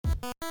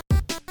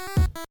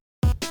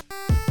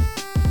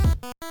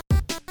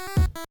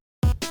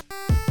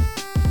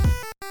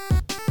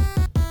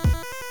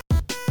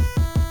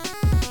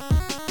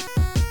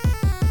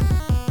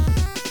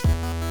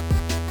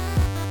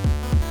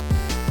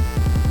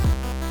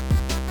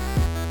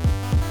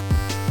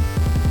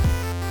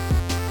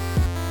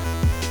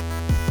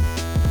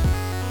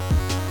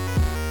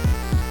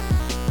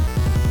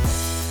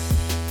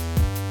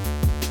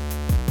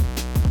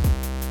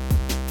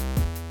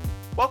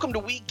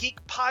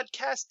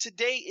podcast.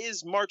 Today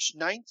is March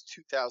 9th,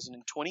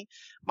 2020.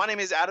 My name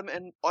is Adam,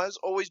 and as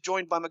always,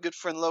 joined by my good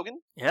friend Logan.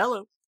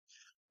 Hello.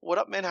 What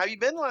up, man? How you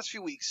been the last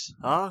few weeks?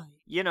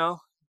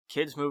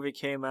 Kids movie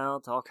came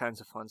out, all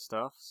kinds of fun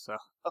stuff, so.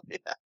 Oh,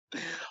 yeah.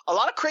 A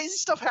lot of crazy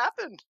stuff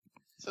happened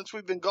since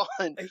we've been gone.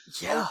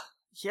 Yeah,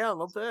 a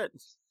little bit.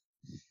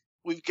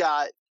 We've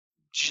got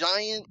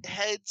giant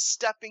heads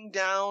stepping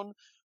down.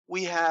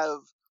 We have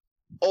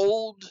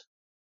old,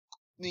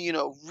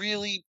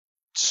 really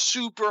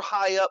super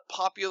high up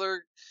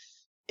popular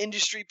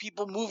industry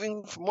people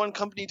moving from one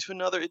company to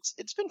another.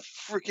 It's been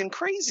freaking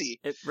crazy.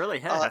 It really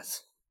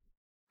has.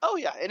 Oh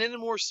yeah, and in a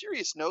more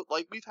serious note,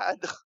 like we've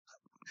had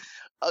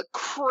a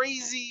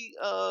crazy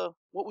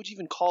what would you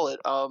even call it?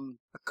 A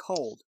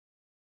cold.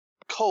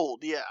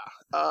 Cold, yeah.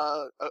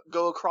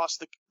 Go across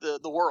the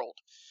world.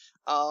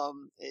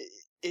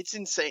 It's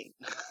insane.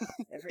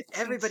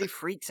 Everybody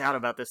freaks out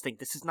about this thing.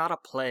 This is not a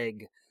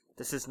plague.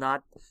 This is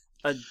not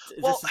a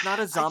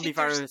zombie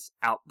virus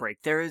outbreak.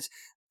 There is.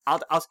 I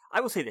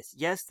will say this.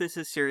 Yes, this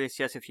is serious.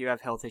 Yes, if you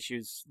have health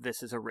issues,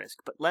 this is a risk.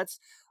 But let's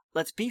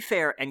be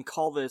fair and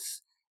call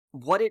this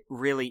what it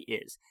really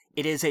is.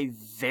 It is a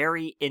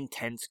very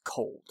intense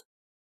cold,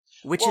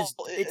 we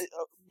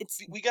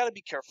got to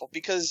be careful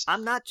because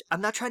I'm not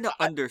trying to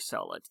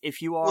undersell it.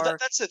 If you are,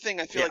 that's the thing.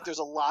 I feel like there's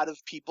a lot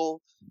of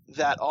people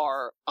that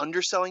are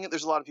underselling it.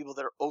 There's a lot of people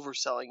that are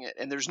overselling it,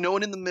 and there's no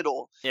one in the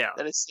middle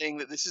that is saying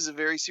that this is a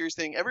very serious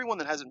thing. Everyone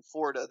that has in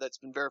Florida that's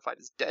been verified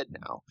is dead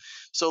now.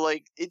 So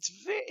like it's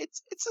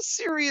a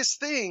serious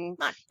thing.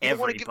 Not you don't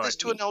want to everybody. give this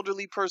to an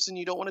elderly person.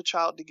 You don't want a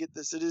child to get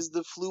this. It is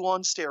the flu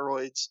on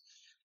steroids.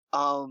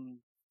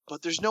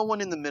 But there's no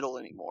one in the middle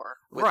anymore.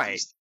 Right.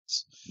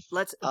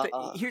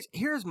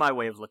 Here's my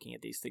way of looking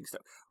at these things, though.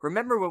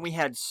 Remember when we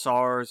had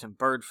SARS and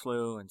bird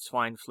flu and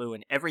swine flu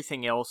and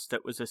everything else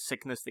that was a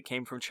sickness that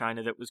came from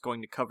China that was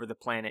going to cover the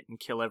planet and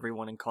kill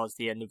everyone and cause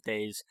the end of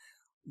days?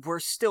 We're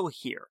still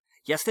here.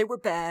 Yes, they were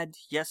bad.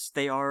 Yes,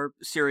 they are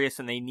serious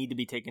and they need to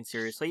be taken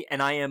seriously.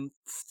 And I am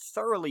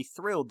thoroughly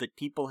thrilled that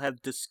people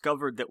have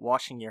discovered that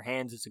washing your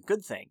hands is a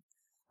good thing.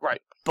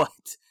 Right.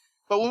 But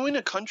when we're in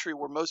a country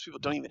where most people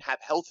don't even have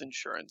health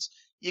insurance,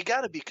 you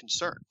got to be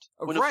concerned.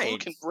 When a flu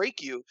can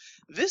break you,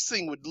 this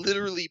thing would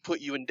literally put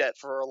you in debt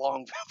for a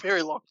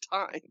very long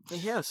time.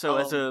 Yeah, so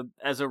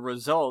as a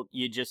result,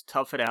 you just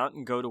tough it out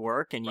and go to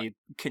work, and you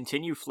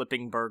continue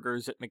flipping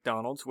burgers at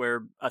McDonald's,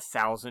 where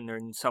 1,000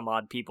 and some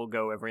odd people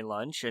go every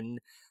lunch, and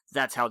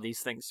that's how these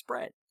things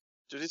spread.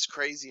 Dude, it's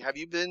crazy. Have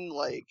you been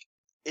I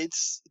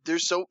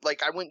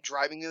went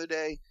driving the other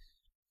day.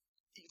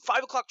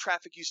 5 o'clock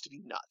traffic used to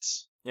be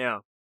nuts.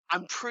 Yeah.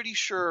 I'm pretty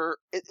sure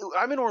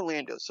I'm in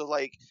Orlando, so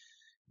like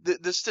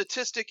the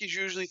statistic is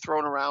usually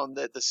thrown around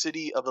that the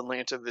city of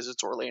Atlanta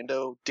visits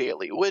Orlando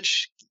daily,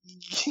 which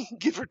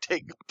give or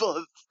take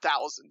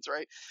thousands,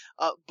 right?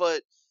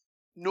 But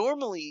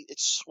normally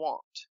it's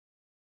swamped.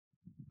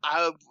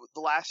 The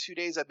last few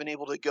days I've been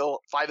able to go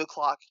 5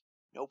 o'clock,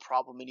 no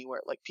problem anywhere.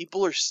 Like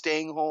people are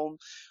staying home.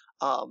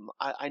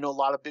 I know a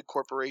lot of big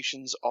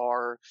corporations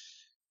are.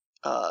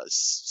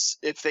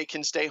 If they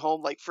can stay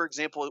home, like for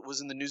example, it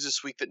was in the news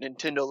this week that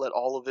Nintendo let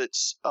all of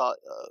its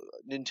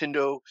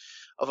Nintendo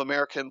of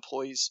America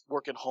employees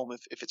work at home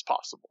if it's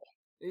possible.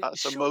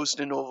 So most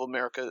Nintendo of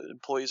America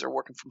employees are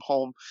working from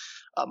home.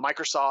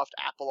 Microsoft,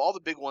 Apple, all the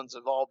big ones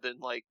have all been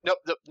like, nope,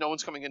 no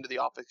one's coming into the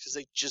office because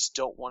they just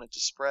don't want it to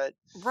spread.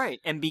 Right,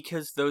 and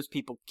because those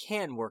people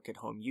can work at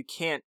home, you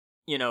can't,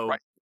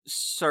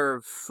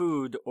 serve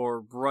food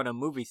or run a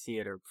movie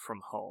theater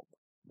from home.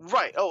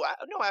 Right. Oh,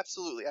 no,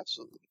 absolutely.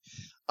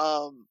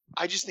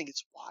 I just think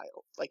it's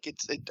wild. Like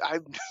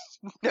I've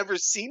never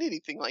seen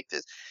anything like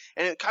this.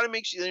 And it kind of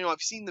makes you,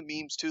 I've seen the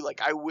memes too. Like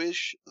I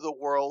wish the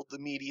world, the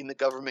media and the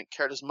government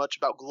cared as much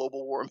about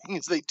global warming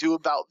as they do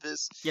about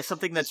this. Yeah,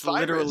 something that's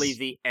literally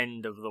the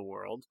end of the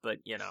world, but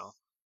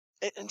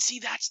And see,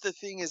 that's the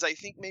thing is I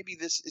think maybe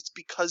it's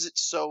because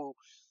it's so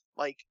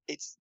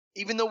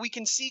even though we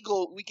can see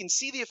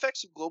the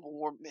effects of global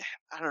warming.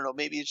 I don't know,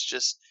 maybe it's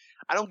just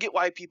I don't get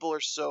why people are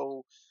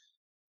so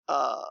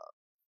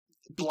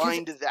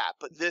blind to that,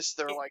 but they're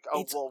like,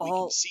 we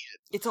can see it.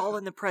 It's all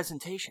in the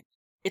presentation.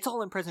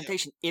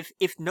 Yeah.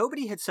 If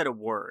nobody had said a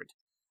word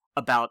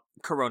about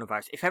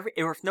coronavirus,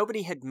 if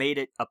nobody had made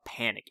it a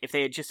panic, if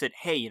they had just said,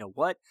 hey, you know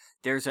what?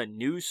 There's a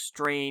new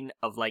strain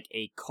of like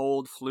a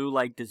cold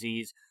flu-like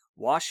disease.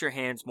 Wash your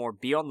hands more.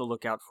 Be on the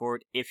lookout for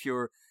it. If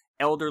you're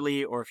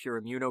elderly or if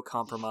you're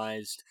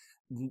immunocompromised,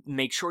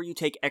 make sure you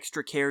take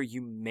extra care.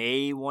 You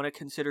may want to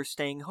consider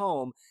staying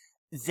home.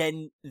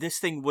 Then this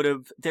thing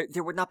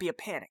there would not be a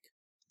panic.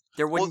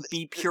 There wouldn't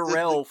be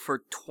Purell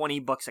for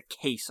 $20 a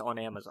case on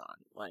Amazon.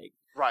 Like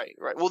right.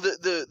 Well,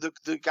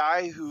 the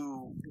guy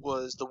who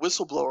was the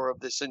whistleblower of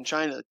this in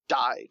China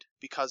died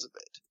because of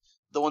it.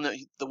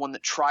 The one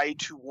that tried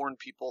to warn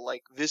people,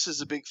 like this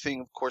is a big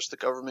thing. Of course, the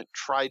government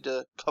tried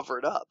to cover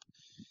it up.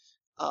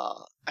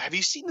 Have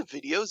you seen the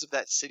videos of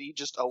that city?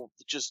 Just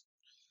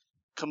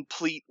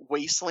complete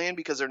wasteland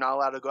because they're not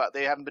allowed to go out.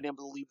 They haven't been able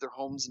to leave their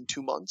homes in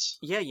 2 months.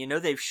 Yeah,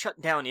 they've shut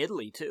down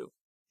Italy too.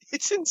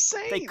 It's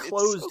insane. They It's so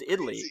closed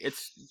Italy. crazy.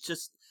 It's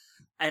just,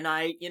 and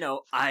I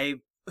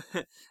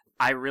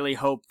I really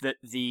hope that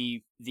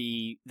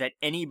that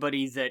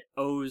anybody that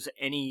owes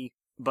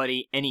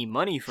anybody any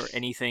money for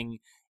anything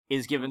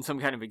is given some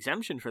kind of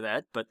exemption for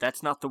that, but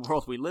that's not the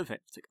world we live in.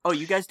 It's like, oh,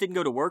 you guys didn't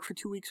go to work for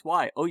 2 weeks?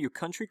 Why? Oh, your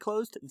country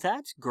closed?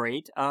 That's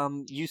great.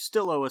 You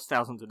still owe us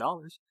thousands of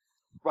dollars.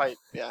 Right.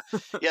 Yeah.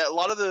 Yeah.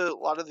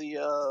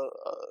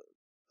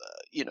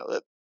 You know,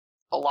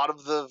 a lot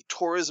of the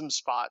tourism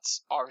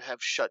spots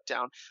have shut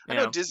down. I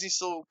know Yeah. Disney's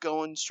still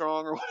going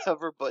strong or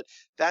whatever, but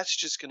that's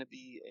just going to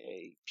be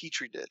a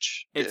petri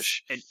dish. It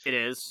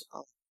is.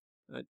 Uh,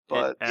 It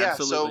But yeah,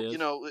 so absolutely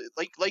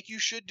is. like you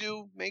should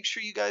do. Make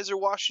sure you guys are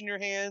washing your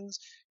hands.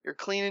 You're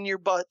cleaning your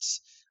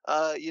butts.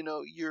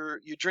 You're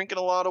drinking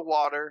a lot of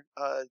water.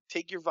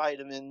 Take your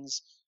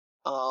vitamins.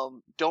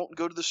 Don't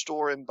go to the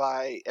store and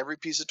buy every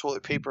piece of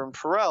toilet paper in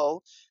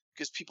Perel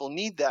because people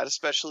need that.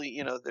 Especially,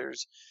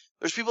 there's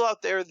people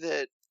out there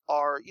that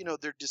are,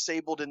 they're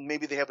disabled and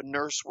maybe they have a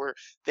nurse where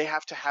they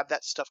have to have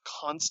that stuff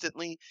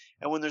constantly.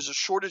 And when there's a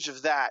shortage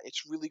of that,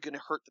 it's really going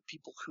to hurt the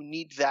people who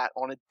need that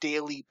on a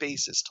daily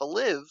basis to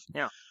live.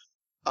 Yeah.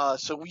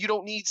 So you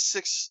don't need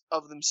 6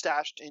 of them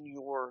stashed in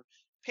your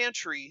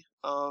pantry.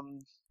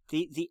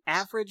 The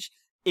average,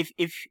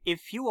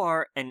 if you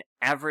are an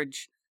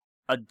average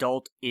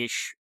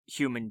adult-ish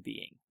human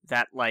being,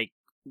 that like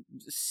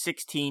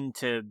 16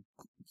 to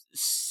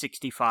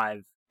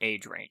 65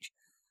 age range,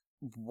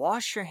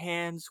 wash your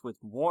hands with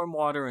warm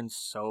water and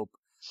soap.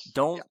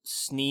 Don't Yeah.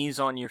 sneeze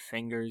on your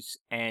fingers,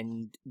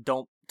 and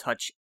don't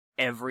touch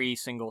every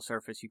single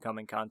surface you come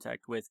in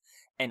contact with,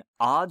 and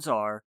odds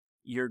are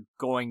you're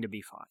going to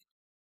be fine.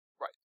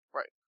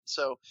 Right.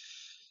 So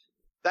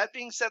that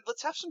being said,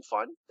 let's have some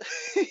fun.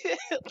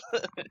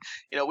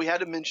 We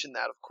had to mention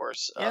that, of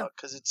course, Yeah.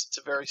 because it's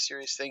a very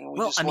serious thing. We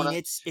Well, just I want mean, to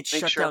it's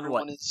make shut sure down. What,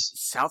 everyone is.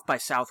 South by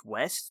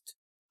Southwest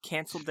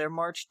canceled their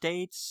March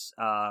dates?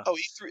 Oh,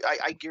 E3.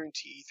 I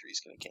guarantee E3 is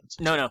going to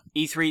cancel. No,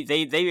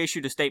 E3. They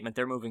issued a statement.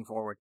 They're moving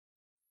forward.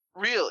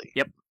 Really?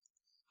 Yep.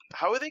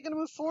 How are they going to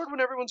move forward when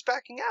everyone's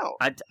backing out?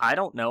 I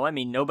don't know. I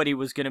mean, nobody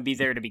was going to be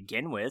there to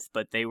begin with,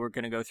 but they were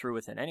going to go through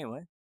with it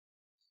anyway.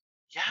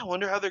 Yeah, I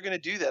wonder how they're going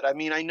to do that. I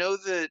mean, I know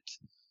that.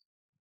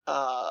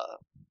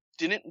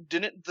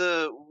 Didn't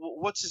the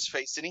what's his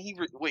face? Didn't he?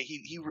 Wait,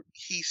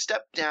 he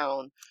stepped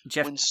down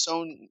when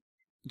Sony.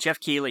 Jeff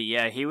Keighley,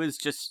 yeah, he was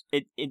just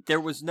there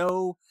was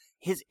no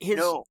his.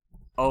 No.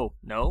 Oh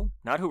no,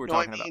 not who we're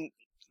talking about.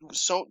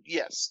 So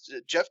yes,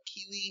 Jeff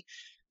Keighley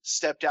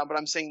stepped down, but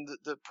I'm saying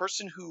the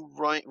person who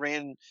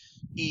ran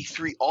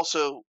E3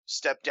 also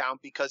stepped down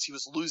because he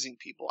was losing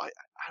people. I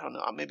don't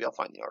know. Maybe I'll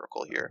find the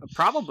article here.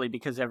 Probably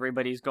because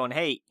everybody's going,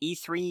 hey,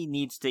 E3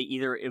 needs to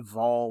either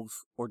evolve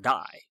or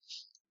die.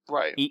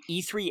 Right.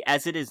 E3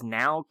 as it is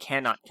now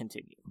cannot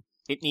continue.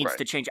 It needs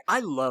to change. I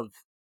love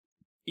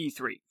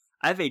E3.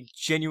 I have a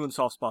genuine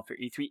soft spot for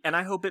E3, and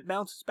I hope it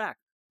bounces back.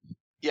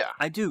 Yeah.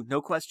 I do,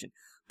 no question.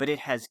 But it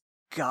has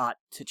got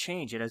to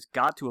change. It has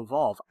got to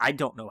evolve. I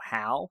don't know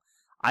how.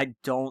 I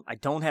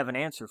don't have an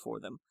answer for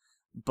them.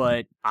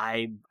 But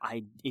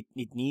it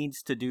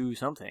needs to do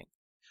something.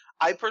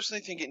 I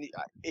personally think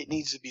it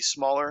needs to be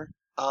smaller.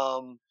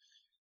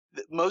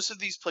 Most of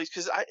these places,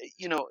 because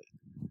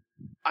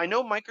I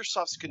know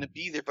Microsoft's going to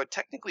be there, but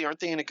technically, aren't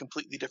they in a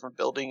completely different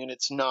building? And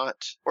it's not,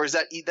 or is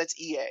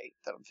that's EA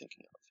that I'm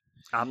thinking of?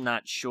 I'm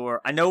not sure.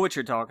 I know what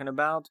you're talking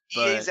about.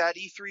 But EA's at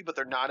E3, but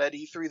they're not at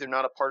E3. They're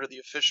not a part of the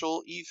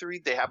official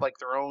E3. They have like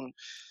their own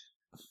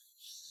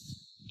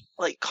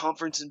like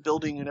conference and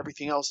building and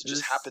everything else. It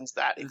just happens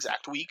that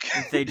exact week.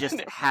 They just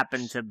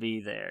happen to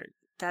be there.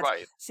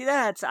 Right. See,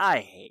 I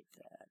hate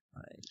that.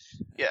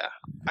 Yeah,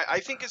 I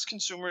think as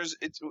consumers,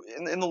 it's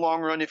in the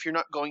long run. If you're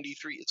not going to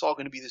E3, it's all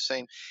going to be the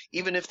same.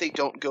 Even if they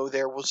don't go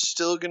there, we're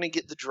still going to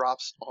get the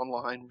drops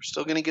online. We're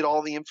still going to get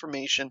all the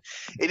information.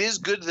 It is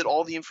good that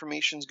all the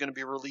information is going to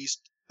be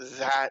released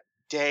that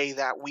day,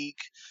 that week.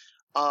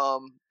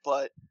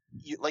 But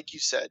like you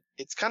said,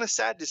 it's kind of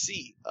sad to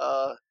see.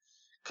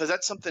 Because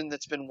that's something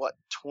that's been, what,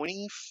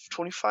 20,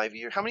 25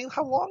 years? How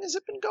long has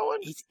it been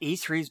going?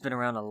 E3's been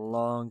around a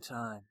long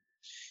time.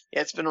 Yeah,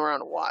 it's been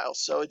around a while,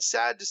 so it's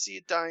sad to see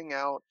it dying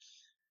out.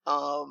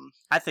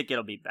 I think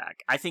it'll be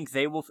back. I think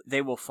they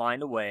will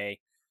find a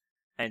way,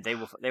 and they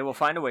will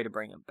find a way to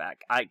bring him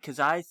back. Because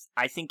I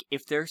think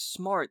if they're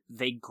smart,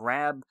 they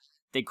grab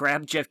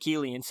Jeff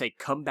Keighley and say,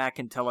 "Come back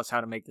and tell us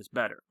how to make this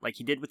better," like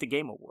he did with the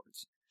Game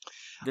Awards.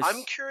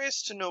 I'm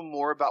curious to know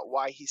more about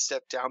why he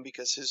stepped down,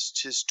 because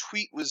his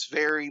tweet was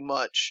very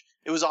much,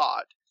 it was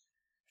odd.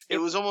 It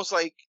was almost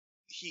like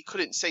he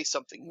couldn't say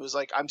something. He was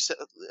like, I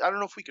don't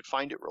know if we could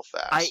find it real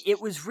fast.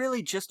 It was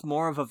really just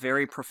more of a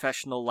very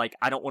professional, like,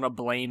 I don't want to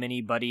blame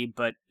anybody,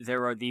 but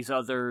there are these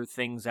other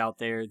things out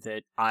there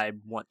that I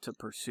want to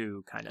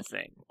pursue kind of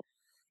thing.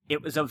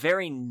 It was a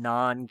very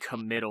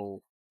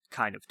non-committal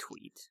kind of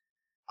tweet.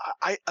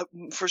 I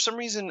for some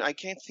reason, I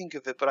can't think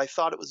of it, but I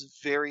thought it was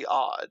very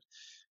odd.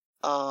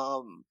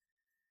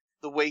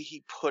 The way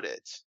he put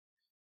it.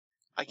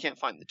 I can't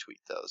find the tweet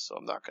though, so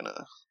I'm not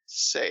gonna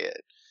say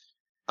it.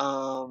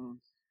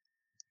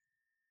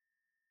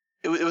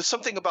 it was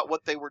something about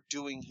what they were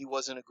doing he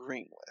wasn't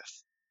agreeing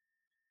with.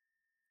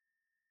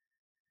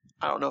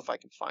 I don't know if I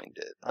can find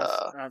it.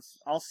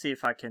 I'll see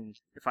if I can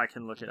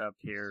look it up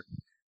here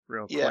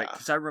real quick, Yeah.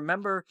 because I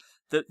remember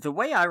the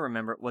way I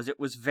remember it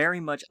was very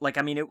much like,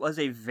 I mean, it was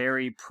a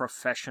very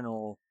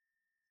professional,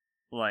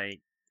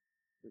 like,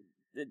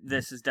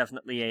 this is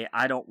definitely a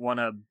I don't want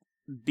to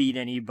beat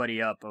anybody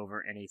up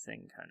over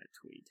anything kind of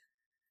tweet.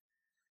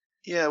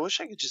 Yeah, I wish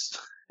I could just.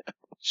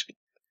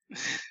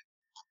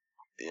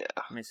 Yeah.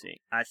 Let me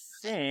see. I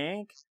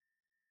think.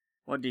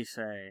 What did he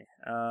say?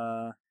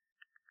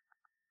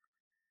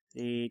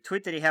 The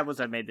tweet that he had was,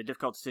 "I made the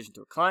difficult decision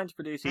to decline to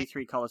produce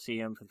E3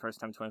 Coliseum for the first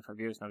time in 25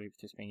 years. Now I'll be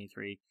participating in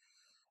E3.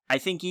 I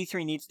think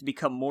E3 needs to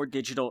become more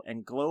digital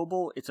and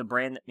global. It's a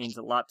brand that means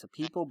a lot to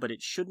people, but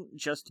it shouldn't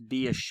just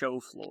be a show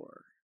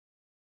floor."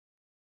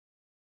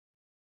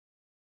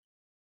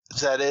 Is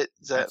that it?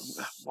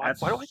 Why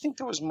do I think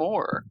there was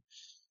more?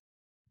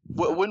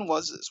 When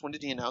was this? When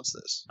did he announce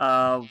this?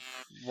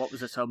 What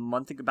was this?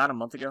 About a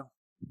month ago.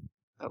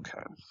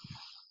 Okay.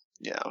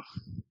 Yeah.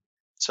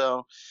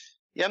 So,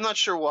 yeah, I'm not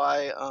sure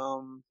why.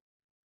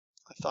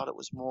 I thought it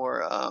was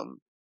more.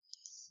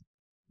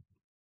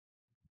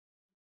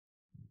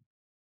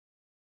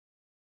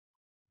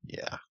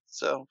 Yeah.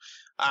 So,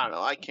 I don't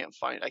know. I can't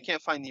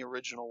find the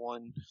original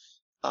one.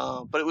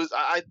 But it was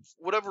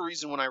whatever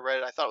reason when I read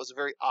it, I thought it was a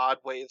very odd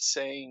way of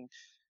saying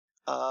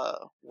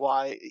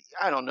why.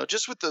 I don't know.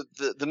 Just with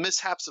the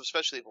mishaps,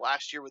 especially of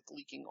last year with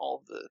leaking all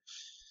of the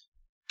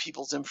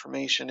people's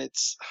information.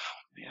 It's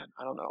man.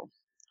 I don't know.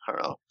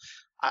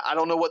 I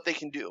don't know what they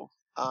can do.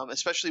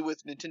 Especially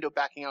with Nintendo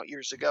backing out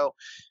years ago.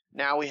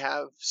 Now we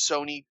have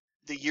Sony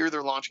the year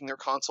they're launching their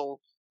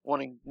console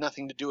wanting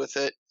nothing to do with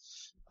it.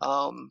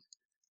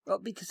 Well,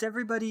 because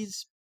everybody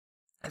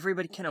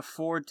can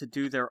afford to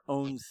do their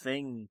own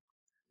thing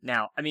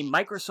now. I mean,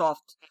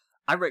 Microsoft.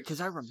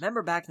 Because I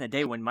remember back in the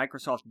day when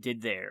Microsoft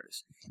did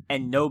theirs,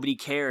 and nobody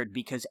cared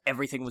because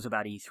everything was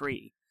about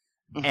E3.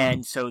 Mhm.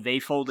 And so they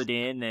folded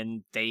in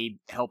and they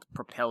helped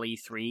propel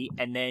E3,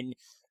 and then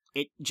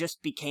it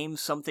just became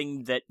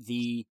something that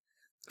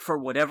for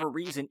whatever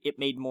reason, it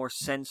made more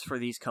sense for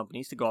these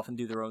companies to go off and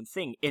do their own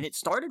thing. And it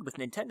started with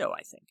Nintendo,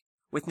 I think.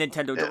 With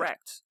Nintendo Yeah.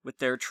 Direct, with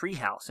their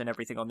Treehouse and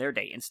everything on their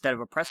day, instead of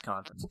a press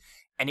conference.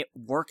 And it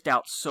worked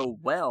out so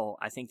well,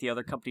 I think the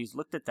other companies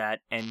looked at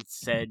that and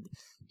said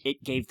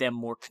it gave them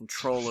more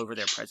control over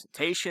their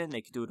presentation,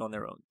 they could do it on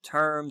their own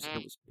terms,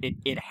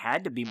 it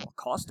had to be more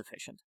cost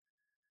efficient.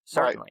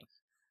 Certainly. Right.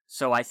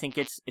 So I think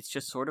it's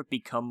just sort of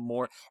become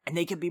more, and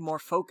they can be more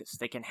focused.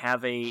 They can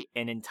have an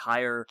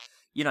entire,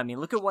 I mean,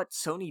 look at what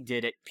Sony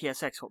did at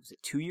PSX, what was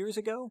it, 2 years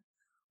ago?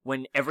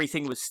 When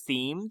everything was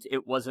themed,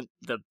 it wasn't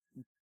the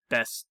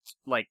best,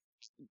 like,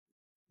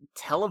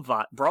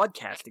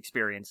 broadcast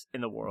experience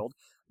in the world,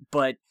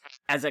 but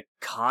as a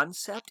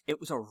concept, it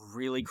was a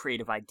really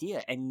creative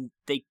idea, and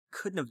they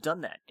couldn't have done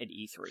that at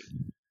E3.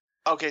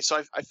 Okay,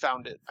 so I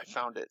found it.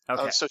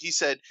 Okay. So he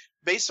said,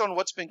 based on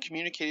what's been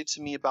communicated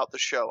to me about the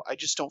show, I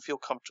just don't feel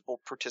comfortable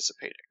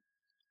participating.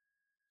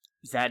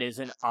 That is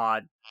an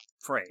odd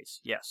phrase.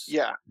 Yes.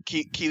 Yeah,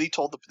 Keighley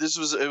told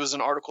it was an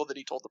article that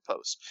he told the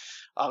Post.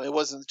 It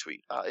wasn't the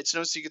tweet. It's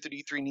no secret that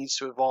E3 needs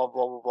to evolve,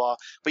 blah blah blah.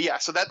 But yeah,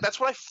 so that's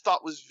what I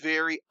thought was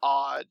very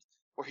odd,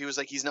 where he was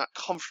like he's not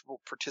comfortable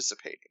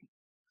participating,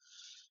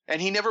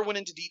 and he never went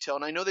into detail.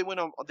 And I know they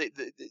went on.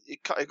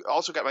 It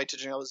also got my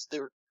attention. They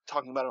were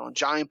talking about it on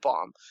Giant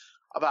Bomb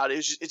about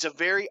it. It's a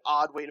very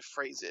odd way to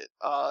phrase it,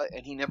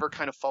 and he never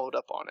kind of followed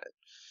up on it.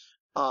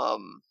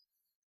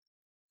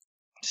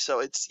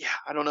 So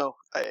I don't know.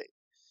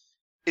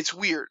 It's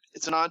weird.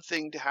 It's an odd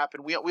thing to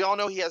happen. We all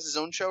know he has his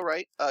own show,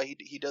 right?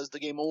 He does the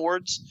Game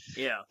Awards.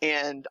 Yeah.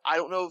 And I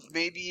don't know if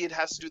maybe it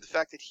has to do with the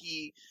fact that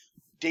he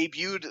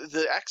debuted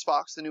the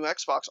new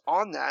Xbox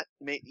on that.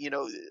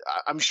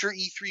 I'm sure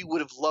E3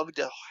 would have loved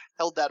to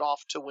held that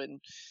off to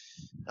when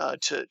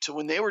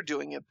when they were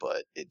doing it,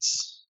 but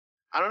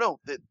I don't know.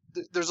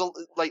 There's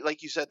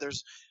like you said,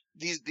 there's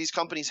these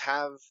companies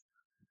have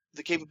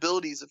the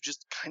capabilities of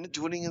just kind of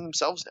doing it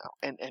themselves now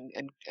and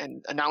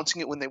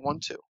announcing it when they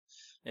want to.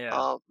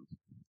 Yeah.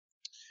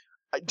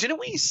 Didn't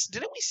we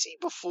see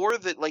before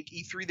that, like,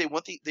 E3, they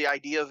want the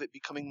idea of it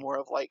becoming more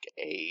of like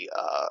a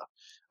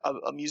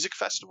music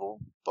festival,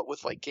 but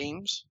with like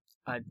games?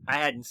 I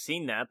hadn't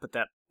seen that, but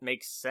that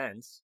makes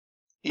sense.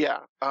 Yeah.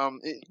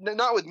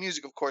 Not with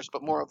music, of course,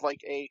 but more of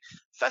like a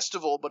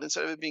festival, but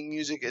instead of it being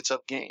music, it's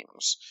of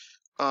games.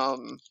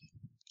 And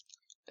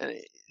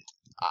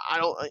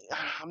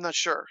I'm not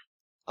sure.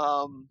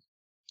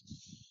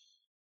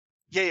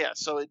 Yeah.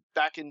 So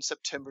back in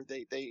September,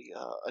 they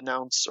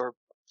announced, or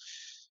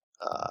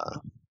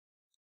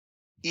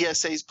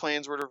ESA's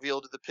plans were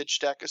revealed at the pitch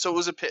deck. So it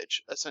was a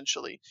pitch,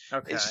 essentially.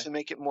 Okay. It's to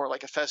make it more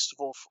like a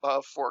festival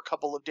for a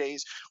couple of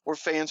days where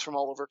fans from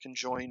all over can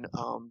join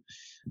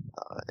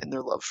in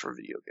their love for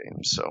video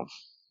games. So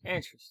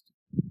interesting.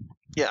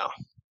 Yeah,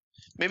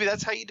 maybe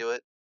that's how you do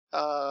it.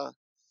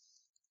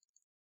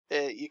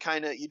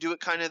 You do it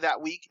kind of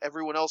that week.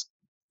 Everyone else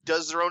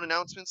does their own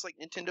announcements like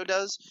Nintendo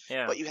does,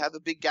 Yeah. but you have a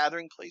big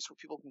gathering place where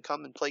people can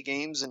come and play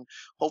games, and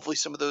hopefully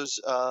some of those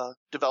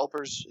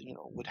developers,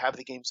 would have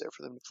the games there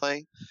for them to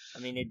play. I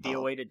mean, it'd be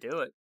a way to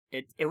do it.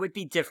 It would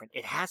be different.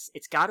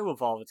 It's got to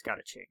evolve. It's got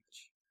to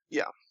change.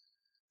 Yeah.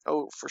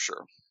 Oh, for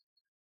sure.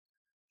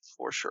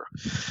 For sure.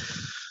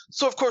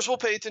 So, of course, we'll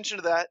pay attention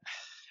to that.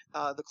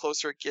 The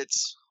closer it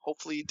gets,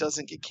 hopefully it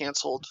doesn't get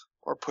canceled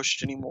or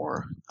pushed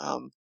anymore.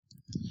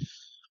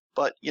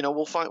 But,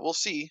 we'll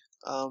see.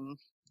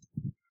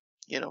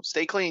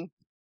 Stay clean.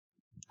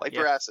 Wipe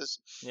your asses.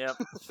 Yep.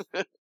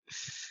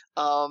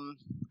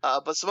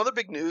 But some other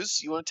big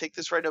news. You want to take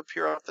this right up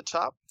here off the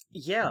top?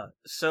 Yeah.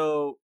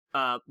 So,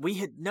 we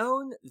had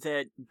known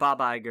that Bob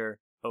Iger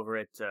over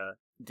at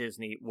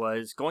Disney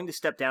was going to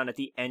step down at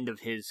the end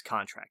of his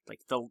contract. Like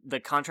the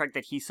contract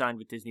that he signed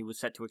with Disney was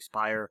set to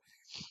expire.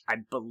 I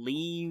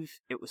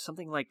believe it was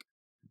something like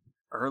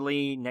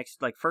early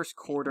next, like first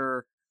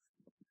quarter.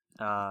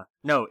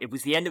 No, it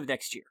was the end of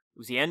next year. It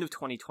was the end of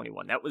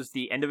 2021. That was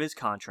the end of his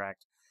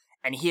contract.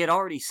 And he had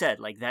already said,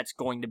 like, that's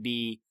going to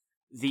be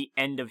the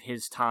end of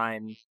his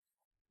time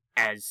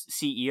as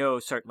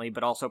CEO, certainly,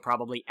 but also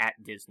probably at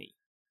Disney.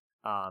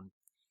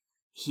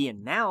 He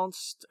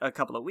announced a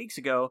couple of weeks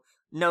ago,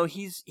 no,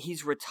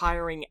 he's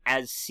retiring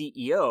as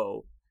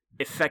CEO,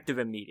 effective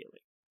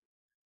immediately.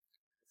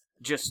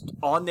 Just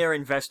on their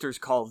investors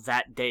call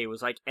that day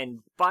was like, and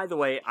by the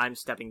way, I'm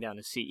stepping down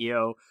as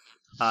CEO.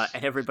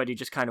 And everybody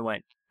just kind of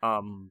went,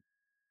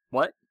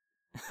 what?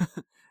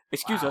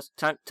 Excuse us,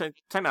 time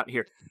out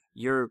here.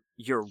 You're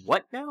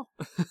what now?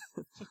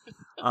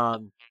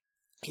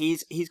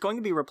 He's going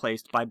to be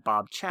replaced by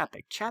Bob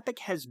Chapek. Chapek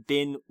has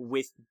been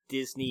with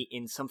Disney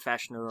in some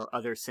fashion or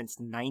other since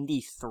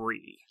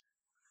 '93.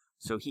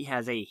 So he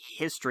has a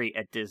history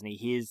at Disney.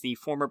 He is the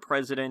former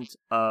president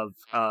of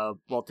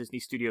Walt Disney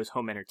Studios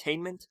Home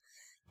Entertainment.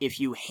 If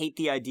you hate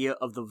the idea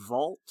of the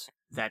vault,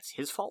 that's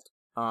his fault.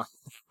 That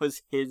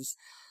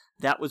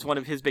was one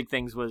of his big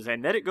things was,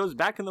 and then it goes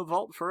back in the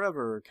vault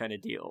forever kind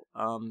of deal.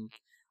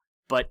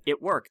 But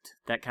it worked.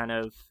 That kind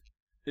of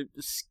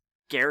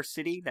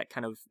scarcity, that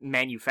kind of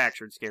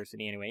manufactured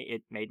scarcity anyway,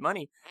 it made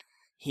money.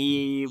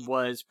 He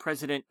was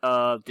president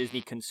of Disney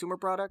Consumer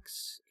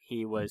Products.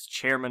 He was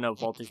chairman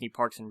of Walt Disney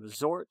Parks and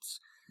Resorts.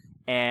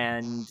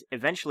 And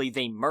eventually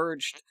they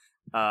merged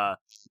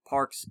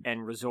Parks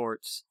and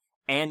Resorts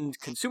and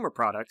Consumer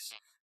Products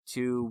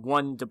to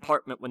one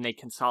department when they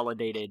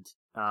consolidated.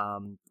 I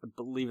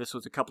believe this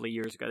was a couple of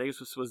years ago. I think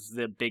this was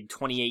the big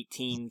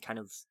 2018 kind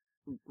of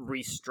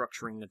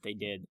restructuring that they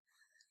did.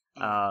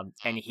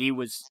 And he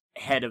was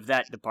head of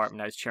that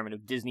department. I was chairman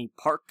of Disney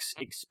Parks,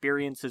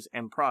 Experiences,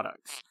 and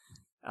Products,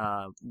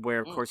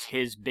 where, of course,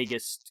 his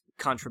biggest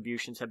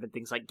contributions have been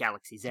things like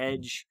Galaxy's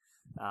Edge,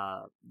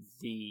 help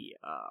me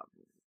out,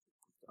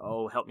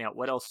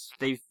 what else?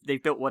 They've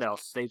built what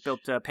else? They've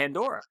built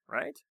Pandora,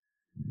 right?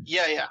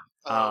 Yeah.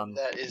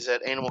 That is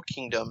at Animal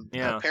Kingdom.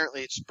 Yeah.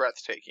 Apparently it's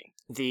breathtaking.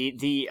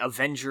 The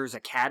Avengers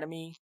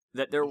Academy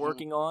that they're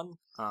working on.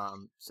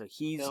 So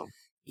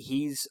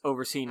he's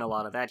overseeing a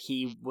lot of that.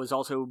 He was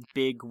also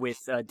big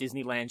with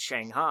Disneyland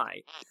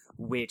Shanghai,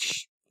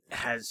 which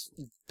has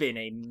been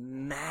a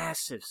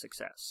massive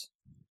success.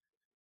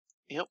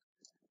 Yep.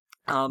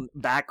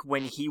 Back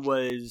when he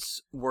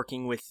was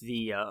working with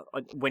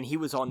when he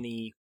was on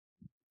the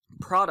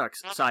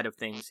products side of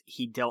things,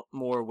 he dealt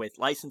more with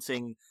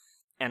licensing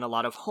and a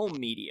lot of home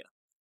media,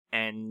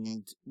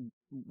 and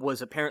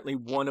was apparently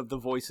one of the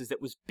voices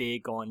that was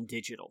big on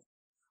digital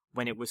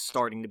when it was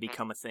starting to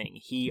become a thing.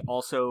 He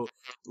also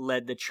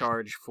led the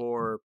charge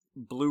for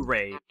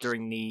Blu-ray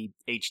during the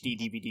HD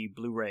DVD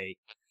Blu-ray.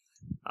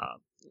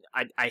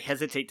 I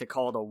hesitate to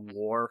call it a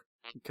war,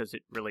 because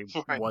it really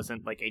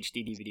wasn't. Like,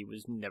 HD DVD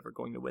was never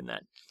going to win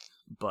that.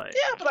 But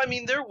yeah, but I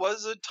mean, there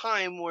was a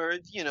time where,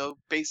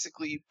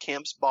 basically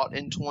camps bought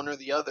into one or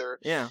the other.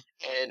 Yeah.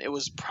 And it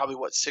was probably,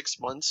 6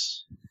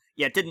 months?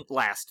 Yeah, it didn't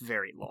last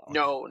very long.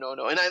 No.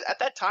 And at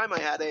that time, I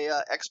had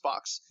a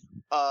Xbox,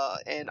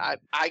 and I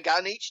got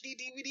an HD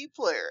DVD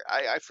player.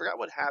 I forgot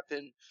what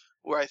happened,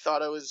 where I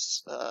thought I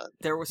was...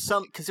 there were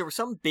some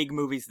big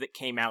movies that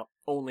came out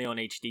only on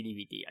HD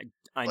DVD.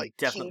 I like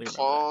definitely King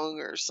Kong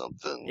or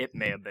something. It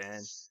may have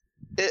been.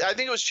 I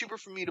think it was cheaper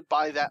for me to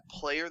buy that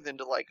player than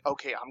to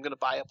okay, I'm going to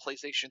buy a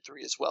PlayStation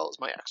 3 as well as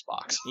my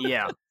Xbox.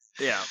 Yeah,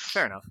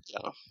 fair enough.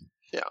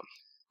 Yeah.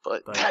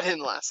 But that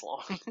didn't last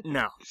long.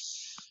 No.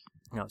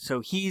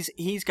 So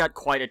he's got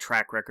quite a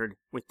track record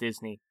with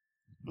Disney.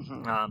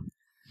 Mm-hmm.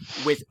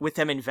 With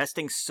them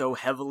investing so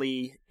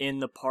heavily in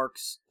the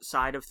parks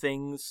side of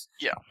things.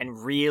 Yeah.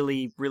 And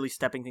really, really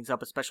stepping things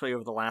up, especially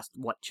over the last,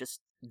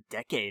 just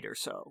decade or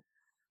so.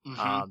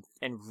 Mm-hmm.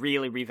 And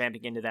really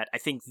revamping into that. I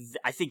think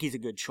he's a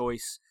good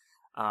choice.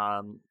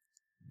 The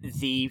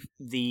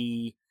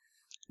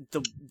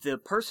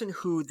person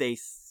who they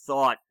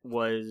thought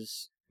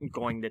was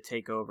going to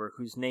take over,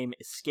 whose name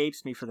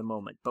escapes me for the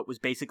moment, but was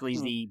basically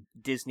the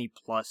Disney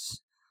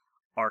Plus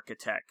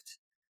architect.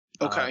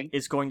 Okay.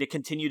 Is going to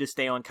continue to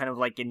stay on kind of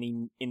like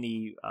in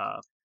the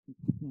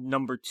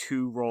number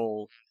 2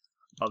 role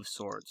of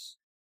sorts.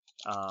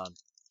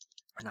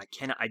 And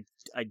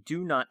I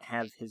do not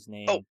have his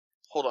name. Oh,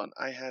 hold on.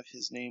 I have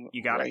his name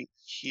You got right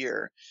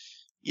here.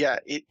 Yeah,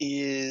 it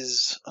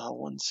is.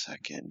 1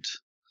 second.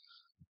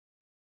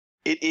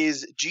 It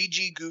is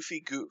GG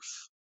Goofy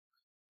Goof.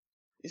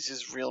 Is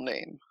his real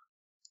name?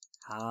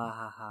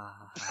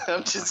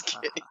 I'm just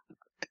kidding.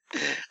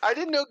 I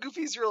didn't know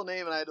Goofy's real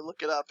name, and I had to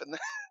look it up. And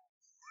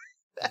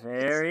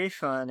very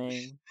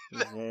funny,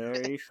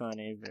 very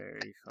funny,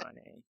 very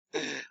funny.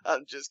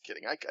 I'm just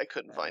kidding. I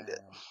couldn't find it.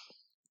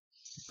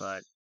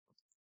 But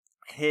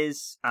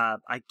his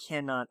I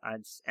cannot.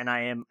 And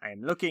I am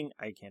looking.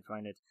 I can't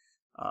find it.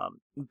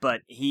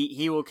 But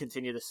he will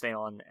continue to stay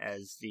on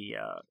as the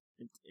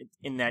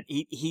in that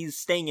he's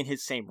staying in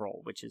his same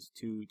role, which is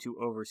to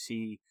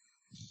oversee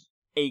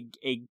a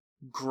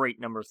great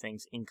number of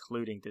things,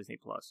 including Disney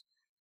Plus.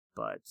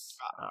 But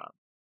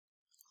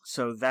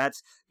so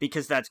that's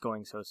because that's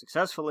going so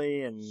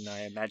successfully, and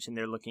I imagine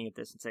they're looking at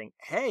this and saying,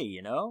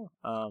 "Hey,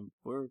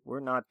 we're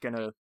not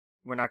gonna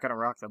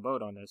rock the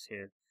boat on this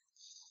here."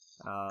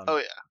 Oh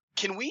yeah,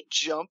 can we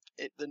jump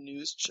at the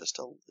news just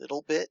a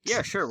little bit?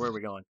 Yeah, sure. Where are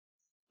we going?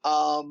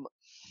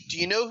 Do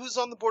you know who's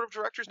on the board of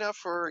directors now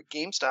for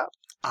GameStop?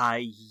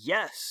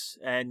 Yes,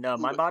 and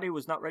my body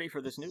was not ready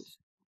for this news.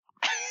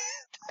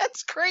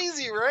 That's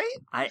crazy,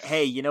 right?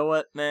 Hey, you know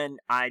what, man?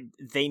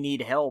 They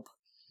need help.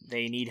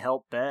 They need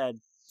help bad.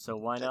 So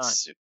why not?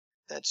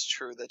 That's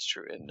true. That's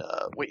true. And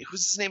wait,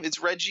 who's his name? It's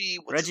Reggie.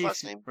 What's his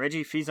last name?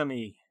 Reggie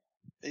Fils-Aimé.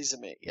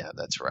 Fils-Aimé. Yeah,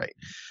 that's right.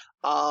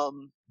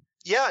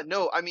 Yeah,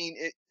 no, I mean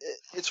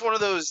it's one of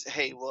those.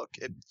 Hey, look,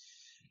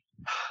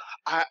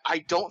 I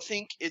don't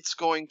think it's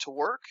going to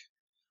work.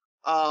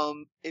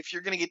 If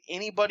you're going to get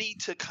anybody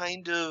to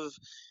kind of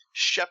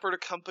shepherd a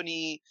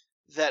company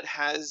that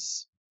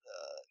has,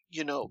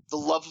 the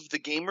love of the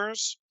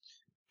gamers,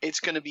 it's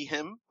going to be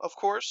him, of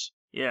course.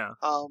 Yeah.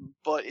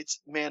 But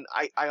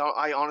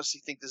I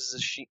honestly think this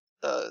is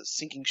a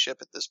sinking ship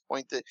at this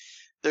point. That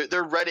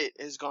their Reddit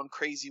has gone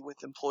crazy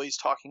with employees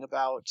talking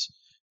about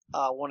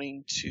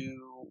wanting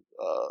to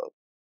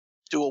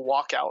do a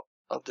walkout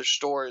of their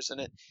stores,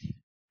 and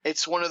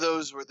it's one of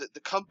those where the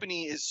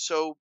company is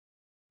so,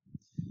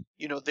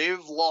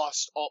 they've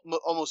lost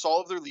almost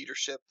all of their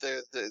leadership.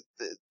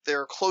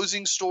 They're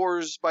closing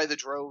stores by the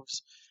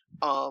droves.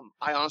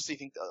 I honestly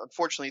think that,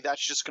 unfortunately,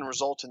 that's just going to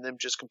result in them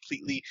just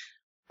completely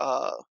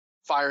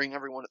firing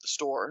everyone at the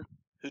store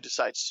who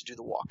decides to do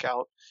the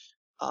walkout.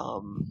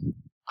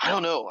 I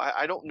don't know.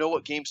 I don't know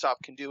what GameStop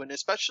can do, and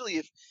especially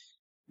if,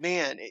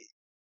 man,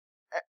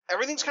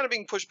 everything's kind of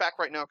being pushed back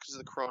right now because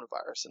of the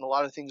coronavirus, and a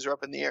lot of things are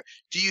up in the air.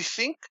 Do you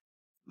think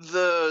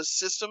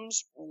this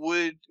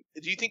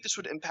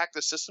would impact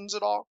the systems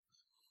at all?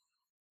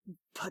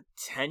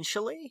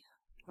 Potentially.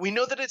 We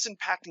know that it's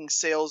impacting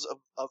sales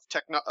of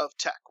tech,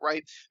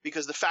 right?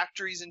 Because the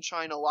factories in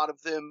China, a lot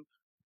of them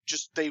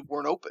they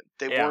weren't open.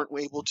 They weren't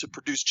able to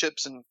produce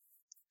chips and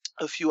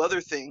a few other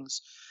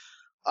things.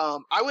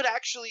 I would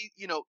actually,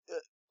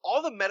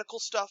 all the medical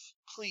stuff,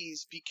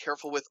 please be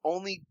careful with.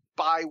 Only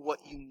buy what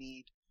you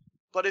need.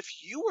 But if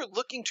you were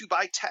looking to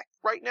buy tech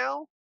right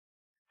now,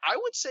 I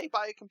would say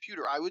buy a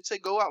computer. I would say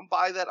go out and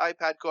buy that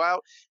iPad. Go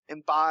out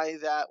and buy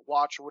that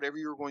watch or whatever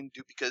you're going to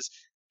do, because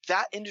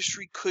that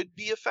industry could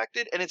be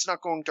affected, and it's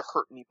not going to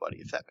hurt anybody,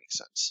 if that makes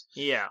sense.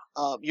 Yeah.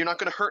 You're not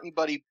going to hurt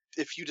anybody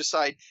if you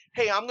decide,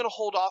 hey, I'm going to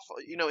hold off.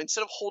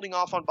 Instead of holding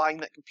off on buying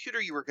that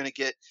computer you were going to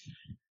get,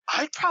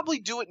 I'd probably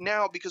do it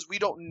now, because we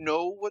don't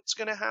know what's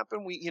going to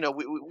happen. We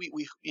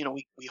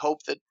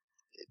hope that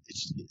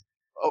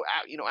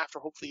after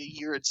hopefully a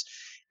year,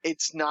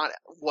 it's not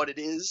what it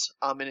is,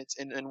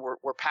 and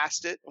we're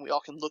past it, and we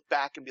all can look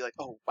back and be like,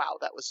 oh wow,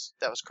 that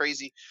was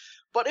crazy.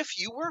 But if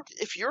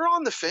you're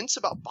on the fence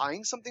about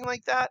buying something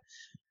like that,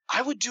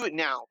 I would do it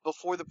now,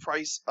 before the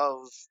price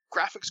of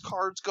graphics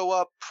cards go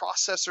up,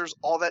 processors,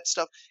 all that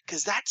stuff,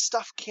 because that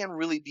stuff can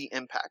really be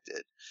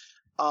impacted.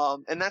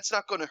 And that's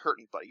not going to hurt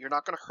anybody. You're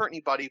not going to hurt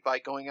anybody by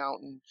going out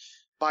and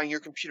buying your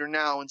computer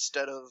now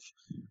instead of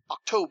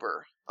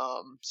October.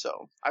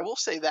 So I will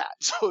say that.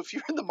 So if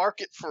you're in the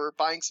market for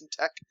buying some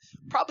tech,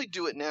 probably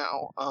do it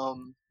now.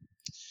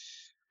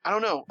 I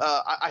don't know.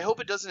 I hope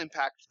it doesn't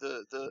impact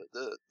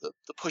the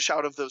push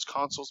out of those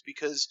consoles,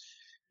 because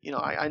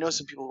I know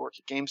some people who work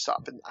at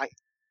GameStop, and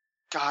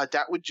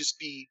that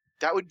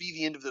would be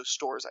the end of those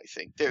stores. I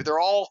think they're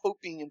all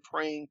hoping and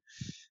praying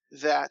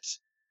that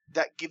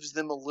gives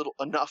them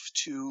enough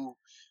to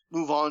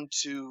move on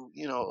to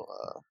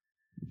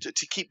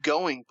to keep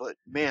going. But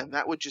man,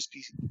 that would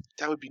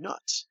be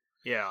nuts.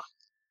 Yeah.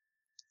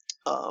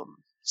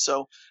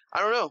 So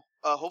I don't know.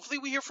 Hopefully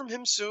we hear from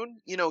him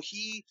soon.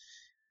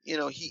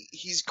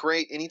 He's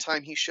great.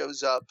 Anytime he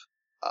shows up,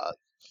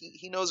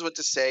 he knows what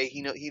to say.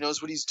 He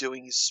knows what he's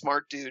doing. He's a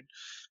smart dude.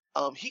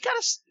 He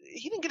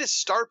didn't get his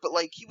start, but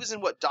he was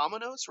in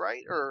Domino's,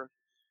 right? Or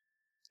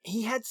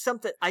he had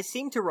something. I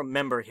seem to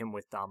remember him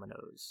with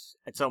Domino's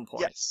at some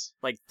point. Yes.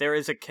 There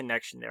is a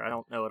connection there. I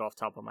don't know it off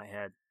the top of my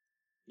head.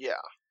 Yeah.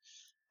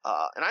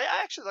 And I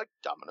actually like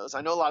Domino's.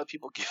 I know a lot of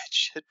people give it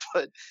shit,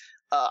 but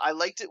I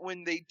liked it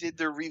when they did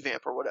their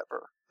revamp or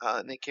whatever,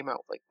 and they came out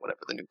with, like,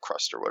 whatever the new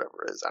crust or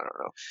whatever it is. I don't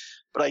know,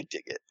 but I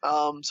dig it.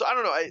 So I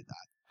don't know.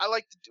 I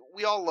like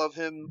we all love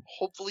him.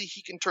 Hopefully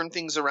he can turn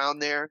things around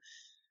there.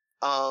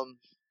 Um,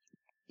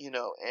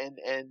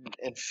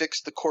 and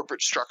fix the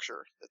corporate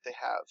structure that they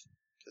have,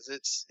 because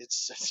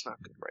it's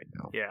not good right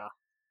now. Yeah.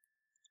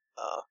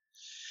 Uh,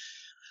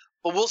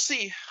 but we'll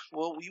see.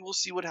 Well, we will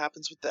see what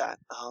happens with that.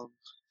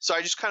 So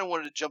I just kind of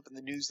wanted to jump in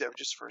the news there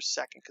just for a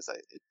second, because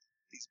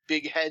these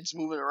big heads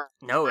moving around.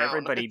 No,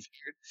 everybody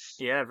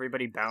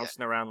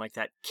bouncing around like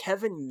that.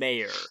 Kevin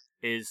Mayer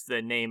is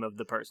the name of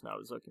the person I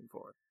was looking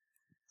for.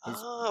 He's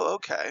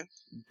okay.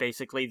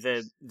 Basically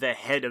the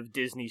head of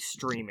Disney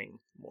streaming,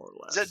 more or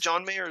less. Is that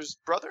John Mayer's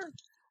brother?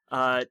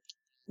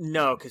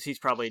 No, because he's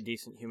probably a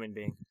decent human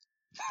being.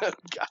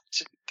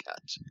 Gotcha.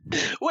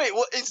 Wait,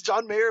 what is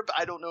John Mayer?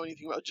 I don't know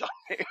anything about John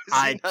Mayer.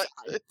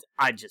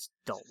 I just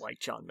don't like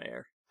John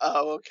Mayer.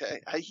 Oh,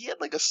 okay. He had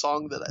like a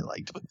song that I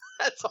liked, but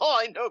that's all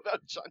I know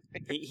about John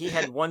Mayer. He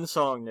had one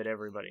song that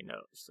everybody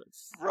knows.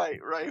 Right.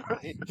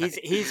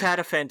 He's had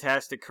a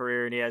fantastic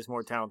career, and he has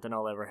more talent than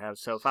I'll ever have.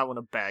 So if I want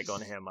to bag on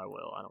him, I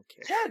will. I don't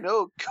care. Yeah,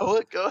 no, go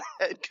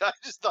ahead. I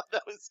just thought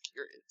that was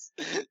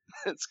curious.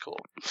 That's cool.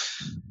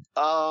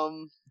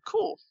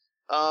 Cool.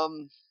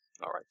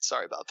 All right.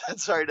 Sorry about that.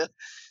 Sorry to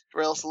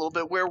derail us a little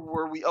bit. Where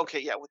were we?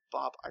 Okay, yeah, with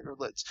Bob Iger.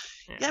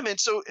 Yeah, man.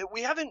 So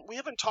we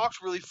haven't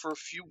talked really for a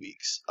few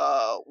weeks.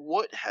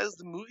 What has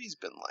the movies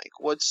been like?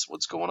 What's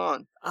going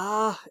on?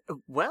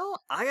 Well,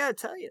 I gotta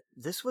tell you,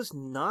 this was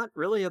not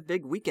really a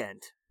big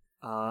weekend.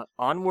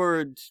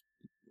 Onward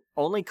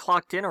only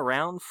clocked in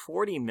around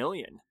 40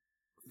 million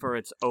for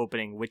its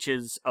opening, which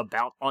is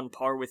about on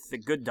par with The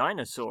Good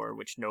Dinosaur,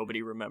 which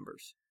nobody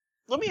remembers.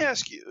 Let me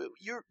ask you.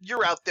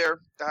 You're out there.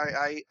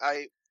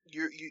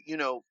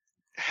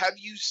 Have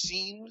you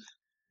seen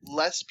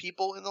less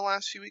people in the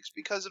last few weeks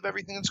because of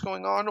everything that's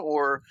going on,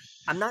 or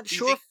I'm not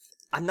sure.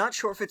 I'm not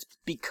sure if it's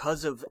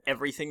because of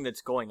everything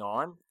that's going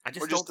on.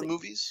 Or just the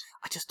movies.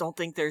 I just don't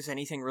think there's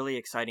anything really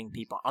exciting.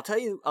 People, I'll tell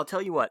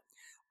you what.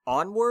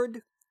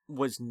 Onward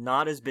was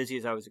not as busy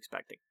as I was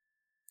expecting.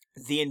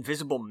 The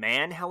Invisible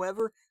Man,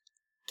 however,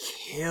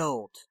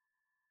 killed.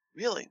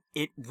 Really?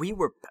 We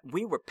were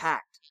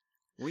packed.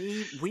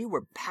 We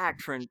were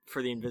packed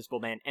for The Invisible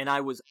Man, and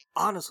I was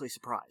honestly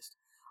surprised.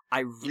 I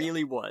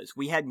really was.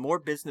 We had more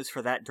business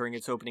for that during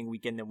its opening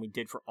weekend than we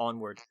did for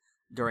Onward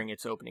during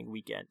its opening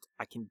weekend.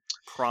 I can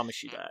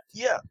promise you that.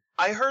 Yeah,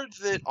 I heard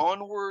that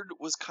Onward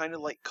was kind of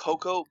like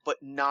Coco, but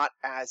not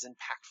as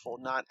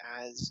impactful, not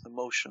as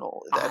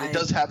emotional. And it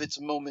does have its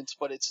moments,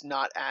 but it's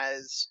not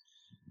as...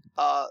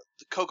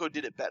 Coco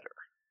did it better.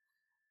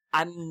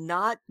 I'm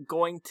not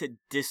going to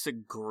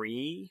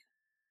disagree,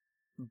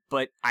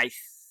 but I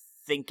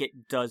think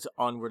it does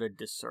Onward a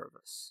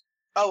disservice.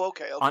 Oh,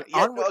 okay.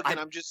 Onward,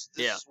 this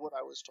is what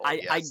I was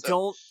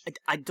told.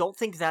 I don't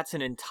think that's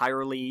an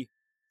entirely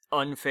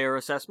unfair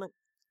assessment,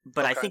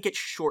 but I think it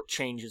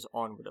shortchanges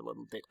Onward a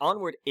little bit.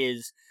 Onward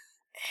is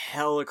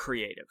hella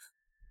creative.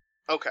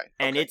 Okay.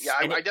 And I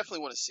definitely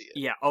want to see it.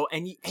 Yeah. Oh,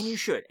 and you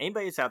should.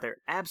 Anybody that's out there,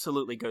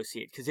 absolutely go see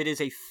it, because it is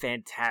a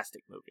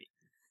fantastic movie.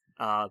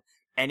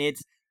 And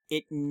it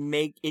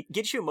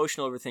gets you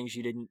emotional over things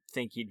you didn't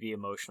think you'd be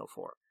emotional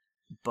for.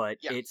 But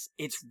it's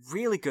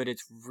really good.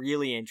 It's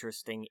really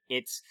interesting.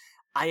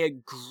 I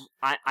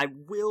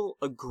will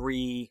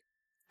agree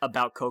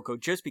about Coco,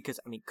 just because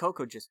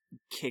Coco just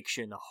kicks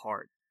you in the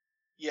heart.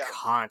 Yeah.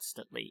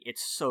 Constantly.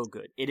 It's so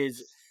good. It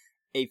is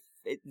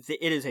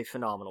a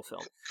phenomenal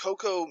film.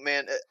 Coco,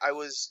 man, I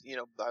was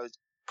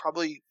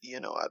probably,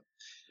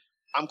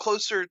 I'm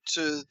closer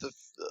to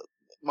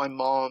my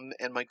mom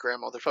and my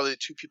grandma. They're probably the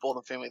two people in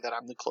the family that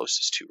I'm the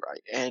closest to,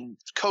 right? And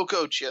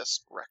Coco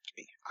just wrecked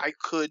me. I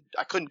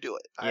couldn't do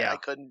it. Yeah. I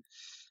couldn't.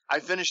 I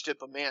finished it,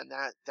 but man,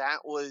 that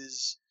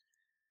was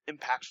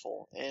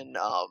impactful. And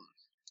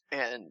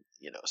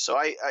so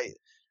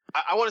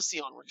I want to see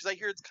Onward, because I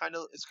hear it's kind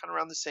of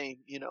around the same.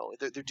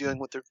 They're dealing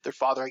with their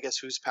father, I guess,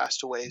 who's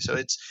passed away. So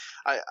it's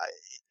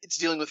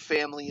dealing with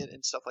family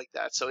and stuff like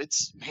that. So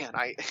it's, man,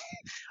 I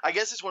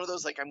guess it's one of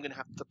those, like, I'm gonna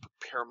have to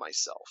prepare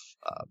myself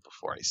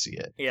before I see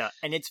it. Yeah,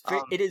 and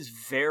it is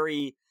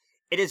very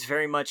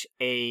much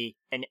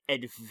an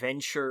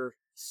adventure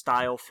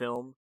style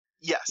film.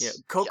 Yes. Yeah,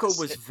 Coco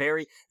was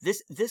very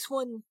this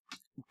one.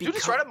 Dude,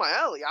 it's right up my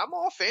alley. I'm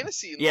all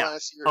fantasy in the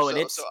last year or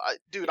so.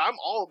 So, I'm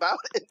all about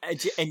it.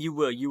 And you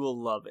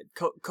will love it.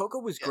 Coco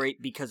was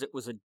great because it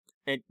was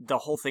the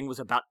whole thing was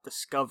about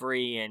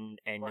discovery and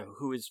right.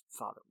 Who his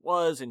father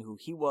was and who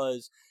he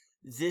was.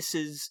 This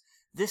is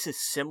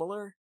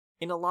similar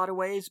in a lot of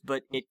ways,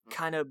 but it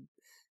kind of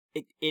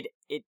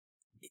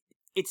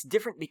it's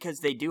different because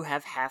they do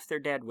have half their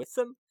dad with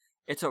them.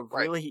 It's a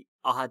really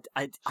odd.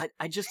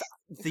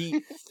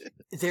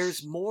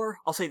 There's more.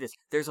 I'll say this.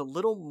 There's a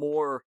little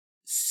more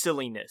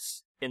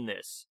silliness in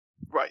this,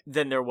 right,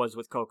 than there was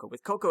with Coco.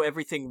 With Coco,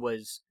 everything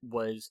was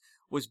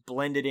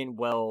blended in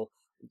well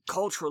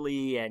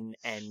culturally, and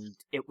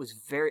it was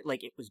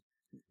it was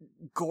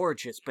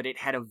gorgeous, but it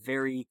had a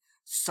very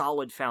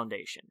solid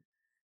foundation.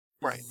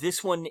 Right.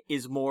 This one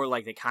is more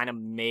like they kind of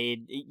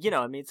made,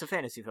 I mean, it's a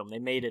fantasy film. They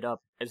made it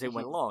up as they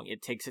went along.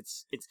 It takes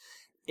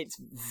it's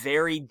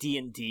very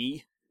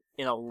D&D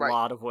in a Right.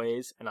 lot of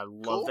ways, and I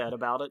love Cool. that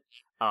about it.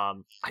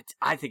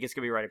 I think it's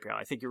gonna be right up your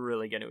alley. I think you're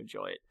really gonna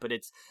enjoy it. But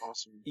it's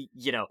Awesome.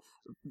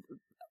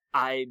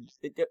 I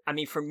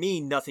mean, for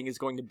me, nothing is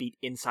going to beat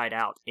Inside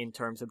Out in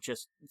terms of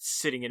just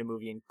sitting in a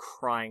movie and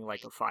crying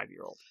like a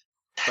 5-year-old.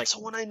 That's the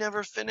one I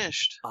never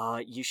finished.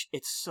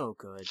 It's so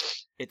good.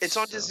 It's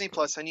on so Disney good.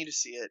 Plus. I need to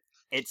see it.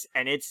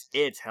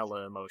 It's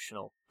hella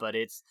emotional, but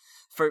it's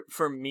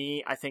for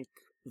me. I think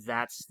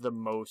that's the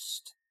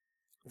most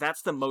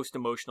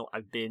emotional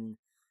I've been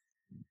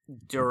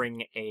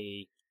during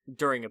a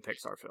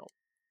Pixar film.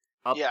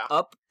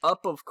 Up,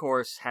 of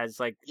course, has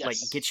like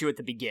gets you at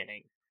the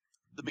beginning.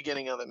 The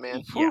beginning of it,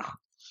 man. Yeah.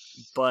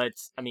 But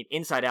I mean,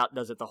 Inside Out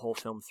does it the whole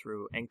film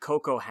through, and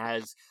Coco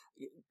has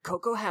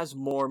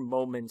more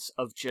moments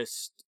of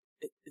just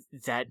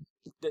that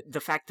the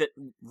fact that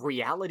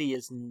reality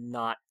is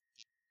not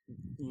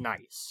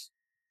nice.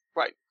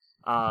 Right.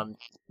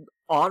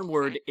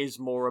 Onward is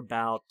more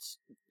about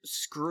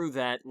screw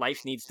that,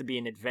 life needs to be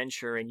an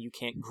adventure, and you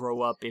can't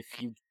grow up if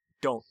you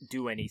don't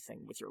do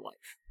anything with your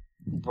life.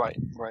 Right.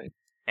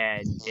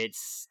 And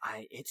it's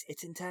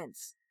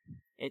intense.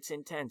 It's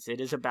intense.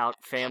 It is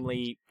about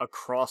family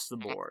across the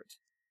board.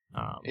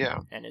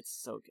 And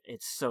it's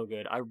so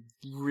good. I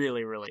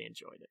really, really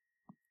enjoyed it.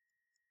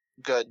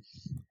 Good.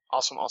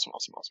 Awesome.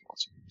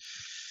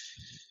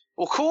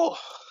 Well, cool.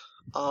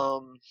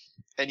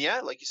 And yeah,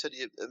 like you said,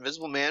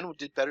 Invisible Man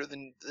did better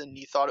than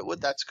you thought it would.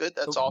 That's good.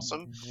 That's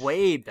awesome.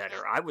 Way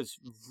better. I was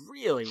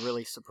really,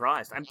 really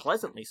surprised. I'm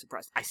pleasantly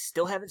surprised. I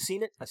still haven't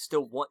seen it. I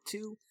still want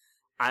to.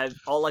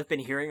 All I've been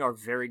hearing are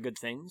very good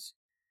things.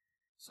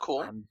 So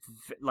cool. I'm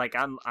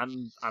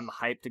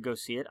hyped to go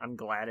see it. I'm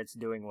glad it's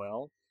doing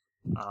well.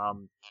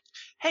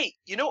 Hey,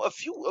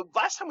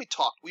 last time we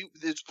talked, it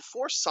was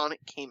before Sonic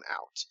came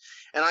out,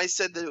 and I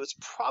said that it was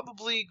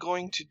probably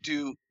going to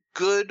do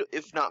good,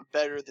 if not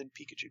better, than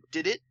Pikachu.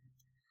 Did it?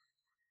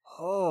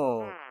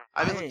 Oh,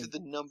 I haven't looked at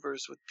the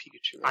numbers with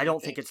Pikachu. I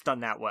don't think it's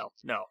done that well.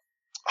 No.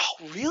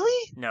 Oh,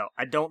 really? No,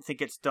 I don't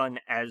think it's done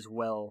as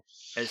well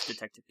as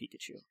Detective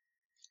Pikachu.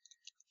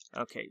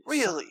 Okay.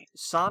 Really?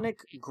 Sonic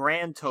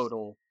grand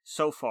total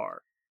so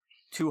far,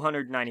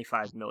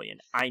 295 million.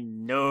 I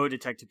know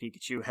Detective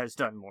Pikachu has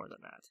done more than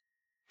that.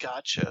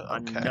 Gotcha.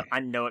 Okay. I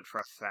know it for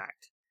a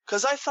fact.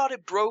 Because I thought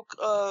it broke.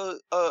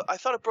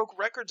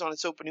 Records on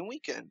its opening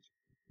weekend.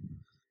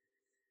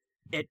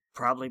 It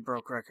probably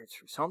broke records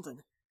for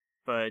something,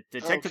 but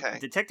Detective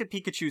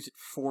Pikachu's at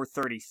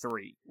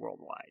 433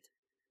 worldwide.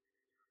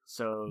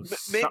 So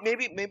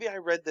maybe I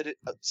read that it.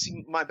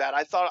 See, my bad.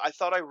 I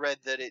thought I read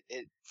that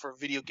it for a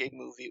video game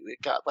movie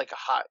it got like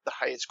the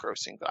highest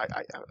grossing, but I'm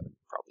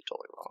probably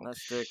totally wrong.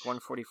 Let's stick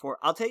 144.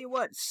 I'll tell you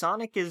what,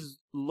 Sonic is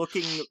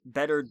looking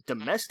better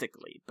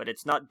domestically, but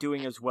it's not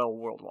doing as well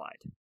worldwide.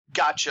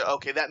 Gotcha.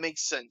 Okay, that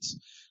makes sense.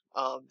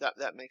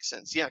 That makes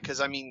sense. Yeah, because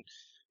I mean,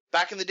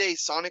 back in the day,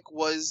 Sonic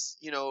was,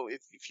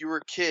 if you were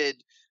a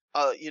kid,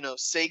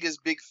 Sega's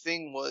big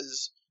thing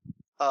was.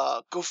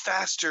 Go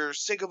faster,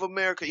 Sega of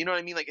America. You know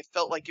what I mean? Like it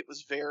felt like it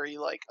was very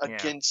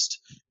against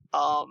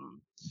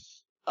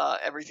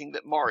everything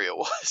that Mario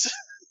was.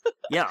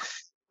 Yeah.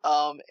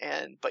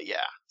 But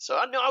yeah. So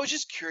I was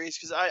just curious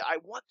because I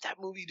want that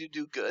movie to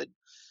do good.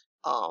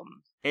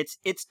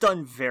 It's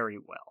done very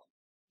well.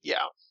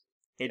 Yeah.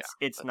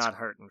 It's not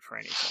hurting for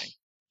anything.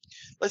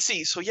 Let's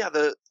see. So yeah,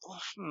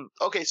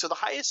 okay. So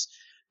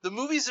the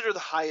movies that are the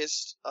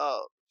highest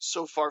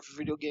so far for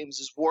video games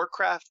is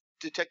Warcraft,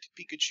 Detective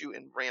Pikachu,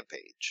 and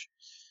Rampage.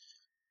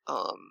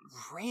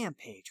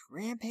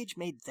 Rampage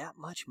made that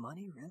much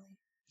money, really?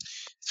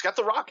 It's got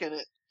The Rock in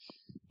it.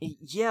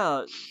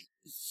 Yeah,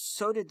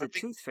 so did the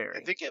Tooth Fairy.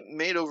 I think it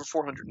made over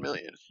 400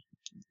 million.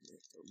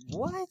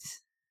 What?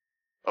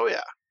 Oh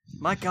yeah.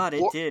 My God,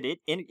 it did.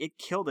 It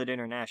killed it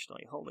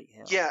internationally. Holy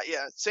hell.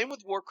 Yeah. Same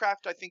with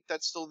Warcraft. I think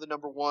that's still the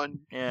number one.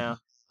 Yeah.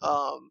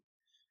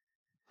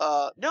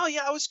 No,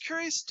 yeah, I was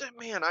curious.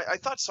 Man, I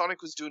thought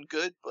Sonic was doing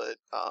good, but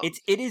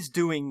it's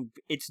doing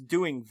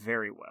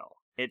very well.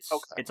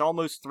 It's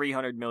almost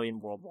 300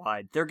 million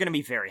worldwide. They're going to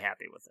be very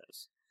happy with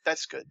this.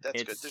 That's good.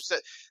 That's good.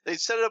 They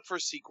set it up for a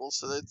sequel,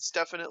 so that's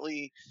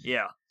definitely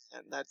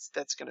and that's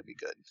going to be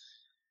good.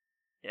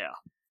 Yeah.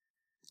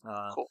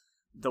 Cool.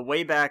 The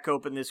Way Back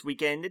opened this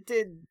weekend. It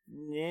did.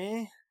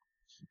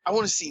 I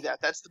want to see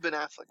that. That's the Ben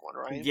Affleck one,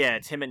 right? Yeah,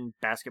 it's him in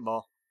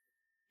basketball.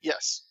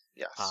 Yes.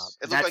 It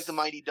looked like the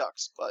Mighty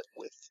Ducks, but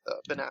with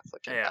Ben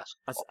Affleck and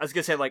basketball. I was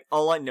gonna say,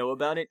 all I know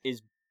about it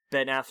is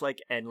Ben Affleck,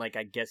 and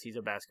I guess he's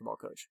a basketball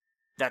coach.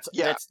 That's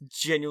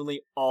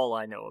genuinely all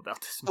I know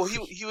about this movie.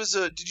 Well, he was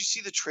did you see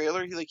the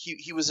trailer?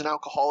 He was an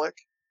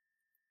alcoholic,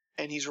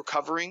 and he's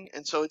recovering,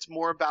 and so it's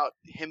more about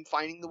him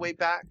finding the way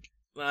back.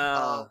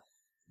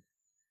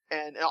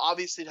 And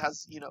obviously it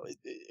has,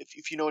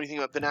 if you know anything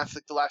about Ben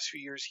Affleck, the last few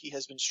years he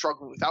has been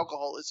struggling with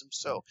alcoholism.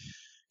 So,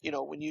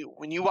 when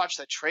you watch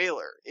that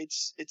trailer,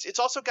 it's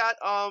also got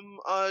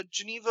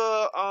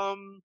Geneva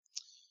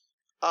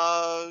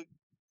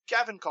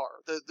Gavin Carr.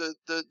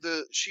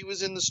 The she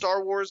was in the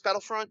Star Wars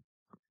Battlefront.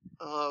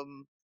 Do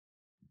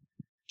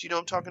you know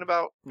what I'm talking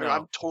about? No. Or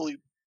I'm totally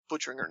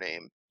butchering her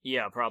name.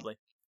 Yeah, probably.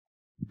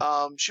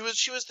 She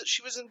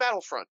was in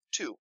Battlefront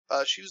too.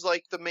 She was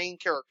like the main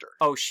character.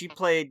 Oh, she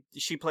played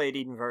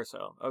Eden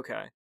Verso.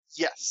 Okay.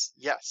 Yes.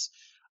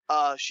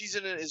 She's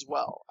in it as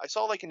well. I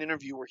saw like an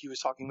interview where he was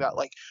talking about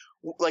like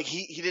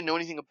he didn't know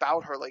anything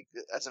about her like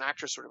as an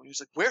actress sort of. He was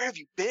like, "Where have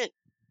you been?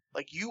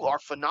 Like you are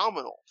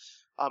phenomenal."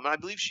 And I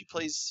believe she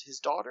plays his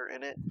daughter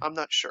in it. I'm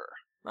not sure.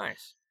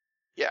 Nice.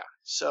 Yeah.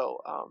 So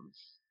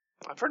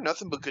I've heard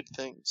nothing but good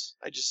things.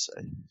 I just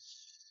say,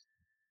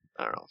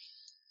 I don't know.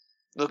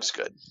 Looks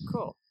good.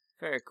 Cool.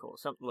 Very cool.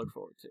 Something to look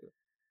forward to.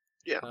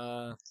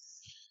 Yeah.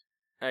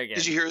 Again.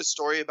 Did you hear a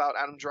story about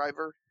Adam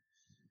Driver?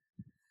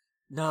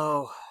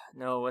 No.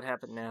 What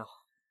happened now?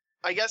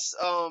 I guess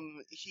no,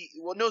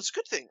 it's a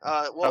good thing.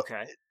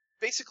 Okay.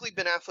 Basically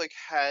Ben Affleck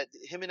had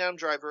him and Adam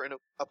Driver in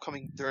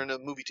they're in a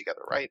movie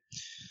together, right?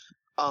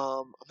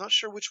 I'm not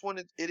sure which one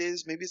it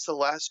is. Maybe it's The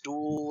Last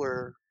Duel,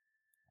 or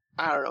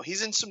I don't know.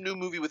 He's in some new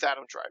movie with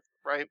Adam Driver,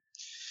 right?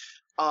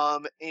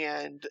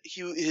 And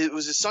it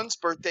was his son's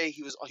birthday.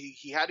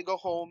 He had to go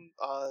home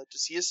to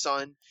see his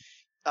son.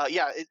 They're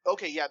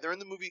in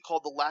the movie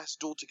called The Last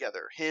Duel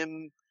together.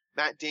 Him,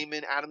 Matt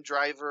Damon, Adam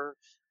Driver.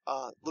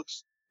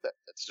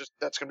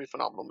 That's gonna be a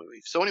phenomenal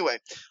movie. So anyway,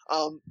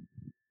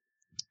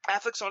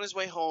 Affleck's on his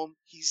way home.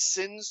 He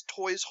sends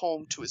toys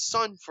home to his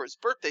son for his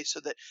birthday so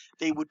that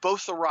they would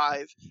both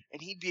arrive and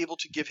he'd be able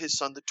to give his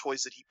son the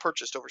toys that he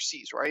purchased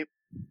overseas, right?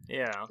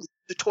 Yeah.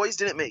 The toys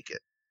didn't make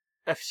it.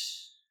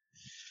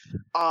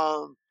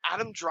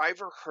 Adam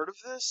Driver heard of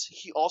this.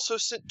 He also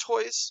sent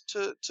toys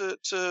to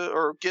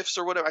or gifts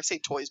or whatever. I say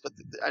toys, but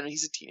I know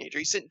he's a teenager.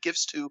 He sent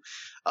gifts to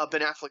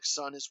Ben Affleck's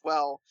son as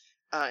well.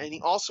 And he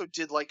also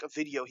did like a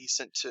video he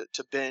sent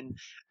to Ben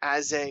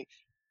as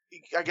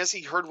I guess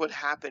he heard what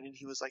happened and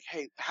he was like,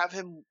 "Hey, have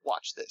him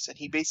watch this." And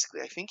he basically,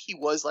 I think he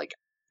was like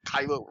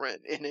Kylo Ren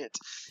in it.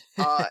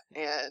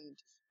 And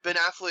Ben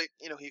Affleck,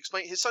 he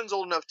explained his son's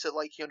old enough to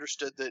like, he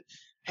understood that,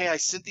 "Hey, I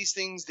sent these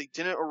things, they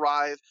didn't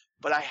arrive,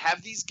 but I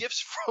have these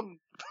gifts from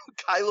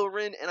Kylo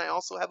Ren and I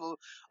also have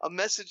a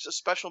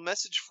special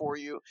message for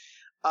you."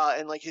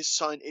 And like his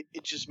son,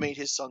 it just made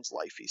his son's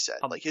life, he said.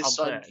 Like his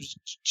son was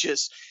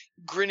just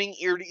grinning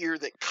ear to ear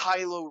that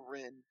Kylo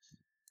Ren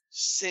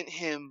sent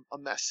him a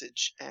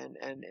message, and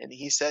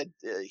he said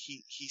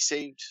he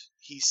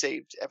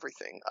saved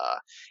everything.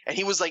 And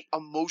he was like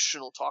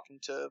emotional talking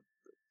to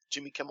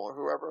Jimmy Kimmel or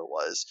whoever it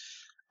was.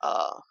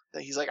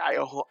 That he's like, I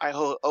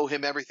owe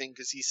him everything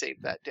because he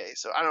saved that day.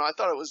 So I don't know. I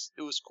thought it was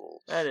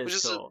cool. That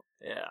is cool.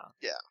 Yeah.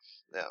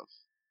 But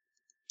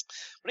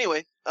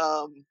anyway,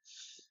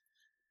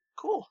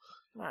 cool.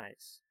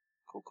 Nice.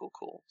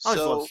 Cool. I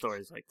always love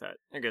stories like that.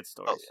 They're good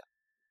stories. Oh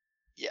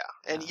yeah.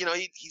 And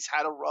he's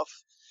had a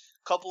rough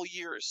couple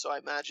years, so I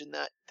imagine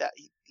that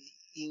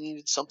he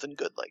needed something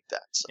good like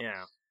that. So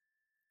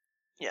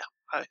yeah.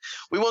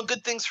 We want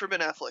good things for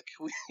Ben Affleck.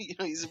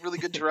 He's a really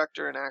good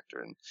director and actor,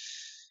 and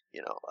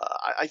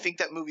I think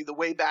that movie, The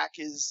Way Back,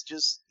 is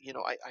just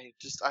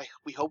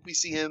we hope we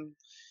see him,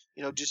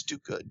 just do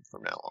good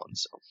from now on.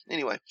 So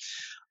anyway,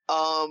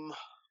 what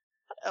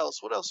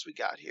else we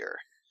got here?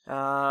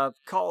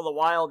 Call of the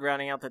Wild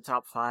rounding out the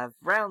top 5,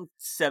 around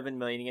 7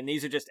 million, and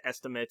these are just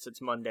estimates.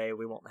 It's Monday.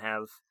 We won't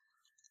have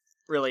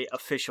really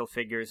official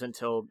figures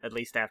until at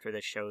least after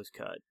this show's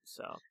cut.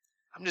 So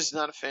I'm just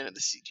not a fan of the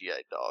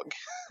CGI dog.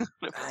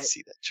 Whenever I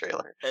see that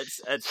trailer,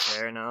 it's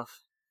fair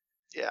enough.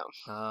 Yeah.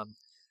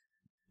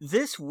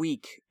 This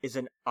week is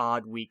an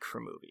odd week for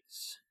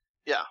movies.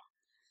 Yeah.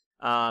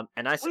 What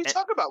are you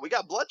talking about? We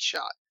got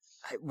Bloodshot,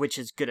 which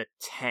is gonna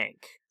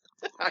tank.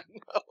 I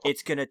know.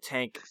 It's gonna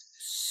tank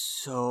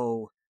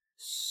so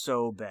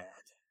bad.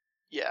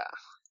 Yeah.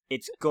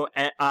 It's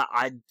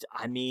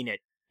I mean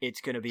it.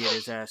 It's gonna be a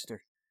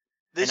disaster.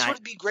 This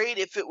would be great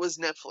if it was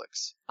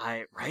Netflix.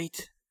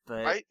 Right?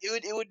 But right?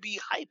 It would be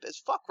hype as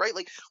fuck, right?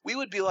 Like we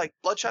would be like,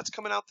 Bloodshot's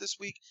coming out this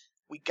week.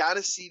 We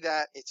gotta see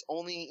that. It's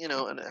only,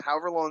 and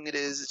however long it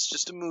is, it's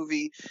just a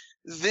movie.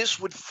 This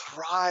would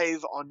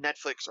thrive on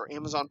Netflix or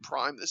Amazon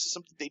Prime. This is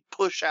something they'd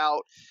push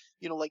out,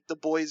 like The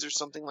Boys or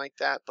something like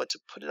that. But to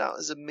put it out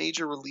as a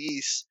major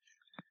release,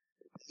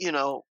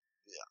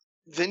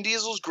 Vin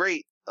Diesel's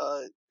great.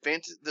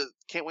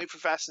 Can't wait for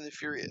Fast and the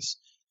Furious.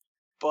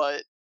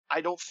 But I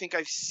don't think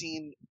I've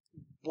seen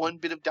one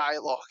bit of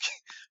dialogue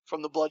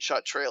from the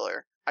Bloodshot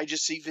trailer. I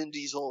just see Vin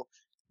Diesel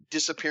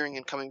disappearing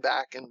and coming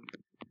back, and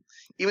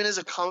even as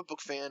a comic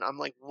book fan, I'm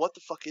like, what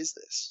the fuck is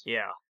this?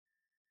 Yeah.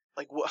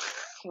 Like, what?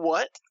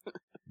 What?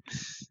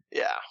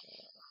 Yeah.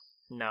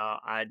 No,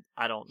 I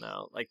don't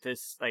know.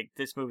 This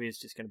movie is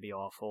just going to be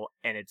awful,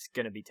 and it's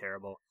going to be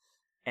terrible.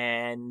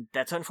 And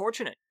that's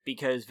unfortunate,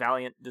 because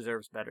Valiant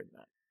deserves better than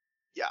that.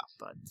 Yeah.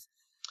 But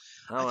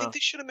I think they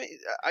should have made...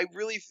 I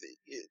really...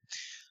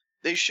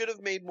 They should have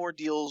made more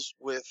deals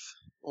with.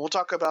 We'll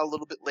talk about it a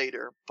little bit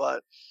later,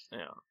 but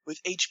Yeah. with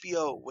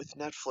HBO, with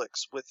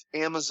Netflix, with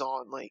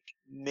Amazon, like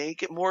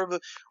make it more of a.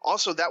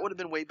 Also, that would have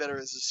been way better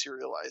as a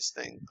serialized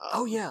thing.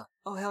 Oh yeah.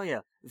 Oh hell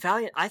yeah.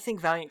 Valiant. I think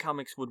Valiant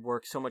Comics would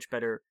work so much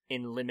better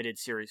in limited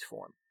series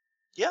form.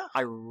 Yeah,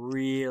 I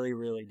really,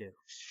 really do.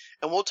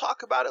 and we'll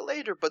talk about it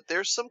later. But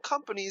there's some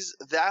companies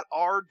that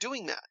are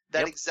doing that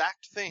Yep.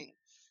 exact thing.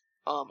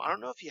 I don't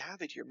know if you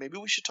have it here. Maybe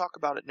we should talk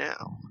about it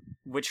now.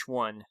 Which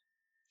one?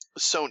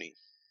 Sony.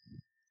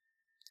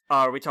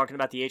 Are we talking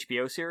about the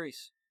HBO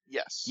series?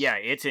 Yes. Yeah,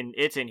 it's in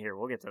here.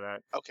 We'll get to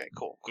that. Okay.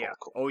 Cool. Yeah.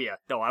 Cool. Oh yeah.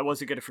 No, I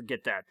wasn't gonna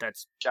forget that.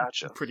 That's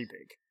Gotcha. pretty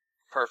big.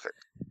 Perfect.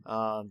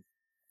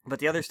 But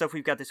the other stuff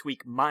we've got this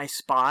week, My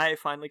Spy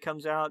finally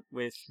comes out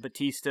with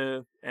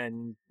Batista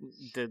and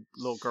the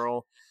little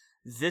girl.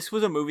 This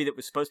was a movie that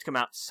was supposed to come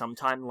out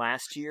sometime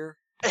last year.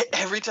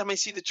 Every time I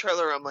see the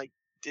trailer, I'm like,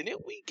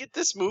 didn't we get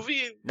this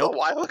movie Nope. a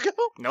while ago?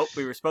 Nope,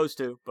 we were supposed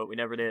to, but we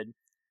never did.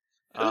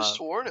 I could have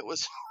sworn it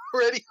was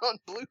already on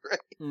Blu-ray.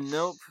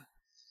 Nope.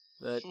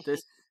 But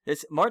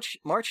this March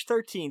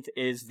 13th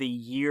is the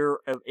year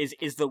of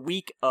is the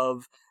week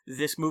of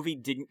this movie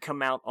didn't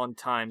come out on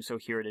time, so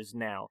here it is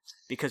now.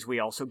 Because we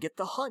also get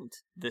The Hunt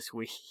this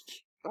week.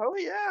 Oh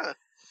yeah.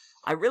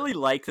 I really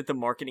like that the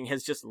marketing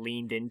has just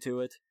leaned into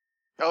it.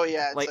 Oh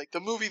yeah, it's like the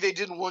movie they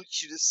didn't want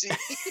you to see.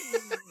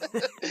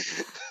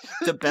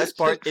 The best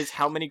part is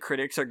how many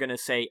critics are gonna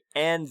say,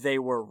 and they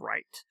were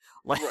right.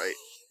 Like, right.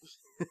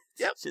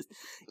 Yep.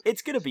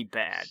 It's gonna be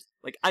bad.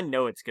 Like, I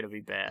know it's gonna be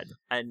bad,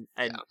 and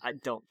Yeah. I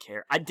don't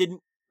care. I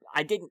didn't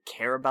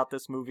care about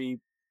this movie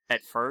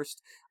at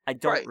first. I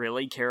don't Right.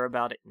 really care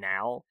about it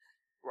now.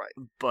 Right.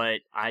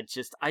 But I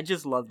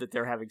just love that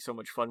they're having so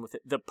much fun with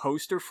it. The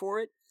poster for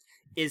it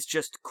is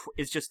just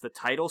the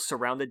title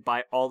surrounded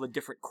by all the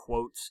different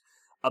quotes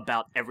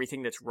about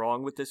everything that's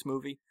wrong with this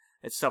movie.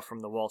 It's stuff from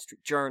the Wall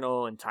Street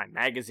Journal and Time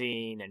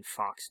Magazine and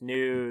Fox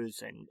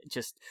News and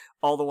just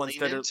all the ones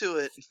Lean that into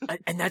it.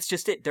 and that's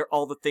just it. They're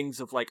all the things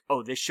of like,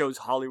 oh, this shows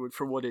Hollywood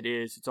for what it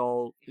is. It's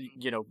all,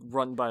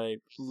 run by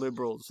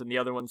liberals. And the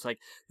other one's like,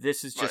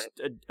 this is just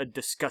a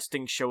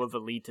disgusting show of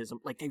elitism.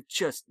 Like, they've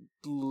just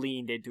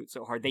leaned into it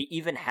so hard. They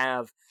even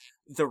have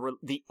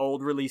the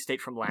old release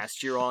date from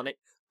last year on it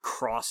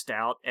crossed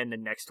out and the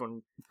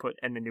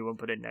new one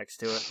put in next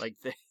to it. Like,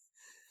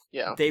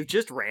 they've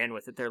just ran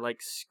with it. They're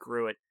like,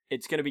 screw it.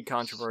 It's going to be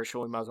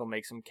controversial. We might as well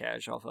make some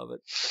cash off of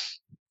it.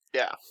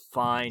 Yeah.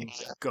 Fine.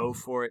 Exactly. Go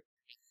for it.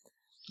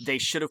 They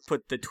should have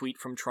put the tweet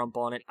from Trump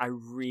on it. I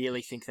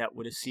really think that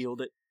would have sealed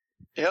it.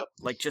 Yep.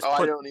 Like, just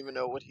I don't even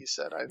know what he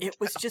said. It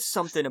was just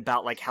something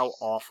about like how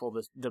awful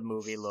the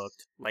movie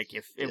looked. Like,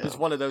 if it was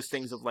one of those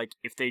things of like,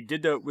 if they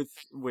did that with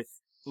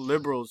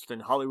liberals,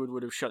 then Hollywood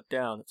would have shut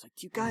down. It's like,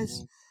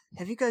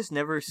 have you guys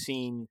never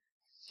seen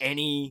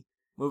any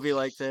movie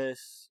like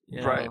this?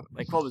 Right.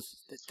 Like,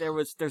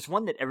 there's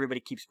one that everybody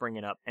keeps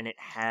bringing up, and it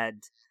had,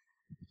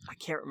 I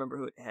can't remember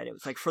who it had. It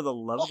was like For the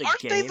Love of the aren't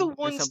Game. They the or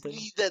ones something.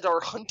 that are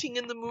hunting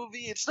in the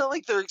movie? It's not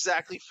like they're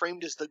exactly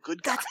framed as the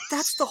good guys.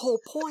 That's the whole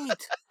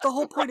point. The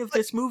whole point of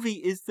this movie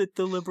is that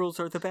the liberals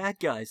are the bad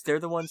guys. They're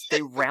the ones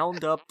they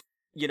round up,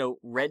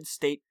 red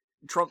state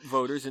Trump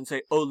voters and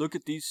say, "Oh, look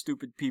at these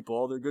stupid people.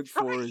 All they're good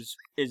for is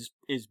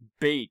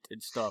bait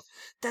and stuff."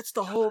 That's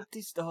the whole.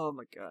 Oh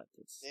my god.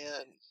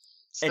 Man.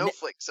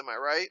 Snowflakes, am I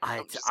right?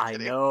 I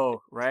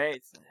know,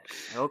 right?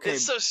 Okay.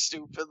 It's so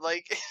stupid.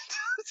 Like,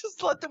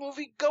 just let the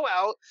movie go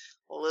out.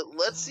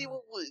 Let's see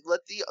let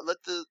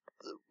the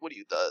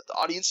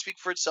audience speak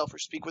for itself, or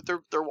speak with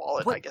their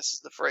wallet. I guess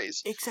is the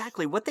phrase.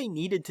 Exactly what they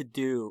needed to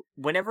do.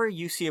 Whenever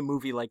you see a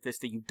movie like this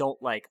that you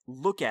don't like,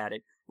 look at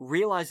it,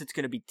 realize it's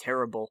going to be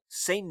terrible,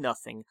 say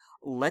nothing,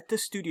 let the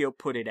studio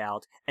put it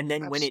out, and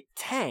then when it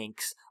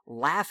tanks,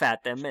 laugh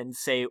at them and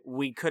say,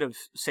 we could have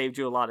saved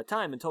you a lot of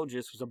time and told you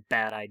this was a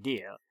bad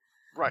idea.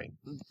 Right.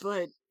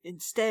 But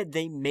instead,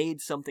 they made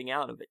something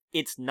out of it.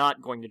 It's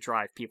not going to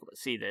drive people to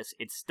see this.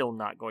 It's still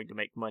not going to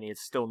make money.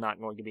 It's still not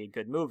going to be a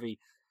good movie.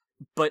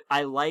 But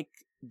I like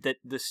that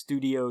the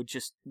studio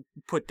just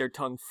put their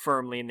tongue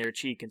firmly in their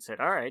cheek and said,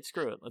 all right,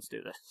 screw it, let's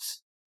do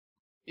this.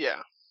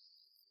 Yeah.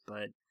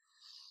 But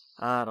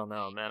I don't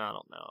know, man. I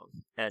don't know.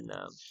 And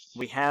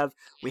we have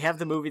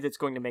the movie that's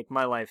going to make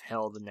my life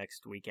hell the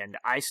next weekend.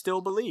 I still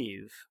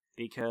believe,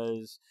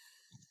 because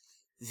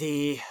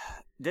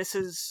this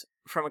is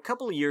from a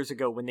couple of years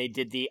ago when they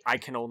did the I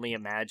Can Only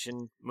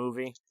Imagine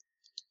movie.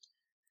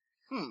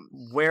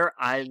 Where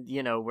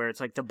where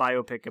it's like the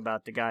biopic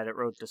about the guy that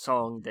wrote the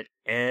song that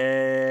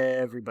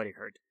everybody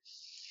heard.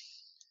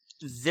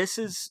 This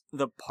is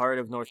the part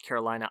of North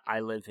Carolina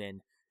I live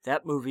in.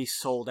 That movie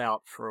sold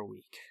out for a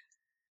week.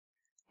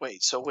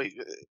 Wait,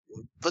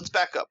 let's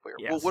back up here.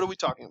 Yes. Well, what are we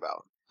talking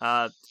about?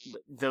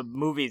 The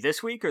movie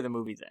this week or the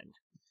movie then?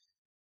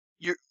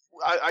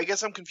 I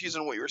guess I'm confused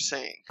on what you were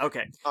saying.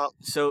 Okay.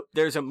 So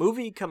there's a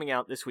movie coming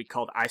out this week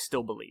called I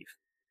Still Believe.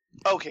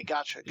 Okay,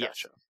 gotcha.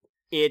 Yes.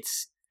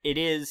 It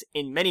is,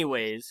 in many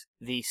ways,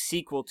 the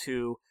sequel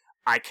to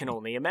I Can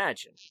Only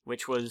Imagine,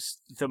 which was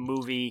the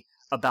movie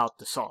about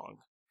the song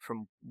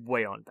from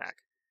way on back.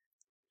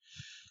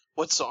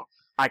 What song?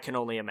 I Can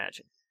Only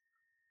Imagine.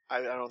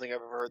 I don't think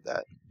I've ever heard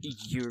that.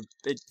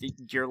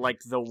 You're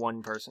like the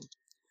one person.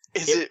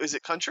 Is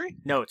it country?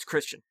 No, it's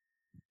Christian.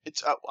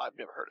 It's well, I've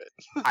never heard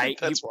it.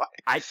 That's why.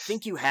 I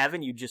think you have,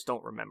 and you just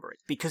don't remember it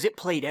because it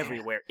played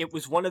everywhere. It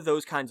was one of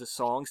those kinds of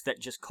songs that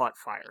just caught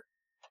fire.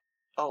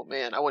 Oh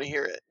man, I want to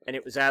hear it. And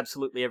it was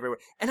absolutely everywhere.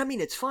 And I mean,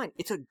 it's fine.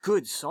 It's a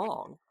good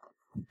song,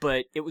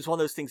 but it was one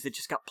of those things that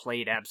just got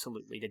played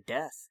absolutely to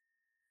death.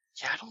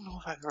 Yeah, I don't know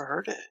if I've ever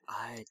heard it.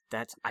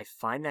 I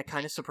find that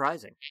kind of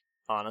surprising,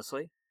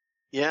 honestly.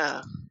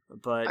 Yeah,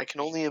 but I can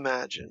only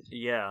imagine.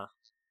 Yeah.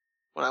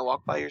 When I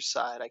walk by your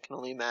side, I can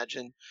only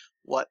imagine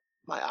what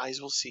my eyes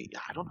will see.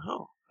 I don't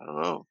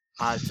know.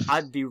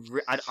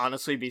 I'd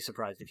honestly be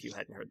surprised if you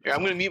hadn't heard that. Here,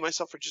 I'm going to mute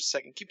myself for just a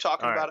second. Keep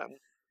talking about it.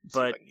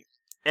 But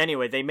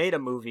anyway, they made a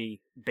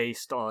movie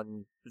based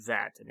on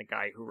that and the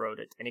guy who wrote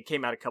it, and it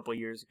came out a couple of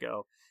years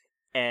ago.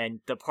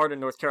 And the part of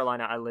North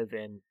Carolina I live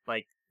in,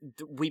 like,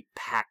 we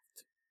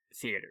packed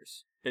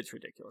theaters. It's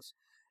ridiculous.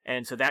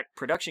 And so that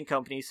production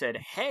company said,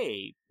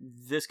 hey,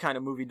 this kind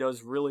of movie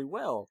does really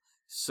well.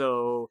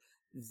 So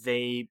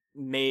they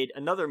made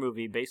another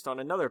movie based on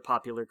another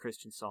popular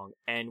Christian song,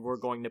 and we're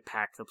going to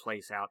pack the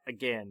place out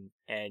again.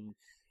 And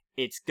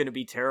it's going to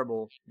be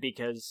terrible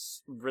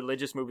because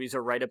religious movies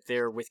are right up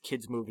there with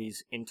kids'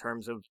 movies in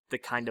terms of the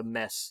kind of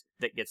mess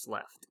that gets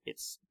left.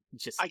 It's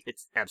just,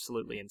 it's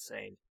absolutely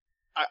insane.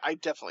 I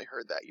definitely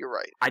heard that. You're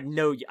right. I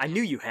knew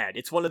you had.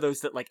 It's one of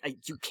those that, like,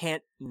 you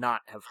can't not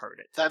have heard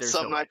it. That's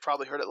something I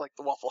probably heard at, like,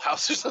 the Waffle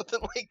House or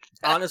something like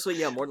that. Honestly,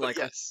 yeah, more than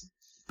likely. Yes.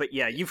 But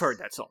yeah, you've heard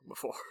that song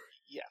before.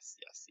 Yes.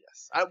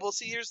 I will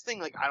see. Here's the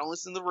thing. Like, I don't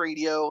listen to the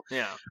radio.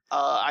 Yeah.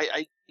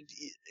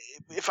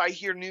 If I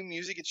hear new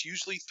music, it's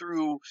usually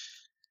through.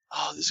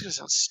 Oh, this is gonna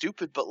sound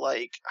stupid, but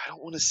like, I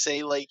don't want to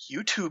say like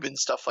YouTube and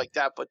stuff like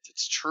that, but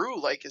it's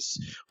true. Like,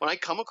 when I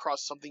come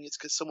across something, it's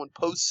because someone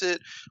posts it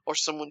or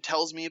someone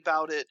tells me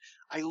about it.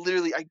 I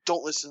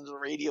don't listen to the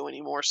radio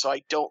anymore, so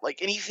I don't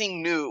like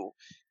anything new.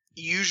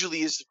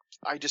 Usually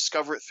I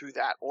discover it through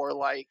that, or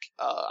like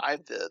I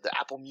have the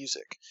Apple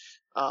Music.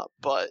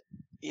 But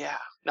yeah,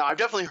 no, I've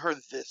definitely heard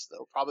this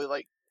though, probably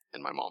like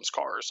in my mom's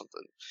car or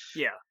something.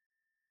 Yeah.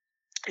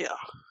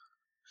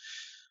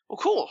 Well,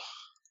 cool.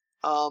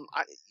 Well,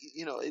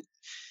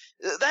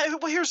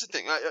 here's the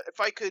thing.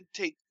 If I could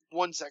take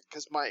 1 second,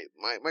 because my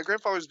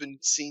grandfather's been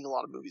seeing a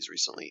lot of movies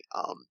recently,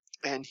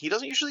 and he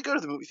doesn't usually go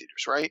to the movie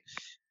theaters, right?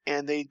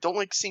 And they don't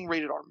like seeing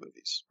rated R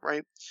movies,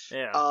 right?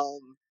 Yeah.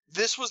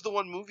 This was the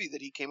one movie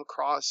that he came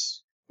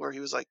across where he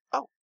was like,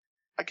 oh,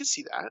 I could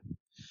see that.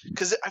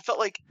 Because I felt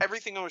like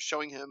everything I was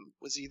showing him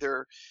was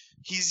either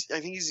I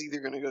think he's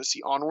either going to go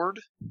see Onward,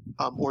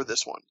 or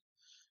this one.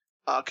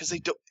 Because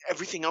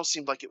everything else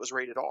seemed like it was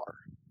rated R.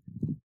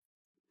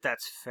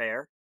 That's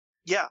fair.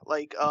 Yeah,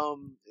 like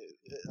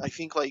I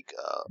think like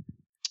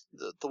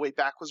the Way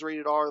Back was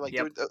rated R. Like,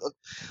 yep.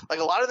 Like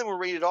a lot of them were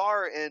rated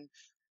R, and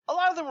a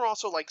lot of them were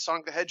also like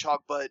Sonic the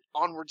Hedgehog. But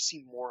Onward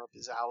seemed more up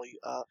his alley.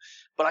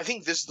 But I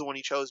think this is the one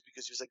he chose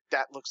because he was like,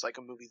 that looks like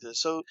a movie.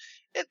 So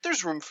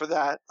there's room for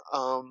that.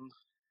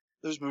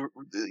 There's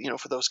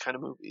for those kind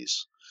of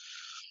movies.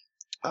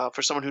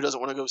 For someone who doesn't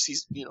want to go see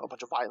a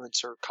bunch of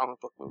violence or comic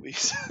book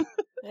movies.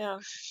 Yeah,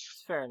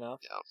 it's fair enough.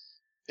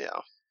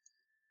 Yeah.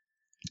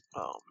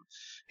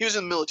 He was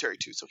in the military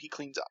too, so he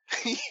cleans up.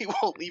 He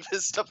won't leave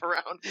his stuff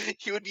around.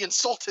 He would be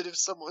insulted if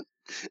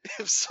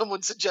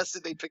someone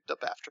suggested they picked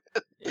up after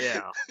him.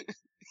 Yeah.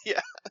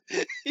 Yeah.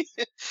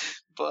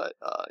 But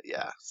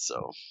yeah,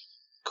 so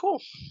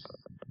cool.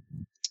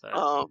 Man,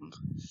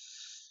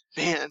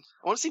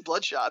 I want to see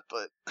Bloodshot,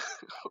 but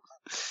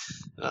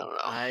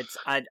I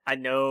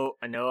don't know.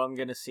 I know I'm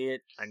gonna see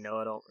it. I know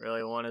I don't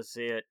really want to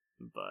see it,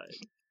 but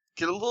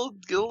get a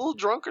little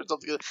drunk or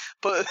something.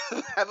 But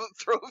have him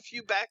throw a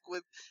few back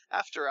with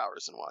After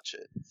Hours and watch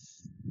it.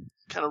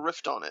 Kind of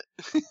riffed on it.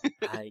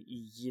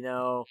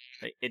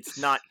 It's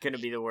not gonna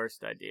be the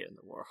worst idea in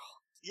the world.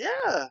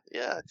 Yeah.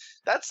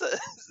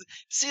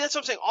 See, that's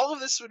what I'm saying. All of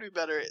this would be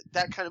better,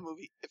 that kind of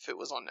movie, if it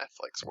was on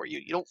Netflix, where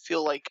you don't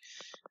feel like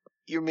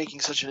you're making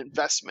such an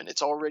investment.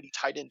 It's already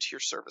tied into your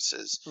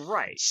services.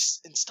 Right.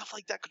 And stuff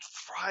like that could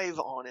thrive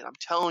on it. I'm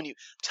telling you,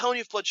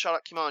 if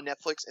Bloodshot came out on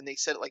Netflix and they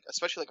said it, like,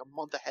 especially like a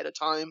month ahead of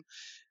time,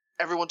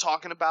 everyone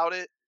talking about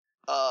it,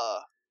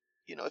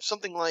 if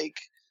something like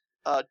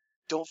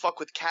Don't Fuck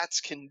with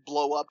Cats can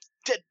blow up,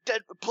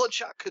 dead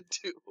Bloodshot could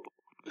too.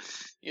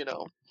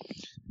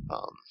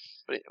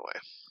 But anyway.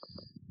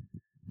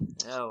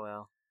 Oh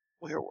well.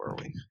 Where were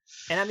we?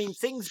 And I mean,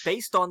 things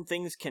based on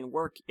things can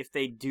work if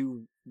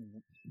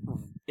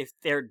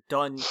they're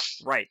done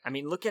right. I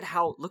mean, look at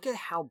how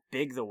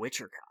big The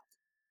Witcher got.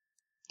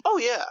 Oh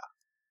yeah.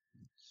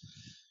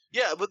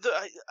 Yeah, but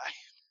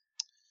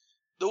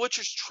The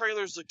Witcher's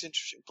trailers looked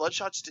interesting.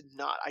 Bloodshot's did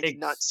not. I did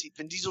not see.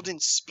 Vin Diesel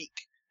didn't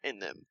speak in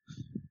them,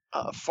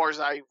 as far as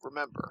I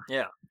remember.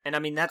 Yeah, and I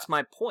mean that's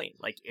my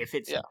point. Like, if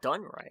it's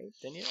done right,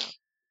 then yeah.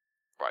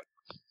 Right.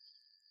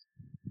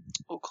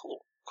 Oh,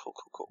 cool.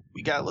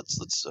 we got?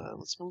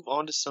 Let's move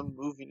on to some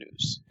movie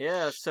news.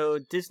 Yeah, so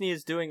Disney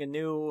is doing a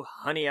new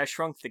Honey, I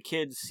Shrunk the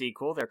Kids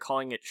sequel. They're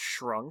calling it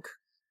Shrunk.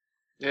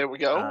 There we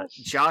go.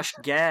 Josh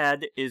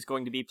Gad is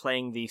going to be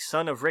playing the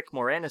son of Rick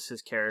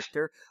Moranis'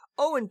 character.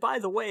 Oh, and by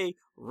the way,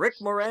 Rick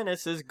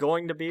Moranis is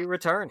going to be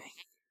returning.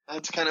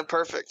 That's kind of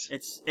perfect.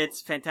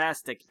 It's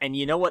fantastic. And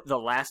you know what the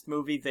last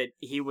movie that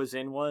he was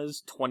in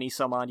was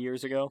 20-some-odd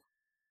years ago?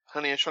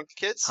 Honey, I Shrunk the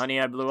Kids? Honey,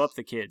 I Blew Up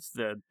the Kids,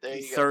 the There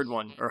you third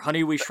one. Or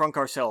Honey, We Shrunk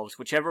Ourselves,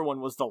 whichever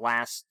one was the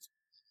last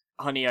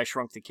Honey, I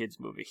Shrunk the Kids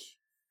movie.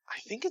 I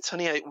think it's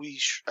Honey,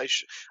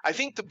 I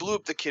think the Blew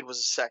Up the Kid was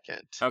a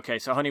second. Okay,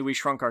 so Honey, We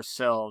Shrunk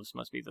Ourselves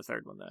must be the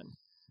third one then.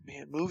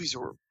 Man,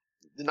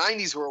 the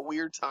 90s were a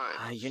weird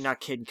time. You're not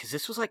kidding, because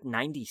this was like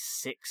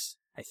 96,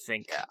 I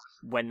think,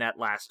 when that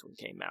last one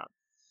came out.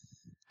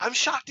 I'm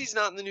shocked he's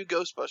not in the new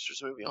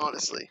Ghostbusters movie,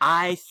 honestly.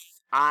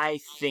 I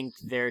think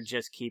they're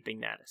just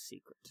keeping that a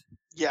secret.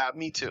 Yeah,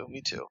 me too.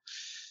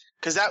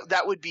 Because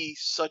that would be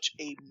such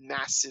a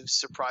massive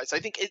surprise. I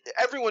think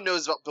everyone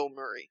knows about Bill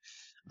Murray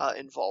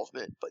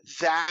involvement, but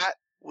that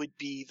would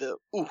be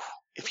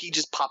if he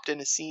just popped in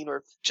a scene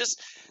or just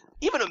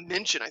even a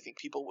mention. I think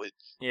people would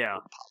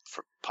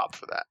pop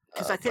for that.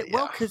 Because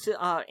because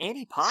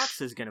Annie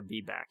Potts is going to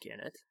be back in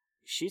it.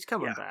 She's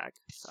coming back.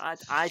 So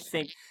I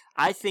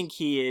think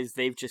he is.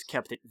 They've just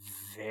kept it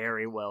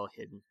very well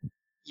hidden.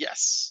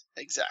 Yes,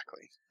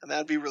 exactly, and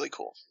that'd be really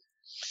cool.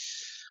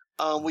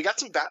 We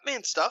got some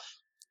Batman stuff.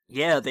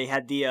 Yeah, they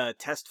had the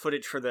test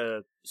footage for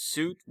the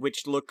suit,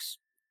 which looks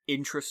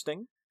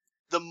interesting.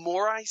 The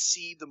more I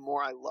see, the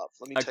more I love.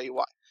 Let me tell you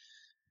why.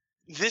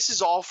 This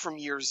is all from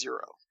Year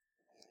Zero.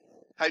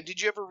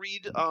 Did you ever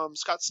read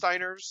Scott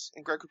Steiner's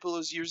and Greg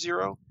Capullo's Year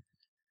Zero?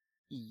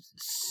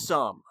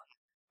 Some.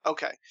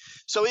 Okay,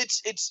 so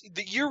it's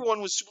the Year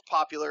One was super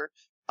popular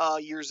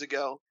years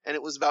ago, and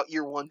it was about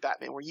Year One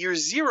Batman. Where Year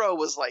Zero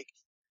was like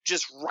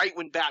just right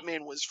when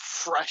Batman was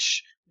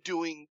fresh,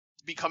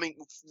 becoming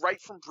right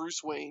from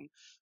Bruce Wayne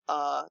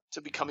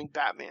to becoming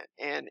Batman,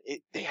 and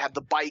they had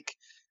the bike,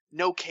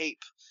 no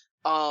cape,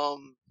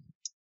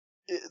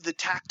 the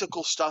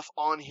tactical stuff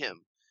on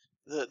him,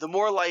 the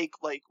more like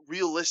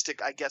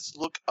realistic, I guess,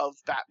 look of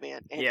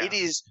Batman, and it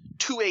is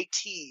to a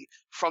T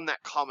from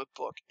that comic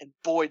book, and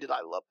boy did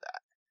I love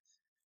that.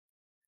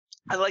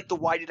 I like the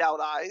whited out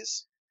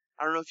eyes.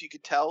 I don't know if you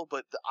could tell,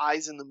 but the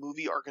eyes in the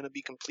movie are going to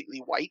be completely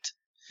white.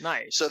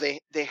 Nice. So they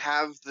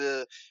have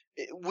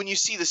when you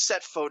see the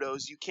set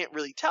photos, you can't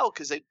really tell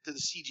because the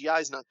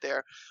CGI is not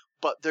there,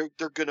 but they're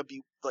going to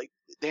be like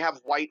they have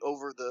white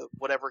over the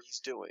whatever he's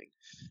doing.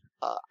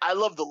 I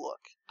love the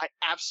look. I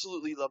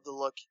absolutely love the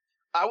look.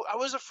 I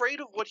was afraid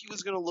of what he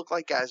was going to look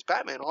like as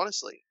Batman,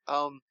 honestly.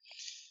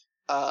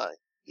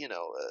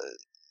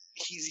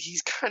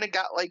 He's kind of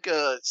got like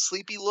a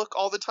sleepy look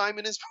all the time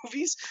in his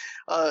movies.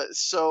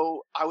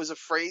 So I was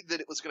afraid that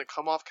it was going to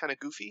come off kind of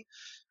goofy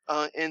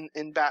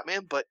in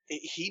Batman, but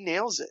he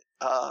nails it.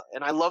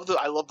 And I love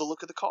the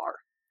look of the car.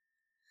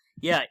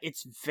 Yeah,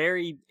 it's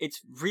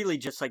really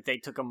just like they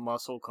took a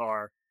muscle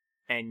car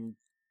and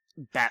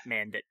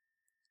Batmaned it.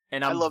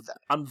 And I love that.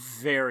 I'm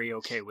very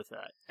okay with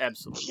that.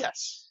 Absolutely.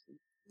 Yes.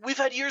 We've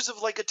had years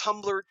of like a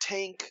Tumbler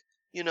tank,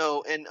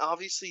 and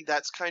obviously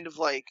that's kind of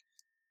like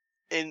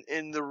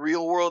in the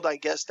real world, I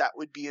guess that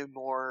would be a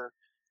more,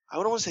 I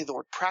don't want to say the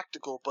word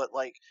practical, but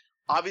like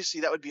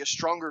obviously that would be a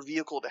stronger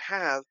vehicle to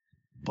have.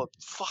 But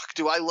fuck,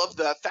 do I love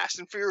the Fast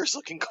and Furious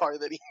looking car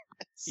that he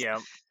has. Yeah.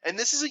 And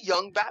this is a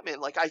young Batman.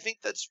 Like I think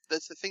that's the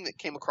thing that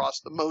came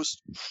across the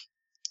most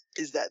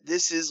is that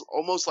this is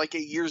almost like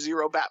a Year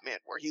Zero Batman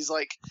where he's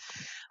like,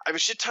 I have a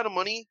shit ton of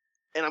money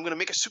and I'm going to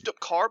make a souped up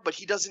car, but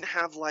he doesn't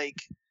have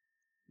like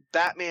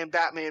Batman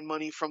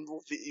money from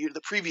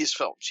the previous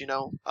films,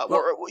 or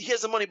he has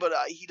the money, but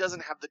he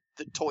doesn't have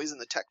the toys and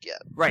the tech yet.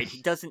 Right.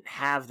 He doesn't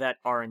have that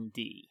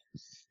R&D.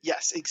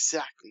 Yes,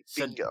 exactly.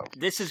 Bingo. So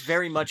this is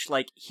very much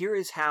like,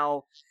 here's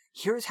how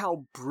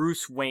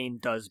Bruce Wayne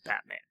does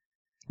Batman.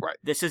 Right.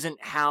 This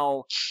isn't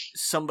how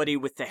somebody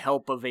with the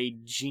help of a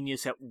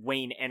genius at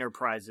Wayne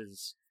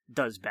Enterprises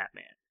does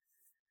Batman.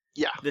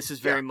 Yeah. This is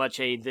very much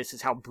this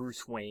is how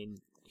Bruce Wayne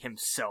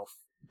himself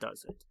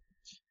does it.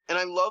 And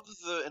I love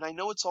and I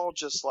know it's all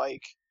just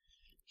like,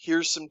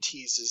 here's some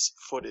teases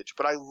footage,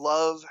 but I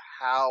love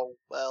how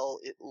well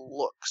it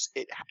looks.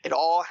 It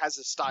all has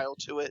a style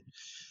to it.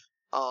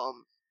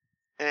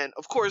 And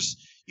of course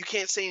you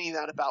can't say any of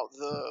that about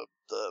the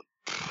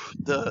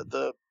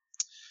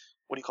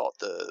what do you call it?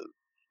 The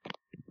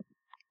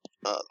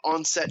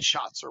on-set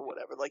shots or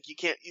whatever. Like you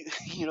can't,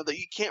 that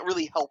you can't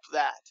really help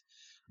that.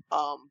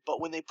 But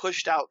when they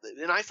pushed out,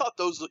 and I thought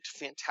those looked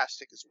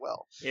fantastic as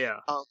well. Yeah.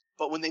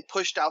 But when they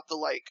pushed out the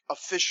like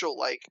official,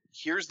 like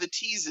here's the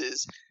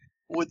teases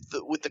with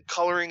the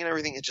coloring and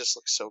everything, it just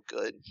looks so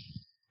good.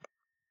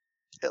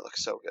 It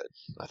looks so good.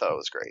 I thought it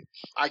was great.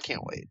 I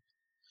can't wait.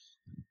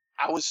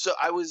 I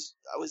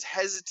was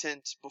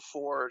hesitant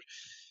before,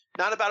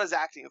 not about his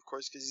acting, of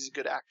course, because he's a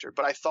good actor,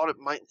 but I thought it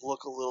might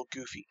look a little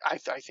goofy. I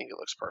think it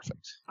looks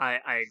perfect. I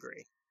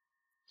agree.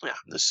 Yeah,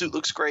 the suit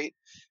looks great.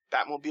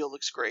 Batmobile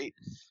looks great.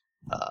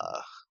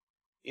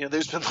 You know,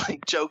 there's been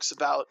like jokes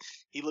about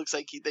he looks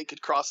like they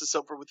could cross this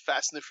over with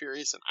Fast and the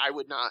Furious, and I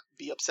would not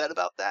be upset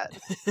about that.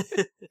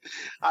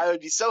 I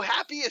would be so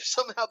happy if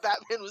somehow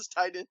Batman was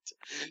tied into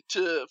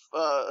to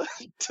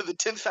the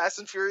 10th Fast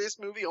and Furious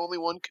movie. Only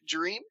one could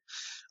dream.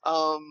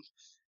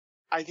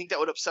 I think that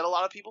would upset a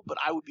lot of people, but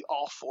I would be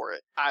all for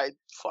it.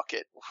 Fuck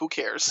it. Who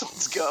cares?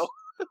 Let's go.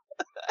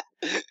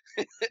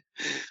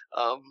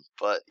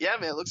 But yeah,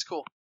 man, it looks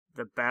cool.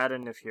 The Bat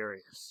and the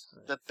Furious.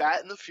 The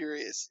Bat and the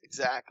Furious,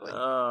 exactly.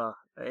 I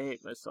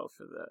hate myself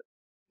for that.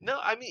 No,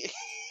 I mean,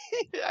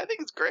 I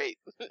think it's great.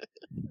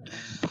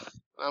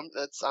 I'm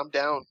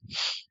down.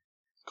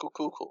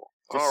 Cool.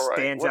 Just all right.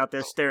 stands out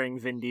there staring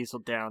Vin Diesel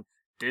down.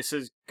 This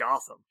is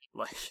Gotham.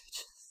 Like,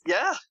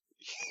 yeah.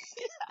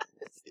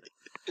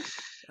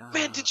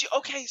 Man, did you?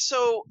 Okay,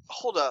 so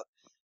hold up.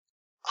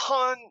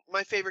 Han,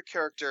 my favorite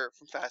character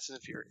from Fast and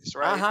the Furious,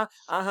 right?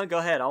 Go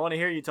ahead. I want to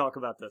hear you talk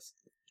about this.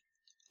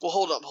 Well,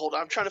 hold up.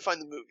 I'm trying to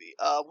find the movie.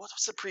 What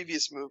was the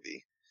previous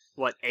movie?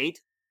 What, 8?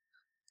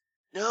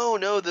 No,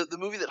 the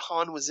movie that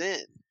Han was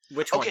in.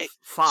 Which one?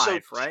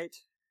 5, right?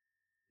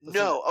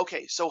 No,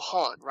 okay, so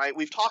Han, right?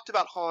 We've talked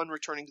about Han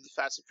returning to the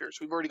Fast and Furious.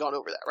 We've already gone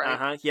over that,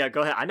 right? Yeah,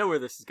 go ahead. I know where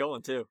this is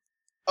going, too.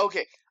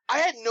 Okay, I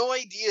had no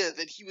idea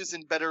that he was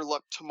in Better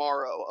Luck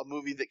Tomorrow, a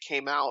movie that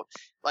came out.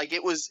 Like,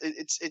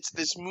 it's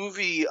this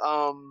movie,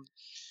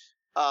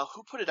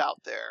 who put it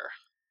out there?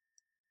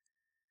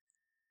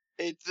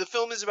 The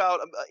film is about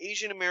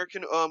Asian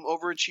American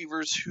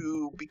overachievers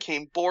who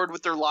became bored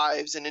with their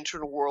lives and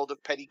entered a world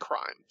of petty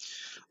crime.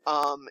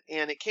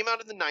 And it came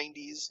out in the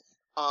 90s.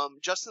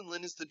 Justin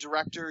Lin is the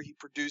director. He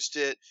produced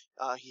it.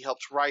 He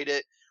helped write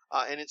it.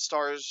 And it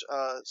stars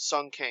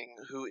Sung Kang,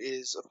 who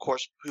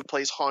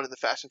plays Han in the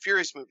Fast and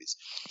Furious movies.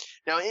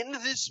 Now, in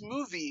this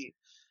movie,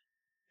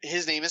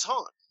 his name is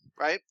Han,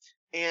 right?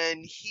 And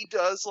he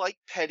does like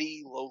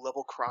petty,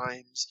 low-level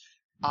crimes.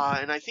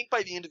 And I think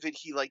by the end of it,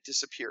 he like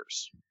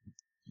disappears.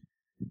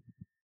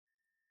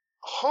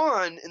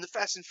 Han in the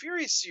Fast and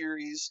Furious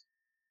series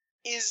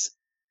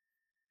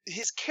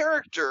his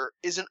character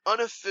is an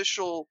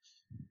unofficial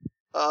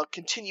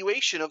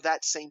continuation of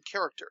that same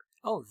character.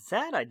 Oh,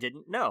 that I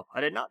didn't know.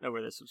 I did not know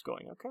where this was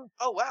going. Okay.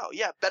 Oh, wow.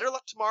 Yeah. Better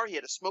Luck Tomorrow. He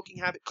had a smoking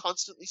habit,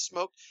 constantly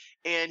smoked,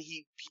 and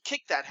he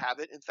kicked that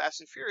habit in Fast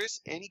and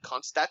Furious, and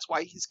that's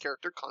why his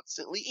character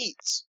constantly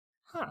eats.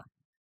 Huh.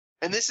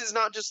 And this is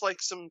not just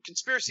like some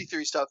conspiracy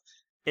theory stuff.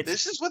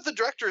 This is what the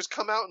director has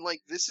come out and like.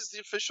 This is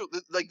this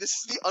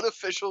is the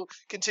unofficial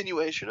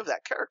continuation of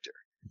that character.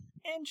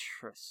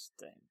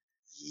 Interesting.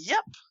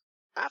 Yep,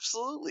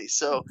 absolutely.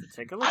 So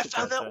take a look. I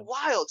found that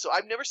wild. So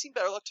I've never seen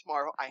Better Luck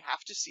Tomorrow. I have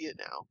to see it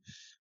now.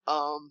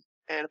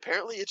 And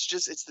apparently it's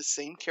the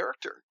same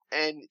character.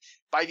 And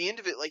by the end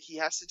of it, like he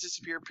has to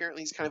disappear.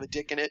 Apparently he's kind of a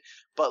dick in it.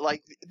 But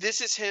like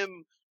this is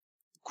him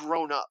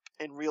grown up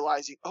and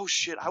realizing, oh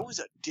shit, I was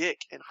a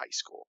dick in high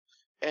school,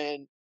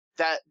 and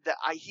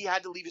he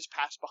had to leave his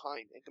past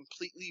behind and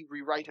completely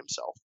rewrite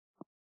himself.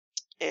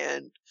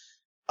 And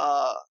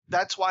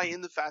that's why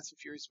in the Fast and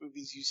Furious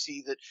movies you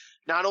see that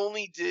not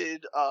only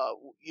did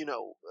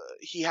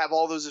he have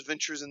all those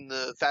adventures in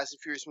the Fast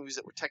and Furious movies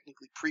that were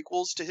technically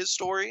prequels to his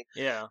story.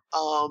 Yeah.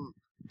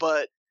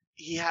 But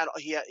he had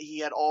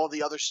all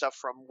the other stuff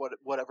from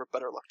whatever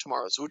Better Luck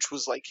Tomorrow's, which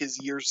was like his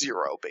year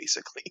zero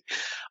basically.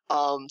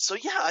 So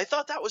yeah, I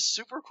thought that was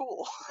super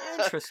cool.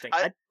 Interesting.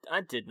 I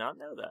did not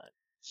know that.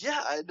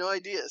 Yeah, I had no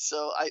idea.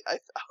 So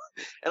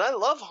and I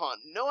love Han.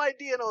 No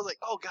idea. And I was like,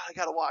 oh god, I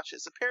gotta watch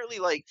this. Apparently,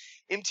 like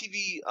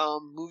MTV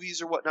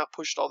movies or whatnot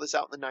pushed all this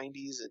out in the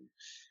 '90s, and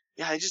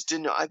yeah, I just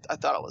didn't know. I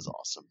thought it was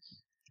awesome.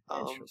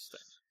 Interesting.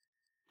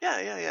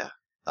 Yeah.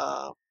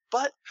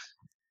 But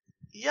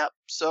yep.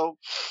 So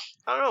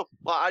I don't know.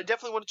 Well, I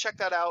definitely want to check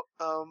that out.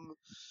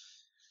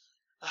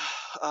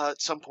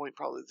 At some point,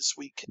 probably this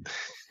week.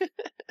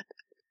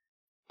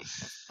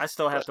 I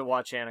still have to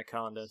watch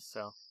Anaconda,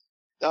 so.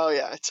 Oh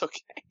yeah, it's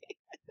okay.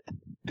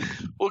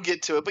 We'll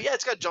get to it, but yeah,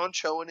 it's got John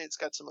Cho in it. It's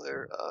got some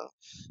other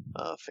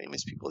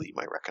famous people that you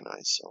might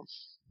recognize. So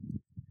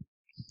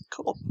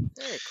cool.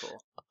 Very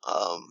cool.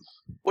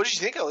 What did you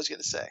think I was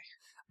gonna say?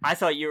 I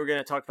thought you were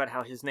gonna talk about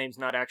how his name's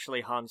not actually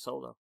Han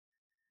Solo.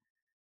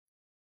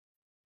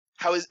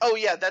 Oh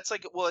yeah, that's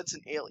like, well, it's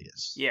an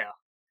alias. Yeah.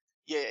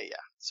 Yeah.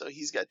 So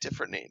he's got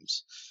different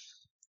names.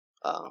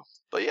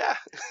 But yeah,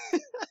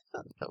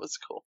 that was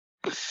cool.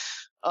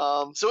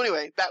 So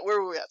anyway,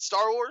 where were we at?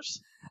 Star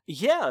Wars?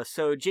 Yeah,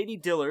 so J.D.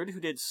 Dillard,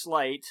 who did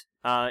Slight,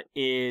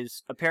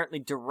 is apparently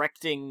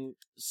directing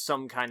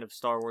some kind of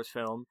Star Wars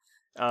film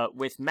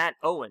with Matt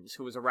Owens,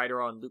 who was a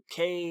writer on Luke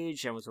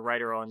Cage and was a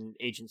writer on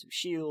Agents of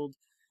S.H.I.E.L.D.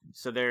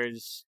 So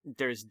there's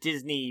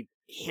Disney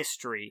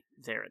history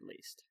there, at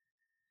least.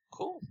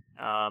 Cool.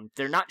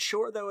 They're not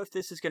sure, though, if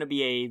this is going to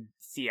be a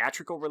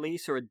theatrical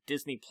release or a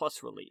Disney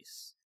Plus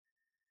release.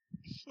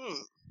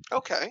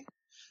 Okay.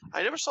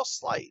 I never saw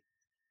Slight.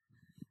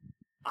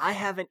 I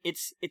haven't.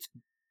 It's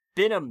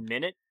been a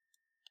minute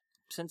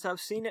since I've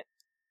seen it.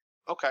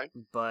 Okay.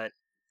 But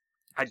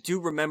I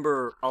do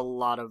remember a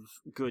lot of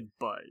good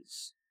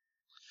buzz.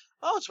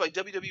 Oh, it's by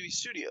WWE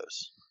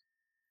Studios.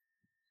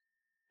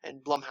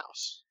 and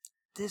Blumhouse.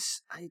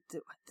 This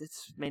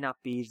may not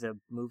be the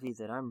movie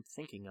that I'm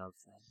thinking of.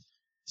 Then.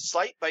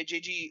 Slight by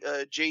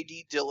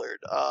J.D. Dillard,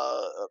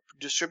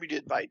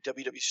 distributed by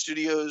WW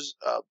Studios,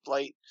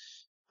 Blight,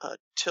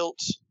 Tilt,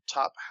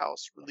 Top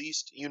House,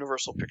 released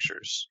Universal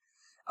Pictures.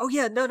 Oh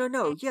yeah,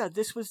 no. Yeah,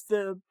 this was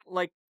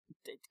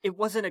it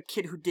wasn't a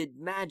kid who did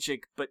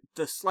magic, but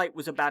the sleight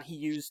was about he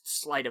used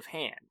sleight of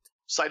hand.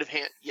 Sleight of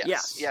hand, yes.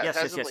 Yes, yeah,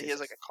 yes, he has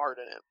like a card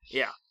in it.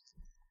 Yeah.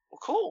 Well,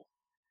 cool.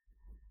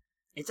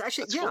 It's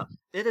actually, That's yeah, cool.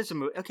 it is a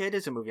movie. Okay, it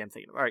is a movie I'm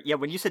thinking of. All right, yeah,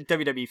 when you said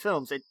WWE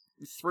Films, it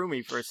threw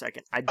me for a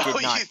second. I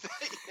did not.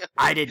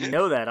 I didn't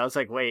know that. I was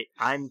like, wait,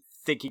 I'm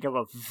thinking of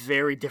a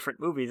very different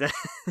movie then.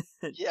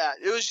 Yeah,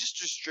 it was just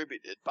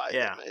distributed by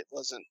them. It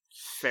wasn't.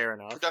 Fair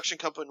enough. Production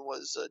company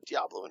was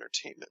Diablo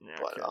Entertainment,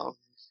 but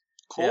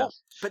cool. Yeah.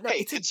 But no,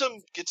 hey, get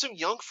some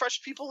young,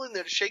 fresh people in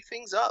there to shake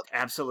things up.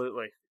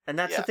 Absolutely. And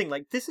that's the thing,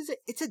 like,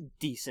 it's a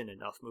decent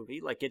enough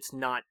movie. Like, it's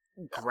not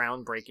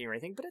groundbreaking or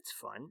anything, but it's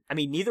fun. I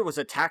mean, neither was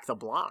Attack the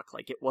Block.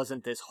 Like, it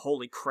wasn't this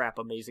holy crap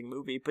amazing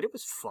movie, but it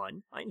was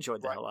fun. I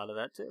enjoyed the hell out of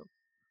that, too.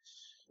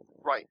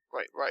 Right.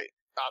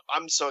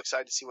 I'm so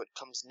excited to see what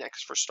comes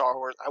next for Star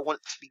Wars. I want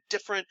it to be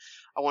different.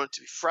 I want it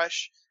to be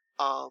fresh.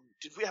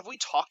 Have we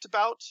talked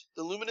about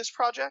the Luminous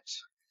Project?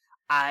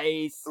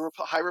 The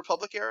High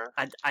Republic era?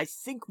 I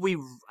think we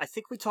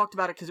talked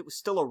about it because it was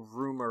still a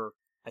rumor.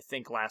 I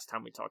think last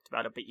time we talked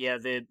about it, but yeah,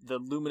 the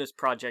Luminous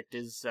Project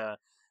is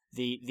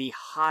the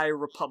High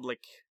Republic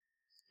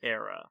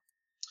era.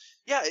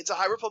 Yeah, it's a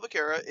High Republic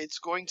era. It's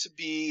going to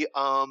be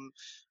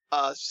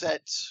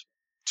set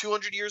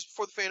 200 years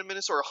before the Phantom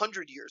Menace, or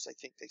 100 years, I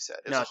think they said.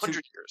 It was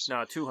 100 years.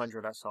 No,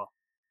 200 I saw.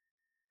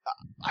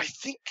 I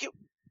think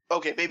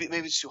okay, maybe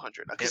it's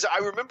 200. Because I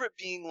remember it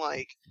being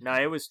like... No,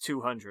 it was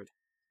 200.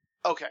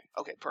 Okay,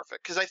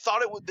 perfect. Because I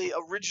thought they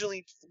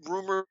originally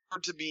rumored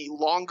to be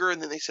longer,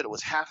 and then they said it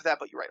was half of that,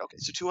 but you're right. Okay,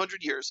 so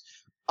 200 years.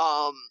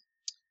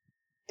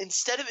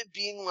 Instead of it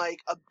being like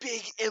a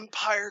big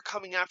empire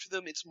coming after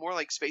them, it's more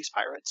like space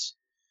pirates.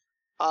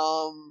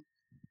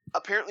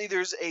 Apparently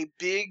there's a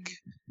big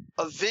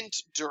event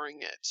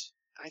during it.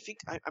 I think,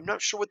 I'm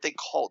not sure what they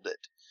called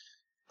it.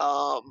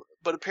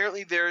 But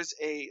apparently there's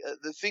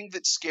the thing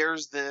that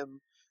scares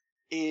them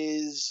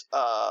is,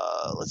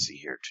 let's see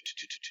here.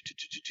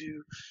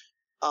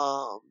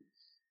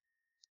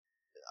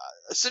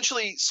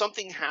 Essentially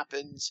something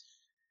happens.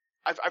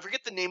 I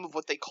forget the name of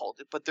what they called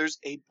it, but there's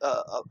a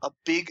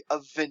big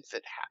event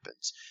that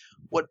happens.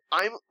 What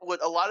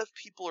a lot of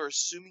people are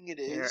assuming it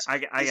is. I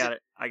got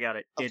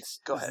it. Okay,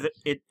 go ahead.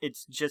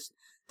 It's just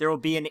there will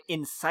be an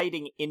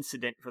inciting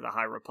incident for the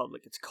High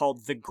Republic. It's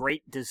called the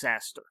Great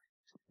Disaster.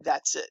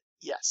 That's it.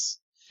 Yes.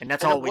 And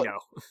that's all we know.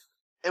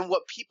 And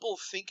what people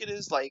think it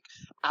is, like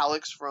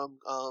Alex from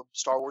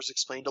Star Wars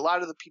explained, a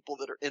lot of the people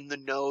that are in the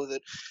know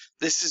that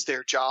this is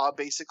their job,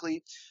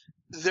 basically,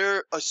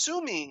 they're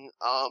assuming,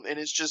 and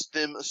it's just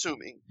them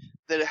assuming,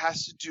 that it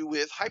has to do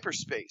with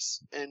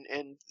hyperspace.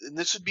 And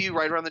this would be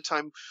right around the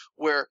time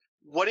where,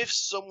 what if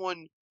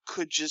someone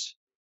could just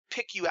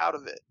pick you out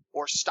of it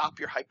or stop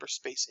your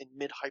hyperspace in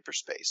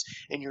mid-hyperspace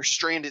and you're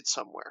stranded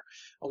somewhere?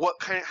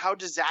 How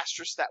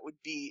disastrous that would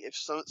be if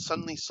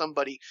suddenly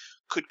somebody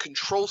could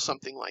control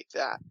something like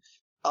that.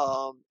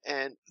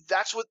 And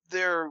that's what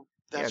they're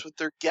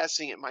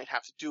guessing it might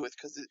have to do with,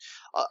 because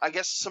I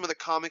guess some of the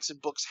comics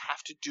and books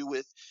have to do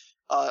with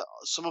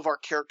some of our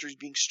characters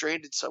being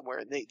stranded somewhere,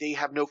 and they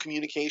have no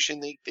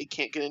communication. They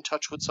can't get in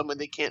touch with someone.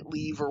 They can't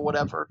leave or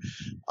whatever.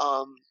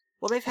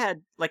 Well, they've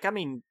had, like, I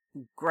mean,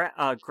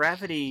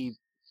 Gravity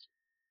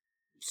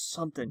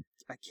something.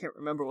 I can't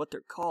remember what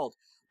they're called,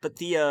 but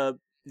the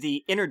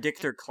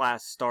Interdictor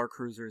class Star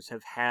Cruisers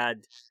have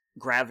had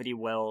gravity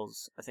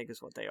wells, I think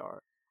is what they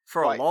are,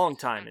 for a long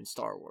time in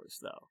Star Wars,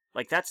 though.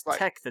 Like, that's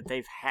tech that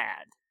they've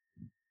had.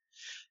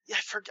 Yeah,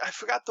 I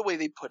forgot the way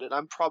they put it.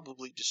 I'm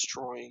probably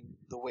destroying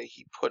the way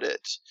he put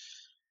it.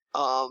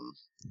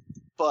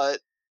 But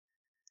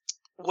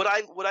what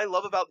I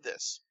love about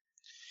this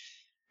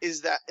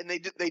is that, and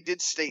they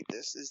did state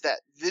this, is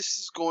that this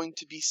is going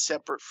to be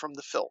separate from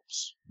the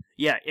films.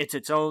 Yeah, it's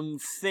its own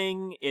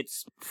thing.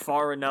 It's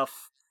far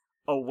enough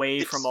away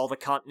from all the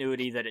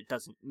continuity that it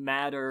doesn't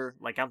matter.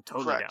 Like, I'm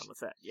totally down with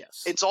that,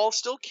 yes. It's all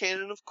still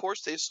canon, of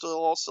course. They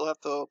all still have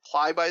to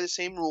apply by the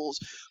same rules.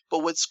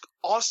 But what's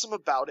awesome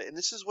about it, and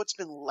this is what's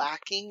been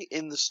lacking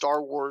in the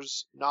Star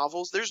Wars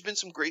novels, there's been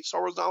some great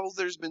Star Wars novels,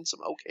 there's been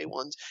some okay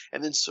ones,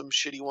 and then some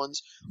shitty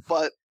ones,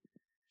 but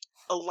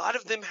a lot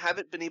of them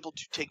haven't been able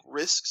to take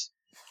risks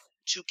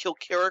to kill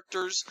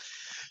characters,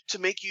 to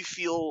make you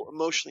feel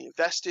emotionally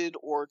invested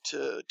or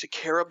to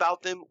care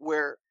about them,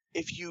 where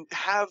if you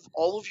have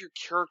all of your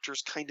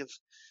characters kind of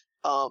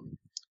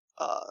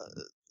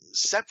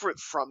separate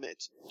from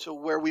it, to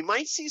where we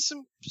might see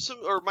some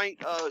or might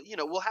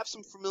we'll have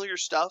some familiar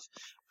stuff.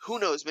 Who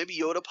knows? Maybe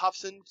Yoda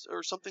pops in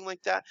or something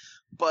like that.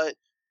 But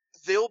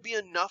there'll be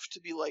enough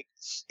to be like,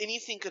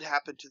 anything could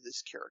happen to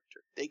this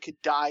character. They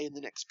could die in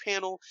the next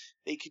panel.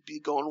 They could be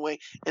going away,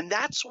 and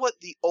that's what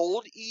the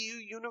old EU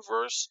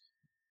universe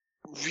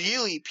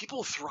really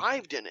people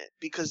thrived in it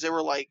because they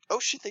were like, oh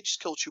shit, they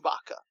just killed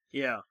Chewbacca.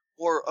 Yeah.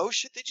 Or, oh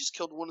shit, they just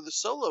killed one of the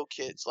Solo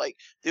kids. Like,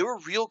 there were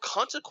real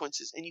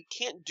consequences, and you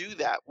can't do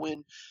that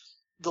when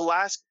the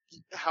last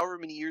however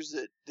many years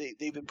that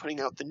they've been putting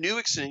out the new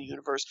extended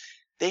universe,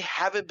 they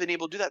haven't been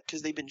able to do that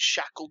because they've been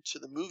shackled to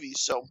the movies.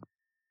 So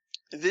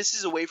this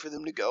is a way for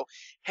them to go,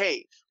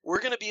 hey, we're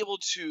going to be able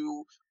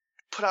to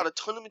put out a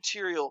ton of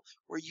material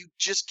where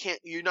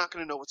you're not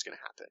going to know what's going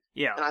to happen.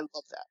 Yeah. And I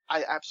love that.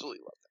 I absolutely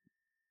love that.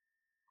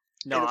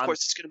 No, and of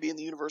course, it's going to be in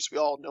the universe we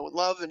all know and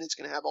love, and it's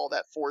going to have all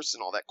that force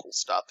and all that cool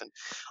stuff, and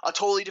a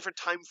totally different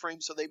time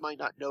frame, so they might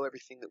not know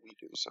everything that we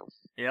do. So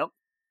Yep.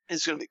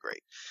 it's going to be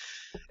great.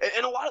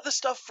 And a lot of the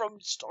stuff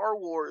from Star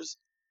Wars,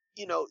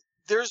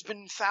 there's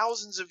been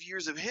thousands of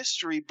years of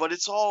history, but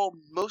it's all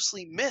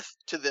mostly myth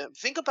to them.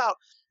 Think about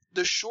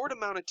the short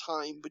amount of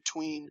time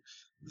between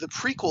the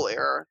prequel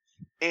era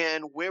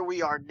and where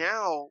we are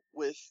now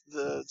with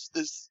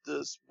this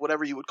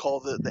whatever you would call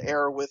the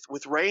era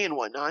with Rey and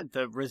whatnot.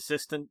 The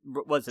Resistance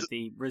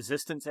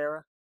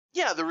era?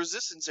 Yeah, the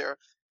Resistance era.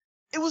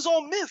 It was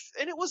all myth,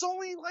 and it was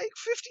only like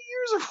 50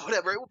 years or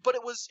whatever. But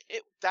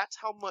that's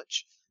how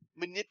much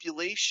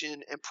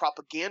manipulation and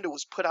propaganda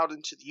was put out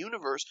into the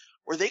universe,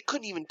 where they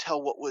couldn't even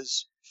tell what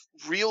was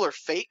real or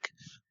fake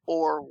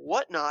or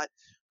whatnot.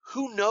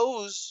 Who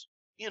knows?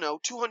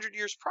 200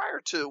 years prior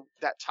to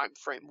that time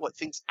frame, what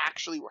things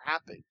actually were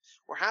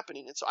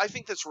happening, and so I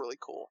think that's really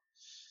cool.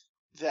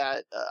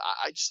 That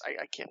I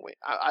can't wait.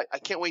 I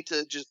can't wait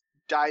to just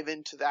dive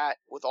into that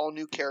with all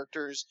new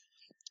characters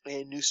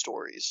and new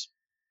stories.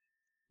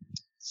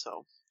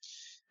 So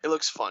it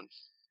looks fun.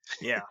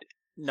 Yeah.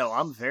 No,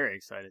 I'm very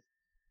excited.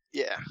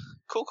 Yeah.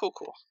 Cool.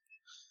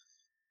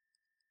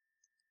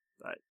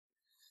 But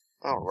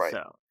all right.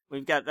 So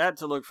we've got that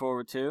to look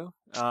forward to.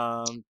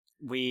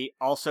 We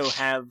also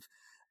have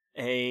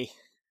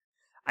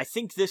I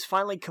think this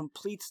finally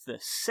completes the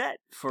set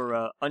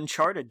for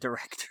Uncharted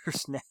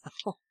directors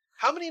now.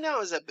 How many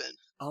now has that been?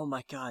 Oh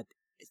my god.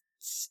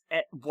 It's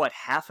at, what,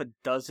 half a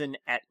dozen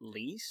at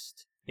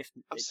least?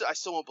 I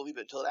still won't believe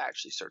it until it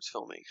actually starts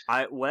filming.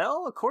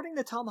 Well, according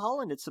to Tom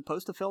Holland, it's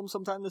supposed to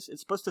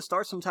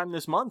start sometime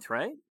this month,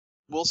 right?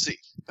 We'll see.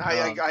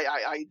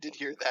 I did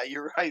hear that.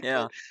 You're right.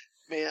 Yeah.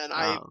 But, man,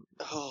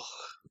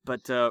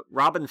 But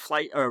Ruben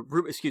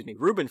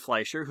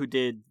Fleischer, who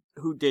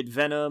did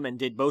Venom and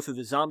did both of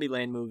the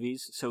Zombieland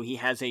movies, so he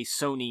has a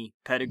Sony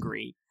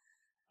pedigree,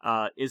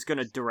 is going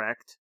to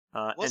direct.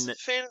 Wasn't a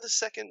fan of the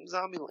second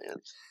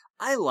Zombieland.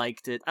 I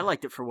liked it. I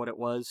liked it for what it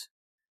was.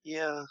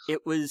 Yeah.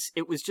 It was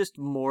just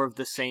more of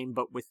the same,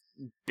 but with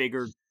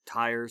bigger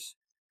tires.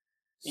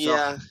 So,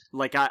 yeah.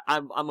 Like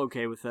I'm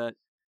okay with that.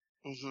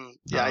 Mm-hmm.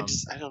 Yeah.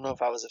 I don't know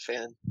if I was a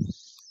fan.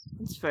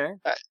 That's fair.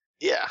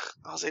 Yeah.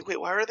 I was like,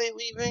 wait, why are they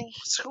leaving?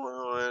 What's going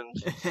on?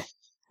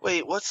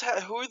 Wait, what's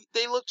that?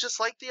 They look just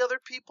like the other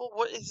people?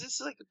 What is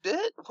this, like a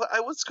bit?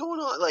 What's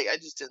going on? Like, I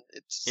just didn't.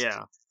 It just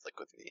didn't click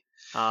with me.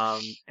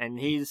 And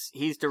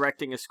he's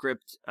directing a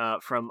script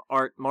from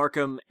Art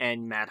Markham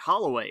and Matt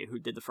Holloway, who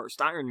did the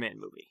first Iron Man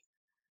movie.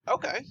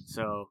 Okay.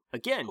 So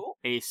again, cool.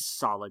 A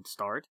solid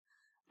start.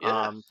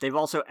 Yeah. They've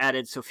also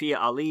added Sophia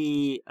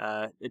Ali,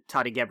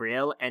 Tati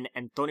Gabrielle, and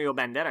Antonio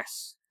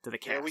Banderas to the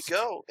cast. There we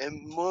go.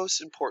 And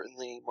most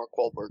importantly, Mark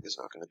Wahlberg is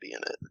not going to be in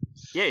it.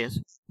 Yeah, he is.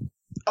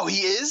 Oh, he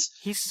is?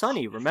 He's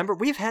Sonny. Remember,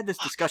 we've had this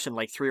discussion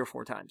like 3 or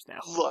 4 times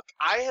now. Look,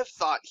 I have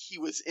thought he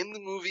was in the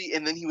movie,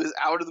 and then he was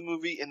out of the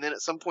movie, and then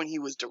at some point he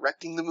was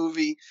directing the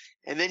movie,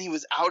 and then he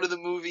was out of the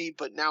movie,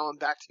 but now I'm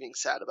back to being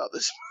sad about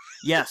this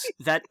movie. Yes,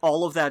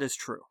 all of that is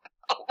true.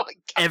 Oh my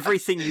god.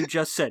 Everything you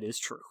just said is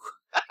true.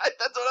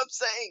 That's what I'm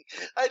saying.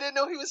 I didn't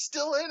know he was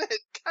still in it.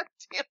 God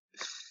damn.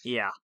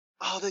 Yeah.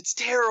 Oh, that's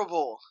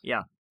terrible.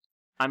 Yeah.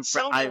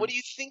 What are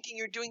you thinking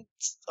you're doing?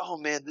 Oh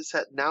man,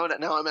 now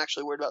I'm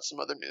actually worried about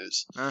some other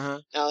news. Uh-huh.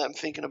 Now that I'm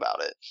thinking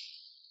about it.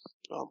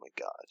 Oh my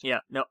god. Yeah,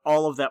 no,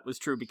 all of that was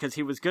true because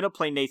he was going to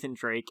play Nathan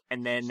Drake,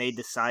 and then they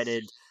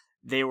decided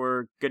they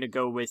were going to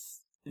go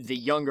with the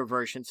younger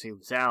version, so he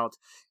was out.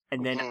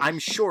 And then I'm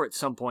sure at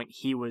some point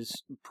he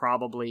was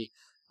probably...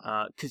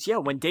 Because,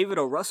 when David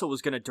O. Russell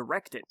was going to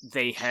direct it,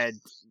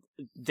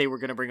 they were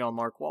going to bring on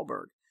Mark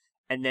Wahlberg.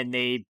 And then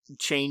they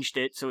changed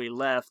it, so he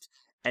left.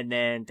 And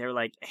then they're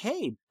like,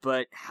 hey,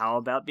 but how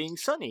about being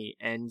Sonny?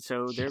 And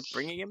so they're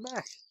bringing him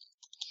back.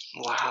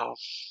 Wow.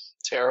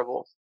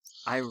 Terrible.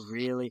 I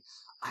really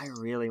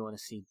want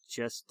to see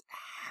just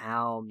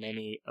how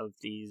many of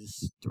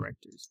these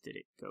directors did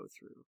it go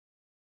through.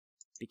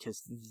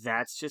 Because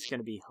that's just going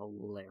to be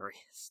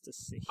hilarious to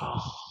see.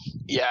 Oh,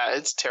 yeah,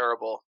 it's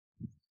terrible.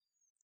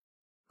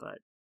 But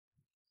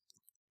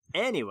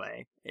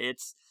anyway,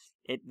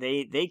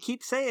 they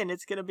keep saying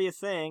it's going to be a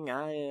thing.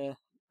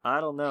 I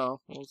don't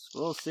know.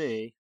 We'll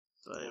see.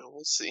 But... Yeah,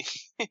 we'll see.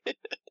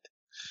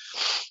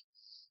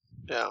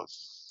 Yeah.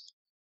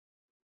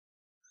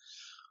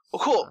 Well,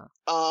 cool.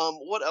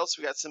 What else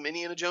we got? Some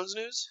Indiana Jones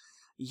news?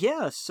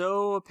 Yeah,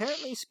 so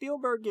apparently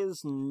Spielberg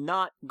is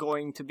not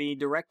going to be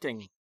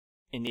directing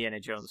Indiana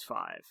Jones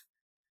 5.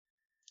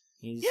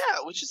 Yeah,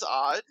 which is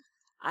odd.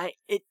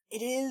 It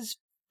is,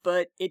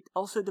 but it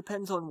also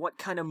depends on what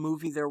kind of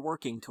movie they're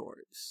working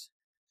towards.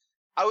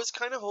 I was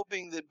kind of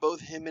hoping that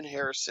both him and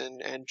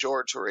Harrison and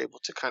George were able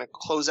to kind of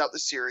close out the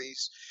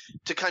series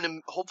to kind of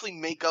hopefully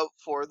make up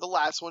for the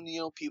last one.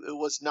 You know, it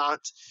was not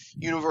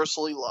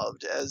universally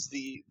loved as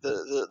the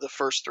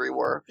first three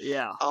were.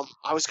 Yeah.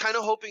 I was kind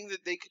of hoping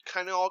that they could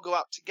kind of all go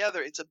out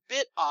together. It's a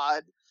bit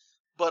odd,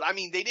 but I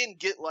mean, they didn't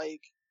get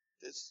like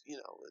this. You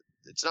know,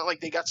 it's not like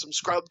they got some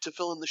scrub to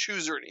fill in the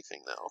shoes or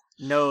anything, though.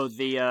 No,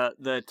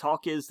 the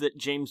talk is that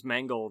James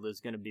Mangold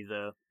is going to be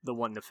the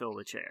one to fill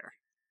the chair.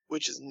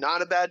 Which is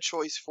not a bad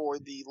choice for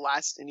the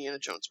last Indiana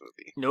Jones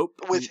movie. Nope.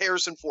 With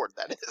Harrison Ford,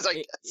 that is, I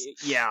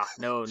guess. Yeah,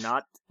 no,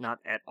 not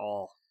at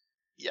all.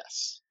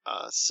 Yes.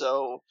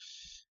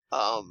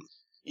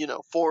 You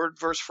know, Ford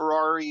versus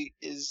Ferrari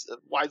is a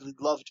widely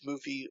loved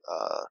movie.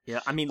 Yeah,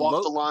 I mean,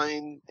 Walk the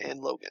Line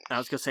and Logan. I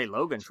was gonna say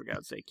Logan, for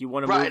God's sake. You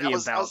want a right, movie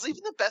about? I was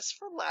leaving the best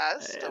for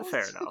last.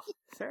 Fair enough.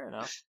 Fair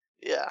enough.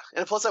 Yeah,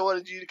 and plus I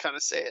wanted you to kind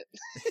of say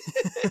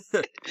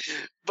it.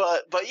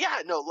 but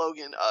yeah, no,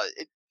 Logan.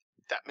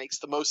 That makes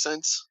the most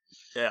sense.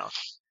 Yeah.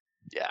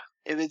 Yeah,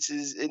 and it's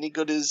as any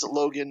good as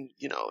Logan,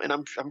 you know, and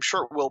I'm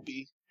sure it will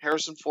be.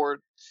 Harrison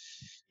Ford,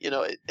 you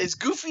know, as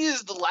goofy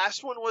as the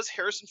last one was,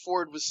 Harrison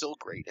Ford was still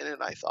great in it.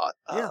 I thought.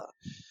 Yeah.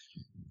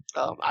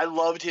 I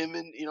loved him,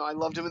 and you know, I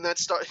loved him in that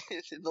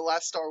in the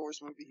last Star Wars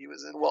movie he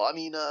was in. Well, I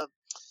mean,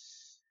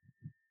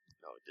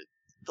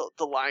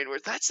 the line where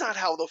that's not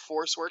how the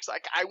Force works.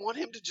 Like, I want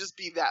him to just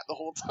be that the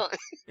whole time.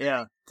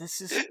 Yeah,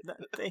 this is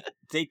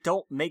they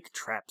don't make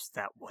traps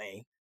that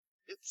way.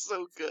 It's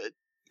so good,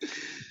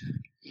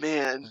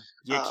 man.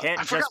 You can't.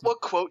 I forgot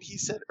what quote he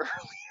said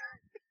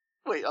earlier.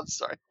 Wait, I'm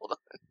sorry. Hold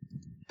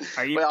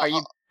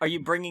on. Are you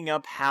bringing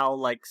up how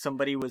like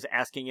somebody was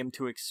asking him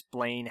to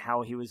explain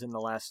how he was in the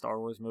last Star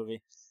Wars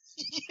movie?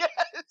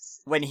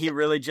 Yes. When he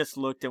really just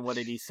looked and what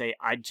did he say?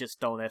 I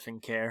just don't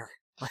effing care.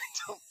 I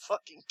don't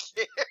fucking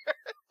care.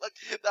 Look,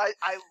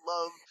 I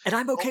love. And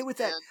I'm okay with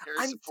that.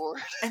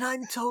 Ford. And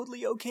I'm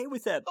totally okay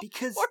with that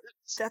because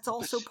that's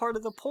also part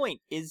of the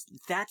point. Is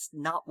that's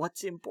not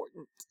what's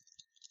important.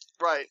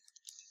 Right.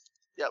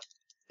 Yep.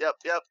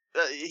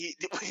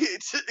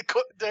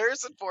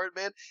 Harrison Ford,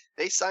 man,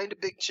 they signed a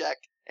big check,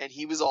 and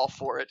he was all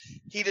for it.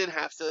 He didn't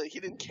have to. He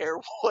didn't care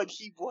what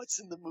he was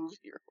in the movie.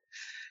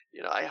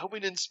 You know, I hope we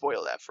didn't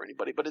spoil that for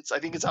anybody. But I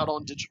think it's out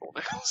on digital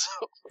now.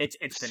 So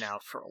it's been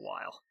out for a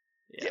while.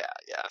 Yeah.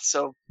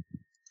 So,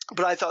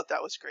 but I thought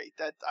that was great.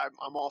 That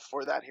I'm all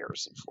for that,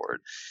 Harrison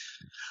Ford.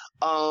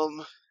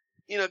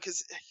 You know,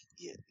 because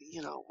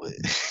you know.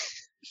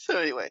 So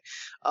anyway,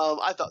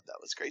 I thought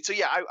that was great. So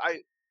yeah,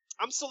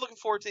 I'm still looking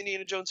forward to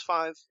Indiana Jones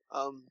 5.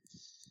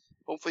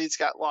 Hopefully it's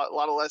got a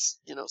lot of less,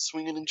 you know,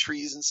 swinging in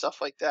trees and stuff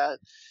like that.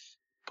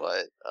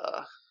 But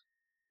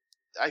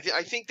I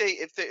think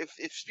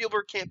if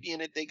Spielberg can't be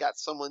in it, they got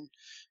someone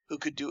who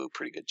could do a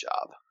pretty good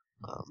job.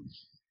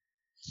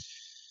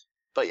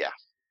 But yeah,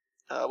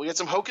 we got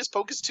some Hocus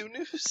Pocus 2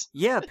 news.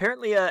 Yeah,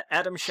 apparently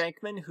Adam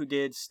Shankman, who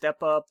did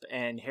Step Up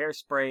and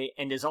Hairspray,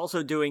 and is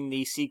also doing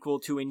the sequel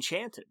to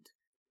Enchanted.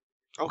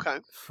 Okay.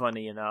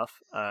 Funny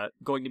enough,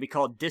 going to be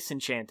called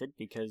Disenchanted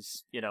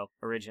because, you know,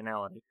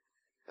 originality.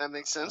 That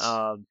makes sense.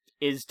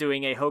 Is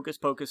doing a Hocus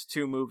Pocus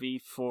 2 movie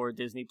for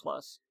Disney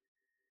Plus.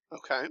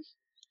 Okay.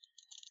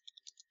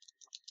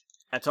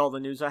 That's all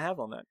the news I have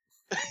on that.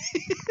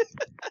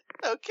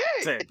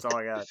 Okay. That's all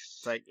I got.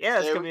 It's like, yeah,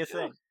 it's gonna be a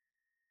thing.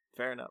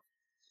 Fair enough.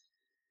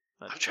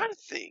 I'm trying to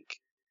think.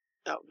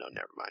 Oh no,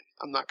 never mind.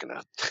 I'm not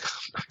gonna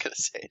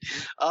say it.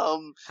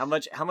 How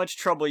much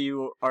trouble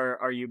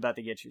are you about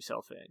to get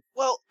yourself in?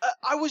 Well,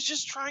 I was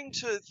just trying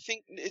to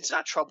think. It's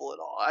not trouble at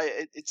all.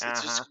 It's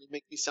just gonna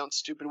make me sound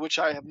stupid, which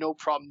I have no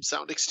problem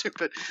sounding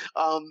stupid.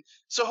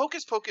 So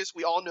Hocus Pocus,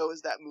 we all know,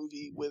 is that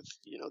movie with,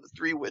 you know, the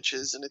three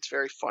witches, and it's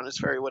very fun.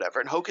 It's very whatever.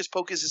 And Hocus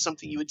Pocus is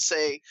something you would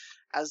say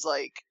as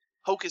like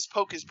Hocus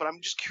Pocus, but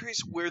I'm just curious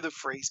where the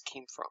phrase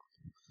came from.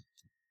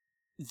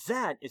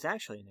 That is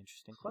actually an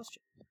interesting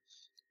question.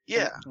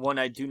 Yeah. And one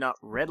I do not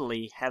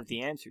readily have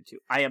the answer to.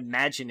 I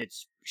imagine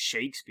it's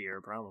Shakespeare,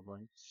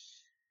 probably.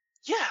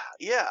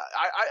 Yeah.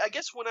 I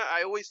guess when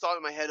I always thought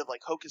in my head of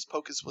like Hocus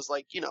Pocus was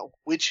like, you know,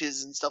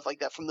 witches and stuff like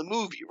that from the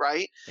movie,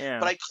 right? Yeah.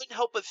 But I couldn't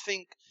help but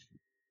think,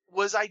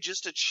 was I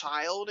just a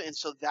child and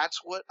so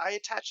that's what I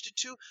attached it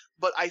to?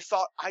 But I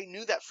thought I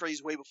knew that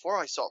phrase way before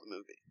I saw the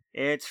movie.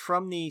 It's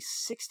from the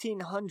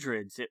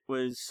 1600s. It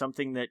was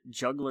something that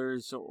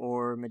jugglers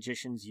or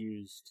magicians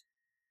used.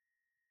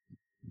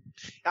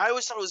 I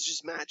always thought it was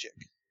just magic.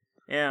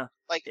 Yeah.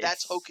 Like,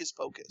 that's Hocus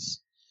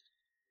Pocus.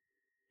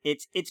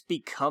 It's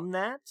become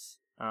that.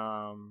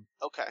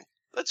 Okay.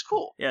 That's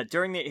cool. Yeah,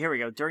 during the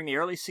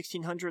early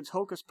 1600s,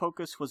 Hocus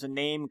Pocus was a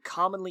name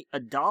commonly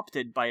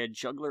adopted by a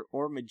juggler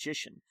or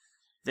magician.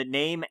 The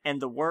name and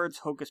the words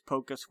Hocus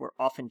Pocus were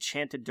often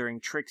chanted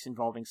during tricks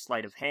involving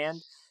sleight of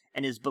hand,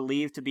 and is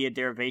believed to be a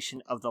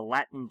derivation of the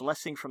Latin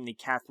blessing from the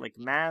Catholic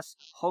Mass,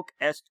 Hoc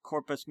est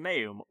corpus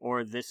meum,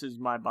 or this is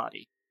my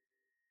body.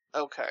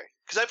 Okay.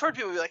 Because I've heard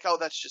people be like, oh,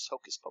 that's just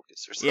Hocus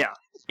Pocus or something. Yeah.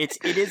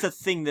 It is a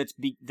thing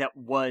that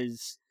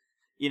was,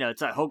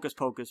 it's like hocus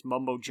pocus,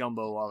 mumbo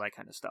jumbo, all that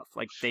kind of stuff.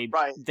 Like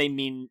Right. they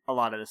mean a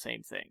lot of the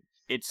same thing.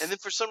 And then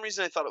for some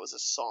reason I thought it was a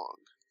song,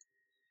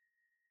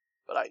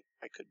 but I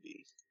could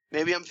be.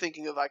 Maybe I'm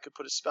thinking of I Could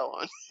Put a Spell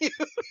on You.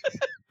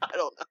 I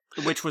don't know.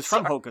 which was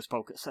from Hocus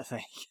Pocus, I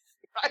think.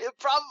 Right,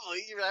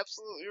 probably. You're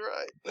absolutely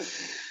right.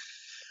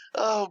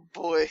 Oh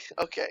boy.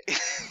 Okay.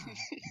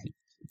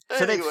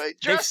 So anyway,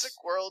 Jurassic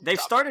World. They've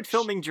started Domination.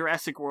 filming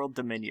Jurassic World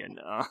Dominion.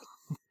 Dominion,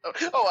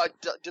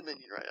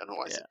 right? I don't know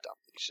why I said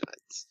Domination.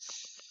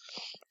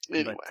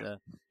 Anyway.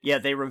 But yeah,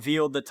 they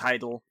revealed the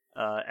title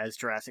as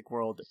Jurassic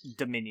World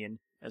Dominion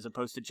as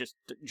opposed to just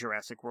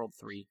Jurassic World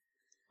 3.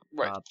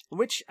 Right.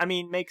 Which, I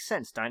mean, makes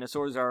sense.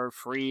 Dinosaurs are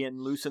free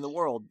and loose in the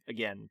world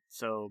again.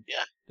 So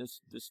yeah,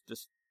 this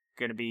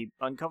gonna be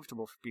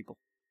uncomfortable for people.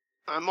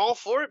 I'm all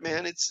for it,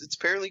 man. It's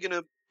apparently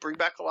gonna bring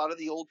back a lot of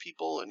the old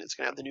people, and it's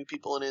gonna have the new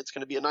people in it. It's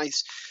gonna be a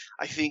nice,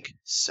 I think,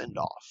 send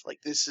off. Like,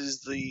 this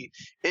is the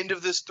end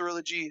of this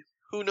trilogy.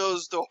 Who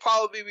knows? There'll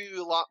probably be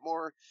a lot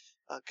more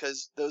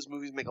because those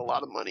movies make a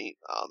lot of money.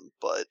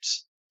 But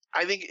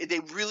I think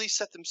they really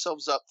set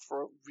themselves up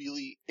for a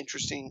really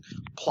interesting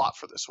plot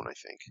for this one, I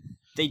think.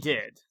 They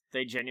did.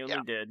 They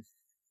genuinely did.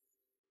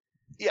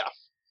 Yeah.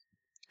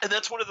 And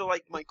that's one of the,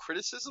 my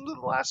criticisms of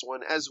the last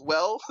one as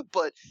well.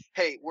 But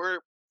hey,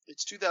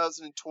 it's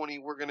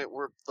 2020.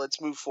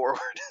 Let's move forward.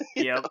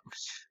 Yep.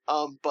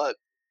 But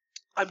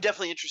I'm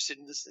definitely interested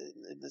in this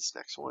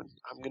next one.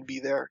 I'm going to be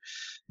there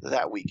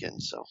that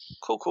weekend. So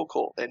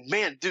cool. And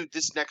man, dude,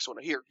 this next one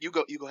here, you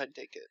go ahead and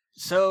take it.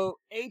 So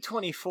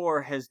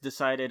A24 has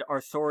decided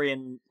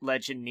Arthurian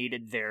Legend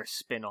needed their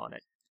spin on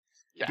it.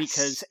 Yes.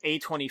 Because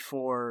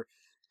A24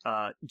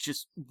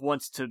 just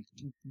wants to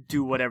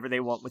do whatever they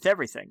want with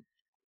everything.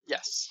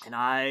 Yes. And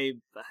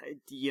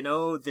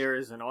there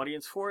is an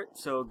audience for it,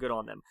 so good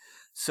on them.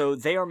 So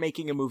they are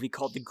making a movie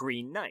called The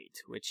Green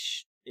Knight,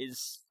 which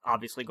is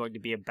obviously going to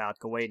be about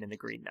Gawain and the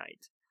Green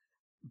Knight.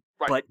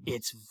 Right. But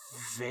it's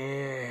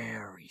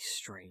very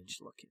strange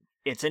looking.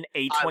 It's an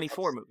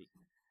A24 movie.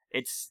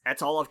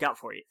 That's all I've got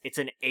for you. It's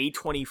an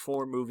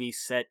A24 movie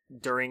set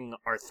during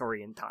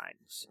Arthurian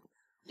times.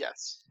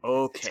 Yes.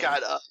 Okay. It's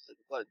got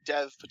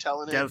Dev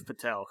Patel in it. Dev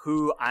Patel,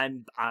 who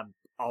I'm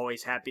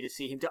always happy to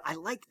see him do. I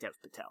like Dev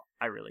Patel.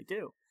 I really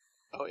do.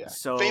 Oh yeah.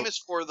 So famous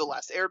for The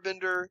Last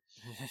Airbender.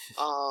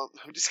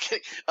 I'm just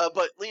kidding.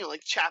 But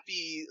like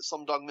Chappie,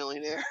 Slumdog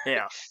Millionaire.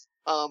 Yeah.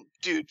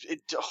 Dude,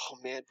 oh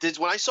man.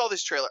 When I saw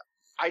this trailer,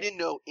 I didn't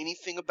know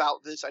anything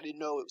about this. I didn't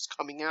know it was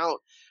coming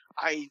out.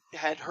 I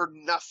had heard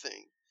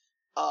nothing.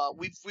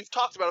 We've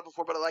talked about it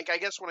before, but I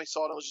guess when I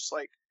saw it, I was just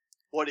like,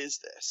 what is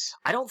this?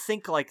 I don't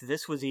think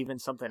this was even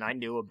something I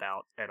knew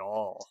about at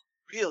all.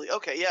 Really?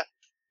 Okay, yeah.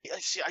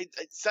 See,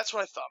 that's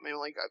what I thought, man.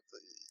 I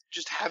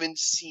just haven't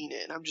seen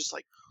it, and I'm just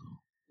like,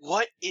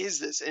 what is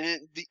this?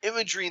 And the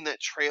imagery in that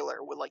trailer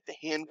with the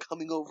hand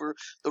coming over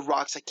the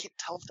rocks, I can't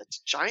tell if that's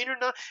giant or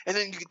not. And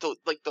then you get the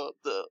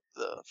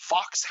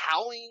fox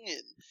howling,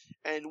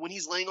 and when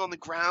he's laying on the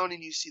ground,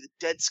 and you see the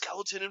dead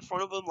skeleton in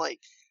front of him,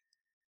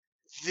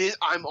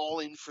 I'm all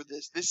in for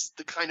this. This is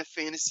the kind of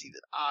fantasy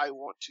that I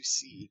want to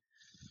see.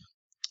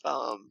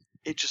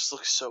 It just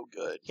looks so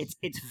good.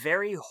 It's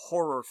very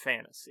horror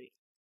fantasy.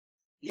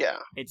 Yeah.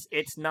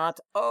 It's not,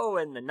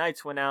 and the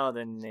knights went out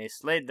and they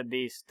slayed the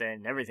beast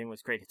and everything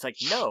was great. It's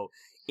no,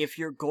 if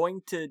you're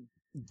going to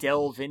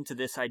delve into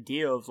this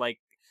idea of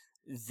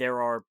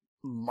there are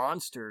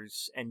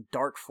monsters and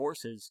dark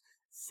forces,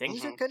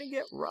 things are gonna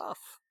get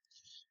rough.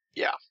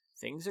 Yeah.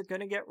 Things are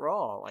gonna get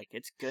raw.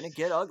 It's gonna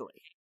get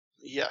ugly.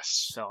 Yes.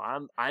 So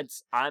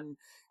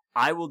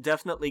I will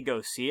definitely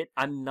go see it.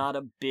 I'm not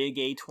a big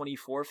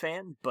A24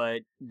 fan,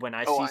 but when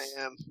I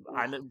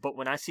but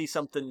when I see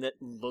something that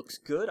looks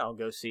good, I'll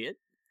go see it.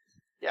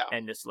 Yeah.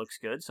 And this looks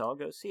good, so I'll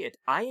go see it.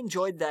 I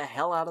enjoyed the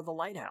hell out of The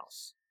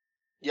Lighthouse.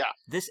 Yeah.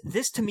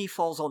 This to me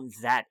falls on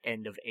that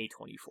end of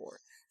A24.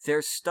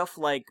 There's stuff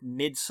like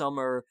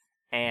Midsummer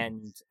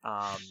and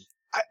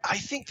I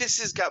think this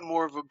has got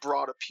more of a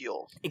broad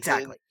appeal.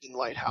 Exactly. In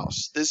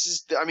Lighthouse. This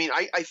is,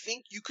 I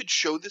think you could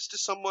show this to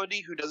somebody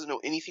who doesn't know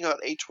anything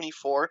about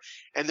A24,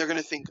 and they're going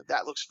to think,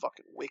 that looks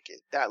fucking wicked.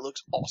 That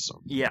looks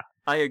awesome. Yeah,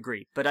 I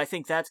agree. But I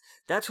think that's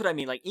what I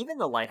mean. Even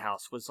The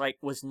Lighthouse was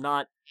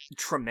not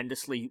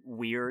tremendously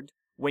weird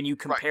when you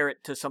compare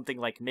it to something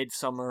like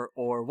Midsummer,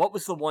 or what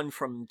was the one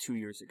from 2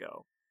 years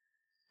ago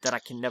that I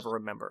can never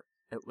remember?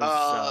 It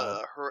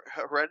was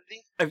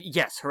Heredity?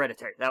 Yes,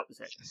 Hereditary. That was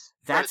it. Yes.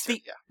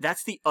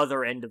 That's the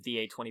other end of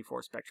the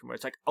A24 spectrum, where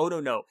it's oh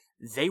no,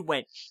 they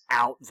went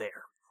out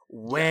there,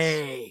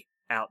 way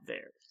out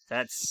there.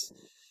 That's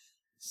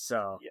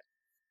so. Yeah.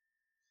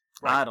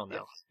 Right. I don't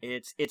know. Yeah.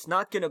 It's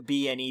not gonna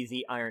be any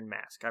The Iron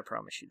Mask. I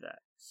promise you that.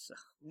 So.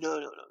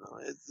 No.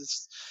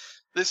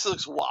 This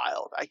looks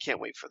wild. I can't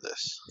wait for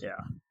this. Yeah.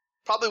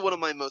 Probably one of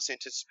my most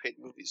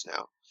anticipated movies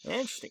now.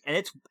 Interesting. And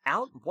it's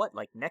out,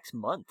 next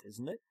month,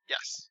 isn't it?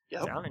 Yes.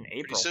 Yep. It's out in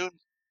April. Pretty soon.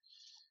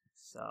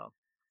 So.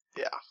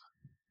 Yeah.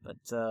 But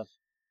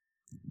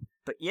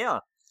yeah.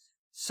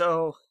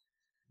 So,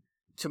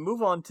 to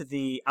move on to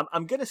the,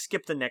 I'm gonna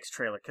skip the next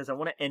trailer because I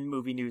want to end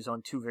movie news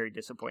on two very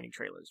disappointing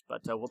trailers.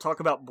 But we'll talk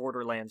about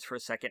Borderlands for a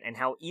second and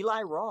how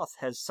Eli Roth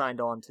has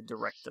signed on to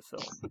direct the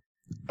film.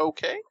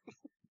 Okay.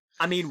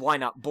 I mean, why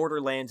not?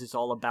 Borderlands is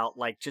all about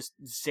like just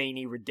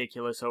zany,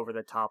 ridiculous, over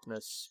the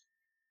topness.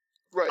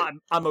 Right.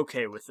 I'm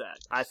okay with that.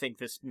 I think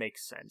this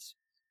makes sense.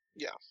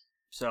 Yeah.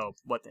 So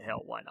what the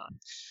hell? Why not?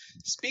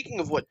 Speaking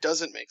of what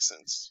doesn't make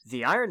sense,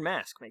 The Iron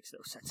Mask makes no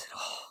sense at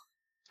all.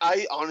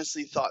 I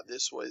honestly thought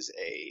this was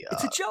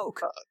It's a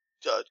joke.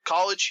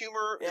 college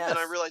humor, Yes. and then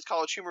I realized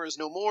college humor is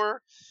no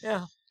more.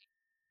 Yeah.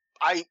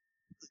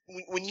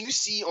 When you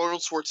see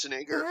Arnold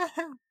Schwarzenegger,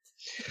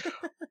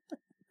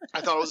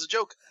 I thought it was a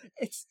joke.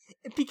 It's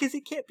because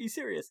it can't be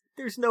serious.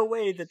 There's no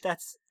way that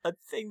that's a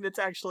thing that's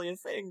actually a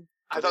thing.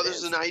 I thought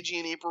this was an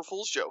IGN April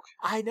Fool's joke.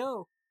 I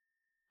know,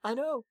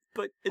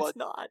 but it's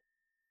not.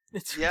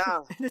 It's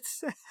Yeah. and it's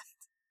sad.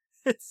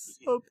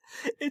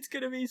 It's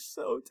gonna be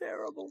so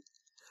terrible.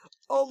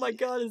 Oh my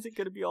god, is it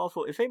gonna be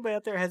awful? If anybody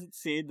out there hasn't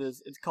seen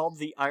this, it's called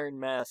The Iron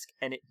Mask,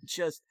 and it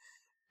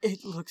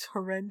looks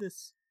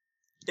horrendous.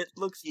 It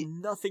looks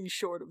nothing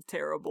short of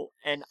terrible,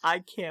 and I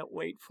can't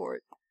wait for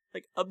it.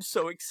 Like, I'm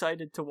so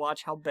excited to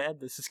watch how bad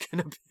this is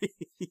gonna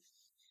be.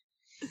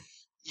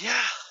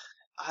 Yeah,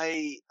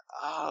 I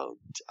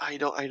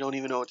don't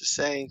even know what to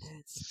say.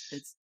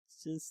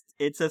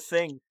 It's a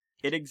thing.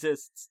 It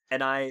exists,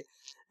 and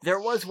there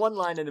was one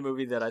line in the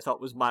movie that I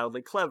thought was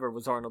mildly clever,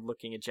 was Arnold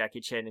looking at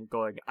Jackie Chan and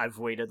going, "I've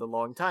waited a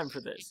long time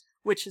for this,"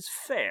 which is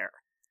fair.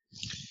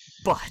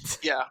 But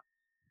yeah,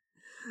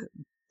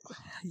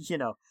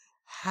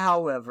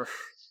 however,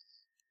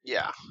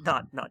 yeah,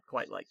 not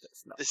quite like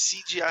this. No. The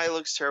CGI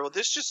looks terrible.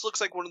 This just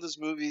looks like one of those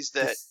movies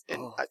that,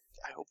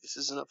 I hope this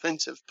isn't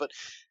offensive, but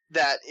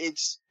that it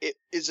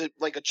is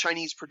like a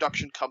Chinese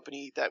production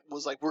company that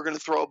was like, we're going to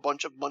throw a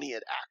bunch of money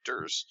at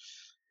actors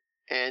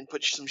and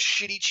put some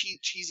shitty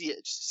cheesy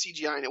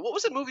CGI in it. What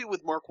was that movie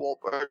with Mark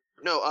Wahlberg?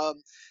 No,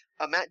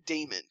 Matt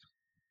Damon.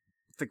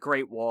 The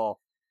Great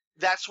Wall.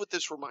 That's what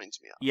this reminds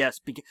me of. Yes,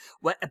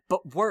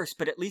 but worse.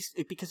 But at least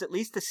the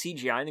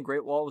CGI in the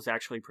Great Wall was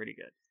actually pretty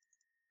good.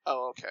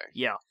 Oh, okay.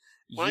 Yeah.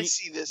 When I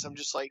see this, I'm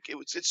just like,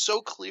 it's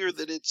so clear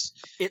that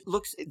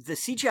the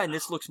CGI in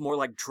this looks more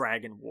like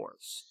Dragon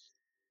Wars.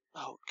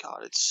 Oh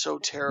god, it's so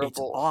terrible. It's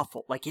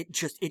awful. Like it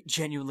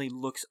genuinely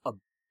looks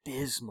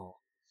abysmal.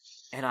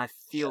 And I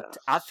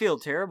feel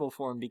terrible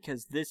for him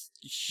because this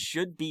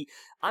should be.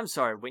 I'm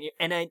sorry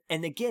and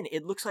again,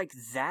 it looks like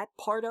that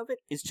part of it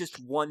is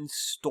just one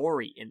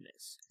story in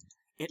this.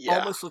 It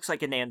almost looks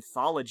like an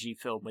anthology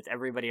film with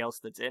everybody else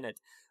that's in it.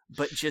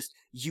 But just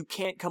you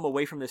can't come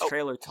away from this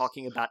trailer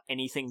talking about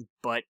anything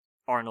but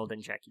Arnold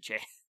and Jackie Chan.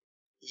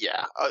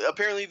 Yeah,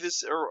 apparently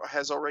this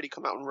has already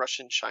come out in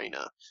Russia and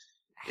China.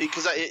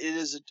 Because it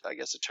is, I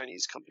guess, a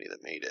Chinese company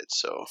that made it.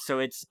 So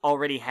it's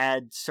already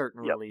had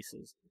certain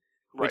releases.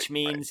 Which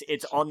means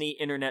it's on the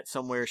internet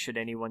somewhere should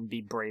anyone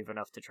be brave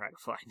enough to try to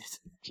find it.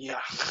 Yeah.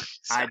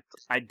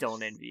 Exactly. I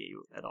don't envy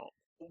you at all.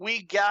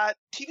 We got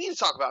TV to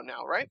talk about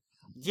now, right?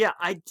 Yeah,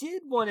 I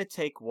did want to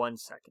take 1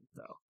 second,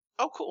 though.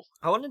 Oh, cool.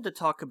 I wanted to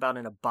talk about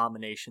an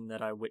abomination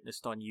that I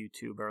witnessed on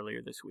YouTube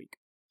earlier this week.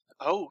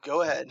 Oh,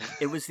 go ahead.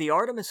 It was the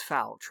Artemis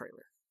Fowl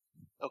trailer.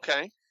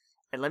 Okay.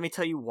 And let me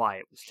tell you why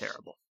it was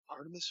terrible.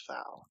 Artemis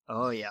Fowl.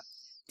 Oh, yeah.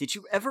 Did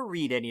you ever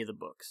read any of the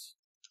books?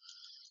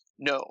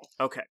 No.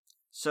 Okay.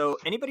 So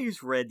anybody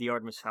who's read the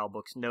Artemis Fowl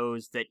books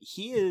knows that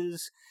he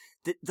is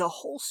the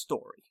whole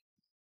story,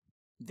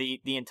 the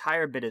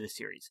entire bit of the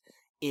series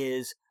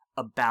is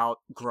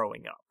about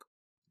growing up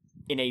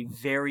in a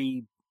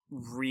very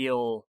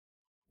real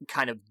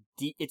kind of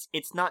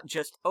it's not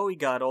just he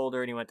got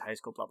older and he went to high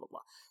school, blah blah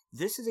blah.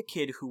 This is a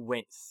kid who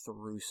went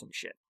through some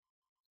shit.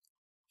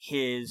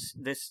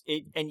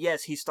 And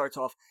yes, he starts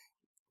off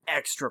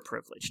extra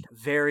privileged,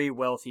 very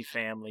wealthy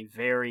family,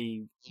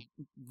 very,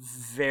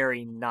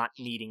 very not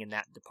needing in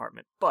that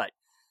department. But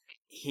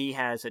he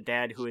has a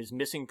dad who is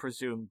missing,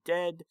 presumed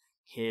dead.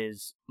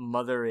 His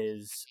mother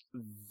is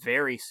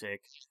very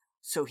sick.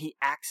 So he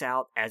acts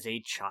out as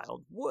a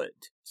child would,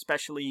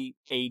 especially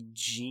a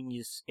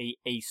genius,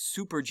 a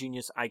super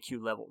genius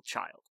IQ level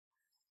child.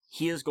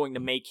 He is going to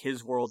make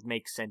his world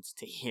make sense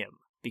to him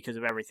because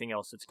of everything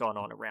else that's gone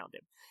on around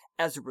him.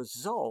 As a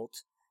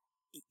result,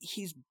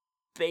 he's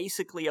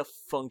basically a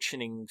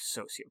functioning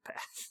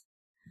sociopath.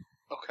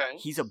 Okay.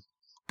 He's a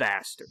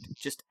bastard.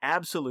 Just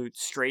absolute,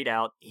 straight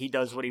out, he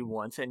does what he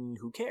wants and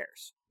who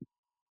cares?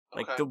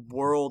 Like, the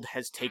world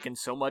has taken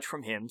so much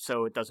from him,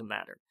 so it doesn't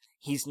matter.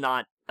 He's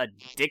not a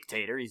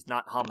dictator, he's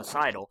not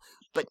homicidal,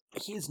 but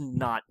he is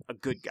not a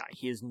good guy.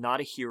 He is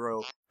not a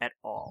hero at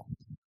all.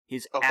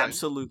 He's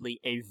absolutely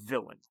a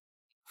villain,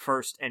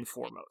 first and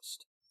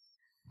foremost.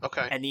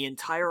 Okay. And the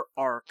entire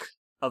arc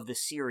of the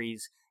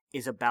series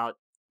is about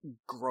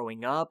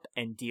growing up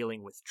and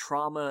dealing with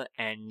trauma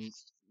and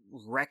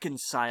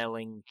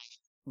reconciling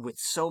with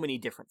so many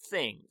different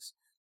things.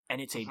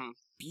 And it's a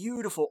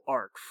beautiful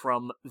arc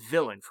from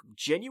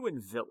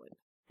genuine villain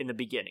in the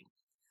beginning,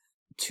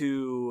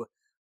 to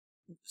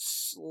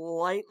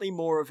slightly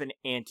more of an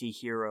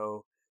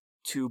anti-hero,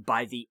 to,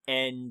 by the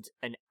end,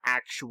 an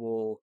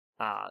actual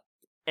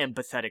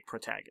empathetic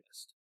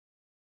protagonist.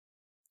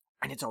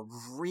 And it's a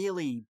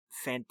really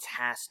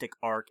fantastic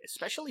arc,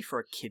 especially for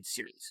a kid's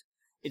series.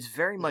 It's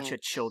very much a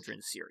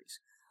children's series,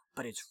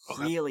 but it's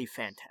really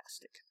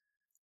fantastic.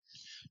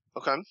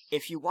 Okay.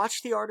 If you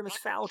watch the Artemis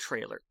Fowl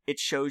trailer, it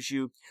shows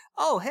you,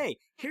 oh, hey,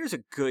 here's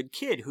a good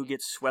kid who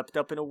gets swept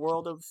up in a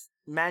world of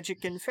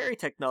magic and fairy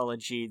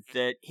technology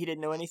that he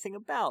didn't know anything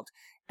about.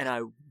 And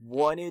I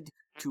wanted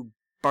to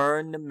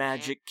burn the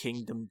Magic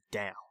Kingdom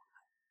down.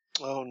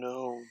 Oh,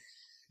 no.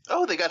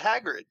 Oh, they got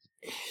Hagrid.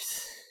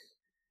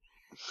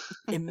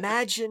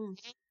 Imagine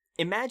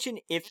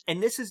if,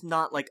 and this is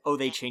not like, oh,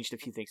 they changed a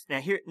few things.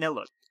 Now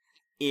look,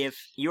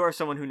 if you are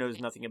someone who knows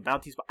nothing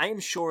about these, but I am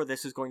sure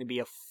this is going to be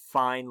a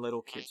fine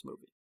little kids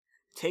movie.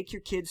 Take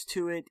your kids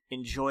to it,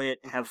 enjoy it,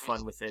 have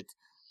fun with it,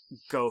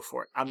 go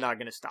for it. I'm not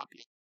going to stop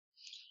you.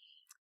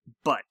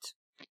 But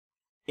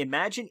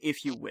imagine,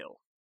 if you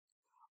will,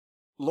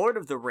 Lord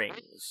of the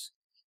Rings,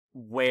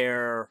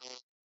 where,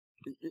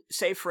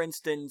 say for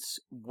instance,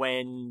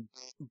 when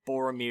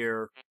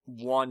Boromir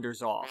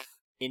wanders off,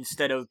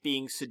 instead of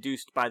being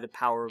seduced by the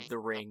power of the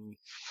ring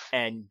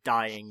and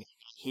dying,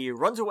 he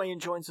runs away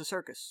and joins the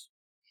circus.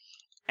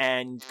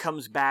 And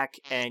comes back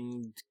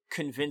and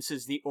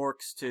convinces the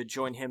orcs to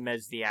join him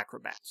as the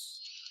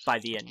acrobats by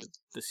the end of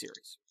the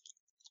series.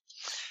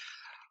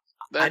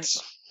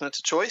 That's a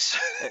choice.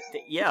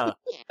 Yeah.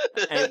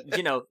 And,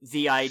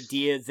 the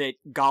idea that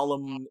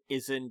Gollum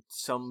isn't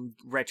some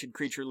wretched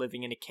creature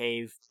living in a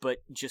cave, but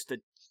just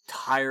a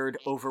tired,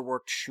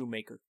 overworked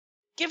shoemaker.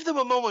 Give them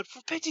a moment,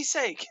 for pity's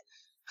sake.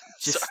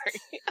 Sorry.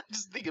 I'm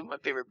just thinking of my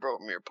favorite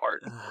Boromir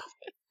part.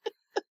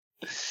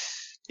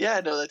 Yeah,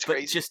 no, that's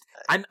crazy.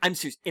 I'm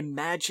serious.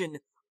 Imagine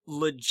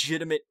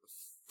legitimate,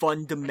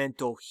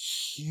 fundamental,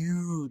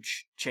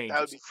 huge changes.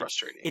 That would be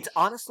frustrating. It's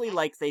honestly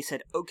like they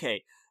said,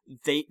 okay,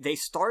 they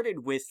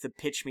started with the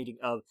pitch meeting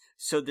of,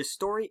 so the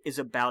story is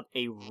about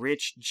a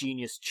rich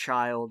genius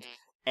child,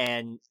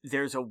 and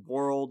there's a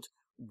world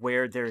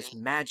where there's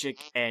magic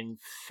and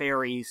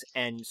fairies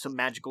and some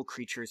magical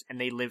creatures,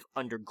 and they live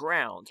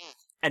underground.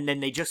 And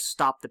then they just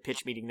stopped the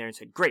pitch meeting there and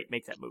said, great,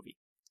 make that movie.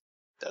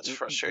 That's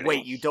frustrating.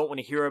 Wait, you don't want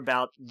to hear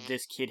about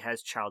this kid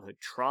has childhood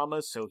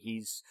trauma, so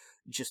he's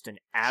just an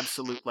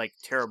absolute,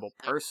 terrible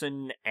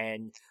person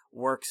and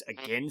works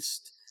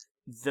against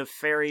the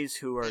fairies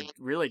who are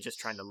really just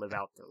trying to live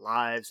out their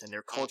lives, and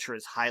their culture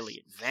is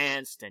highly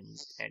advanced and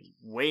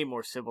way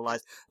more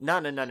civilized. No,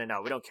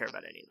 we don't care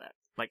about any of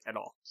that, at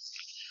all.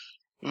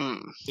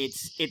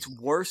 It's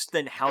worse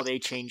than how they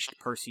changed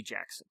Percy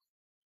Jackson.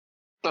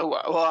 Oh,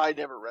 wow. Well, I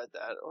never read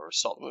that or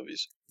saw the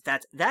movies.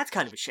 That's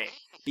kind of a shame,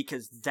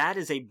 because that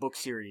is a book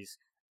series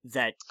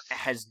that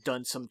has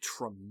done some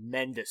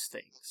tremendous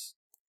things.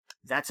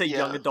 That's a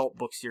young adult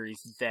book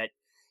series that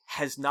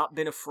has not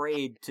been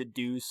afraid to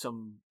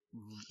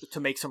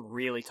make some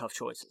really tough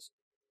choices.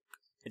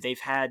 They've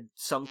had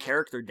some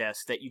character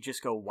deaths that you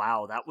just go,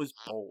 wow, that was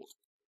bold.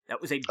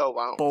 That was a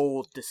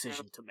bold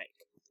decision to make.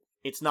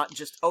 It's not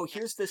just, oh,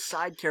 here's this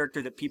side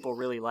character that people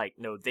really like.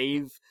 No,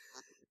 they've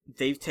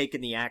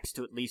taken the axe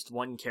to at least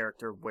one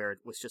character where it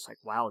was just like,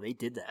 wow, they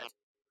did that.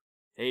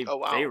 They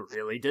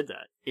really did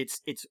that.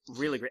 It's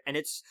really great, and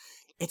it's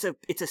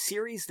a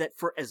series that,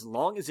 for as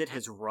long as it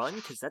has run,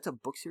 because that's a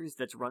book series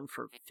that's run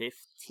for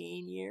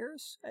 15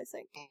 years, I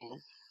think.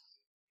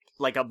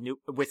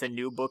 With a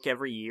new book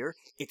every year,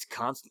 it's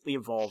constantly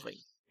evolving.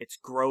 It's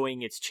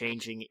growing. It's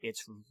changing.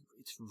 It's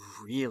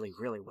really,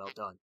 really well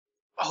done.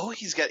 Oh,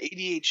 he's got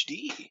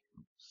ADHD.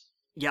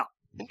 Yeah.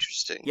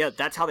 Interesting. Yeah,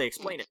 that's how they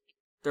explain it.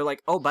 They're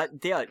like, oh, but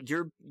yeah,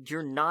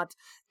 you're not,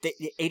 the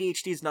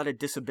ADHD is not a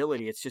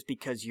disability. It's just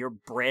because you're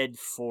bred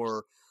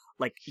for,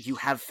 you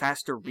have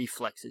faster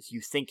reflexes.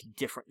 You think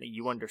differently.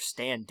 You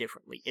understand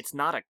differently. It's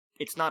not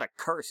a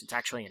curse. It's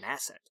actually an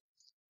asset.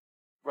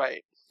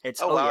 Right.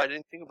 It's, wow, yeah. I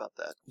didn't think about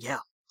that.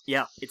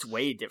 Yeah, it's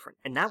way different.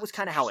 And that was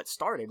kind of how it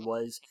started,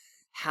 was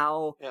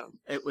how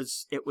it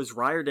was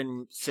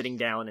Riordan sitting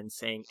down and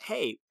saying,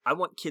 hey, I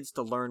want kids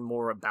to learn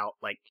more about,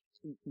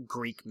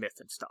 Greek myth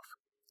and stuff.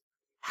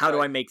 How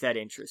do I make that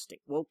interesting?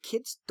 Well,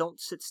 kids don't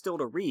sit still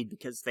to read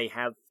because they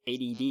have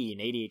ADD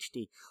and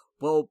ADHD.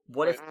 Well,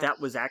 what if that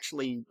was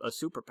actually a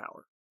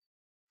superpower?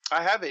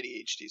 I have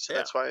ADHD, so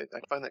that's why I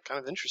find that kind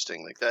of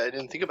interesting. That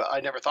I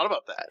never thought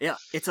about that. Yeah,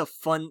 it's a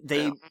fun.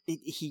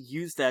 He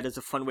used that as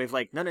a fun way of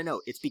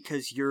no. It's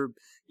because you're,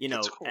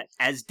 cool.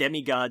 As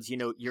demigods,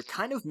 you're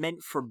kind of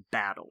meant for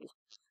battle.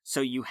 So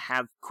you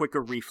have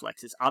quicker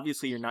reflexes.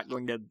 Obviously, you're not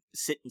going to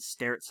sit and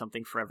stare at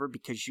something forever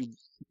because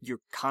you're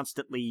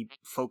constantly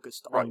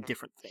focused on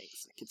different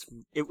things.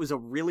 It was a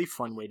really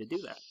fun way to do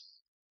that.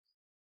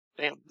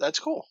 Damn, that's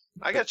cool.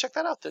 I gotta check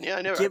that out then. Yeah,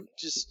 I never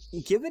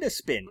give it a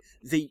spin.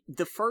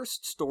 The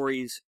first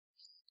stories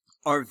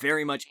are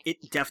very much.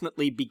 It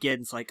definitely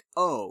begins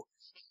oh,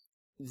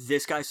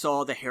 this guy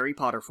saw the Harry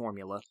Potter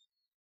formula.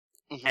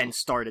 And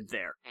started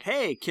there.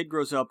 Hey, kid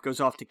grows up, goes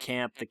off to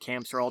camp. The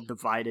camps are all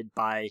divided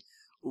by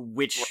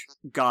which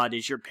god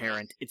is your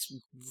parent. It's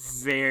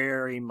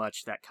very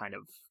much that kind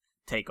of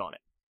take on it.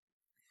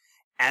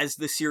 as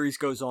the series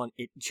goes on,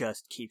 it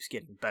just keeps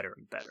getting better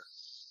and better.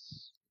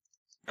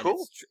 And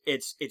Cool.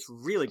 It's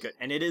really good,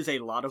 and it is a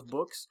lot of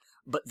books,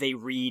 but they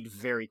read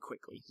very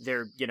quickly.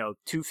 They're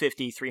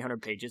 250,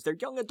 300 pages. They're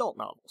young adult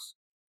novels,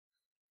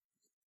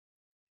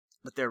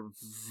 but they're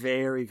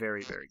very,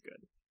 very, very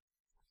good.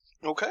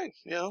 Okay,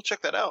 yeah, I'll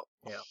check that out.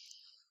 Yeah,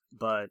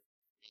 but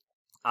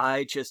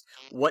I just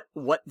what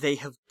they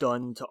have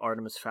done to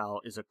Artemis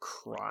Fowl is a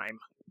crime,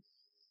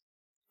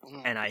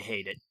 and I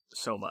hate it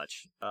so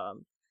much.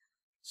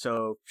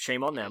 So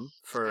shame on them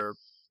for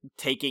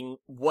taking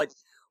what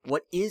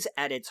is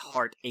at its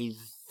heart a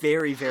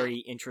very, very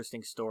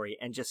interesting story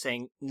and just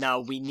saying,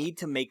 no, we need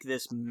to make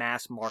this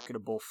mass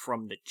marketable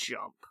from the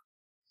jump.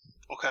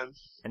 Okay.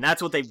 And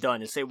that's what they've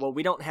done, is say, well,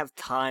 we don't have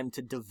time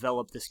to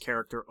develop this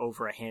character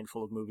over a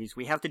handful of movies.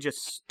 We have to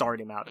just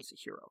start him out as a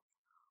hero.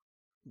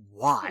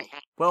 Why?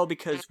 Well,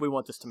 because we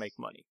want this to make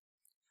money.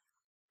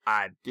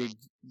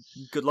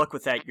 Good luck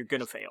with that. You're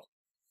going to fail.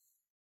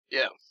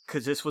 Yeah.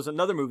 Because this was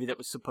another movie that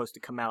was supposed to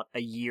come out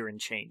a year and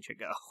change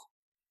ago.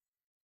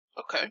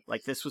 Okay.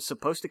 Like, this was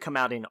supposed to come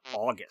out in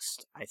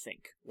August, I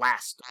think.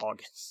 Last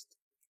August.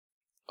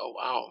 Oh,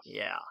 wow.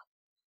 Yeah.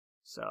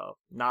 So,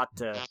 not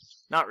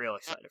real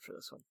excited for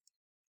this one.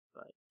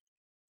 But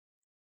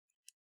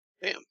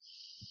damn.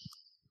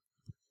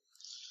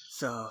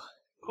 So,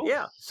 cool.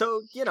 Yeah.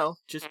 So,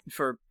 just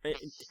for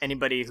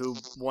anybody who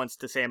wants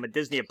to say I'm a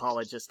Disney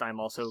apologist, I'm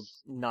also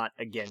not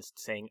against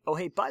saying, oh,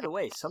 hey, by the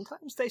way,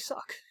 sometimes they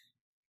suck.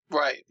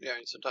 Right. Yeah.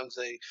 Sometimes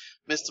they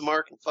miss the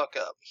mark and fuck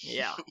up.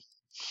 Yeah.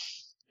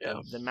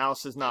 Yeah. The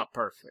mouse is not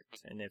perfect.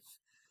 And if,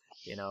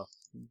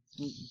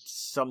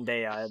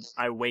 someday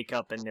I wake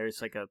up and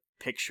there's like a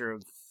picture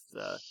of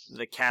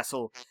the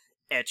castle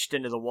etched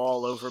into the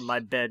wall over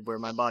my bed where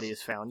my body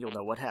is found, you'll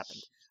know what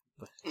happened.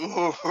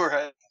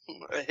 Right.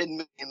 A hidden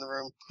movie in the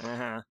room.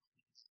 Uh-huh.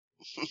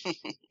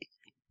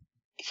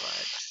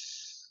 But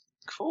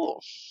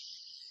cool.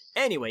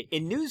 Anyway,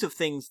 in news of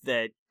things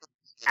that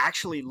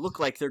actually look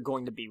like they're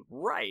going to be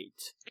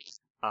right,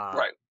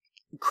 right.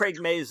 Craig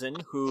Mazin,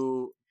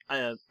 who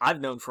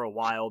I've known for a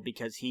while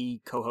because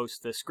he co-hosts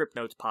the Script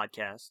Notes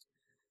podcast,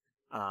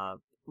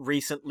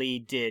 recently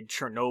did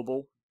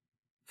Chernobyl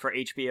for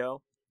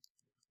HBO,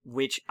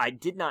 which I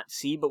did not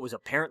see but was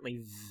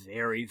apparently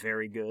very,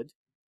 very good,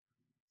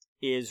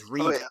 is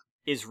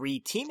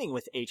re-teaming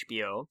with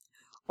HBO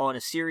on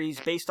a series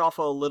based off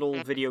a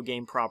little video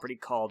game property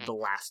called The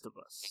Last of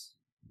Us.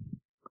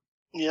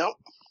 Yep.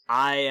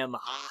 I am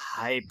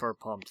hyper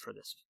pumped for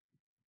this.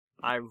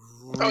 I'm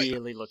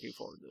really looking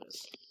forward to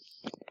this.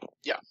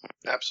 Yeah,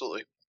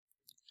 absolutely.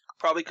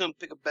 Probably couldn't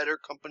pick a better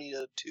company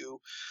to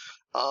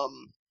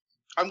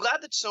I'm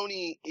glad that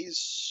Sony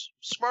is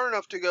smart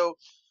enough to go,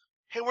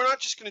 hey, we're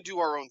not just going to do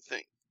our own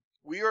thing.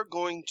 We are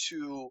going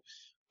to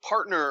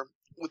partner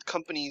with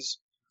companies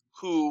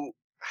who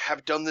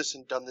have done this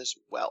and done this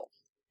well.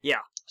 Yeah.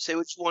 Say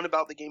what you want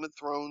about the Game of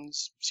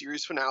Thrones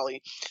series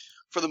finale.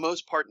 For the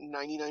most part,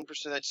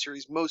 99% of that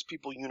series, most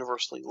people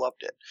universally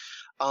loved it.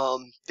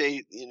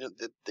 They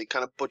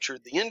kind of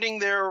butchered the ending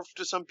there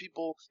to some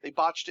people. They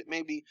botched it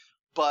maybe,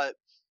 but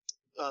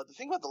the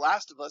thing about The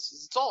Last of Us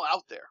is it's all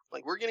out there.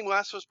 Like, we're getting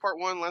Last of Us Part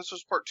 1, Last of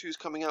Us Part 2 is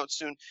coming out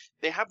soon.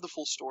 They have the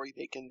full story.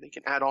 They can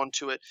add on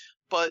to it.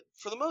 But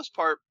for the most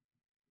part,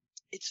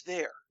 it's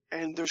there.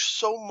 And there's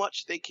so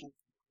much they can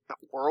that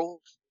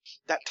world,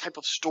 that type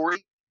of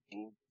story.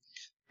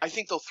 I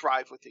think they'll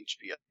thrive with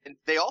HBO. And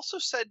they also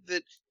said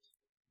that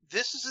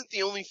this isn't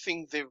the only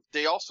thing.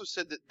 They also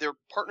said that they're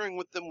partnering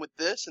with them with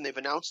this, and they've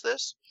announced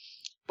this.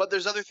 But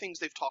there's other things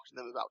they've talked to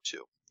them about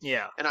too.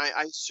 Yeah. And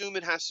I assume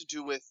it has to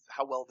do with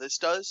how well this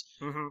does.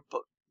 Mm-hmm.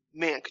 But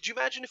man, could you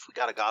imagine if we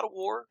got a God of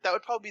War? That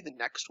would probably be the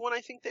next one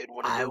I think they'd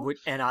want to do.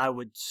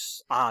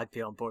 I'd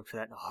be on board for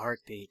that in a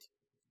heartbeat.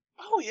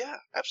 Oh yeah,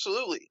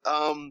 absolutely.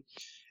 And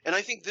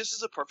I think this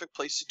is a perfect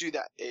place to do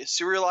that. A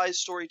serialized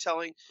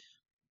storytelling,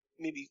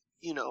 maybe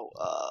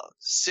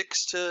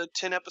 6 to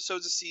 10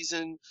 episodes a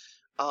season.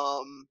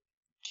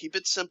 Keep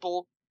it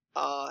simple,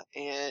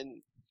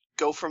 and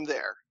go from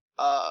there.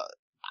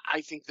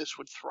 I think this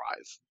would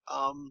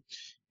thrive.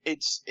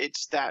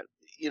 It's that,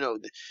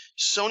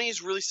 Sony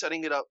is really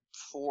setting it up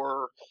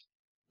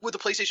with the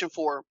PlayStation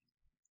 4,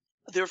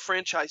 their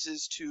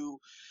franchises to,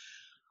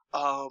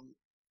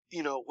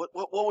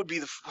 what would be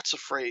what's the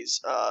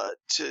phrase?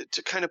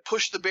 To kind of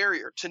push the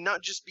barrier to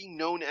not just be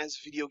known as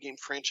video game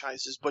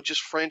franchises, but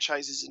just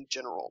franchises in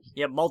general.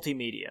 Yeah,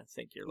 multimedia. I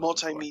think you're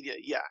looking multimedia.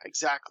 Yeah,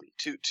 exactly.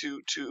 To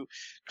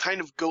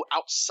kind of go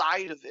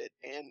outside of it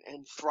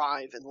and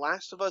thrive. And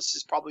Last of Us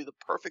is probably the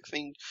perfect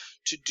thing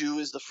to do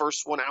as the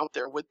first one out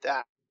there with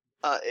that.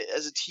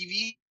 As a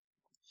TV,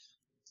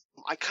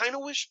 I kind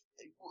of wish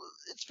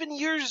it's been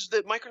years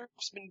that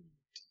Microsoft's been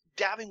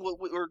dabbing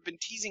or been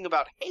teasing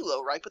about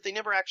Halo, right? But they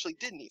never actually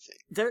did anything.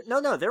 They're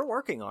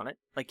working on it.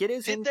 Like, it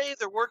is.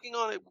 They're working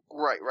on it.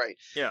 Right.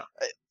 Yeah.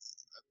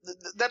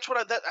 That's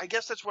what I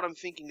guess that's what I'm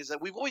thinking, is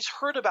that we've always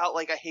heard about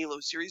like a Halo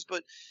series,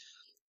 but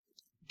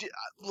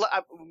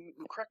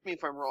correct me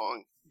if I'm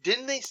wrong.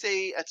 Didn't they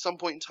say at some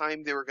point in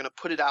time they were going to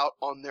put it out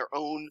on their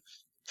own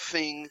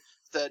thing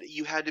that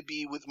you had to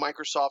be with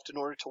Microsoft in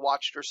order to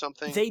watch it or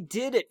something? They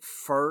did it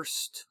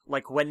first,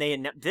 like when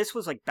this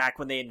was like back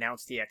when they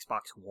announced the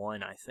Xbox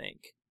One, I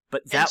think.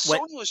 But And that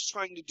went, Sony was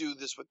trying to do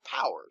this with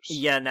Powers.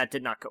 yeah, and that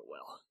did not go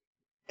well.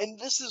 And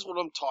this is what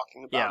I'm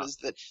talking about, Yeah. is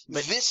that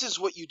But- this is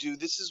what you do.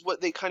 This is what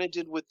they kind of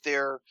did with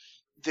their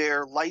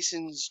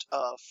licensed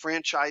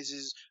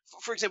franchises.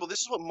 For example,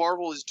 this is what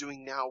Marvel is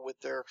doing now with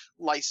their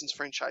licensed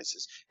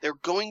franchises. They're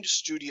going to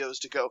studios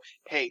to go,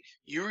 hey,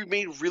 you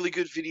made a really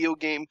good video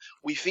game.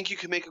 We think you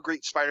can make a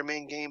great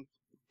Spider-Man game.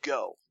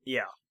 Go.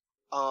 Yeah.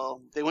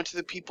 They went to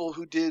the people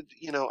who did,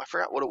 I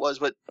forgot what it was,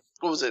 but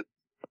what was it?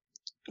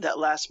 That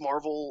last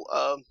Marvel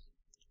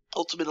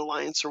Ultimate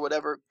Alliance or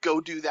whatever. Go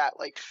do that.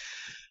 Like,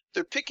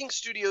 they're picking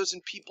studios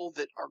and people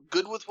that are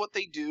good with what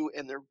they do,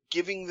 and they're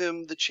giving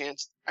them the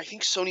chance. I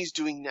think Sony's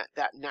doing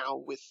that now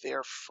with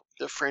their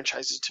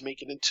franchises to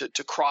make it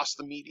to cross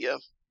the media,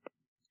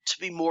 to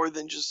be more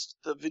than just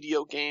the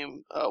video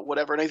game,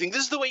 whatever. And I think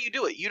this is the way you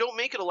do it. You don't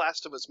make it a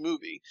Last of Us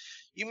movie.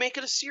 You make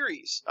it a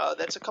series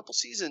that's a couple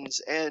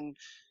seasons, and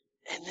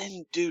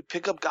then, dude,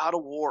 pick up God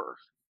of War.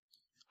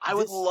 I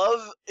would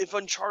love if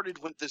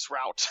Uncharted went this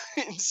route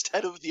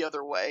instead of the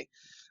other way.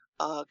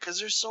 Because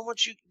there's so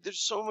much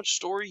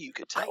story you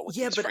could tell with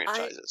these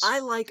franchises. I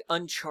like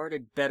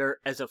Uncharted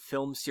better as a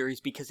film series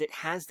because it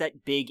has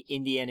that big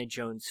Indiana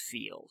Jones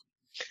feel.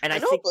 And I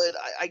know, but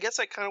I guess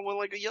I kind of want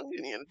like a young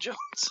Indiana Jones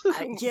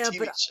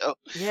TV show.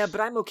 Yeah, but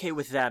I'm okay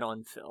with that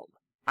on film.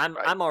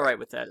 I'm all right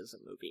with that as a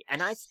movie.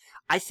 And I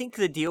think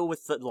the deal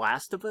with The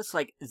Last of Us,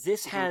 like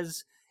this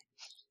has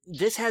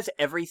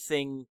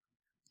everything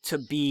to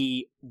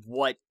be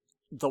what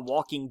The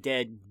Walking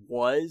Dead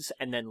was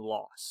and then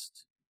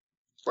lost.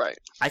 Right.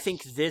 I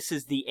think this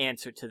is the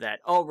answer to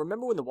that. Oh,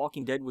 remember when The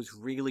Walking Dead was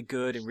really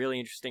good and really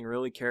interesting,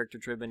 really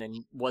character-driven,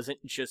 and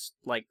wasn't just,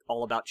 like,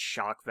 all about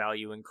shock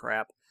value and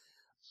crap?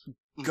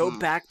 Mm-hmm. Go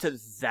back to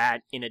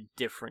that in a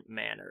different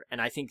manner, and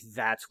I think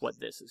that's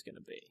what this is going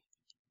to be.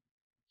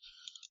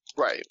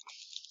 Right.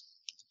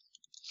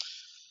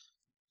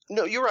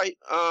 No, you're right.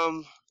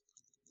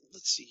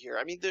 Let's see here.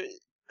 I mean,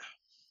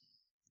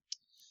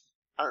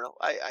 I don't know.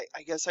 I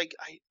guess I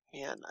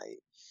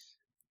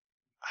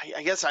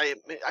guess I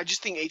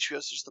just think HBO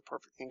is just the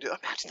perfect thing to do.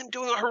 Imagine them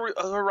doing a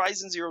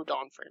Horizon Zero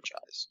Dawn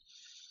franchise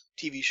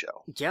TV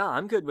show. Yeah,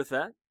 I'm good with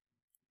that.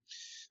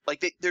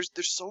 Like there's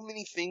so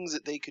many things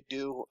that they could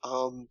do.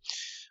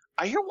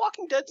 I hear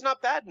Walking Dead's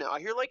not bad now.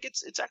 I hear like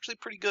it's actually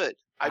pretty good.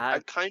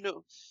 I kind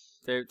of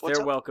they're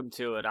welcome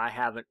to it. I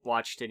haven't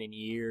watched it in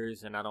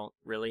years, and I don't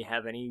really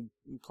have any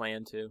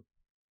plan to.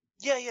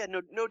 Yeah,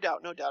 no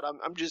doubt.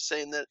 I'm just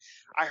saying that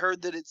I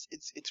heard that it's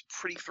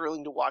pretty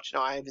thrilling to watch.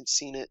 Now I haven't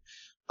seen it.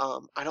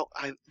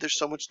 There's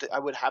so much that I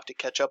would have to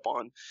catch up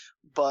on,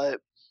 but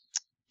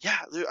yeah,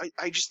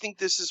 I just think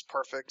this is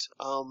perfect.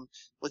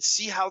 Let's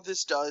see how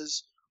this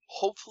does.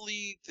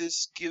 Hopefully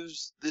this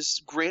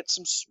grants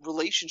some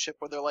relationship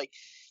where they're like,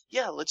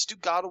 yeah, let's do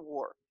God of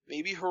War,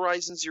 maybe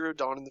Horizon Zero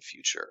Dawn in the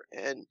future.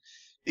 And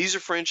these are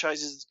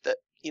franchises that,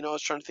 I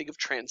was trying to think of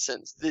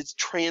transcends the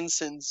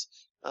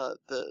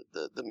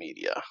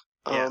media.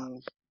 Yeah.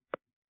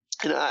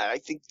 And I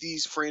think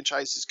these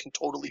franchises can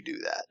totally do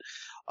that.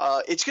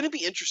 It's going to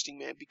be interesting,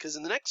 man, because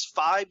in the next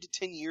 5 to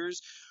 10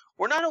 years,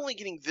 we're not only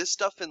getting this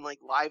stuff in like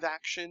live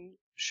action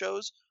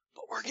shows,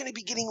 but we're going to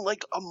be getting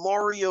like a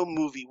Mario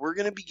movie. We're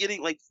going to be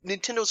getting like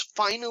Nintendo's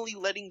finally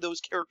letting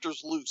those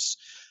characters loose.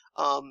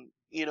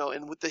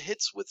 And with the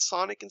hits with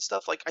Sonic and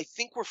stuff, like I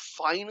think we're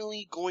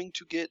finally going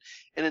to get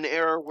in an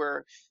era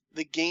where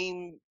the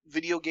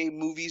video game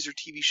movies or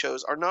TV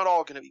shows are not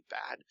all going to be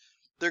bad.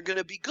 They're going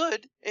to be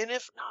good, and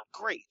if not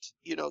great,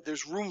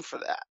 there's room for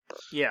that.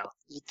 Yeah.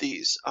 With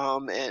these,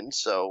 and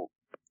so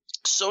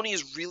Sony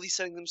is really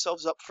setting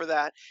themselves up for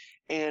that,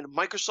 and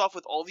Microsoft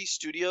with all these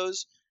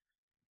studios,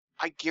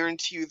 I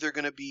guarantee you they're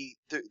going to be.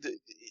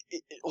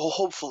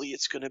 Hopefully,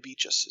 it's going to be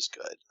just as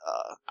good.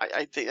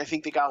 I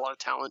think they got a lot of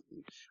talent.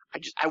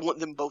 I want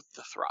them both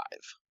to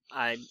thrive.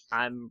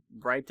 I'm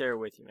right there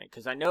with you, man.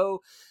 Because I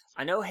know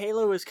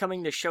Halo is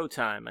coming to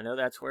Showtime. I know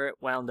that's where it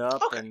wound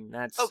up, and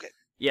that's okay.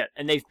 Yeah,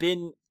 and they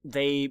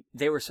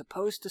were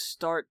supposed to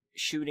start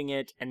shooting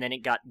it, and then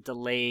it got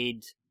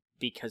delayed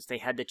because they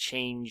had to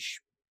change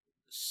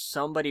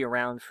somebody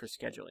around for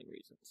scheduling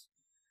reasons.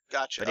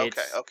 Gotcha. But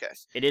okay.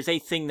 It is a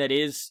thing that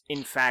is,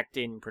 in fact,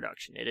 in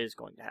production. It is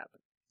going to happen.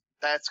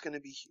 That's going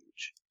to be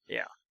huge.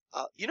 Yeah.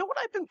 You know what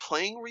I've been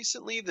playing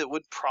recently that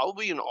would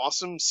probably be an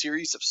awesome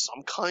series of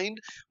some kind,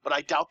 but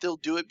I doubt they'll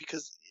do it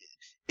because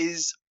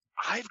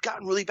I've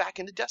gotten really back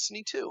into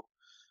Destiny 2.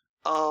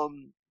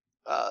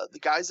 The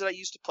guys that I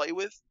used to play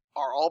with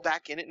are all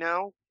back in it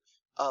now.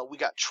 We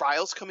got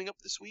Trials coming up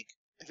this week,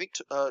 I think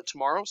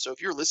tomorrow. So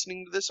if you're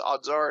listening to this,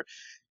 odds are,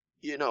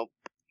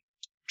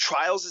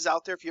 Trials is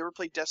out there. If you ever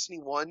played Destiny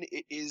 1,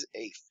 it is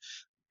a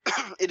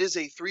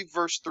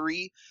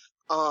 3v3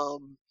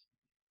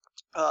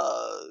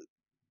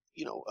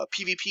 a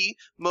PvP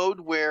mode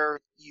where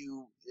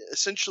you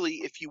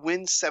essentially, if you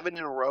win 7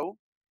 in a row,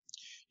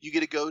 you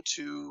get to go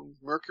to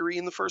Mercury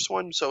in the first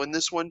one. So in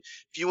this one,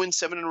 if you win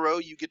 7 in a row,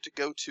 you get to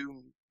go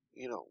to,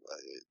 I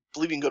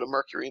believe you can go to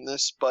Mercury in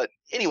this. But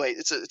anyway,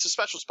 it's a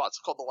special spot. It's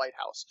called the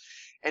Lighthouse,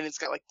 and it's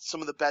got like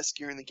some of the best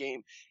gear in the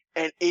game.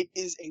 And it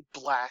is a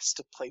blast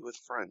to play with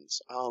friends.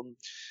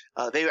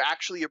 They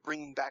actually are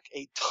bringing back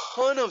a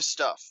ton of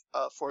stuff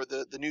for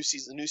the new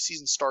season. The new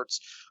season starts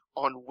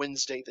on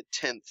Wednesday the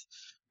 10th.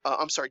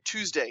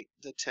 Tuesday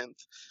the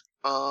 10th.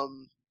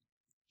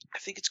 I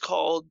think it's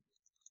called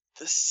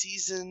the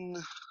season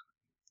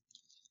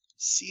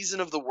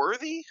of the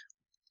Worthy.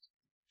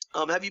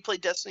 Have you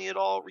played Destiny at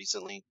all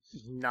recently?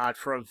 Not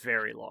for a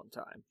very long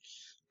time.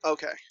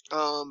 Okay.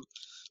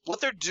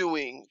 What they're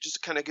doing, just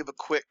to kind of give a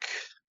quick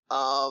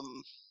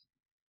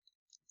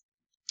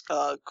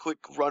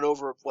run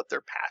over of what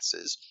their pass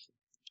is.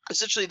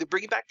 Essentially, they're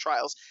bringing back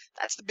trials.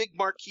 That's the big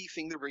marquee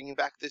thing they're bringing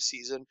back this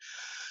season.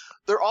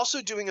 They're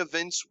also doing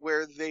events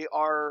where they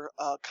are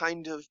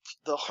kind of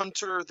the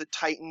hunter, the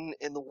titan,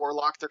 and the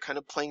warlock. They're kind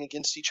of playing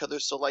against each other.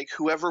 So, like,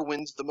 whoever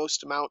wins the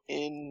most amount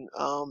in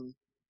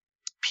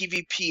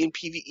PvP and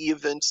PvE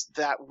events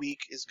that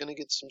week is going to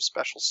get some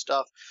special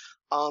stuff.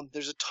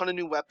 There's a ton of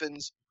new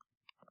weapons.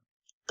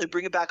 They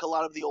bring back a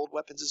lot of the old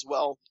weapons as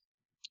well.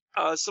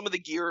 Some of the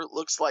gear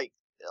looks like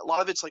a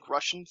lot of it's like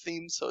Russian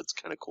themed, so it's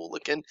kind of cool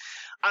looking.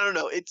 I don't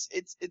know. It's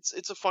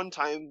a fun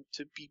time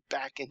to be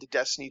back into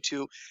Destiny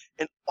 2.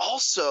 And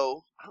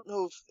also, I don't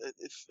know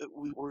if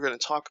we're going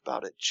to talk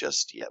about it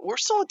just yet. We're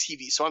still on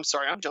TV, so I'm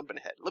sorry. I'm jumping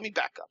ahead. Let me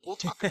back up. We'll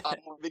talk about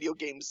more video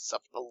games and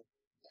stuff. I'm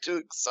too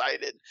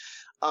excited.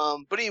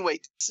 But anyway,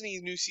 Destiny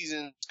new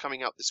season is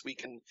coming out this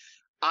week, and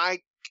I'm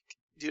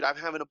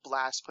having a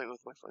blast playing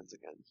with my friends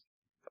again.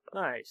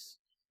 Nice.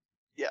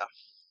 Yeah.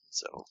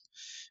 So,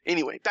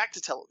 anyway, back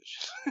to television.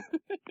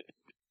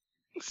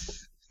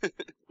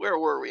 Where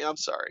were we? I'm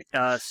sorry.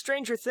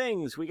 Stranger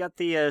Things. We got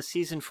the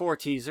season 4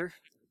 teaser.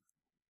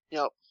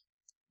 Yep.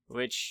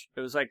 Which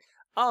it was like,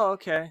 oh,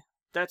 okay,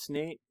 that's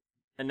neat,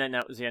 and then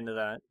that was the end of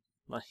that.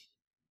 Like,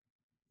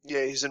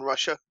 yeah, he's in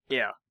Russia.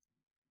 Yeah.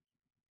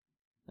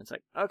 It's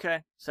like,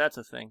 okay, so that's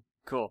a thing.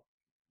 Cool.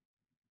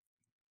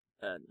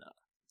 And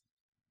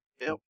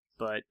yep.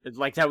 But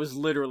like that was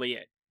literally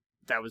it.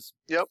 That was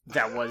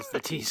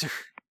the teaser.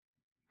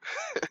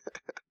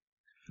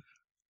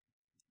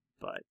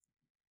 But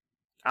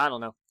I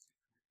don't know.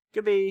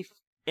 Could be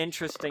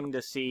interesting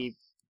to see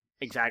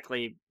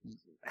exactly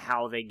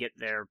how they get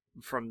there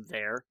from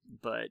there,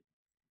 but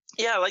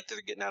yeah, I like that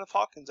they're getting out of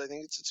Hawkins. I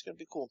think it's going to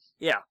be cool.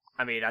 Yeah,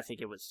 I mean, I think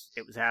it was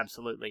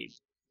absolutely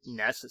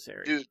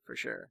necessary, dude, for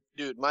sure.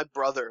 Dude, my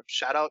brother,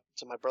 shout out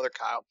to my brother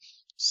Kyle,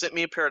 sent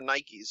me a pair of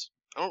Nikes.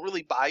 I don't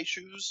really buy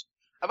shoes.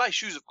 I buy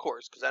shoes, of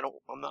course, because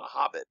I'm not a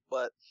hobbit,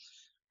 but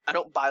I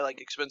don't buy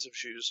like expensive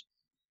shoes.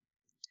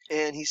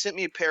 And he sent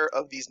me a pair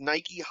of these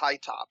Nike high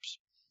tops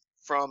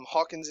from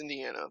Hawkins,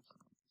 Indiana.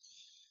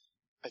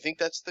 I think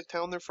that's the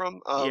town they're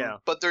from. Yeah.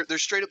 But they're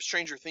straight up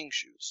Stranger Things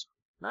shoes.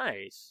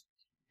 Nice.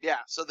 Yeah,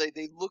 so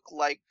they look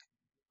like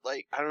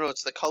I don't know,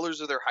 it's the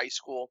colors of their high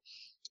school.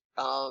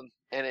 And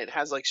it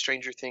has like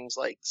Stranger Things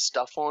like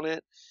stuff on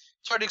it.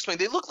 It's hard to explain.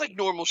 They look like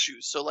normal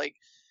shoes. So like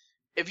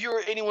if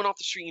you're anyone off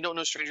the street and you don't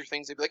know Stranger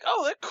Things, they'd be like,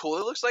 "Oh, they're cool.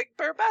 It looks like a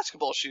pair of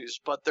basketball shoes,"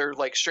 but they're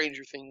like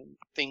Stranger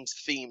Things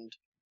themed,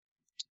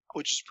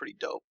 which is pretty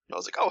dope. And I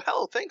was like, "Oh,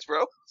 hell, thanks,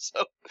 bro."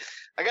 So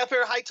I got a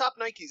pair of high top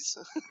Nikes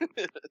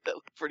that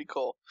look pretty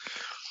cool.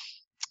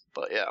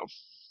 But yeah,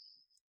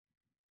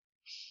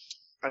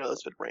 I know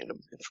that's been random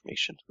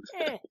information.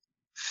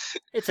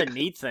 It's a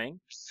neat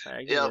thing. I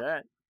give you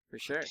that for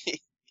sure.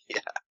 Yeah,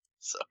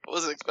 so I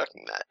wasn't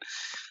expecting that.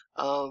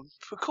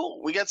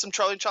 Cool. We got some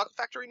Charlie and Chocolate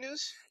Factory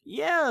news?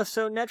 Yeah,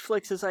 so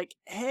Netflix is like,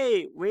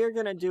 hey, we're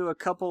going to do a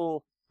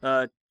couple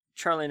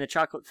Charlie and the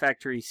Chocolate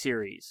Factory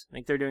series. I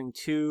think they're doing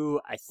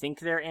 2, I think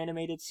they're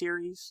animated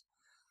series.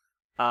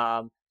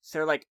 So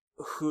they're like,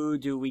 who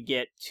do we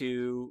get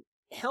to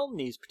helm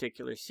these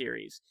particular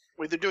series?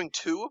 Wait, they're doing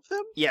 2 of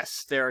them?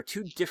 Yes, there are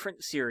 2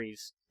 different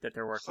series that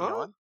they're working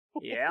on.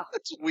 Yeah.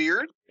 That's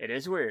weird. It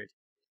is weird.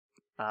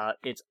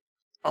 It's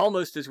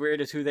almost as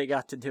weird as who they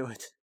got to do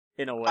it.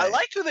 In a way. I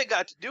like who they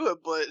got to do it,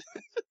 but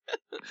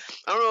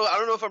I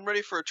don't know if I'm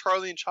ready for a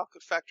Charlie and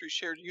Chocolate Factory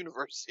shared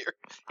universe here.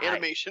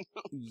 Animation.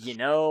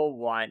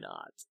 Why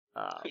not?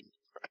 Right.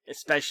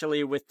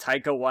 Especially with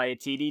Taika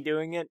Waititi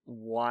doing it,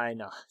 why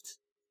not?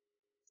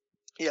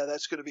 Yeah,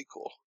 that's going to be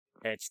cool.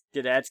 That's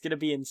going to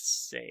be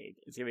insane.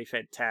 It's going to be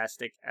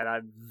fantastic, and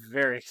I'm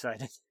very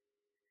excited.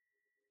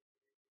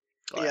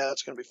 But yeah,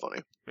 that's going to be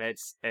funny.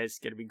 It's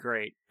going to be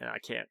great, and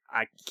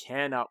I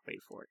cannot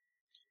wait for it.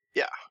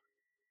 Yeah.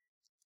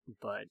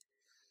 But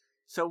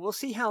so we'll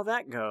see how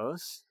that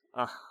goes.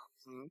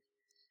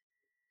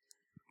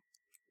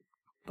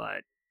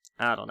 But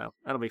I don't know.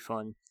 That'll be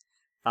fun.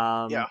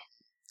 Yeah.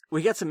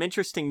 We got some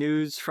interesting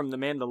news from The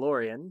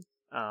Mandalorian.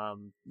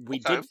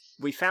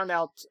 We found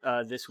out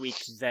this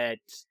week that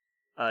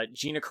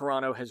Gina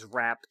Carano has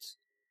wrapped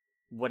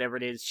whatever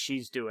it is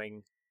she's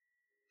doing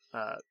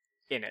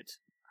in it.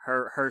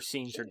 Her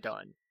scenes are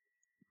done.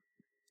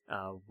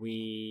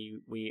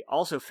 We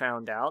also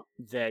found out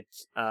that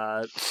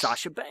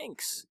Sasha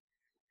Banks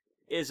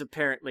is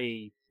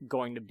apparently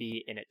going to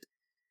be in it.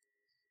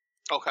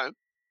 Okay,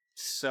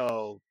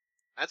 So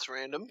that's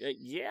random.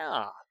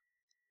 yeah,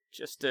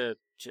 just a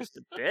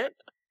bit.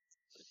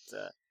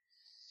 But,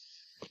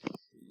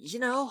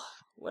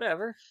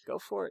 whatever. Go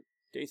for it.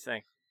 Do you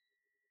think?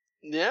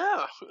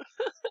 Yeah.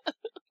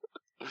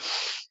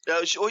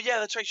 Yeah,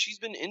 that's right. She's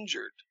been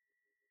injured,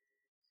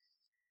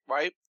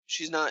 right?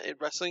 She's not in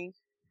wrestling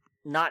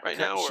Not right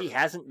now. she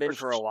hasn't been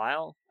for a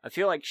while. I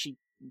feel like she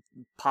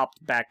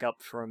popped back up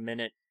for a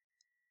minute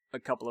a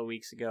couple of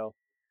weeks ago.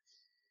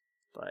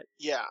 But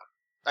yeah,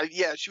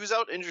 she was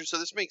out injured, so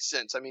this makes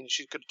sense. I mean,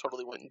 she could have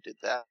totally went and did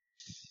that.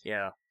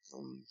 Yeah.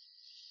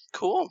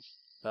 Cool.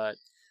 But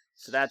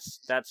so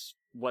that's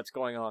what's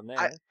going on there.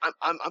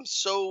 I'm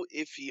so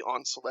iffy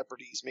on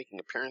celebrities making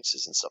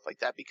appearances and stuff like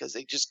that because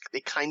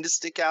they kind of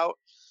stick out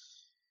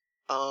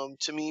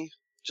to me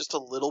just a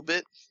little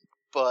bit,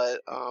 but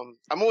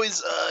I'm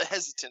always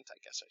hesitant, I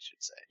guess I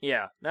should say.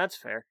 Yeah, that's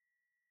fair.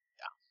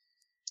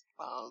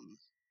 Yeah.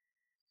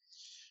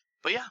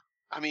 But yeah,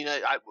 I mean,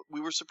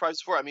 we were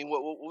surprised before. I mean,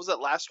 what was that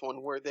last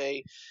one where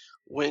they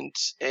went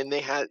and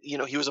they had,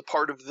 he was a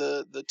part of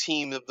the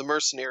team of the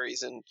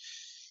mercenaries and,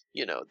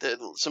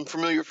 some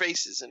familiar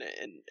faces in it,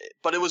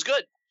 but it was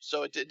good,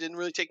 so it didn't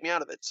really take me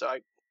out of it. So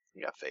I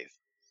got faith.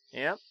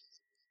 Yep.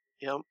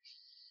 Yep.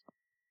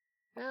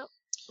 Yep.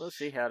 We'll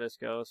see how this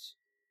goes.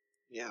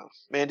 Yeah,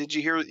 man. Did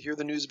you hear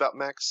the news about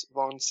Max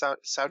von Sydow?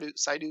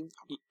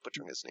 I'm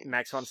butchering his name.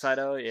 Max von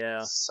Sydow,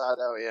 yeah.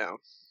 Sydow, yeah.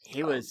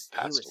 He was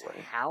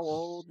away. How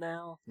old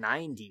now?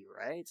 90,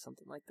 right?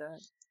 Something like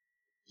that.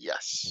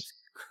 Yes. It's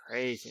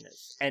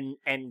craziness, and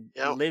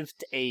yep.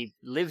 lived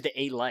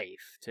a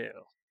life too.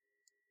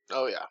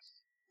 Oh yeah,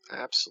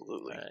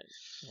 absolutely.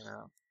 But,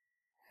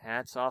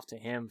 hats off to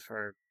him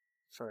for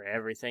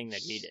everything that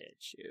he did.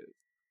 Shoot.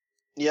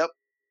 Yep.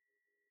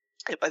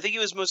 I think he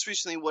was most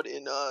recently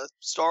in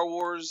Star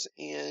Wars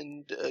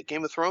and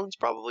Game of Thrones,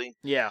 probably.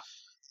 Yeah.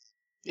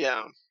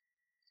 Yeah.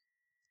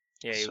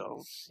 Yeah.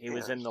 He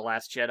was in The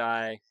Last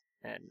Jedi,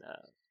 and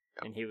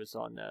he was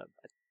on. I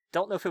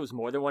don't know if it was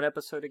more than one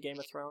episode of Game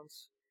of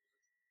Thrones.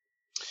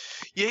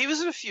 Yeah, he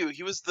was in a few.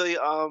 He was the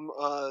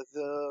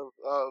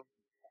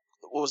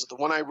what was it? The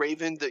One-Eyed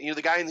Raven,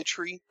 the guy in the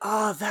tree.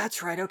 Oh,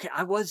 that's right. Okay,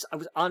 I was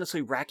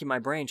honestly racking my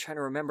brain trying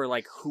to remember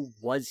who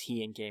was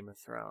he in Game of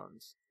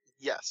Thrones.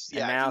 Yes,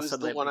 yeah, he was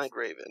the One-Eyed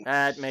Raven.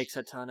 That makes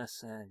a ton of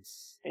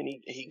sense. And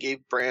he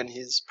gave Bran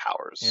his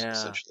powers,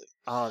 essentially.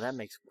 Oh, that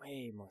makes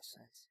way more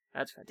sense.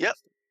 That's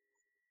fantastic.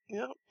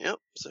 Yep.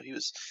 So he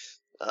was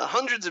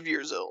hundreds of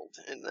years old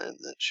in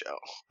that show.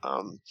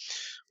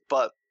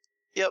 But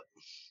yep,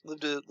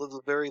 lived a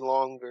very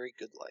long, very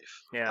good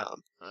life. Yeah.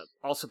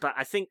 Also, but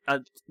I think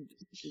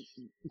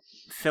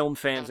film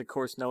fans, of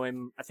course, know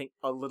him. I think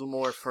a little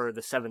more for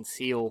The Seventh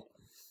Seal,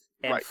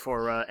 and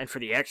for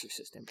The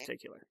Exorcist in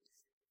particular.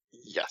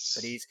 Yes.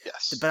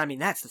 But I mean,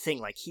 that's the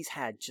thing. He's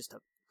had just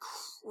a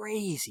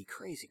crazy,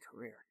 crazy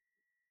career.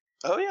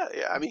 Oh yeah.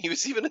 I mean, he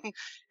was even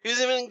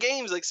in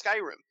games like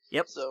Skyrim.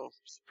 Yep. So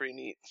it's pretty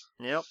neat.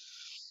 Yep.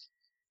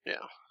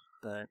 Yeah.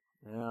 But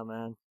yeah,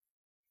 man.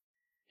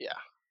 Yeah.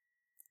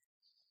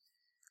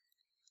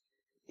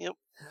 Yep.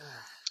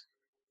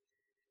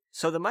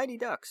 So the Mighty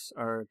Ducks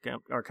are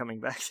coming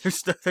back.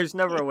 There's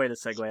never a way to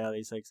segue out of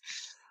these things.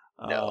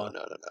 No.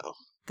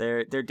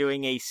 They're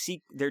doing a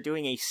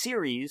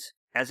series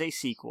as a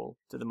sequel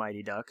to the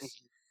Mighty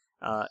Ducks.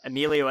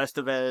 Emilio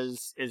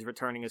Estevez is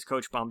returning as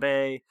Coach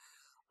Bombay.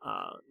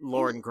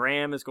 Lauren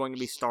Graham is going to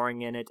be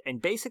starring in it,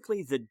 and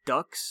basically the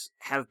Ducks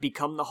have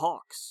become the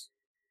Hawks.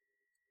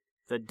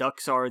 The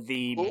Ducks are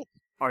the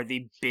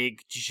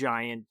big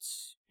giant.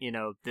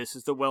 This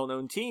is the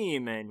well-known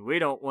team, and we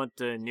don't want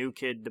the new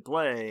kid to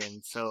play,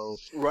 and so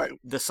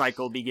the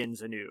cycle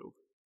begins anew.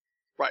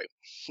 Right.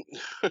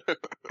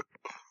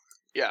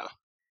 Yeah.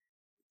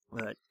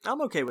 But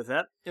I'm okay with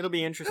that. It'll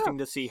be interesting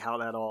to see how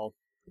that all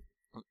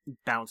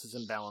bounces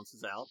and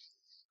balances out.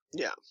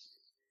 Yeah.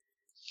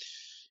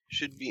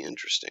 Should be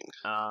interesting.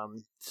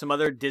 Some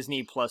other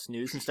Disney Plus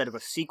news. Instead of a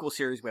sequel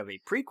series, we have a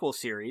prequel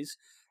series.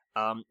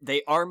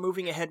 They are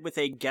moving ahead with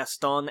a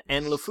Gaston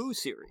and LeFou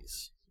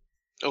series.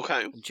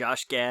 Okay.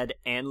 Josh Gad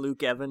and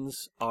Luke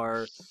Evans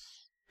are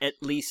at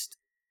least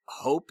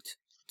hoped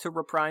to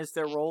reprise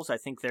their roles. I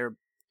think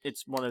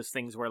it's one of those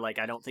things where,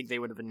 I don't think they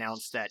would have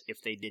announced that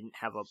if they didn't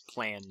have a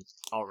plan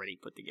already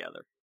put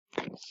together.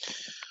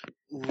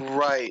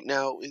 Right.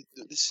 Now,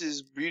 this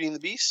is Beauty and the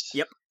Beast?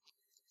 Yep.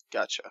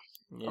 Gotcha.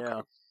 Yeah.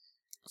 Okay.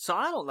 So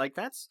I don't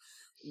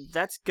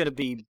that's going to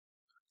be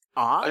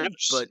odd,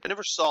 but I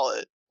never saw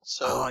it.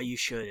 So. Oh, you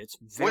should. It's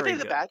very good. Were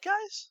they the bad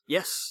guys?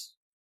 Yes.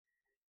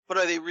 But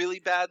are they really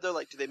bad, though?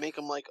 Do they make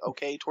them,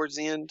 okay towards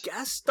the end?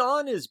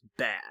 Gaston is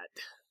bad.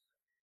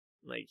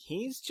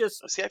 He's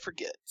just... See, I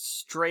forget.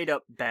 Straight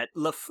up bad.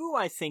 LeFou,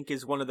 I think,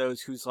 is one of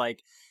those who's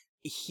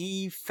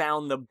he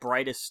found the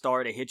brightest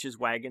star to hitch his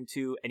wagon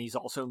to, and he's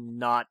also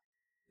not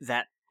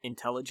that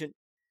intelligent.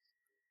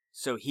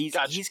 So he's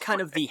Gotcha. he's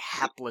kind of the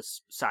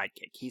hapless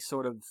sidekick. He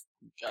sort of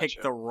picked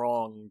Gotcha. the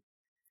wrong.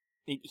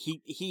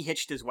 He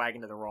hitched his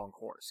wagon to the wrong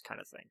horse, kind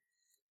of thing.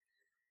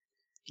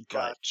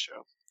 Gotcha.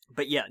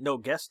 But yeah, no,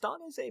 Gaston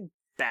is a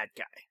bad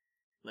guy.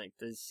 Like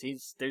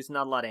there's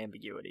not a lot of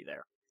ambiguity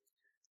there.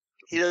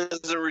 He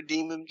doesn't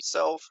redeem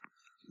himself.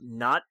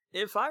 Not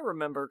if I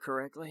remember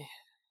correctly.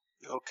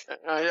 Okay,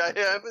 I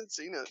haven't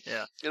seen it.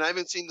 Yeah, and I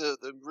haven't seen the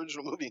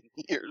original movie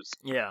in years.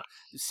 yeah.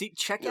 See,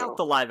 check out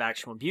the live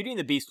action one. Beauty and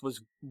the Beast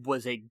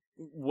was a.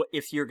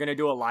 If you're gonna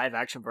do a live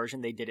action version,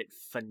 they did it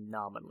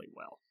phenomenally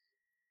well.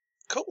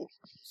 Cool.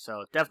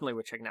 So definitely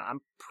worth checking out.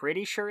 I'm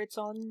pretty sure it's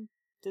on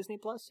Disney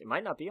Plus. It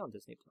might not be on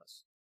Disney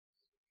Plus.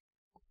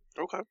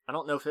 Okay. I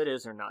don't know if it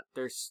is or not.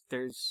 There's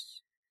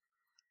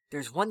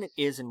one that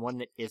is and one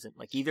that isn't.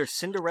 Like either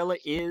Cinderella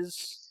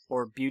is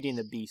or Beauty and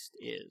the Beast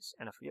is,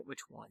 and I forget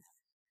which one.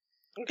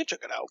 I can check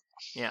it out.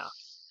 Yeah.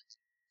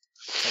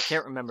 I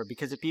can't remember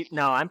because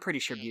I'm pretty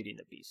sure Beauty and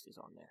the Beast is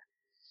on there.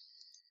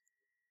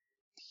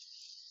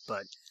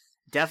 But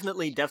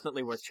definitely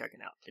worth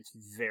checking out. It's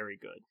very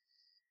good.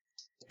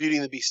 Beauty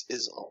and the Beast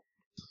is on.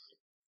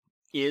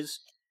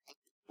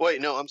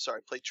 Wait, no, I'm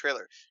sorry. Play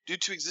trailer. Due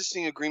to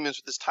existing agreements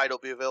with this title,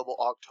 be available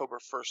October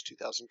 1st,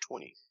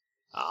 2020.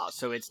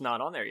 So it's not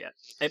on there yet.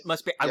 It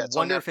must be. Yeah, I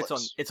wonder if it's on.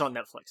 It's on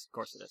Netflix. Of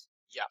course it is.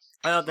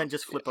 Yeah. Then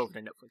just flip over to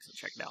Netflix and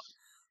check it out.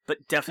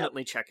 But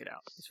definitely check it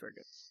out. It's very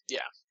good. Yeah.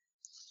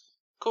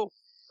 Cool.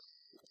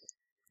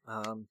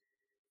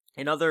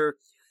 In other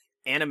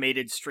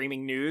animated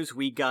streaming news,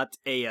 we got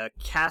a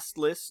cast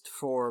list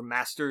for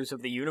Masters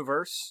of the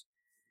Universe.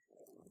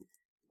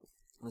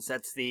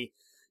 That's the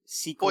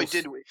sequel. Boy,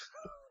 did we.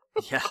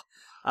 Yeah.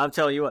 I'm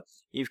telling you what.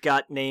 You've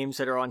got names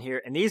that are on here,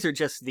 and these are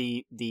just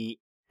the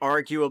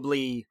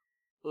arguably...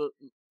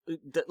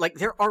 like,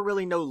 there are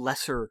really no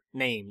lesser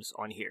names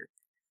on here.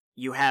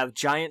 You have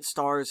giant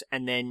stars,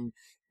 and then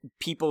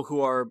people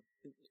who are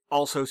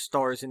also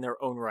stars in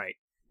their own right.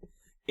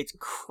 It's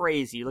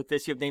crazy. You look at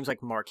this, you have names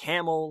like Mark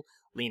Hamill,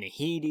 Lena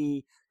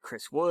Headey,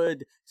 Chris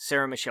Wood,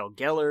 Sarah Michelle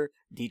Gellar,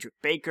 Diedrich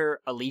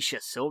Baker, Alicia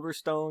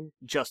Silverstone,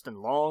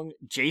 Justin Long,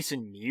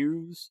 Jason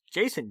Mewes.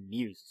 Jason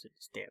Mewes is in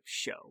this damn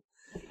show.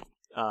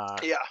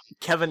 Yeah.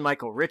 Kevin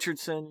Michael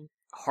Richardson,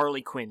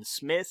 Harley Quinn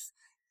Smith,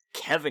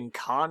 Kevin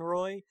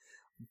Conroy.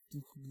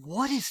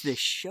 What is this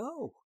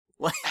show?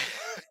 Like,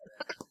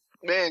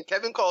 man,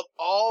 Kevin called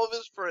all of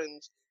his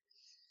friends.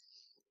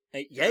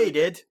 Yeah, he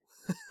did.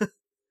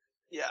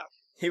 Yeah.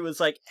 He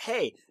was like,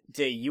 hey,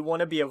 do you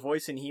want to be a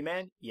voice in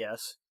He-Man?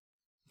 Yes.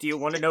 Do you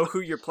want to know who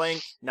you're playing?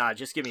 Nah,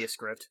 just give me a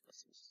script.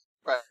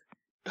 Right.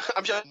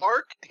 I'm sure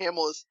Mark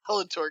Hamill as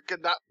Skeletor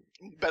could not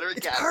better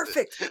It's cast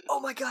perfect! it.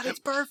 Oh my god, it's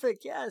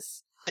perfect,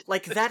 yes!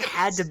 Like, that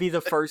had to be the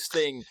first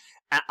thing.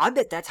 I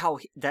bet that's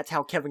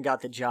how Kevin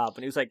got the job.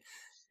 And he was like,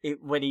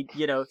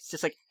 it's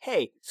just like,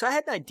 hey, so I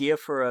had an idea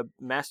for a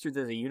Masters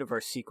of the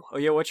Universe sequel. Oh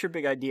yeah, what's your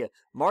big idea?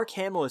 Mark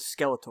Hamill is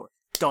Skeletor.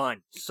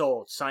 Done.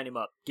 Sold. Sign him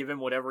up. Give him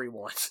whatever he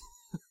wants.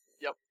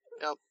 Yep.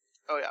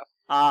 Oh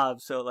yeah.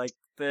 So like,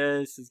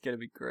 this is gonna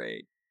be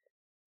great.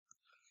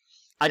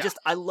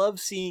 I love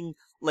seeing,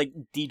 like,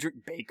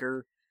 Diedrich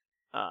Baker,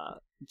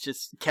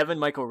 just Kevin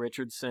Michael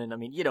Richardson. I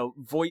mean,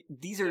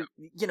 these are,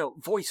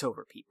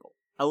 voiceover people.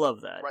 I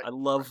love that. Right. I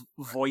love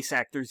voice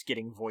actors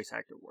getting voice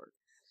actor work.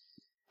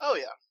 Oh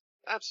yeah.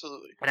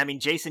 Absolutely. And I mean,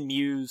 Jason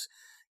Mewes,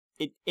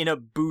 in a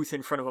booth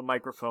in front of a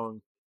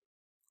microphone,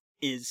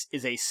 is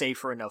a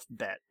safer enough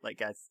bet.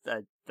 Like, I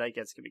think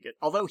that's gonna be good.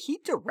 Although he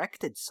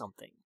directed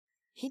something.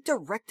 He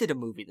directed a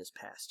movie this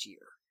past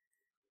year.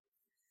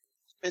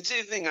 And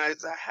see, the thing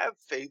is, I have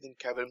faith in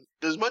Kevin.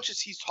 As much as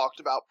he's talked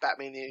about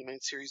Batman the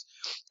Animated Series,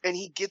 and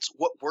he gets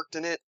what worked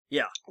in it,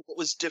 yeah, what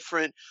was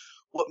different,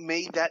 what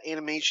made that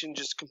animation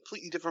just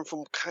completely different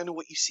from kind of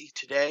what you see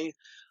today,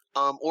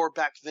 or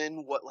back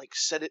then, what like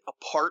set it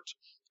apart.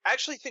 I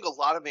actually think a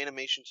lot of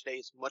animation today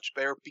is much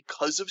better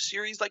because of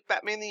series like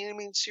Batman the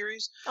Animated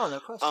Series. Oh, no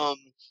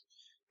question.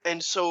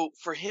 And so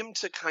for him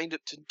to kind of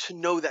to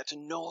know that, to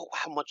know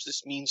how much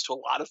this means to a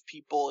lot of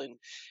people,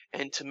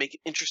 and to make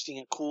it interesting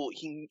and cool,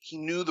 he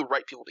knew the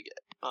right people to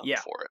get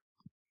for it.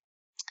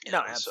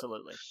 No,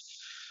 absolutely.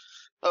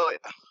 Oh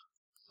yeah.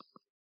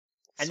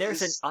 And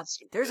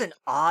there's an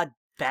odd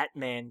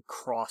Batman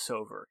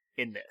crossover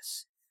in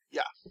this.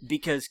 Yeah.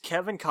 Because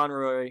Kevin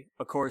Conroy,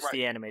 of course,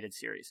 the animated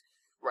series.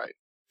 Right.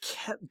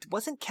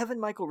 Wasn't Kevin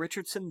Michael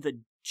Richardson the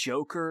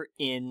Joker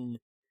in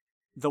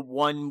the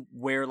one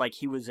where, like,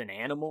 he was an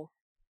animal?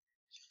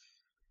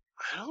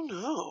 I don't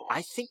know.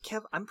 I think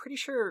I'm pretty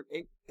sure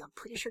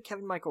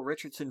Kevin Michael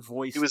Richardson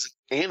voiced. He was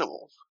an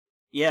animal.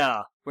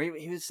 Yeah, where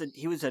he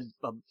was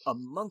a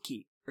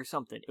monkey or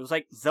something. It was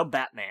like the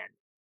Batman.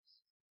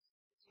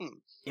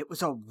 It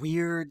was a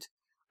weird.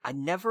 I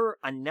never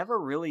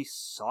really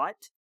saw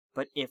it,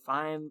 but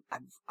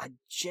I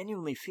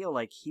genuinely feel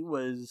like he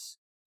was.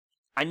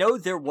 I know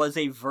there was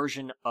a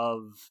version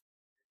of.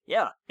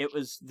 Yeah, it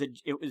was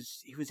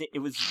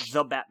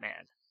the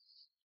Batman,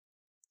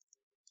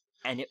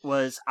 and it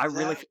was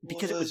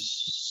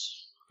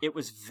because it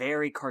was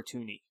very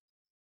cartoony,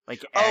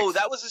 Like Oh,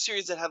 that was a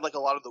series that had like a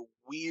lot of the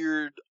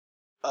weird,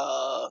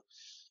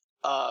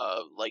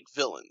 like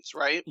villains,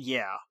 right?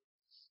 Yeah.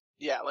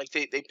 Yeah, like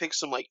they picked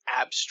some like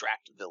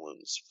abstract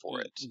villains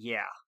for it.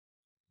 Yeah.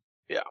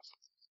 Yeah,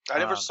 I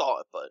never saw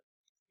it, but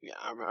yeah,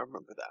 I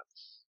remember that.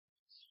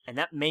 And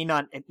that may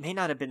not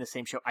have been the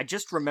same show. I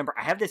just remember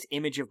I have this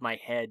image of my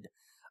head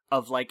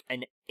of like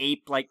an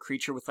ape-like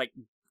creature with like,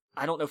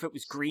 I don't know if it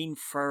was green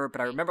fur,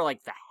 but I remember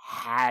like the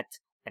hat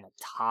and a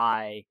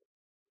tie.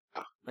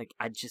 Like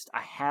I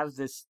have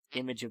this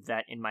image of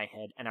that in my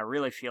head, and I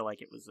really feel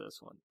like it was this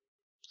one.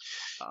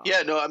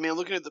 Yeah, no, I mean,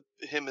 looking at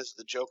him as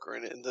the Joker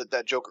in it, and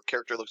that Joker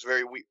character looks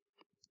very weird.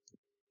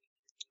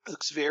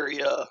 Looks very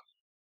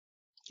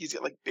he's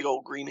got like big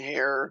old green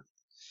hair.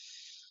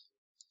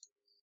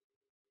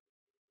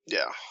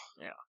 Yeah.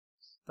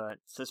 But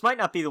so this might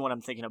not be the one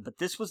I'm thinking of, but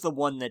this was the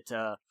one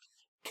that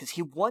because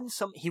he won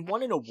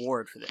an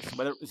award for this,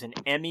 whether it was an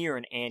Emmy or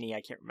an Annie,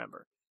 I can't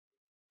remember.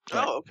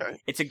 But oh, okay.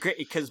 It's a great,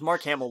 because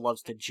Mark Hamill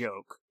loves to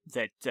joke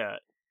that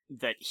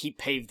he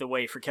paved the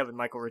way for Kevin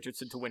Michael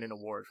Richardson to win an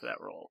award for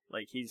that role.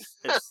 Like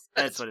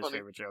that's one of his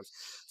favorite jokes.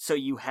 So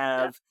you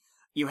have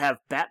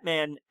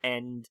Batman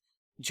and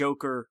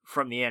Joker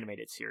from the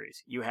animated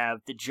series. You have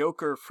the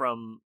Joker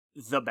from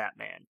The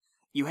Batman.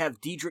 You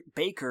have Diedrich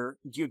Bader,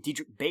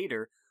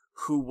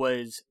 who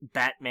was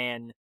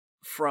Batman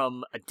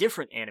from a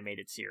different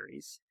animated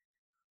series.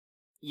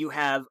 You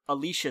have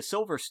Alicia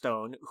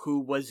Silverstone, who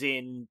was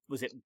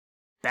it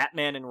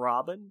Batman and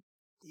Robin?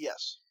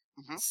 Yes.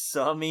 Mm-hmm.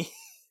 So, I mean,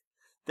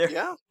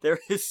 there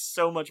is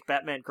so much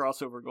Batman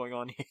crossover going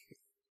on here.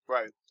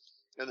 Right.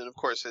 And then, of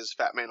course, his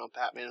Fat Man on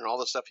Batman and all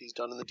the stuff he's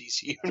done in the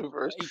DC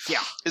universe.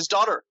 Yeah. His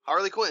daughter,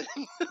 Harley Quinn.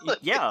 Like,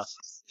 yeah.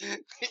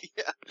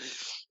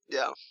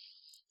 Yeah.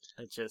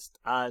 It's just,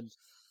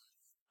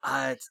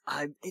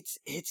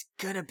 it's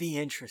gonna be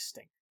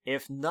interesting.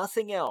 If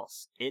nothing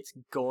else, it's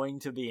going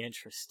to be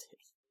interesting.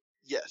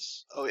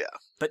 Yes. Oh, yeah.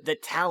 But the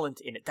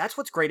talent in it, that's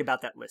what's great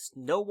about that list.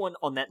 No one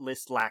on that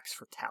list lacks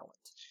for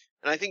talent.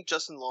 And I think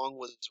Justin Long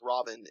was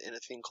Robin in a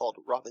thing called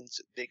Robin's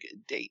Big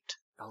Date.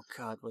 Oh,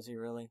 God, was he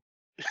really?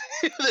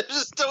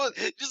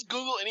 Just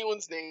Google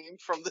anyone's name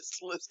from this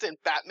list and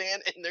Batman,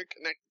 and they're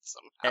connected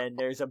somehow. And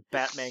there's a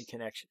Batman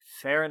connection.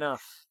 Fair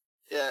enough.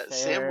 Yeah,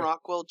 Sam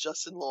Rockwell,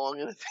 Justin Long,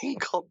 and a thing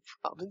called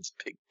Robin's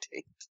Big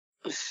Date.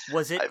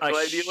 Was it I have no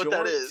idea what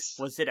that is.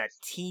 Was it a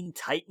Teen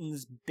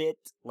Titans bit?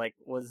 Like,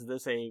 was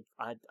this I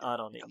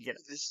don't even get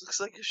it. This looks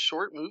like a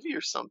short movie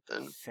or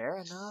something. Fair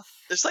enough.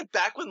 It's like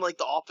back when like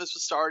The Office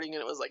was starting,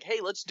 and it was like, hey,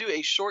 let's do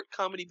a short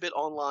comedy bit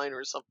online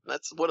or something.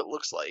 That's what it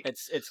looks like.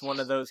 It's one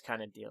of those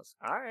kind of deals.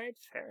 All right,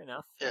 fair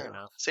enough. Fair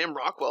enough. Sam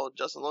Rockwell and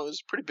Justin Long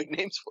is pretty big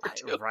names for it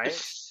too. Right.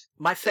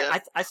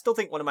 I still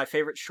think one of my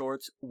favorite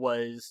shorts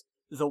was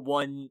the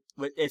one,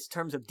 in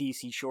terms of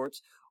DC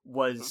shorts,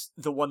 was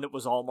the one that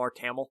was all Mark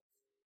Hamill.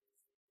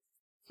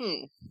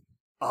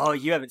 Oh,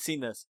 you haven't seen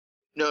this?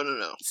 No.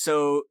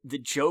 So the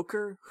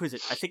Joker, who is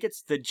it? I think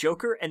it's the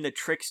Joker and the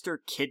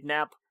Trickster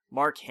kidnap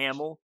Mark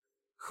Hamill,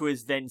 who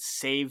is then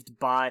saved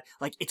by,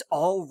 like, it's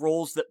all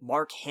roles that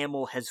Mark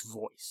Hamill has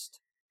voiced.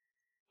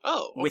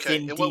 Oh, okay.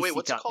 Within and DC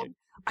what's it called?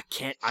 I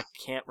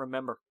can't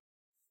remember.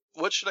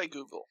 What should I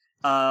Google?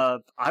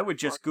 I would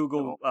just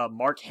Google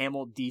Mark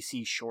Hamill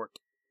DC short.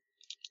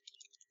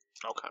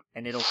 Okay.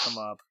 And it'll come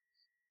up.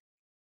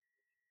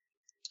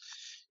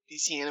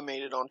 DC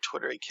Animated on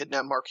Twitter. A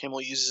kidnapped Mark Hamill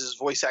uses his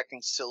voice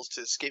acting skills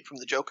to escape from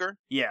the Joker.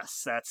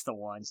 Yes, that's the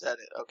one. Is that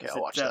it? Okay, I'll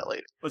watch that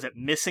later. Was it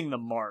Missing the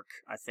Mark?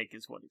 I think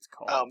is what it's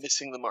called. Oh,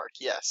 Missing the Mark.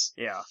 Yes.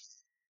 Yeah.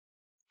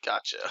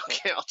 Gotcha.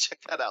 Okay, I'll check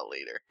that out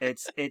later.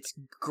 It's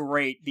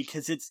great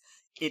because it's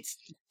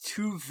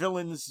two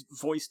villains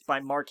voiced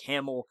by Mark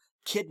Hamill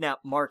kidnap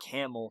Mark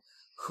Hamill,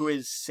 who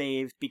is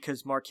saved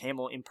because Mark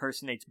Hamill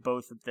impersonates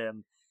both of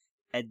them.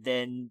 And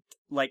then,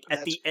 like,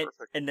 at the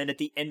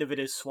end of it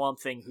is Swamp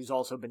Thing, who's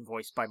also been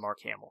voiced by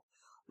Mark Hamill.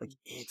 Like,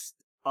 it's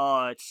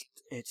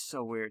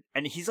so weird.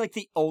 And he's, like,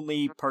 the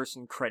only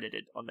person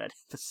credited on that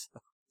episode.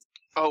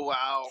 Oh,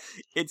 wow.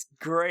 It's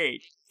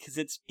great, because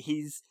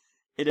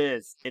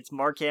it's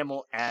Mark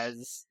Hamill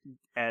as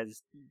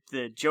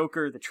the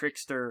Joker, the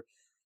Trickster,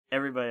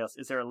 everybody else.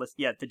 Is there a list?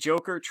 Yeah, the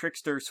Joker,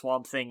 Trickster,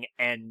 Swamp Thing,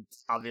 and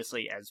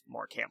obviously as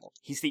Mark Hamill.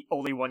 He's the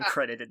only one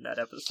credited in that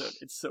episode.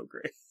 It's so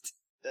great.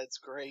 That's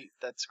great.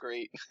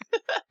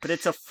 But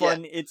it's a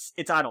fun. Yeah.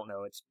 It's I don't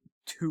know. It's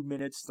 2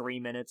 minutes, 3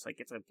 minutes. Like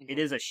it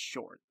is a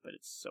short, but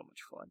it's so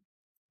much fun.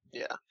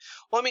 Yeah.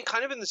 Well, I mean,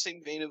 kind of in the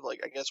same vein of, like,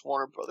 I guess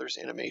Warner Brothers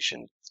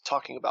Animation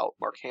talking about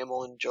Mark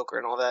Hamill and Joker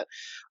and all that.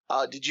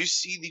 Did you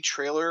see the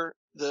trailer,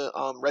 the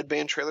Red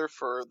Band trailer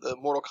for the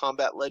Mortal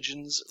Kombat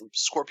Legends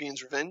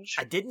Scorpion's Revenge?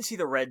 I didn't see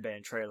the Red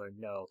Band trailer,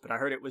 no, but I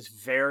heard it was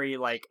very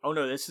like, oh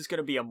no, this is going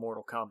to be a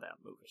Mortal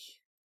Kombat movie.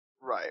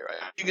 Right.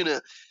 You're going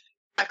to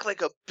act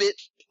like a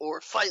bitch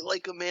or fight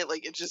like a man.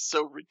 Like, it's just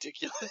so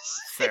ridiculous.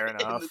 Fair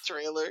enough. In the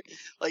trailer,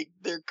 like,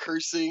 they're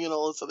cursing and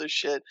all this other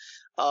shit.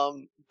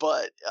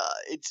 But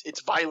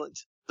it's violent.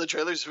 The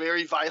trailer's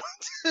very violent,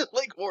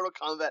 like Mortal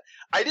Kombat.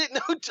 I didn't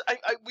know.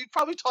 We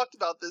probably talked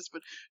about this,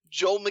 but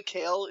Joel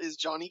McHale is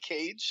Johnny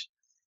Cage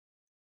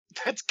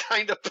That's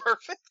kind of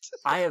perfect.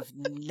 I have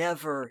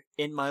never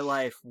in my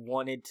life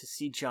wanted to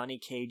see Johnny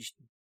Cage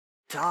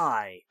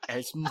die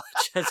as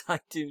much as I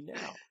do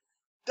now.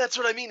 That's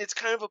what I mean. It's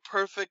kind of a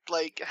perfect,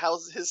 like,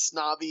 how's his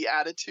snobby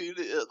attitude,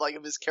 like,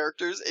 of his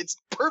characters.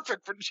 It's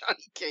perfect for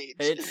Johnny Cage.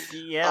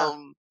 Yeah,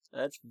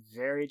 that's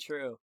very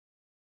true.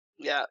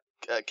 Yeah,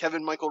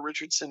 Kevin Michael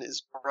Richardson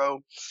is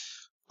Bro.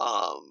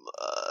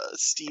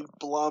 Steve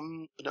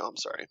Blum. No, I'm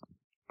sorry.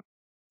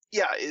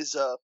 Yeah, is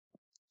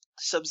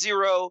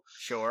Sub-Zero.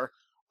 Sure.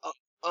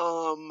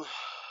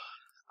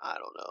 I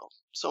don't know,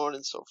 so on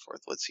and so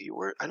forth. Let's see,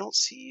 where I don't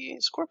see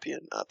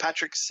Scorpion.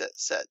 Patrick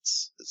Sets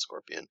is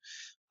Scorpion.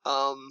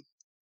 I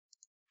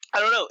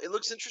don't know. It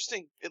looks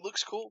interesting. It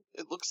looks cool.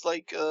 It looks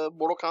like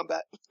Mortal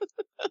Kombat.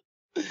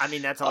 I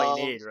mean, that's all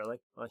you need, really.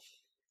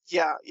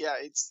 Yeah.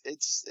 It's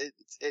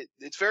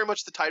very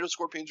much the title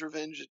Scorpion's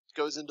Revenge. It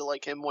goes into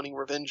like him wanting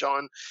revenge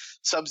on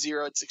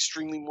Sub-Zero. It's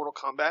extremely Mortal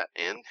Kombat,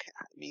 and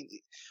I mean,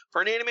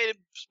 for an animated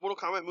Mortal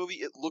Kombat movie,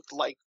 it looked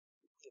like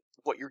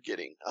what you're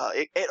getting.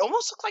 It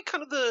almost looked like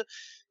kind of the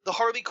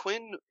Harley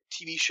Quinn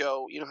TV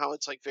show. You know how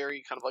it's like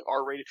very kind of like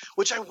R-rated,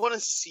 which I want to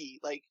see.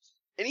 Like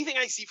anything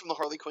I see from the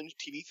Harley Quinn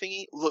TV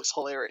thingy looks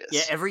hilarious.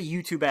 Yeah, every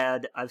YouTube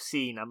ad I've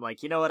seen, I'm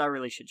like, you know what? I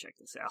really should check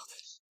this out.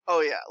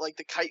 Oh yeah, like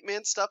the Kite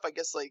Man stuff. I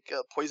guess like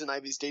Poison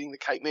Ivy's dating the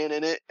Kite Man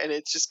in it, and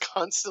it's just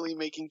constantly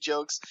making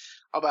jokes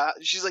about.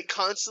 She's like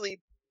constantly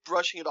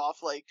brushing it off,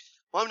 like,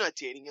 "Well, I'm not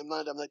dating him.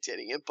 I'm not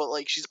dating him," but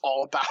like she's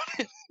all about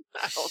it.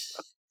 I don't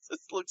know. This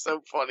looks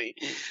so funny.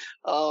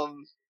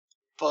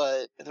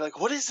 But they're like,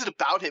 "What is it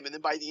about him?" And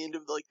then by the end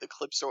of like the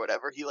clips or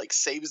whatever, he like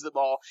saves them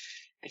all,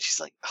 and she's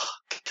like, "Oh,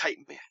 Kite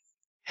Man,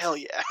 hell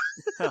yeah!"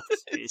 Oh,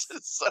 It's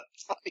just so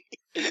funny.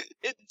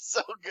 It's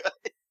so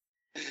good.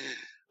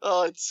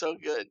 Oh, it's so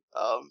good.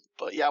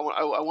 But yeah, I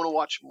want to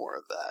watch more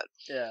of that.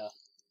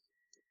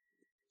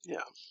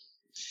 Yeah.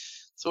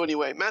 So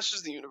anyway, Masters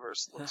of the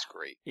Universe looks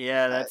great.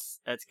 Yeah,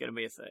 that's gonna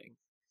be a thing.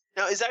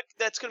 Now,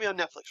 that's gonna be on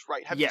Netflix,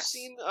 right? Have Yes. you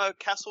seen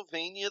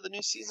Castlevania, the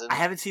new season? I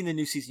haven't seen the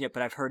new season yet,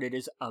 but I've heard it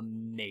is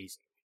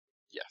amazing.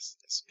 Yes,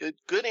 it's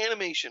good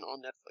animation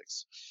on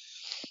Netflix.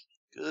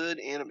 Good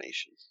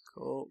animation.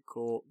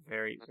 Cool,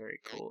 very, very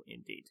cool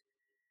indeed.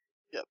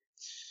 Yep.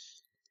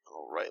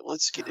 All right,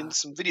 let's get into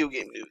some video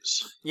game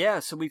news. Yeah,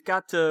 so we've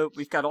got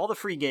all the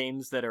free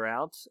games that are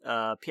out.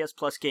 PS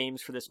Plus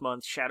games for this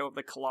month: Shadow of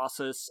the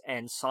Colossus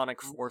and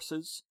Sonic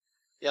Forces.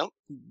 Yep.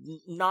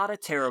 Not a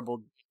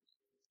terrible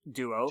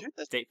duo.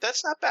 Dude,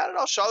 that's not bad at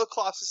all. Shadow of the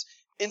Colossus,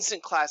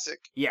 instant classic.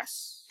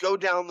 Yes. Go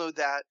download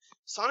that.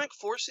 Sonic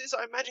Forces,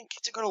 I imagine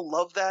kids are gonna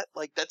love that.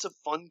 Like that's a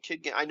fun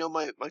kid game. I know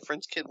my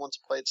friend's kid wants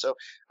to play it, so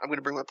I'm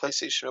gonna bring my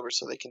PlayStation over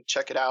so they can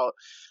check it out.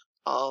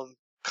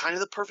 Kind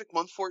of the perfect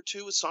month for it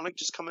too, with Sonic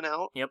just coming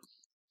out. Yep.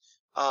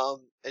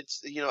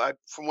 It's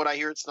from what I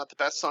hear, it's not the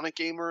best Sonic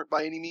gamer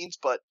by any means,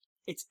 but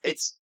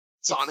it's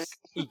Sonic.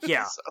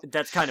 Yeah, so.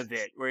 That's kind of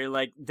it. Where you're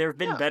like, there have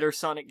been better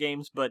Sonic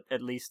games, but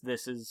at least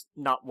this is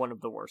not one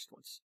of the worst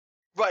ones.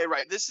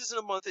 Right. This isn't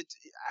a month.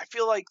 I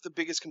feel like the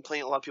biggest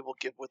complaint a lot of people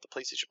give with the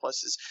PlayStation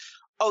Plus is,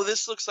 oh,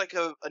 this looks like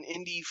an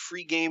indie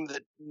free game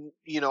that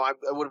I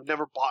would have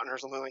never bought or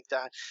something like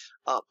that.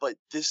 But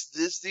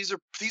these are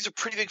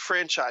pretty big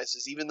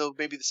franchises, even though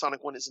maybe the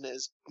Sonic one isn't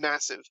as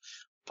massive.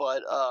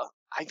 But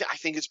I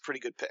think it's a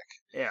pretty good pick.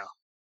 Yeah.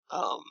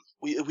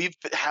 We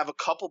have a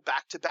couple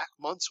back-to-back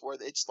months where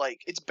it's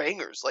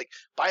bangers, like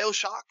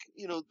BioShock.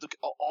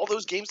 All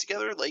those games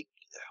together, like,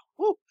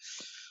 whoo.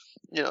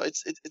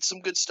 It's some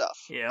good stuff.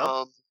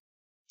 Yeah.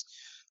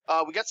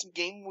 We got some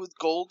Game with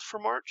Gold for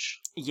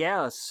March.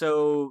 Yeah,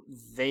 so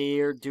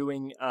they're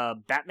doing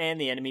Batman: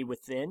 The Enemy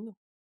Within,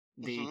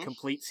 the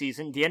complete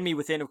season. The Enemy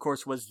Within, of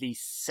course, was the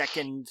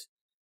second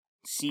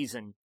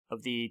season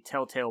of the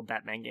Telltale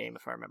Batman game,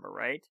 if I remember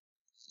right.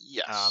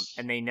 Yes.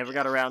 And they never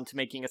got around to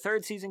making a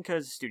third season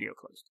because the studio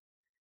closed.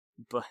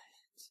 But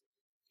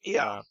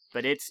yeah,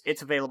 but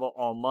it's available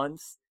all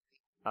month.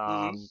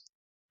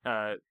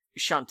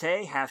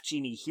 Shantae, Half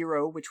Genie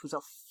Hero, which was a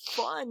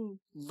fun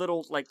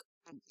little like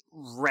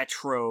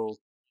retro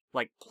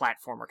like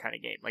platformer kind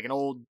of game, like an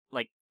old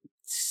like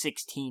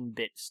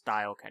 16-bit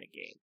style kind of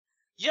game.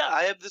 Yeah,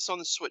 I have this on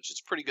the Switch.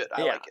 It's pretty good.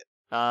 I like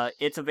it.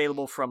 It's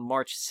available from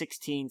March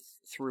 16th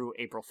through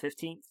April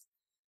 15th.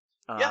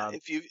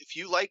 If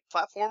you like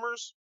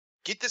platformers,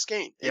 get this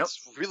game.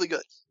 It's really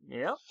good.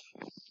 Yep.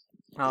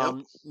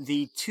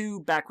 The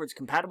two backwards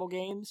compatible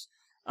games.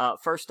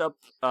 First up,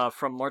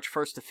 from March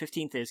 1st to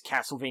 15th is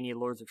Castlevania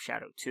Lords of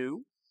Shadow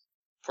 2.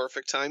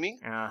 Perfect timing.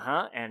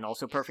 And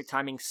also perfect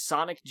timing,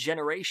 Sonic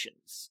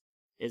Generations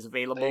is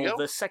available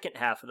the second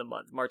half of the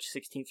month, March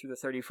 16th through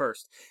the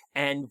 31st.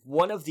 And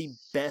one of the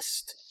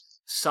best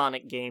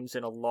Sonic games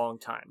in a long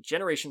time.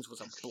 Generations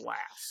was a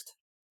blast.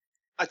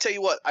 I tell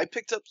you what, I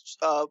picked up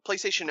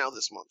PlayStation Now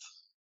this month.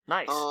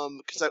 Nice.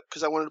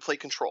 Because I wanted to play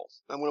Control.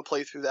 I'm going to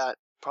play through that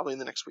probably in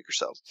the next week or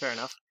so. Fair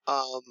enough.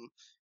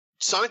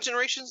 Sonic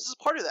Generations is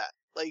a part of that.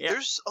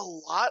 There's a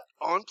lot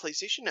on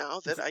PlayStation Now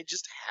that I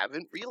just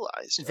haven't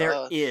realized.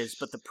 There is,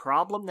 but the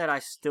problem that I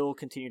still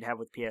continue to have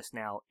with PS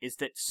Now is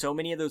that so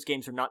many of those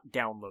games are not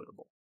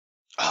downloadable.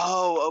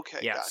 Oh, okay,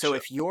 Yeah. So gotcha.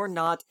 if you're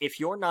not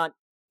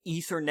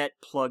Ethernet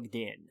plugged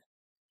in,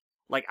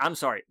 like, I'm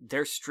sorry,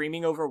 their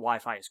streaming over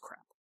Wi-Fi is crap.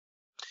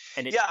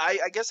 And Yeah,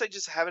 I guess I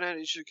just haven't had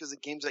an issue because the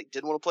games I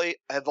did want to play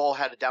have all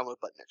had a download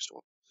button next to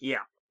them.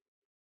 yeah,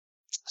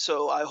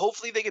 So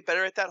hopefully they get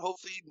better at that.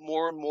 Hopefully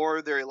more and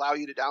more they allow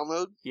you to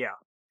download. yeah,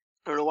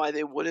 I don't know why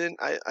they wouldn't.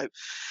 I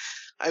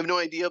have no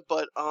idea,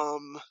 but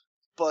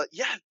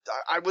yeah,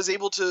 I was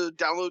able to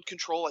download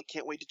Control. I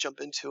can't wait to jump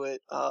into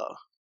it.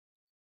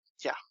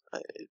 Yeah,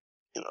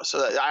 so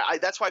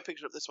that's why I picked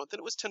it up this month, and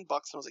it was $10, and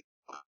I was like,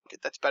 oh, okay,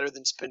 that's better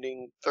than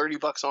spending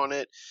 $30 on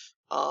it.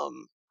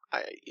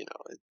 I you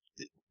know,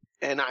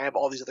 and I have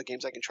all these other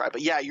games I can try.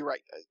 But yeah, you're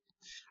right.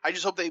 I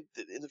just hope in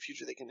the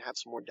future they can have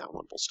some more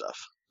downloadable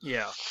stuff.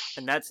 yeah.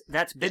 And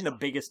that's been the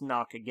biggest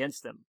knock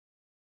against them,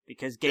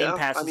 because Game Yeah,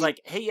 Pass I is mean, like,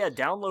 hey, yeah,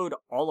 download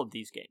all of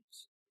these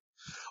games.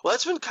 well,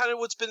 that's been kind of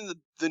what's been in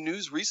the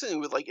news recently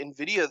with like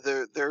Nvidia.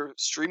 Their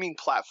streaming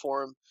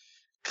platform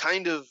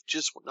kind of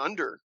just went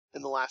under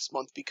in the last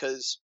month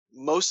because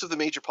most of the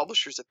major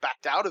publishers have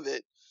backed out of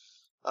it.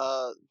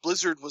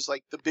 Blizzard was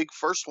like the big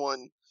first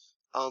one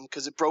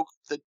because it broke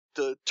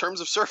the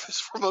terms of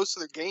service for most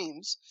of their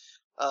games.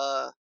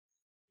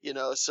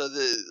 So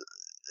the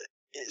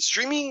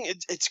streaming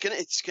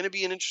it's gonna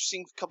be an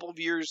interesting couple of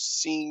years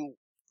seeing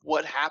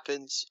what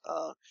happens.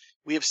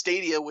 We have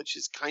Stadia, which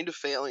is kind of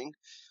failing,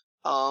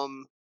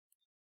 and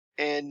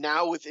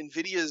now with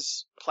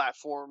Nvidia's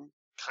platform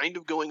kind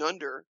of going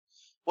under.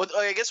 Well,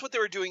 I guess what they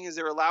were doing is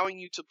they're allowing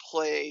you to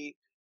play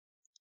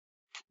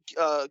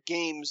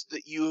games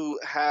that you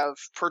have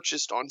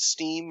purchased on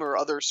Steam or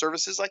other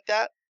services like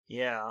that.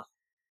 Yeah,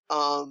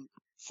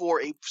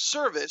 For a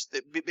service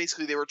that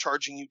basically they were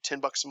charging you $10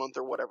 a month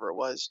or whatever it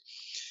was,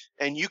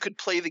 and you could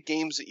play the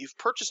games that you've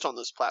purchased on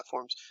those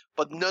platforms,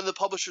 but none of the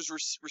publishers were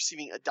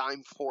receiving a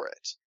dime for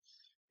it.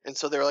 And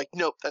so they're like,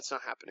 nope, that's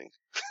not happening.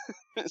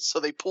 So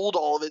they pulled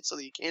all of it so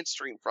that you can't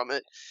stream from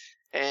it,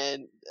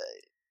 and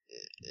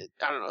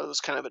I don't know, it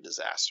was kind of a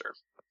disaster.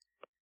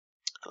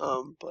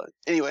 But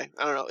anyway,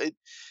 I don't know.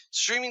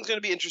 Streaming's going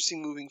to be interesting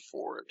moving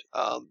forward.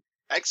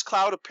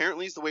 xCloud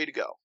apparently is the way to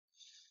go.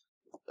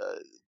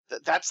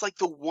 That's like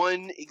the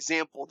one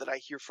example that I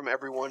hear from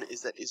everyone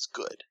is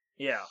good.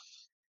 yeah,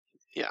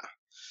 Yeah.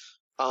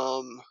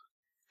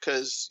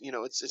 Because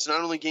it's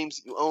not only games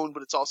that you own,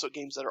 but it's also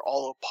games that are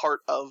all a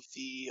part of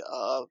the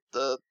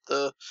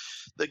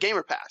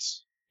Gamer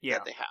Pass yeah.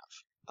 that they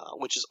have,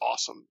 which is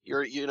awesome.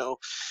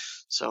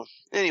 So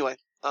anyway,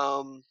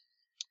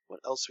 what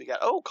else we got?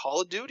 Oh,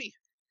 Call of Duty.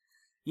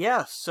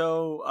 Yeah,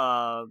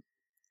 so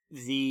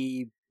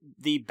the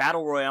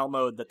battle royale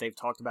mode that they've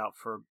talked about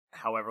for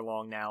however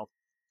long now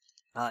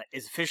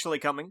is officially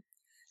coming.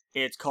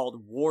 It's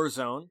called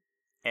Warzone,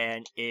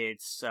 and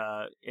it's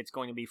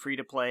going to be free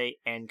to play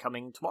and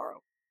coming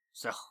tomorrow.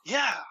 So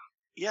Yeah,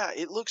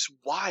 it looks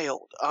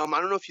wild. I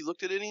don't know if you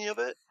looked at any of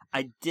it.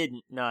 I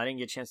didn't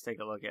get a chance to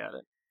take a look at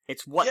it.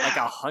 It's like Yeah.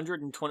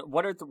 120.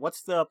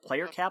 What's the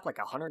player cap? Like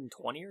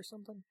 120 or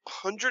something?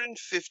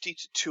 150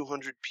 to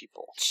 200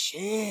 people.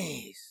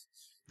 Jeez.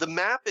 The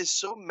map is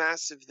so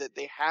massive that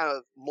they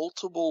have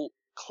multiple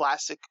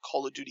classic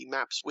Call of Duty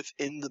maps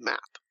within the map.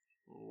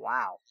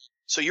 Wow.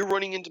 So you're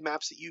running into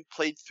maps that you've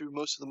played through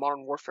most of the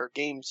Modern Warfare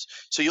games.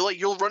 So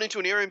you'll run into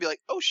an area and be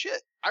like, "Oh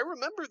shit, I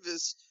remember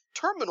this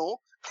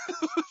terminal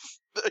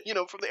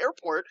from the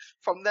airport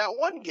from that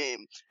one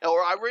game."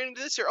 Or I ran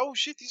into this here. Oh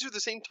shit, these are the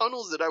same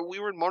tunnels that we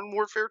were in Modern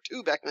Warfare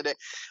 2 back in the day.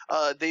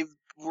 They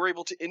were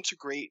able to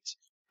integrate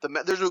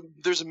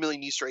there's a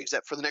million Easter eggs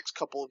that for the next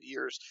couple of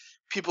years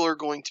people are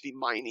going to be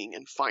mining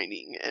and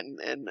finding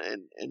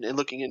and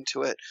looking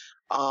into it.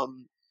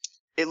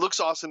 It looks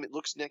awesome. It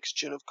looks next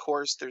gen, of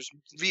course. There's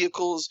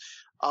vehicles.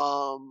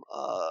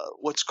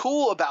 What's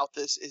cool about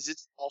this is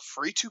it's all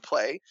free to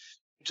play,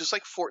 just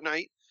like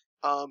Fortnite.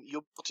 You'll be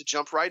able to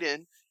jump right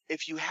in.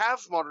 If you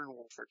have Modern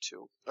Warfare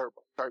 2, or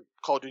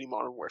Call of Duty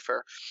Modern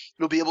Warfare,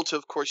 you'll be able to,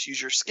 of course,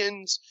 use your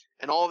skins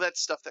and all of that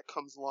stuff that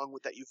comes along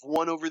with that you've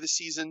won over the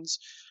seasons.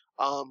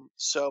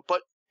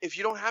 But if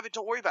you don't have it,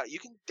 don't worry about it. You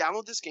can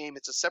download this game.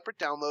 It's a separate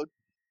download,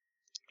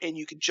 and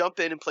you can jump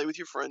in and play with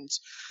your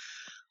friends.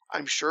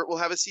 I'm sure it will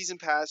have a season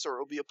pass, or it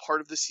will be a part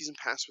of the season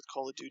pass with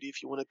Call of Duty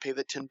if you want to pay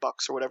the $10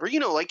 or whatever.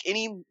 Like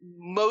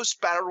most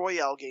battle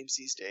royale games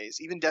these days.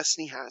 Even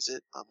Destiny has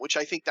it, which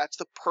I think that's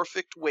the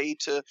perfect way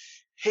to,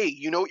 hey,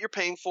 you know what you're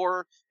paying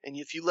for, and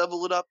if you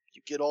level it up,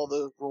 you get all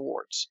the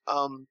rewards.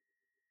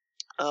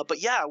 But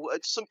yeah,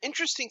 some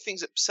interesting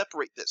things that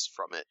separate this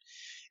from it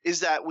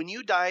is that when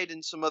you died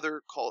in some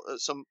other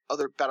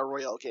battle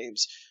royale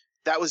games,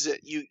 that was it.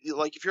 You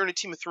like, if you're in a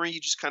team of 3,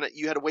 you just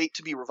you had to wait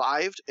to be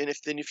revived, and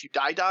if you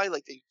die,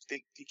 like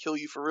they kill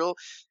you for real,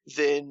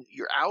 then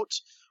you're out.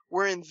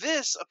 Where in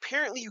this,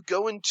 apparently you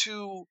go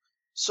into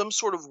some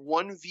sort of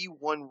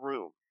 1v1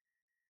 room.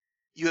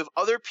 You have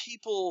other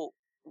people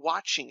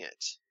watching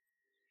it,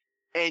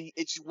 and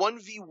it's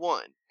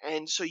 1v1,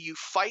 and so you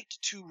fight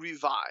to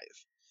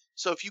revive.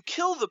 So if you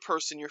kill the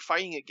person you're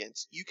fighting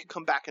against, you can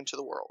come back into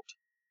the world.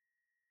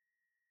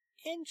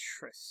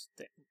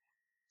 Interesting.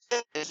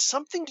 It's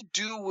something to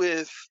do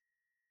with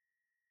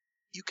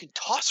you can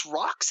toss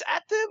rocks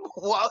at them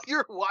while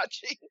you're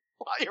watching.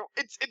 While you're,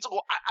 it's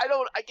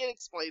I can't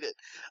explain it.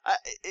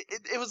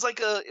 It was like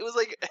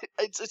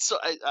it's so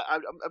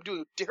I'm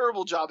doing a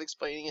terrible job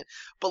explaining it,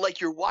 but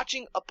like you're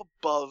watching up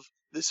above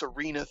this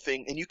arena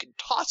thing, and you can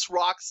toss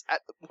rocks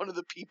at one of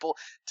the people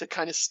to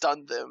kind of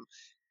stun them.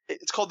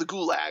 It's called the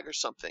Gulag or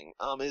something.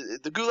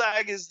 The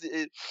Gulag is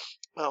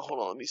hold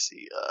on, let me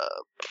see.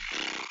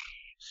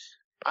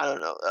 I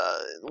don't know,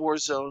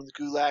 Warzone, the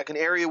Gulag, an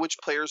area which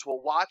players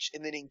will watch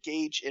and then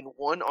engage in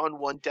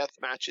one-on-one death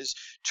matches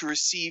to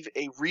receive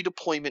a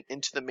redeployment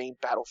into the main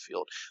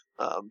battlefield.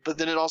 But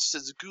then it also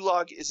says the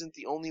Gulag isn't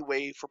the only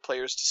way for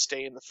players to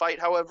stay in the fight.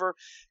 However,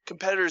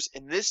 competitors,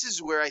 and this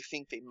is where I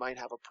think they might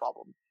have a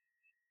problem,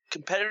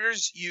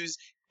 competitors use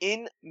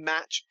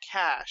in-match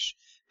cash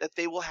that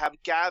they will have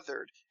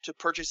gathered to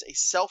purchase a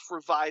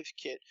self-revive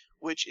kit,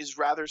 which is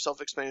rather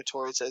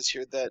self-explanatory. It says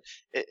here that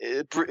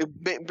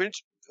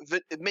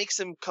it makes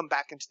them come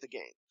back into the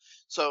game.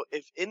 So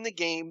if in the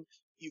game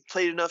you've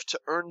played enough to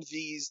earn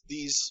these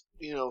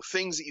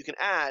things that you can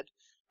add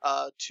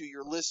to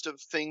your list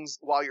of things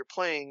while you're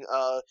playing,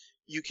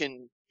 you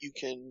can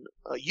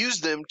use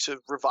them to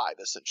revive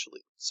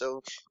essentially.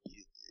 So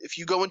if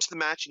you go into the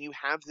match and you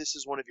have this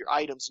as one of your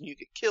items and you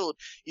get killed,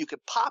 you can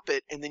pop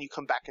it and then you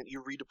come back and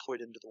you're redeployed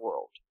into the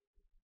world.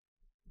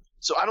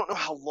 So I don't know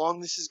how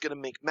long this is going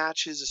to make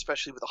matches,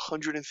 especially with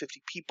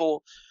 150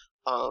 people.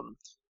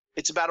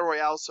 It's a battle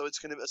royale, so it's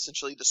going to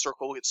essentially the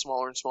circle will get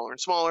smaller and smaller and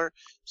smaller.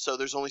 So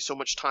there's only so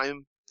much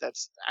time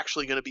that's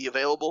actually going to be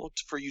available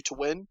for you to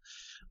win.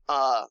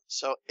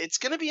 So it's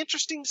going to be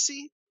interesting to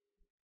see.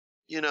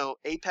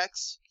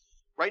 Apex.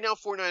 Right now,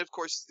 Fortnite, of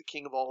course, is the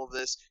king of all of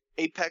this.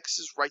 Apex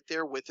is right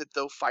there with it,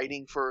 though,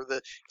 fighting for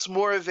it's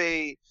more of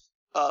a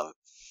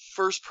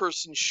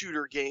first-person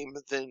shooter game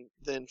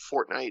than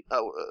Fortnite.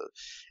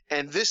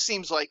 And this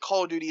seems like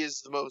Call of Duty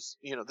is the most,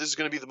 this is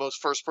going to be the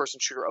most first-person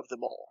shooter of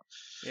them all.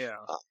 Yeah.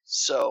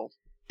 So,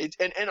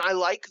 and I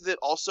like that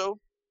also.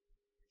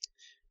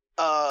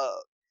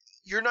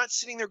 You're not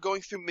sitting there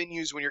going through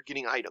menus when you're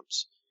getting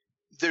items.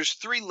 There's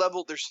three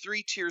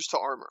tiers to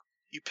armor.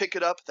 You pick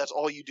it up, that's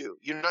all you do.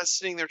 You're not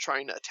sitting there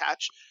trying to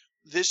attach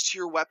this to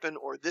your weapon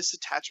or this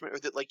attachment, or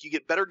that, like, you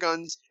get better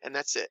guns and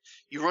that's it.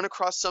 You run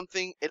across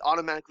something, it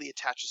automatically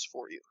attaches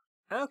for you.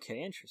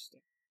 Okay,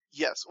 interesting.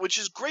 Yes, which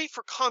is great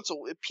for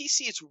console. At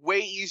PC, it's way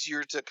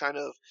easier to kind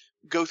of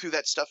go through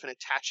that stuff and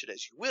attach it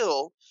as you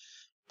will.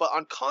 But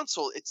on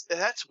console,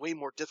 that's way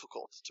more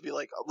difficult to be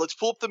like, let's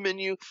pull up the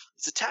menu,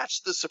 let's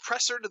attach the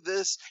suppressor to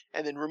this,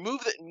 and then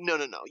remove it. No.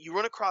 You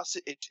run across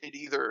it, it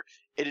either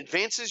it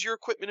advances your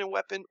equipment and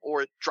weapon,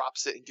 or it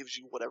drops it and gives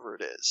you whatever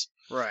it is.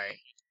 Right.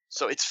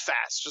 So it's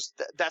fast.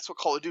 Just that's what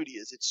Call of Duty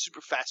is. It's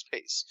super fast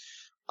paced.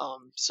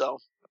 So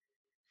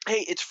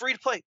hey, it's free to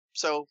play,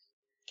 so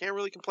can't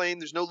really complain.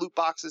 There's no loot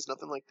boxes,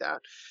 nothing like that.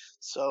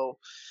 So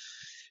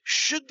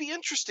should be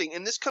interesting.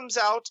 And this comes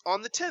out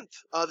on the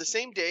 10th. The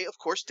same day, of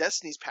course,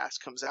 Destiny's Pass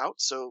comes out.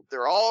 So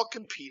they're all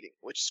competing,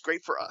 which is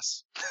great for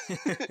us.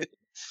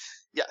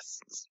 Yes.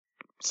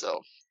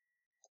 So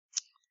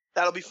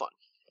that'll be fun.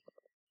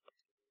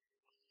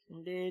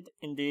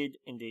 Indeed.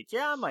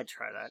 Yeah, I might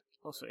try that.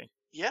 We'll see.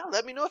 Yeah,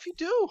 let me know if you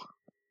do.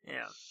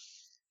 Yeah.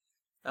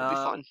 It'll be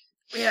fun.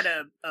 We had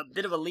a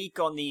bit of a leak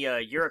on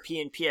the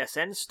European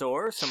PSN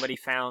store. Somebody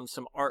found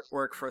some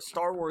artwork for a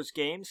Star Wars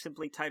game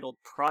simply titled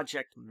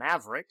Project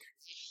Maverick.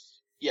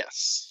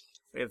 Yes.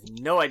 We have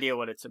no idea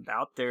what it's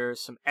about.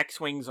 There's some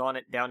X-Wings on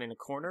it down in a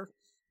corner.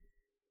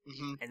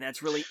 Mm-hmm. And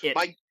that's really it.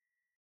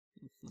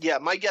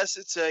 My guess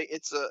it's an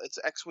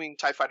X-Wing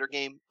TIE Fighter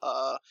game.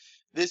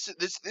 This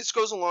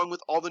goes along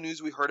with all the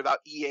news we heard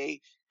about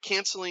EA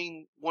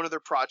canceling one of their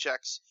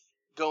projects,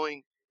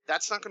 going,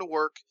 that's not going to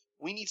work.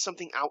 We need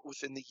something out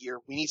within the year.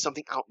 We need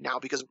something out now,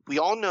 because we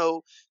all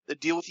know the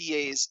deal with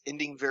EA is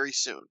ending very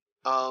soon.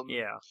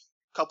 Yeah.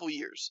 Couple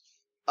years.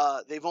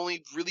 They've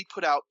only really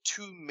put out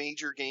three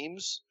major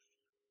games.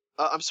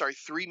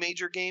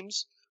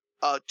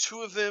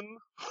 Two of them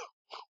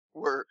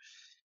were,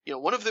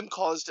 one of them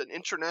caused an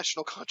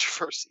international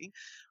controversy.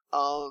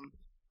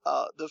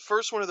 The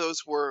first one of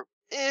those were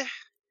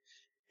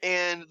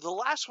and the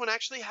last one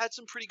actually had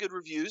some pretty good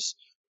reviews.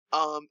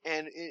 And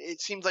it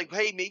seemed like,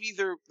 hey, maybe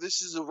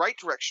this is the right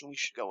direction we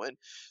should go in.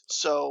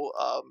 So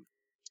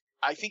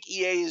I think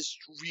EA is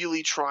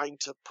really trying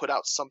to put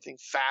out something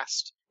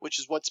fast, which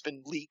is what's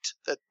been leaked.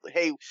 That,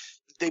 hey,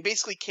 they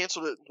basically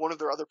canceled one of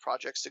their other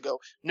projects to go,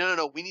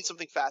 no, we need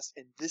something fast,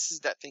 and this is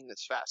that thing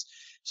that's fast.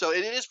 So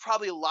it is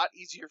probably a lot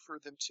easier for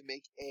them to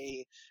make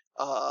a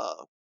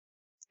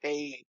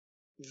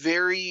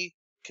very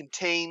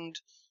contained,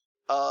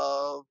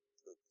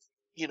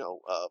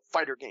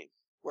 fighter game,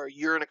 where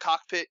you're in a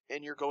cockpit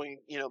and you're going,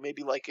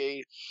 maybe like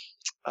a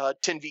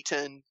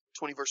 10v10,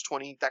 20 versus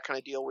 20, that kind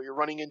of deal, where you're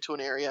running into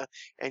an area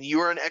and you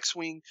are an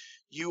X-Wing,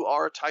 you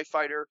are a TIE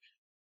fighter,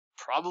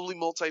 probably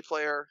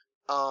multiplayer,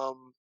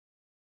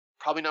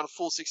 probably not a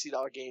full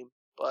 $60 game,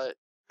 but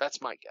that's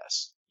my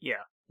guess.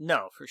 Yeah,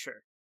 no, for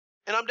sure.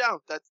 And I'm down.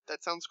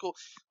 That sounds cool.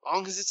 As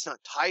long as it's not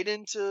tied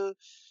into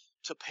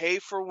to pay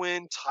for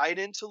win, tied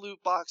into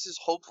loot boxes.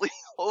 Hopefully,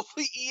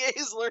 hopefully EA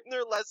has learned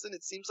their lesson.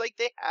 It seems like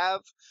they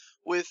have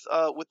with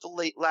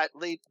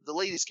the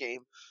latest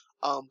game.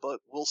 But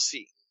we'll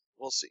see.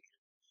 We'll see.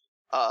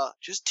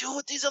 Just do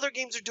what these other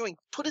games are doing.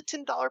 Put a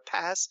 $10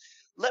 pass.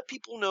 Let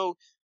people know.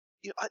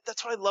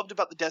 That's what I loved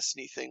about the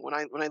Destiny thing. When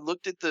I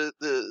looked at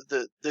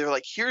they're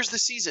like, here's the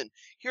season.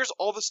 Here's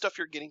all the stuff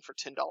you're getting for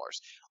 $10.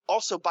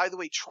 Also, by the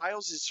way,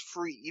 Trials is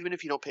free even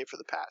if you don't pay for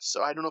the pass.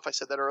 So I don't know if I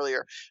said that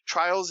earlier.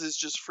 Trials is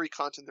just free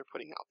content they're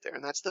putting out there,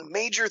 and that's the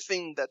major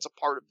thing that's a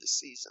part of this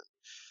season.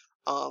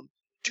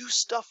 Do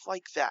stuff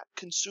like that,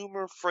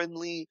 consumer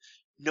friendly.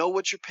 Know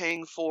what you're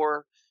paying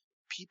for.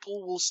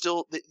 People will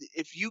still,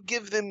 if you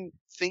give them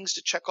things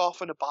to check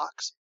off in a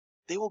box,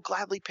 they will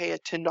gladly pay a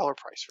 $10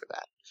 price for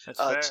that. That's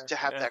fair. To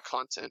have that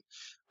content.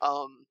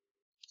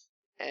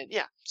 And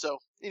yeah, so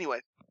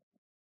anyway,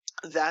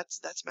 that's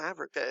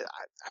Maverick.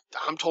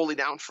 I'm totally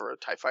down for a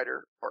TIE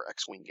Fighter or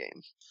X-Wing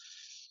game.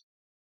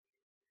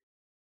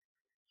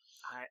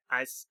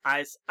 I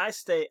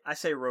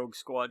say Rogue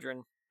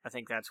Squadron. I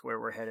think that's where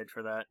we're headed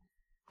for that.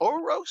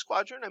 Or Rogue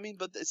Squadron. I mean,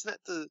 but it's not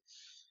the.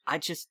 I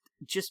just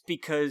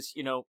because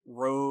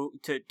rogue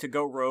to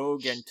go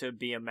rogue and to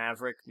be a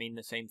Maverick mean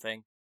the same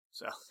thing.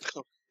 So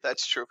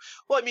that's true.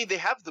 Well, I mean, they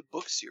have the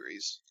book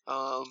series.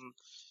 What,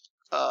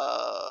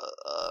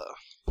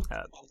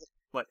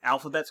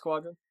 Alphabet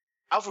Squadron?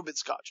 Alphabet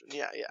Squadron,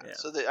 yeah.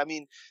 So I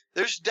mean,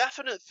 there's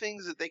definite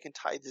things that they can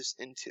tie this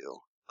into.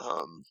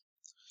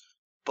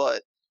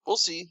 But we'll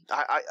see.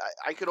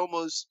 I could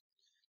almost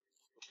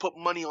put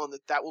money on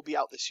that will be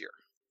out this year.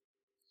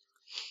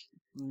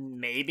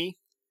 Maybe.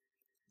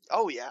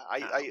 Oh yeah,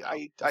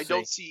 I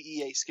don't see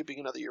EA skipping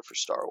another year for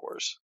Star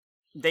Wars.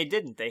 They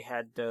didn't. They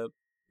had the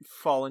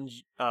Fallen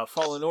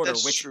Order,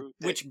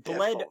 which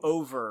bled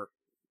over.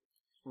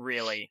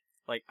 Really,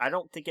 like I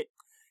don't think it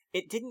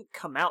didn't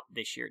come out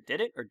this year, did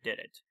it, or did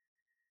it?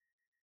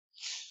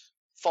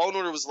 Fallen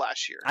Order was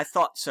last year. I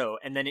thought so,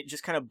 and then it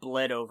just kind of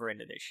bled over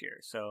into this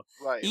year. So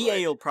right,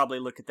 EA will probably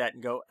look at that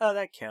and go, "Oh,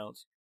 that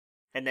counts,"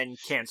 and then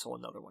cancel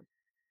another one.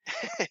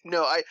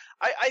 No, I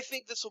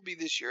think this will be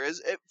this year.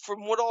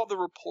 From what all the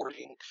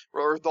reporting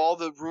or all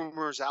the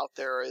rumors out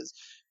there is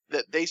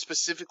that they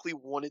specifically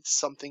wanted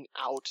something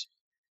out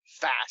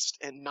fast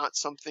and not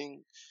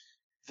something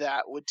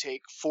that would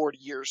take 40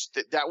 years.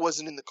 That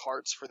wasn't in the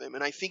cards for them,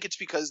 and I think it's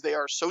because they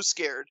are so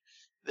scared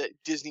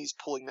that Disney's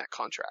pulling that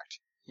contract.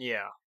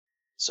 Yeah.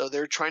 So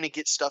they're trying to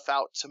get stuff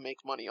out to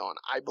make money on,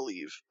 I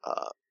believe,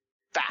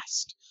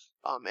 fast.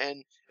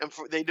 And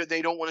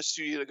they don't want a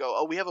studio to go,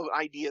 oh, we have an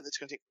idea that's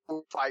going to take 4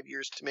 or 5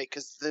 years to make,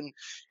 because then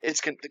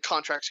the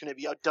contract's going to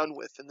be done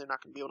with, and they're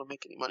not going to be able to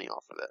make any money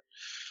off of it.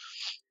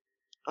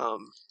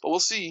 But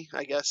we'll see.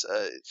 I guess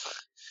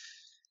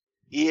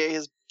EA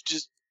is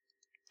just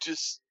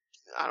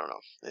I don't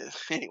know.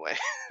 Anyway,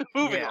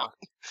 moving on.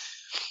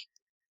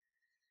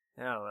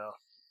 Oh well.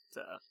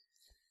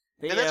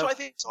 And that's why I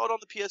think it's out on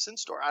the PSN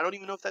store. I don't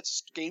even know if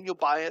that's a game you'll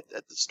buy at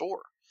the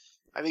store.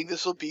 I think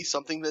this will be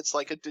something that's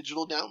like a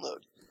digital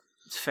download.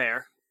 It's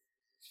fair.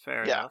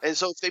 Fair yeah, enough. And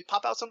so if they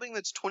pop out something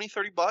that's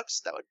 $20-$30,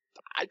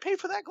 I'd pay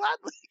for that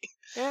gladly.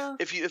 Yeah.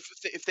 If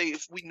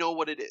we know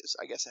what it is,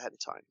 I guess ahead of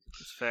time.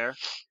 It's fair.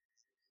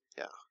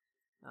 Yeah.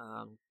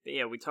 But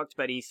yeah, we talked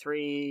about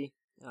E3.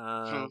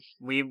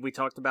 We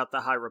talked about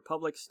the High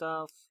Republic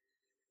stuff.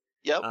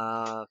 Yep.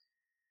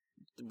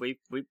 We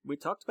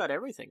talked about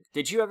everything.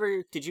 Did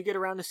you get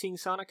around to seeing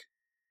Sonic?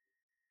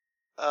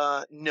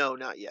 No,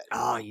 not yet.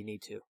 Oh, you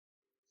need to.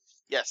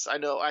 Yes, I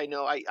know.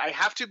 I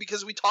have to,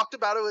 because we talked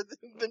about it with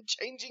them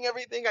changing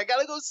everything. I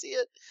gotta go see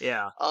it.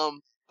 Yeah.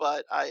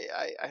 But I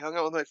hung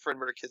out with my friend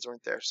when her kids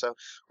weren't there, so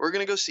we're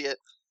gonna go see it.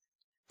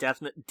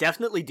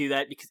 Definitely do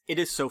that, because it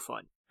is so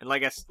fun. And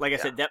like I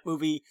said, that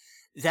movie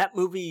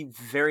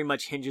very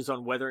much hinges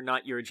on whether or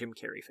not you're a Jim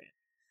Carrey fan.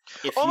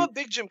 I'm a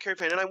big Jim Carrey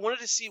fan, and I wanted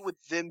to see it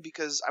with them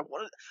because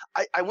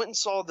I went and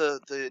saw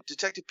the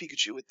Detective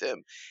Pikachu with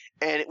them,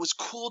 and it was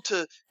cool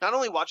to not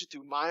only watch it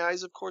through my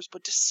eyes, of course,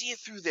 but to see it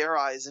through their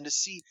eyes and to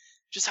see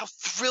just how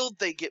thrilled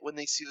they get when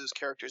they see those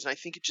characters. And I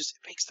think it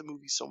makes the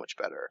movie so much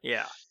better.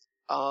 Yeah.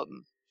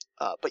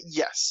 But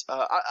yes,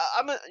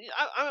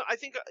 I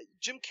think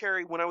Jim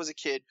Carrey, when I was a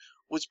kid,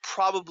 was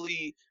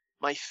probably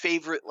my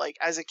favorite. Like,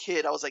 as a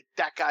kid, I was like,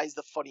 that guy's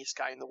the funniest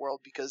guy in the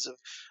world because of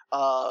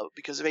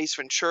Ace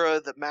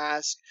Ventura, The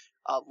Mask,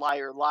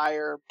 Liar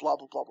Liar, blah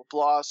blah blah blah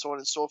blah, so on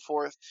and so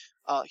forth.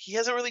 He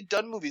hasn't really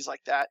done movies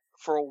like that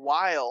for a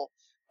while.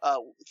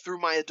 Through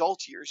my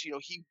adult years,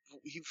 he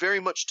very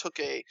much took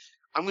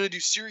I'm going to do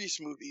serious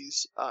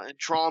movies and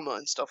drama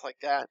and stuff like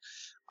that.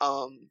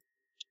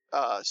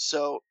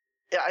 So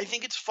yeah, I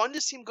think it's fun to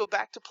see him go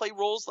back to play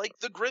roles like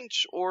the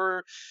Grinch,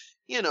 or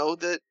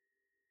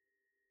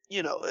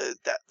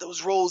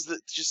those roles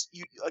that just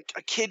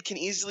a kid can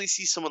easily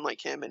see someone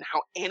like him, and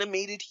how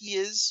animated he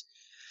is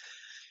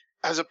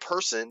as a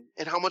person,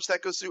 and how much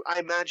that goes through. I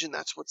imagine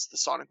that's what the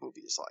Sonic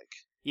movie is like.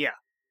 Yeah.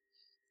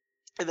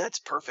 And that's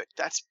perfect.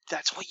 That's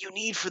what you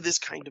need for this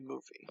kind of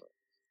movie.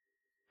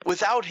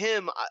 Without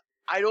him,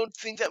 I don't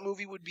think that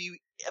movie would be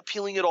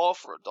appealing at all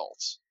for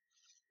adults.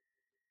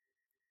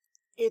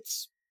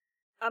 It's,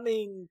 I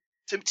mean,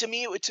 To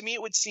me,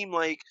 it would seem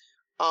like,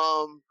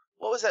 what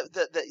was that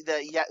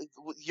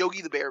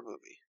Yogi the Bear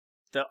movie?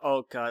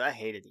 oh god, I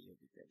hated the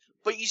Yogi Bear.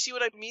 But you see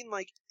what I mean?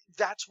 Like,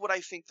 that's what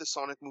I think the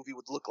Sonic movie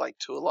would look like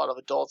to a lot of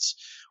adults,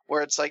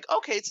 where it's like,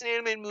 okay, it's an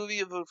animated movie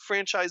of a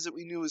franchise that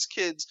we knew as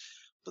kids,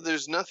 but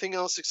there's nothing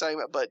else exciting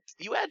about. But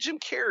you add Jim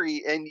Carrey,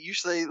 and you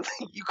say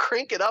you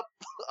crank it up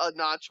a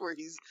notch, where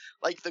he's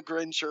like the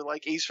Grinch or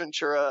like Ace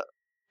Ventura.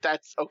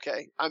 That's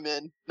okay. I'm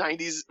in.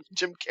 90s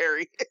Jim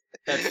Carrey.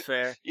 That's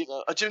fair. You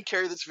know, a Jim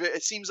Carrey that's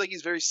it seems like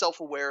he's very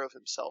self-aware of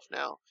himself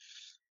now.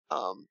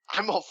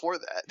 I'm all for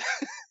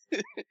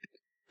that.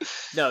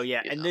 No,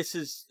 yeah, You and know? this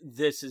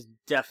is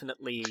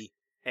definitely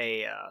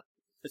a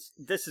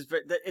this is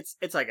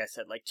it's like I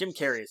said, like Jim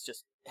Carrey is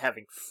just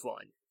having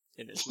fun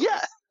in this movie.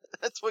 Yeah,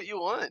 that's what you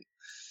want.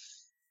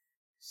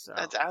 So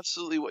That's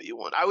absolutely what you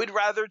want. I would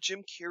rather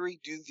Jim Carrey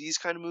do these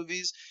kind of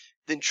movies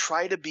than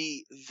try to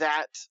be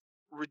that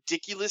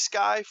ridiculous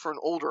guy for an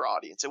older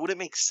audience. It wouldn't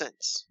make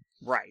sense.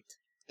 right.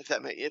 If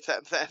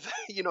that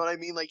you know what I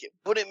mean, like it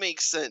wouldn't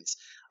make sense.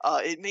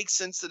 It makes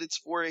sense that it's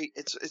for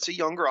it's a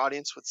younger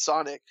audience with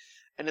Sonic,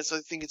 and I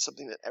think it's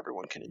something that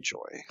everyone can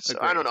enjoy. So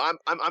I don't Agreed.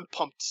 know. I'm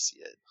pumped to see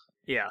it.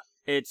 Yeah,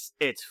 it's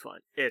fun.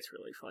 It's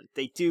really fun.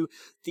 They do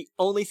the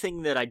only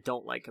thing that I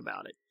don't like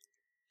about it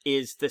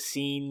is the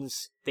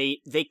scenes they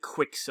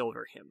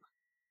Quicksilver him.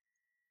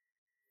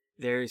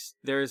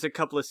 There's a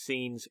couple of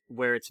scenes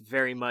where it's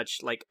very much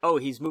like, oh,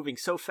 he's moving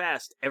so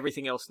fast,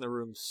 everything else in the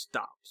room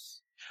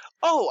stops.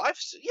 Oh,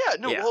 yeah,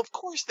 no, Yeah. well, of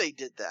course they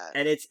did that.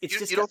 And it's You,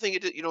 just you don't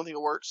think you don't think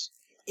it works?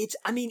 it's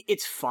I mean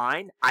it's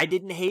fine. I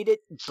didn't hate it,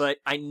 but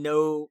I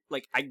know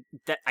like I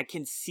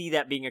can see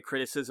that being a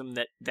criticism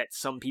that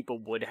some people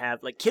would have.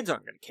 Like kids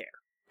aren't going to care.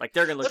 Like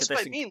they're going to look That's at what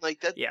this I and mean. Like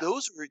that, yeah.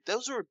 those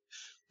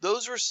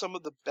were some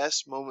of the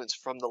best moments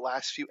from the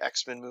last few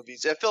X-Men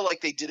movies. I felt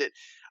like they did it.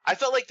 I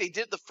felt like they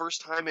did it the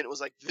first time, and it was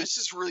like, this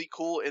is really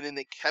cool. And then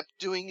they kept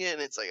doing it,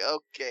 and it's like,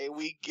 okay,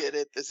 we get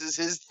it. This is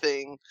his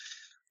thing.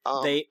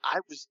 I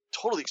was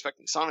totally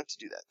expecting Sonic to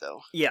do that,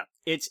 though. Yeah,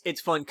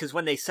 it's fun because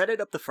when they set it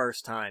up the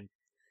first time,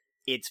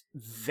 it's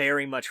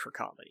very much for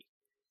comedy.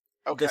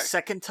 Okay, The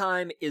second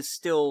time is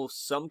still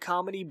some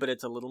comedy, but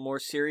it's a little more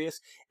serious,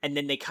 and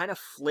then they kind of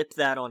flip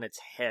that on its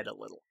head a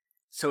little.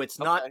 So it's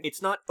not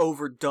Okay.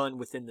 overdone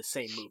within the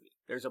same movie.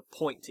 There's a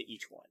point to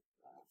each one.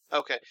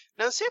 okay.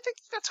 Now, see,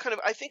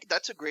 I think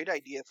that's a great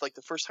idea. If like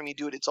the first time you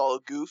do it, it's all a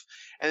goof,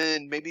 and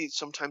then maybe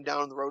sometime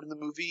down the road in the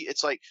movie,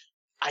 it's like,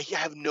 I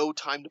have no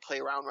time to play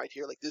around right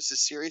here. Like this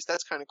is serious.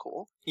 That's kind of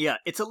cool. Yeah,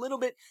 it's a little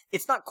bit.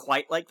 It's not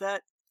quite like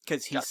that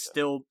because he's Gotcha.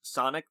 still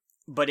Sonic,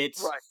 but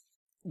it's Right.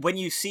 when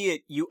you see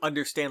it, you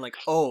understand. Like,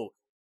 oh,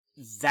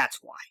 that's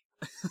why.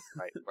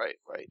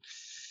 Right.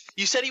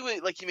 You said he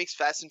makes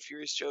Fast and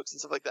Furious jokes and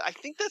stuff like that. I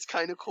think that's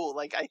kind of cool.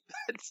 Like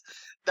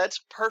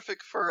that's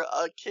perfect for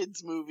a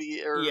kids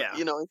movie or Yeah.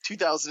 in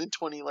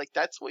 2020. Like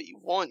that's what you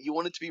want. You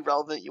want it to be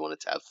relevant. You want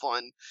it to have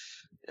fun.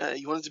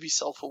 You want it to be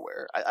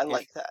self-aware. I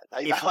like that.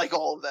 I like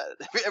all of that.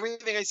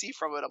 Everything I see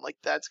from it, I'm like,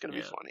 that's gonna be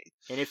Yeah. funny.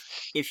 And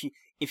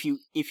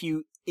if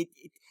you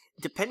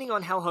depending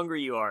on how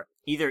hungry you are,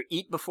 either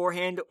eat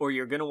beforehand or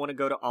you're gonna want to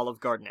go to Olive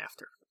Garden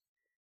after.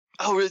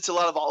 Oh, it's a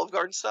lot of Olive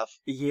Garden stuff.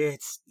 Yeah,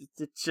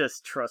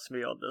 just trust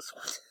me on this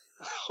one.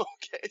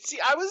 Okay. See,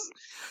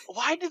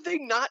 why did they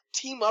not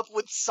team up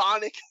with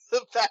Sonic,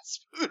 the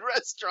fast food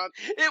restaurant?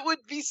 It would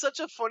be such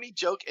a funny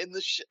joke in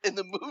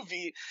the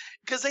movie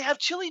because they have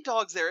chili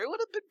dogs there. It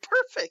would have been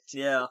perfect.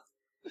 Yeah.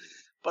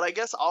 But I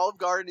guess Olive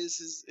Garden is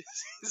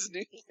his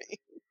new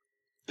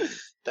thing.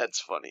 That's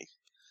funny.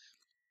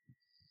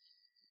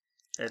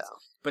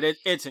 But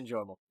it's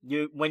enjoyable.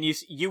 You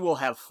will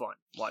have fun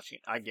watching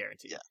it. I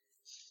guarantee. Yeah.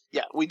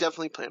 Yeah, we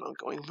definitely plan on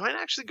going. We might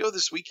actually go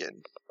this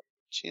weekend.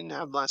 She didn't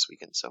have last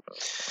weekend, so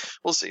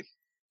we'll see.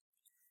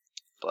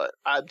 But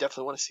I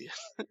definitely want to see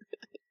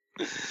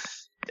it.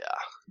 Yeah.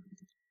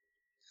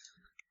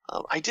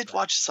 I did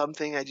watch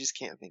something. I just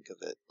can't think of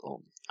it.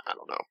 I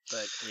don't know.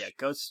 But yeah,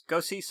 go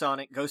see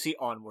Sonic. Go see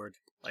Onward.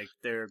 Like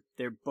they're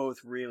both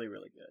really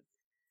really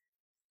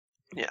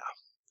good. Yeah.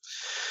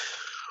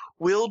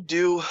 Will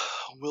do.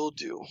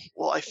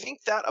 Well, I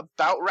think that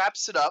about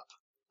wraps it up.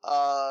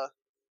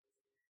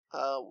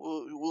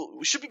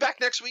 We should be back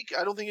next week.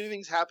 I don't think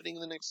anything's happening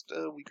in the next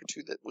week or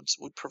two that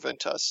would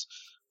prevent us.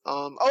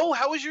 Oh,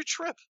 how was your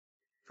trip?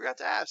 Forgot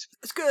to ask.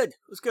 It's good. It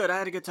was good. I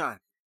had a good time.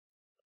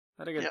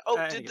 Yeah. Oh,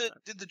 did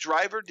the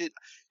driver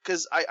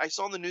because I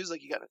saw in the news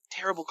like he got a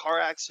terrible car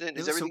accident.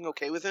 Is everything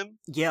okay with him?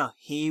 Yeah,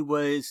 he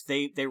was.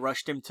 They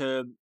rushed him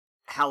to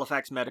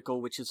Halifax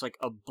Medical, which is like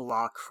a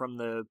block from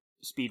the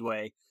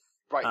Speedway.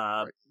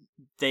 Right.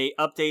 They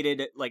updated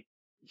it like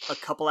a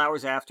couple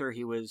hours after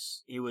he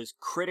was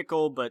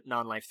critical but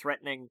non-life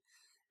threatening,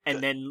 and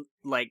Good. then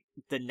like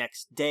the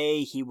next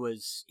day he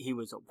was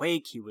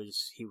awake, he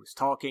was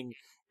talking,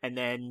 and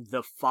then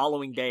the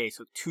following day,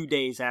 so 2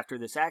 days after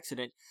this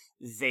accident,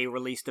 they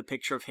released a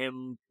picture of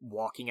him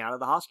walking out of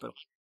the hospital.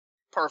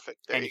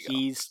 Perfect. There And you go.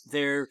 he's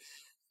there.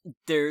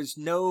 There's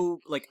no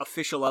like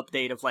official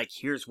update of like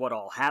here's what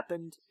all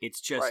happened. It's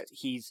just Right.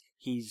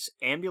 he's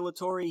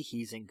ambulatory.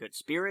 He's in good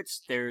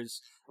spirits.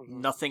 There's Mhm.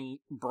 nothing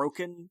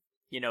broken.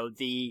 You know,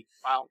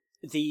 Wow.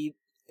 the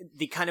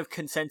kind of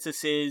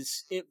consensus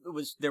is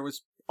there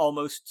was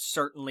almost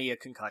certainly a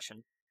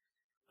concussion.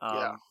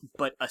 Yeah.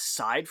 But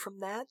aside from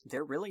that,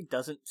 there really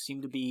doesn't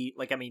seem to be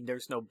like, I mean,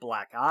 there's no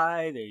black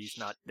eye. There's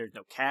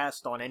no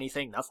cast on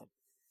anything. Nothing.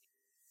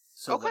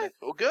 So Okay.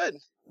 Well, good.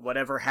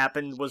 whatever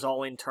happened was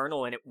all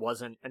internal, and it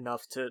wasn't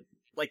enough to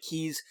like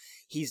he's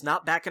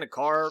not back in a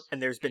car,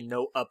 and there's been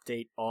no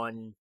update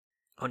on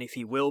if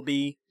he will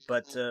be.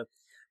 But Gotcha.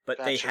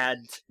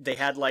 they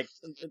had like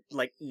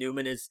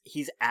Newman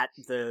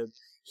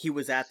he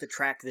was at the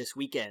track this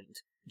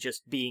weekend,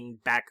 just being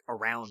back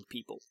around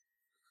people.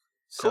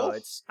 So Cool.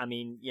 it's, I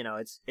mean, you know,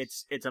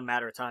 it's a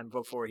matter of time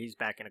before he's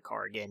back in a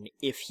car again,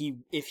 if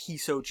he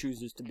so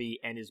chooses to be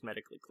and is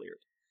medically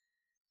cleared.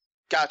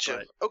 Gotcha.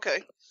 But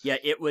Okay. yeah,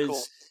 it Cool.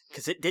 was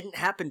because it didn't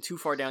happen too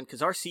far down,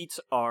 because our seats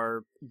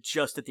are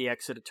just at the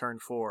exit of turn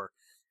 4,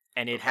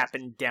 and it Okay.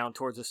 happened down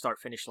towards the start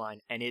finish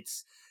line. And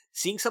it's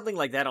seeing something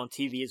like that on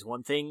TV is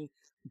one thing,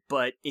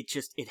 but it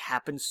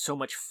happens so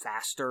much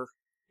faster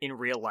in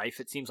real life.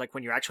 It seems like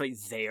when you're actually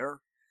there.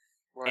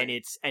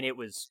 Right. And it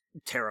was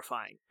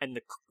terrifying,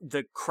 and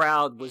the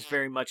crowd was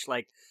very much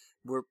like,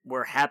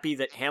 we're happy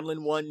that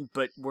Hamlin won,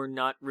 but we're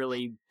not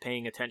really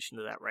paying attention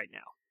to that right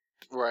now.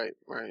 Right.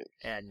 Right.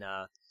 And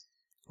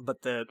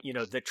but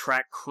the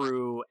track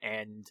crew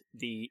and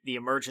the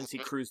emergency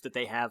crews that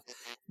they have,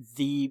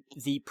 the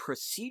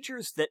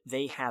procedures that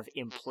they have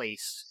in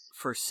place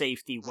for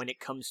safety when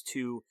it comes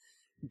to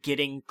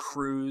getting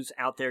crews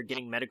out there,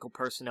 getting medical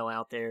personnel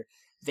out there.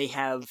 They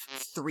have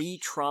 3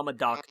 trauma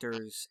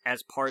doctors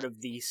as part of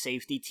the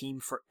safety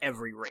team for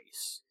every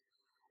race.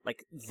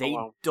 Like, they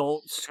wow.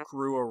 don't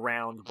screw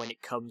around when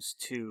it comes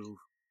to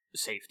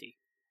safety.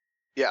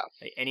 Yeah.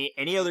 Like,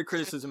 any other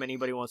criticism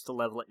anybody wants to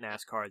level at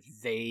NASCAR,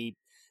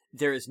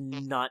 there's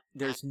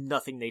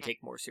nothing they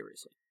take more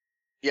seriously.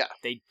 Yeah.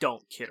 They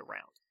don't kid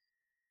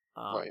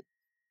around. Right.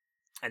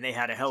 And they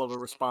had a hell of a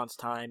response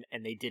time,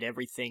 and they did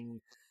everything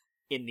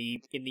in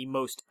the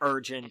most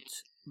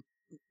urgent,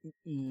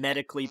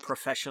 medically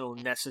professional,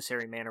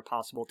 necessary manner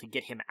possible to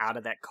get him out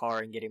of that car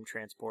and get him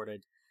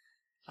transported.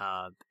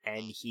 And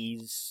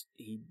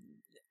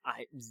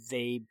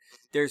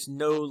there's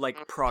no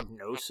like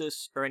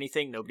prognosis or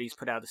anything. Nobody's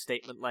put out a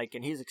statement like,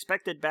 and he's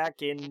expected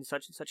back in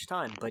such and such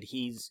time, but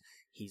he's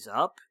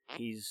up,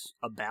 he's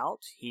about,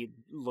 he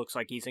looks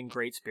like he's in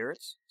great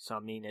spirits. So I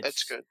mean,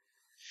 That's good.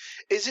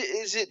 Is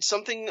it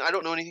something, I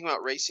don't know anything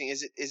about racing?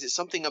 Is it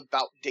something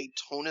about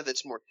Daytona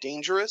that's more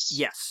dangerous?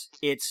 Yes,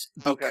 it's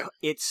Okay.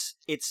 it's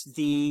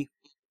the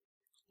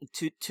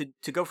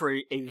to go for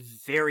a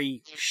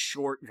very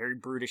short, very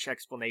brutish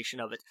explanation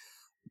of it.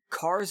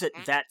 Cars at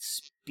that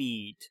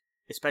speed,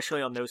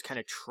 especially on those kind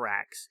of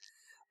tracks,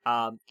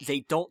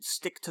 they don't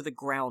stick to the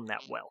ground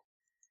that well.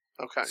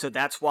 Okay. So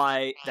that's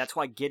why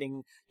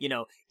getting,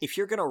 if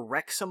you're gonna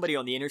wreck somebody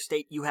on the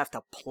interstate, you have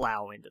to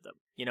plow into them.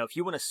 If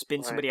you want to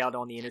spin somebody out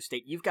on the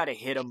interstate, you've got to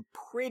hit them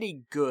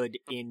pretty good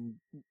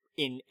in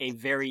a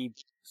very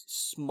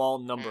small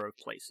number of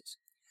places.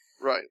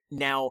 Right.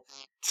 Now,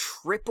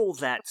 triple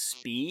that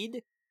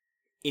speed,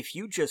 if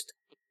you just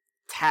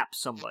tap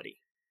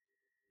somebody,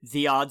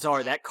 the odds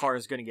are that car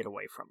is going to get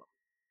away from them.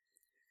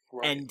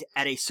 Right. And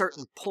at a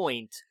certain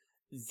point,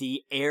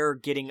 the air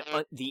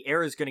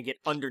is going to get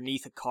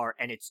underneath a car,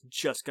 and it's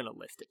just going to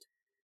lift it.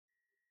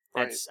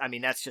 That's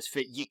just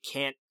fit. You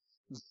can't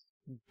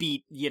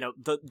beat,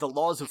 the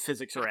laws of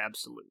physics are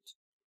absolute.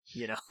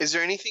 Is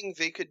there anything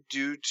they could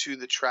do to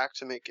the track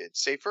to make it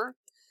safer?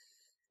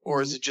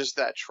 Or is it just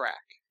that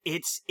track?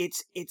 It's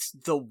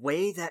the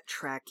way that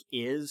track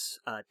is.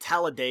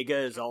 Talladega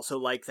is also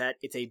like that.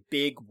 It's a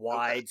big,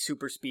 wide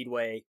super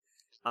speedway.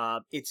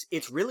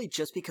 It's really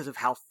just because of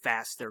how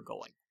fast they're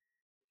going.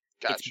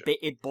 Gotcha.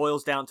 It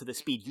boils down to the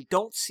speed. You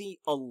don't see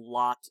a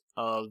lot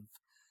of,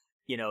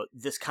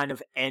 this kind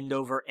of end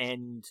over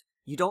end.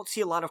 You don't see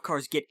a lot of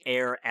cars get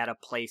air at a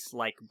place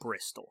like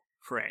Bristol,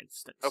 for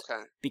instance.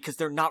 Okay. Because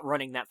they're not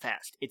running that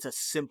fast. It's the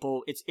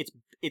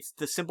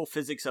simple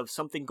physics of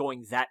something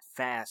going that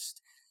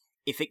fast.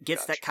 If it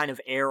gets that kind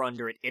of air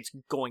under it, it's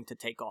going to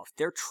take off.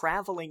 They're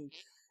traveling.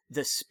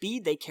 The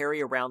speed they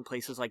carry around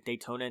places like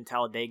Daytona and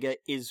Talladega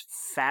is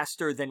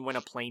faster than when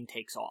a plane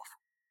takes off.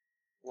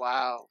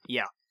 Wow.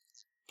 Yeah.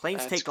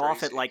 Planes take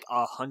off at like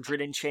 100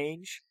 and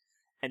change,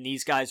 and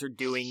these guys are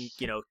doing,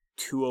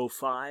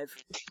 205.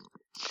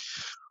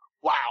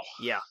 Wow.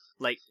 Yeah.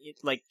 Like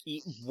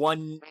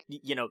one,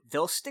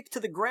 they'll stick to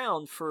the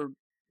ground for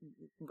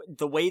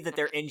the way that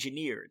they're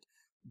engineered.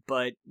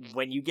 But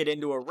when you get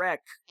into a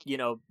wreck,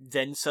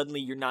 then suddenly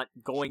you're not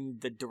going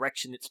the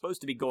direction it's supposed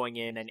to be going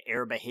in, and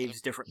air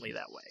behaves differently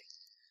that way.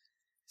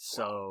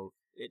 So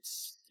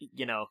it's,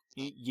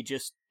 you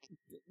just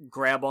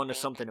grab onto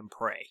something and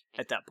pray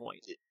at that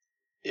point.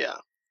 Yeah.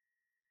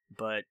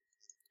 But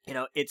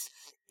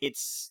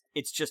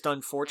it's just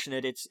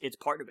unfortunate. It's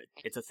part of it.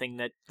 It's a thing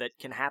that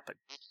can happen,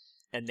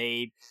 and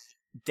they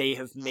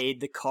have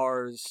made the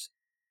cars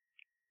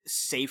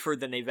safer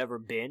than they've ever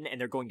been, and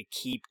they're going to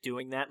keep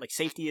doing that. Like,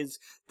 safety is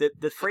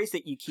the phrase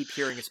that you keep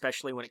hearing,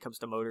 especially when it comes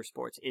to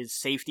motorsports, is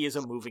safety is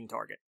a moving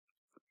target.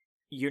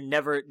 They're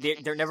never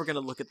going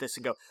to look at this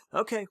and go,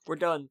 okay, we're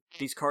done.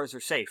 These cars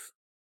are safe.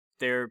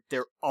 They're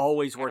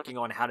always working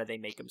on how do they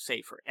make them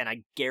safer, and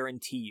I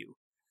guarantee you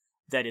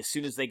that as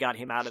soon as they got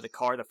him out of the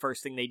car, the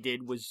first thing they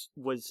did was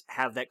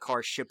have that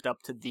car shipped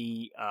up to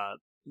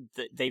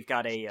they've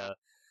got a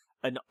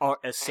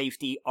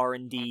safety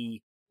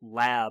R&D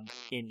lab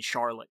in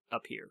Charlotte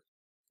up here,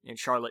 in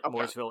Charlotte, Okay.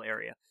 Mooresville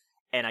area.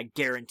 And I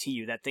guarantee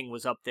you that thing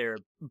was up there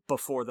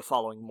before the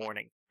following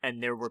morning.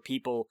 And there were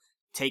people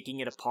taking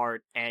it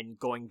apart and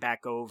going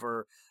back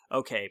over,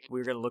 okay,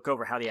 we're going to look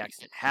over how the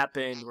accident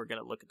happened. We're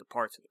going to look at the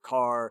parts of the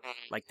car.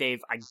 Like, I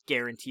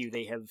guarantee you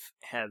they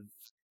have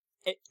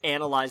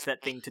analyzed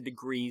that thing to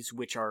degrees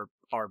which are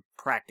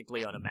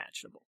practically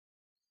unimaginable.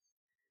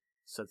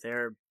 So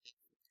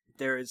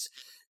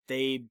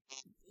they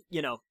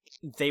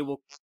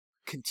will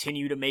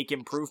continue to make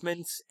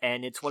improvements,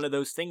 and it's one of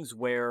those things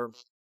where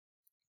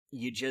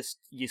you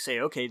say,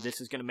 okay,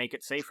 this is going to make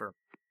it safer.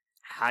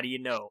 How do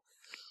you know?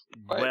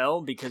 Right.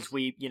 Well, because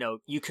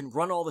you can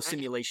run all the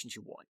simulations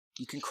you want.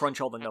 You can crunch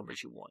all the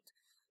numbers you want.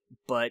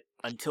 But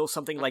until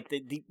something like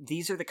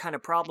these are the kind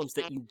of problems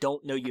that you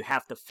don't know you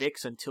have to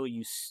fix until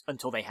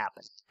they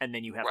happen, and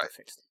then you have to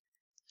fix them.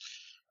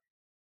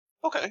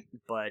 Okay.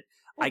 But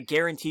I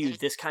guarantee you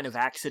this kind of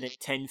accident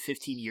 10,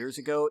 15 years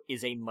ago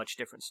is a much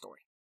different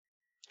story.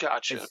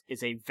 Gotcha.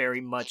 Is a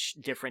very much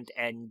different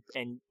and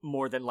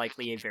more than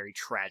likely a very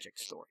tragic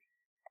story.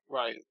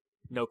 Right.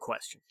 No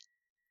question.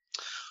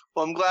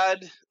 Well, I'm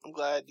glad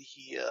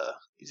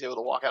he's able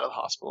to walk out of the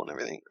hospital and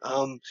everything.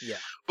 Yeah.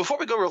 Before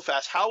we go real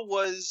fast, how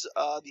was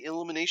the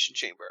Elimination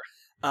Chamber?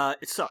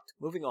 It sucked.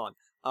 Moving on.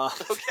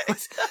 Okay.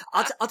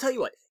 I'll tell you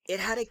what. It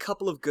had a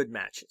couple of good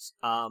matches.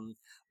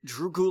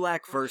 Drew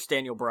Gulak versus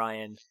Daniel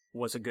Bryan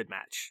was a good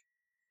match.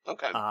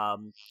 Okay.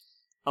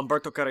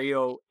 Humberto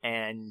Carrillo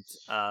and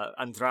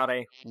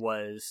Andrade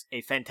was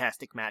a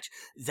fantastic match.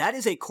 That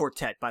is a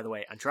quartet, by the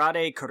way.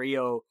 Andrade,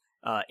 Carrillo,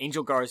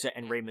 Angel Garza,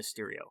 and Rey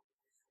Mysterio.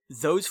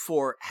 Those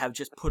four have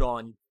just put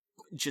on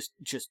just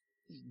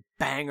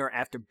banger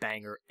after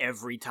banger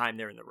every time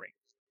they're in the ring.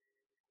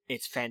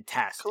 It's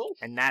fantastic. Cool.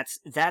 And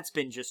that's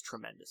been just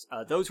tremendous.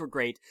 Those were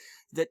great.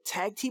 The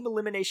tag team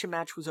elimination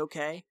match was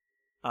okay.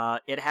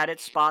 It had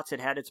its spots,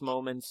 it had its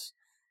moments.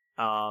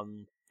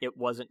 It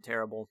wasn't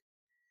terrible.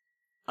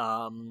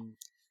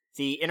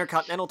 The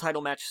Intercontinental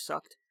title match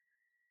sucked.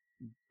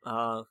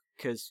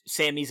 Because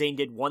Sami Zayn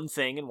did one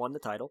thing and won the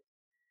title.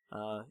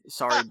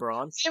 Sorry,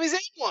 Braun. Sami Zayn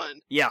won.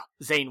 Yeah,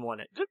 Zayn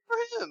won it. Good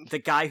for him. The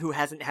guy who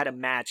hasn't had a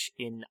match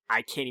in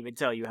I can't even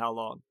tell you how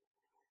long.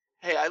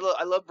 Hey, I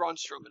love Braun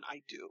Strowman.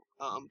 I do.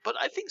 But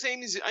I think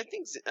Sami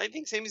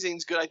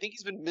Zayn's good. I think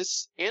he's been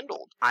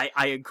mishandled. I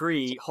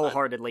agree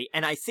wholeheartedly,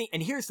 and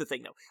here's the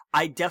thing though.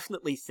 I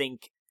definitely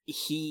think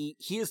he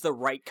is the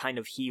right kind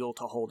of heel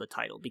to hold a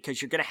title,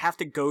 because you're going to have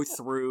to go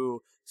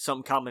through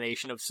some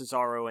combination of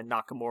Cesaro and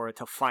Nakamura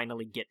to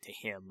finally get to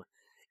him.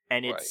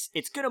 And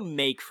it's going to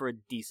make for a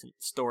decent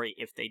story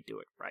if they do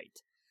it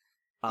right.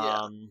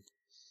 Yeah.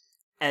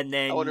 And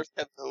then I wonder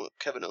if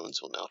Kevin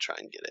Owens will now try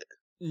and get it.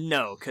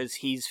 No, because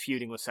he's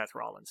feuding with Seth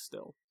Rollins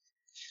still.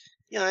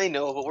 Yeah, I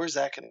know, but where's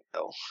that going to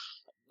go?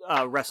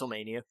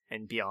 WrestleMania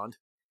and beyond.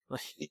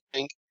 You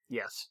think?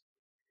 Yes.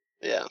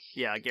 Yeah.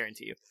 Yeah, I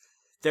guarantee you.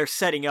 They're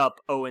setting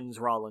up Owens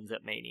Rollins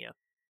at Mania.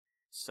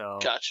 So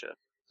Gotcha.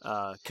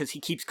 Because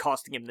he keeps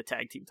costing him the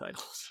tag team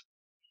titles.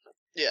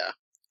 Yeah.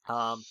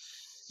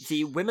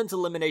 The Women's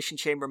Elimination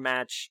Chamber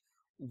match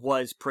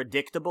was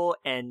predictable,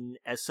 and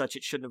as such,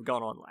 it shouldn't have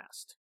gone on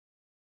last.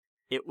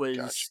 It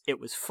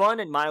was fun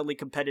and mildly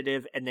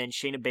competitive, and then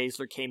Shayna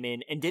Baszler came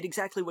in and did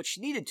exactly what she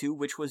needed to,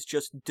 which was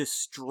just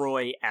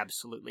destroy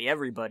absolutely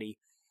everybody.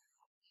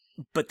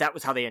 But that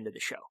was how they ended the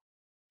show.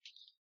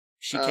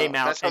 She came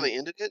out. That's how they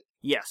ended it?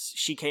 Yes,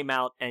 she came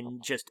out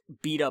and just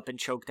beat up and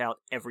choked out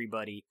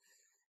everybody.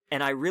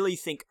 And I really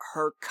think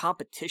her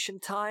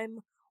competition time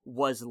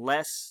was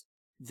less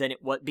than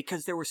it was,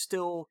 because there were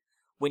still,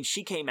 when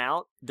she came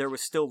out, there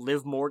was still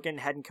Liv Morgan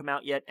hadn't come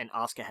out yet and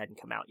Asuka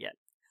hadn't come out yet.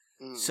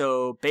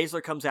 So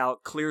Baszler comes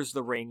out, clears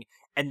the ring,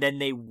 and then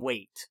they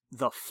wait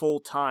the full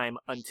time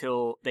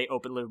until they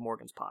open Liv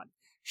Morgan's pod.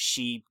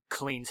 She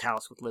cleans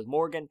house with Liv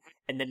Morgan,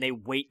 and then they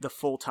wait the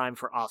full time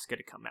for Asuka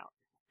to come out.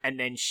 And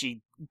then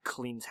she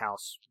cleans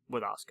house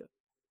with Asuka.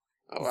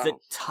 Oh, wow. The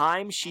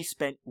time she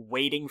spent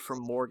waiting for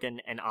Morgan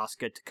and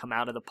Asuka to come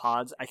out of the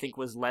pods, I think,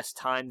 was less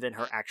time than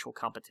her actual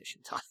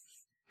competition time.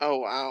 Oh,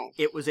 wow.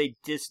 It was a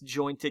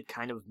disjointed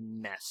kind of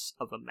mess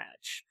of a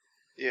match.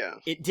 Yeah.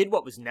 It did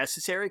what was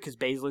necessary, because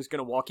Baszler's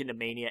going to walk into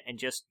Mania and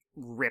just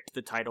rip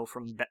the title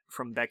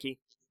from Becky.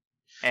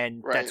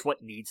 And that's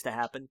what needs to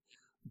happen.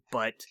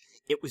 But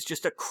it was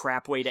just a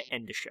crap way to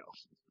end a show.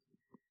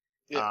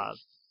 Yeah.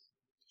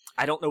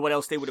 I don't know what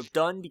else they would have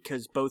done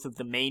because both of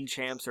the main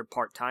champs are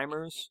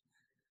part-timers.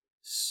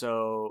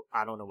 So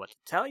I don't know what to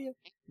tell you,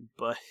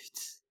 but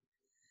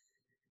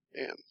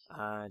Yeah.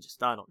 I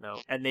don't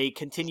know. And they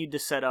continued to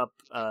set up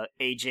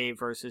AJ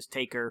versus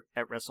Taker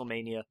at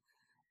WrestleMania.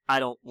 I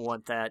don't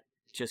want that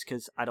just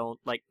because I don't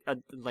like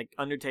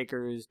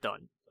Undertaker is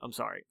done. I'm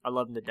sorry, I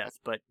love him to death,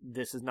 but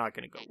this is not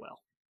going to go well.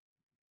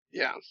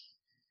 Yeah.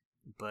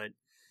 But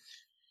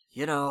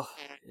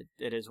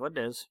it is what it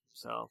is.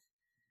 So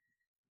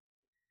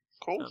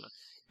Cool.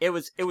 It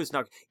was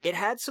not. It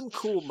had some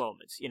cool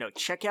moments.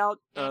 Check out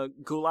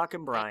Gulak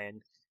and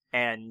Bryan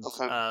and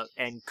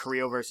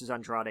Carrillo versus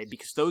Andrade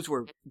because those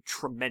were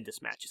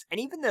tremendous matches, and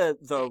even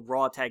the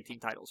Raw Tag Team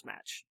Titles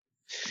match.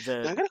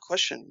 Now, I got a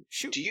question.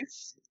 Shoot.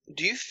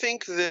 Do you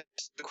think that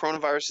the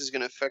coronavirus is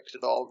going to affect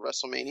at all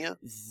WrestleMania?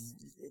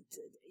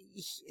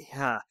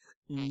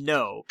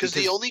 No, because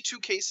the only two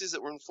cases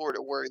that were in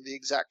Florida were the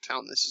exact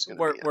town this is going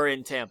to be in. We're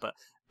in Tampa.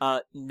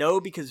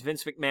 No, because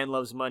Vince McMahon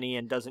loves money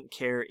and doesn't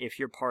care if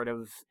you're part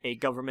of a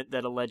government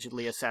that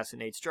allegedly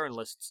assassinates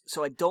journalists.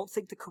 So I don't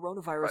think the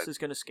coronavirus is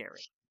going to scare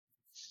it.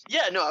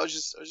 Yeah, no, I was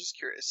just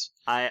curious.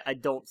 I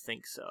don't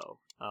think so.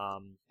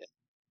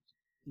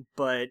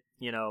 But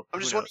I'm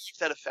just wondering if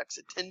that affects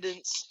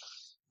attendance.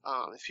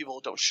 If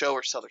people don't show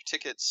or sell their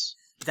tickets.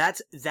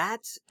 That's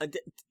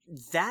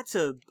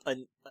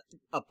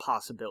a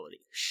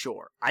possibility.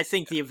 Sure, I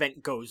think the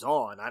event goes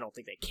on. I don't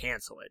think they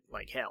cancel it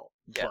like hell.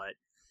 Yeah. But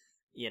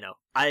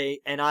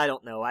I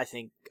don't know. I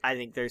think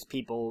there's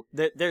people.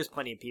 There's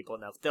plenty of people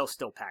enough. They'll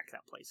still pack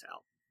that place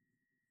out.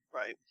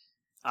 Right.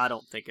 I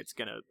don't think it's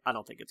gonna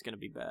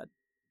be bad.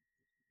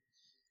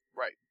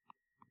 Right.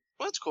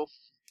 Well, that's cool.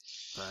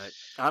 But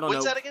I don't know.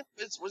 When's that again?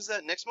 When's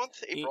that next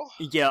month? April?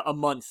 Yeah, a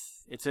month.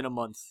 It's in a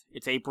month.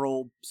 It's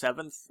April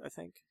 7th, I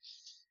think.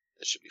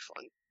 That should be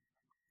fun.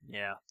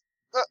 Yeah.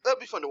 That'd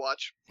be fun to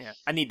watch. Yeah.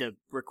 I need to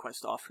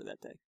request off for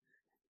that day.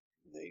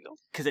 There you go.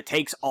 Because it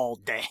takes all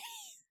day.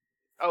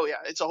 Oh yeah,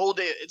 it's a whole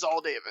day. It's an all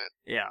day event.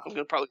 Yeah. I'm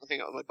gonna probably go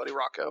hang out with my buddy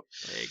Rocco.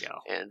 There you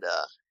go.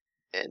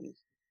 And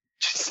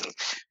just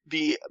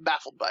be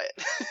baffled by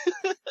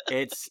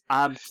it.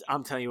 I'm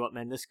telling you what,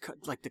 man. This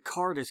the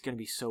card is gonna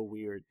be so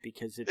weird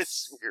because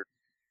it's weird.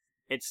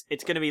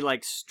 It's gonna be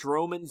like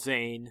Strowman,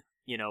 Zayn.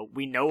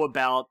 We know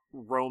about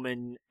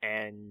Roman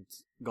and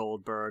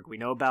Goldberg. We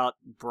know about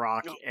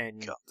Brock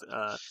and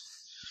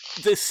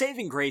the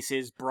saving grace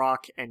is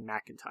Brock and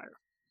McIntyre.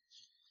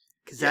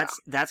 Because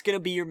that's going to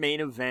be your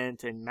main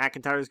event, and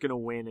McIntyre's going to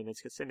win, and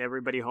it's going to send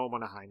everybody home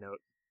on a high note.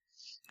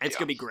 It's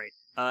going to be great.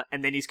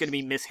 And then he's going to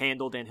be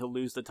mishandled, and he'll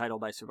lose the title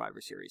by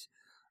Survivor Series.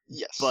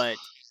 Yes. But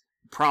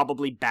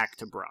probably back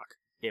to Brock,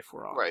 if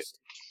we're honest.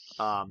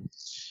 Right.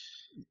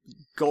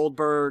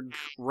 Goldberg,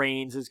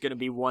 Reigns is going to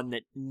be one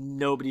that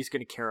nobody's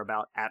going to care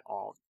about at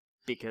all.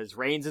 Because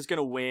Reigns is going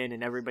to win,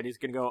 and everybody's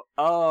going to go,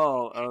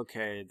 oh,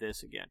 okay,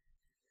 this again.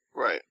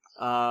 Right.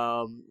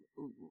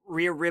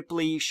 Rhea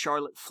Ripley,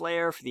 Charlotte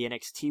Flair for the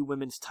NXT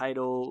Women's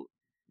title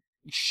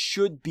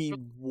should be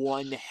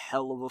one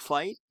hell of a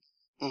fight.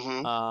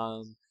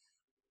 Mm-hmm.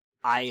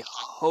 I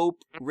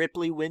hope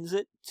Ripley wins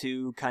it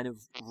to kind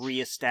of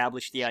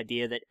reestablish the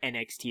idea that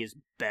NXT is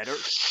better,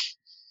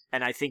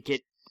 and I think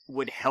it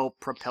would help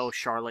propel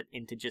Charlotte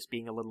into just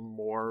being a little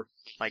more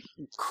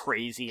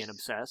crazy and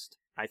obsessed.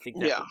 I think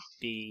that would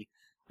be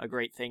a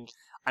great thing.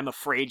 I'm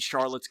afraid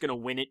Charlotte's going to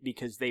win it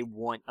because they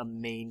want a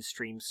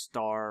mainstream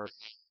star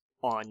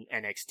on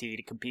NXT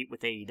to compete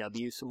with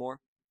AEW some more.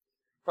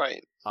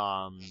 Right.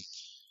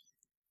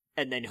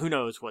 And then who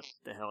knows what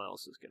the hell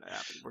else is going to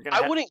happen.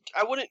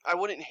 I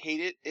wouldn't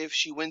hate it if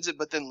she wins it,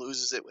 but then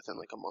loses it within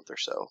a month or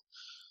so.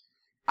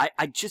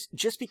 I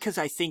just because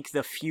I think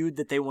the feud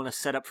that they want to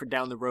set up for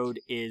down the road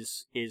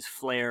is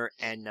Flair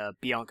and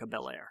Bianca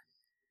Belair.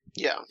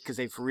 Yeah. Because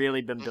they've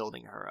really been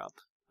building her up.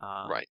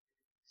 Right.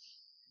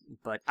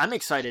 But I'm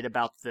excited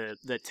about the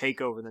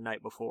takeover the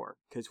night before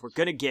because we're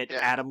gonna get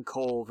Adam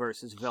Cole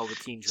versus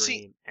Velveteen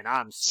Dream, and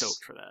I'm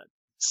stoked for that.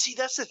 See,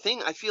 that's the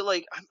thing. I feel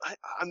like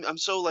I'm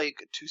so I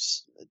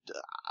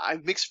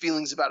have mixed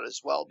feelings about it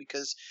as well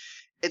because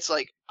it's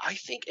I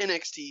think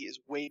NXT is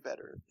way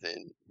better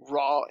than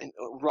Raw and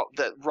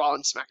Raw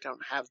and SmackDown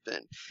have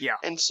been. Yeah.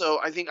 And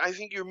so I think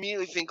you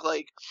immediately think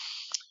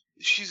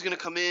she's gonna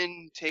come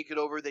in, take it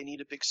over. They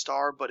need a big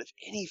star, but if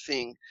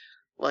anything,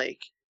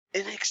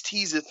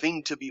 NXT is a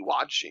thing to be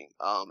watching.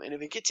 And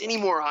if it gets any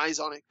more eyes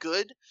on it,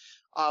 good.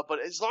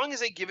 But as long as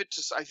they give it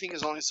to, I think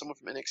as long as someone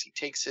from NXT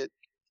takes it,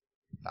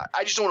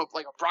 I just don't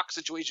want a Brock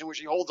situation where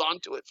she holds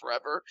on to it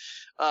forever.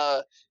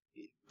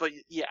 But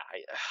yeah,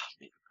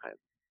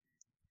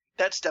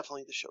 that's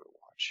definitely the show to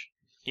watch.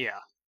 Yeah.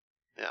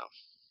 Yeah.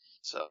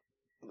 So,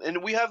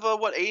 and we have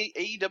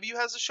AEW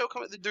has a show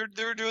coming.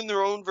 They're doing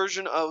their own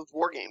version of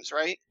War Games,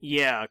 right?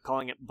 Yeah,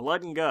 calling it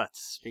Blood and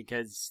Guts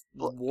because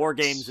War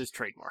Games is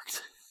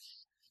trademarked.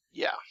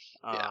 Yeah.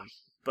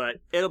 But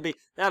that'll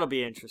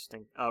be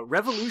interesting.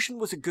 Revolution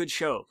was a good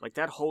show.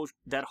 That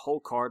whole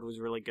card was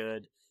really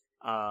good.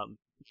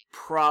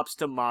 Props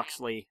to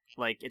Moxley.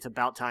 It's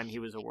about time he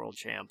was a world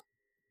champ.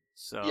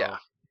 So yeah.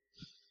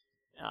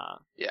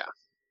 Yeah.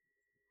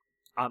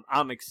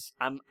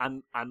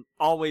 I'm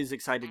always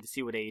excited to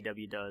see what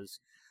AEW does.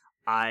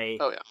 I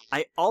Oh yeah.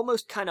 I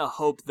almost kind of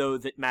hope though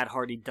that Matt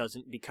Hardy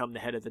doesn't become the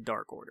head of the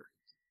Dark Order.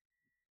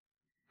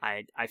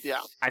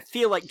 Yeah. I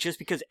feel like just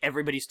because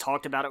everybody's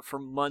talked about it for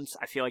months,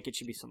 I feel like it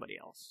should be somebody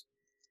else.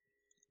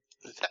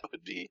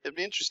 It'd be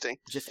interesting.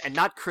 And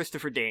not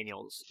Christopher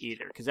Daniels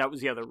either, because that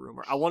was the other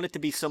rumor. I want it to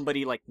be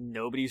somebody like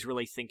nobody's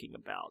really thinking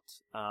about,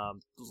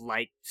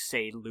 like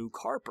say Luke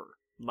Harper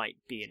might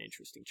be an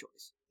interesting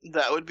choice.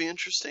 That would be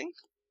interesting.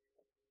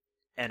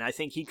 And I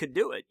think he could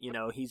do it. You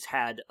know, he's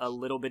had a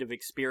little bit of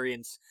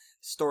experience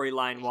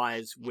storyline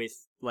wise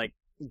with like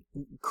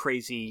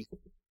crazy,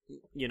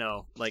 you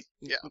know, like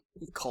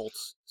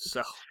cults.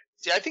 So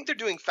see, I think they're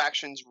doing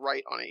factions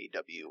right on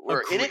AEW,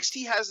 where Agreed.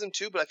 NXT has them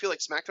too, but I feel like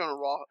SmackDown and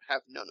Raw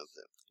have none of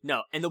them.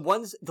 No, and the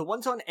ones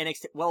on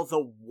NXT. Well, the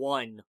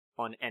one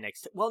on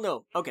NXT. Well,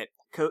 no, okay,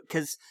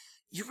 because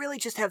you really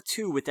just have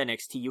two with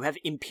NXT. You have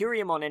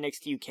Imperium on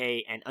NXT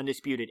UK and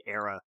Undisputed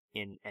Era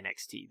in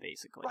NXT,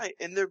 basically. Right,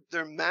 and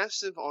they're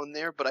massive on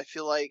there, but I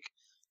feel like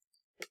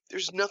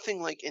there's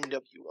nothing like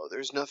NWO.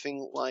 There's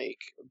nothing like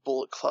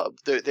Bullet Club.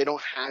 They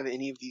don't have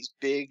any of these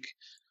big.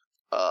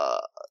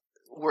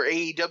 Where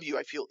AEW,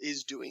 I feel,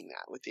 is doing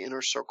that with the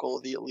Inner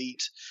Circle, the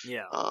Elite,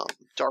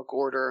 Dark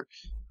Order.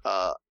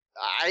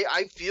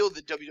 I feel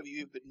that WWE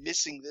have been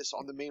missing this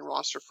on the main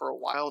roster for a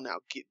while now.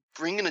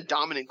 Bringing a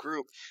dominant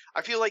group.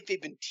 I feel like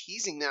they've been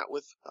teasing that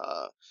with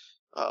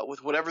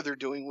whatever they're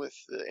doing with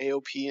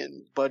AOP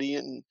and Buddy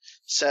and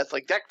Seth.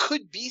 Like that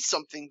could be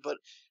something, but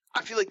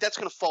I feel like that's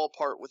going to fall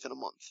apart within a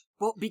month.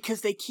 Well,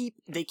 because they keep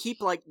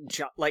like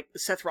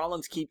Seth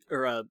Rollins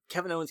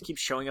Kevin Owens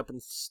keeps showing up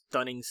and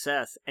stunning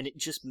Seth, and it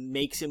just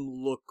makes him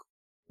look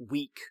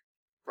weak.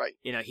 Right.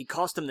 You know, he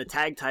cost him the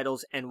tag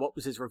titles, and what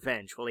was his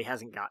revenge? Well, he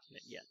hasn't gotten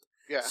it yet.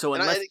 Yeah. So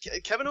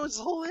Kevin Owens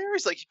is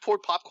hilarious. Like he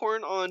poured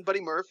popcorn on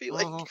Buddy Murphy.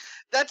 Like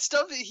that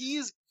stuff. He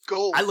is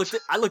gold. I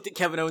looked at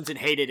Kevin Owens and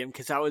hated him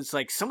because I was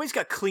like, somebody's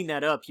got to clean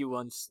that up.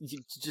 You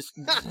just.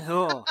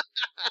 Oh.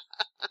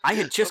 I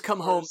had just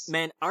come home,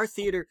 man. Our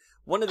theater,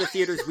 one of the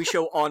theaters we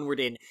show Onward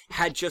in,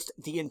 had just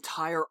the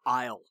entire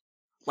aisle,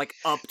 like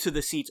up to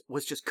the seats,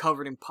 was just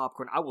covered in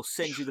popcorn. I will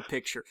send you the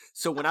picture.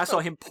 So when I saw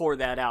him pour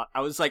that out,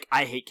 I was like,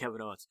 I hate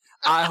Kevin Owens.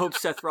 I hope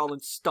Seth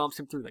Rollins stomps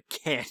him through the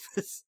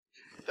canvas.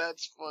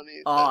 That's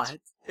funny.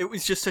 It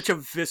was just such a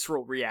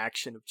visceral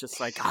reaction of just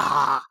like,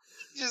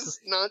 just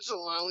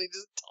nonchalantly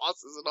just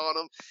tosses it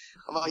on him.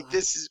 I'm like,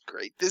 this is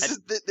great.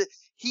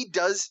 He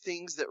does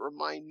things that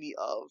remind me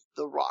of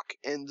The Rock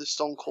and the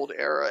Stone Cold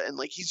era, and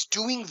like he's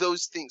doing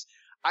those things.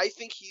 I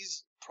think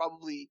he's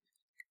probably,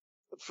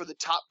 for the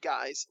top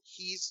guys,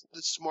 he's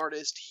the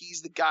smartest.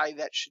 He's the guy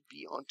that should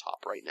be on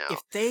top right now.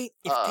 If they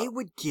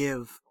would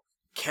give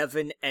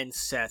Kevin and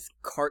Seth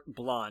carte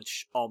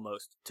blanche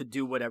almost to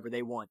do whatever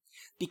they want,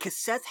 because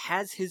Seth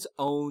has his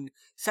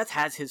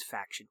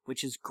faction,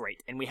 which is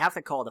great, and we have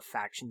to call it a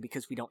faction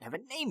because we don't have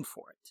a name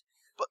for it.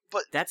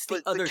 But that's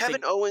the other Kevin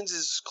thing. Owens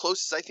is as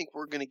close as I think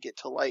we're going to get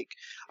to, like,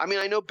 I mean,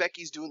 I know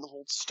Becky's doing the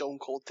whole Stone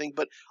Cold thing,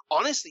 but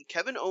honestly,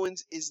 Kevin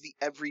Owens is the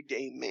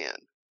everyday man.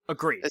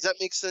 Agreed. Does that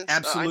make sense?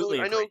 Absolutely.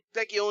 I know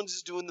Becky Owens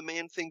is doing the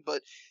man thing,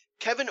 but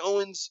Kevin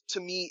Owens to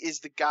me is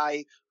the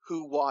guy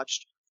who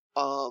watched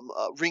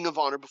Ring of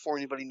Honor before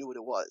anybody knew what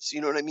it was.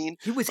 You know what I mean?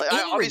 He was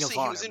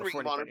obviously he was in Ring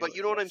of Honor, but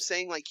you know what I'm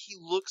saying? Like he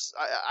looks.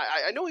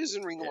 I know he was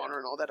in Ring of Honor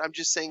and all that. I'm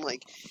just saying,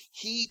 like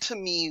he to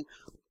me,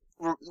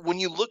 when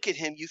you look at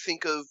him, you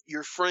think of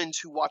your friends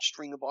who watched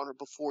Ring of Honor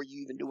before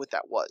you even knew what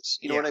that was.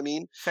 You know what I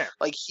mean? Fair.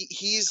 Like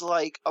he's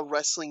like a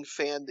wrestling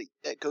fan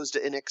that goes to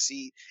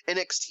NXT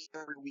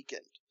every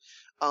weekend.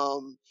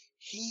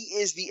 He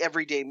is the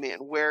everyday man,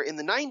 where in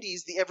the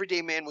 90s, the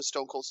everyday man was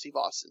Stone Cold Steve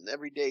Austin, the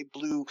everyday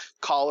blue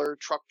collar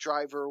truck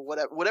driver,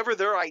 whatever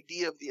their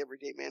idea of the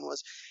everyday man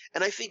was.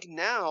 And I think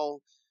now,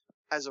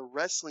 as a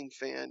wrestling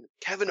fan,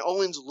 Kevin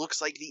Owens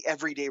looks like the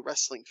everyday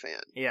wrestling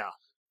fan. Yeah.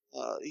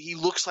 He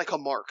looks like a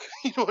mark.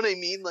 You know what I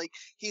mean? Like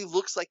he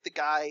looks like the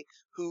guy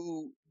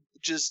who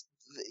just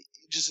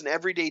an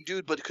everyday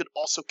dude, but could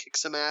also kick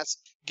some ass,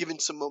 given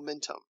some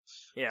momentum.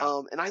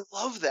 Yeah. And I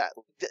love that.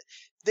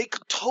 They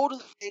could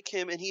totally make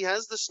him, and he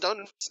has the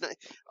stun.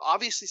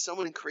 Obviously,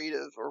 someone in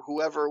creative or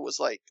whoever was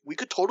like, we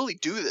could totally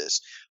do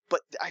this, but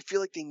I feel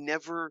like they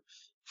never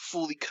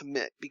fully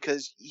commit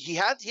because he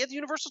had the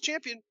Universal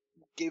Champion,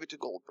 gave it to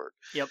Goldberg.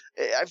 Yep.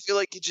 I feel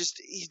like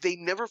they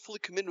never fully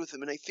committed with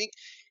him, and I think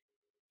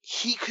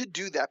he could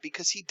do that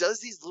because he does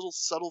these little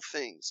subtle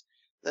things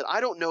that I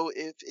don't know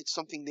if it's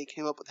something they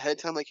came up with ahead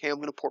of time, like, hey, I'm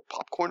going to pour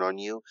popcorn on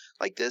you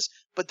like this,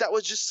 but that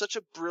was just such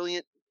a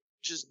brilliant,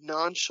 just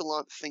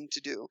nonchalant thing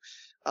to do.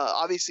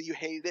 Obviously, you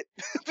hated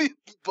it,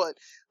 but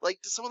like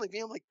to someone like me,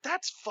 I'm like,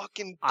 that's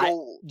fucking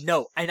gold.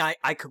 No, and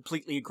I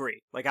completely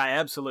agree. Like, I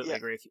absolutely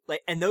agree with you.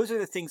 Like, and those are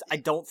the things I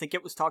don't think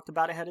it was talked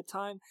about ahead of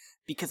time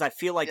because I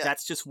feel like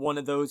that's just one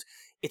of those.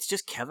 It's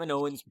just Kevin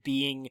Owens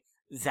being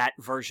that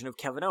version of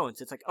Kevin Owens.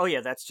 It's like, oh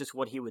yeah, that's just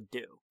what he would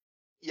do.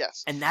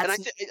 Yes, and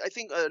that's I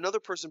think another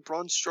person,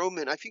 Braun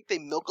Strowman. I think they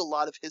milk a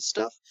lot of his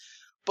stuff,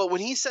 But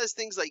when he says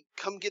things like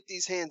 "come get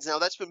these hands," now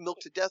that's been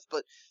milked to death.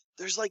 But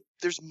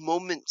there's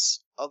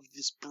moments of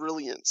this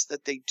brilliance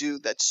that they do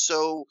that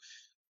so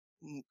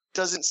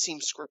doesn't seem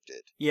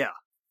scripted. Yeah.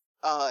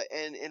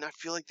 And I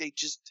feel like they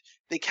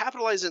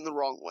capitalize it in the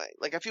wrong way.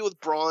 Like I feel with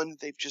Braun,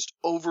 they've just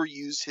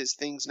overused his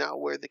things now,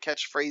 where the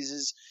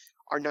catchphrases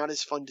are not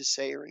as fun to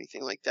say or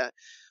anything like that.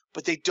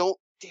 But they don't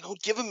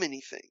give him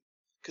anything,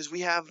 because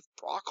we have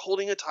Brock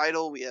holding a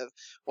title,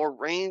 or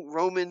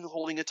Roman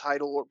holding a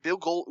title, or Bill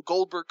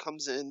Goldberg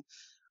comes in.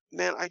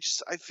 Man, I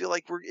feel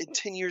like we're in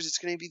 10 years it's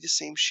going to be the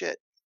same shit.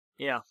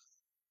 Yeah.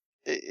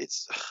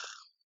 It's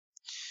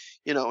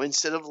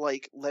instead of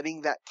like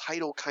letting that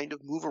title kind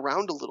of move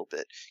around a little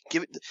bit,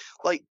 give it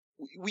like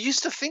we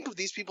used to think of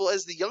these people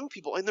as the young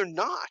people, and they're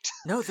not.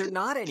 No, they're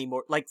not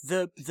anymore. Like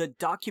the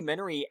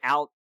documentary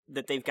out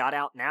that they've got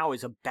out now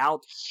is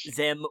about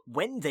them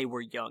when they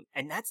were young.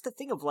 And that's the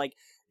thing of like,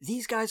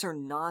 these guys are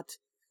not,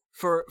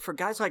 for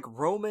guys like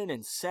Roman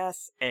and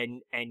Seth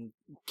and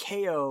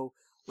KO,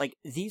 like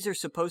these are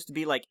supposed to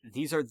be like,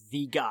 these are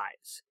the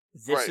guys.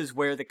 This Right. is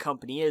where the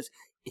company is.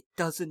 It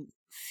doesn't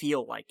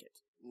feel like it.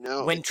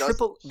 No, When it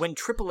doesn't. when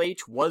Triple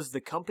H was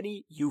the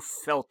company, you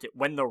felt it.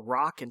 When The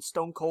Rock and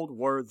Stone Cold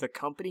were the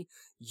company,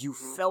 you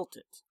felt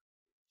it.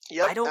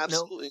 Yep, I don't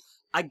absolutely. know.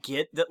 I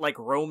get that like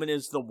Roman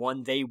is the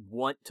one they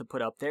want to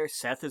put up there.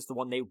 Seth is the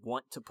one they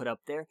want to put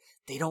up there.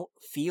 They don't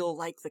feel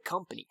like the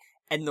company.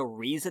 And the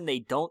reason they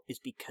don't is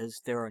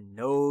because there are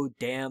no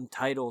damn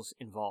titles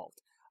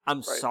involved.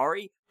 I'm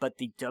sorry, but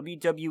the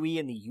WWE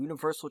and the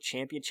Universal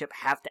Championship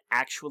have to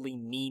actually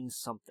mean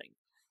something.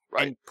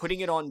 Right. And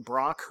putting it on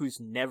Brock, who's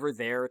never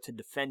there to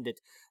defend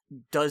it,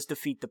 does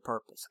defeat the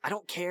purpose. I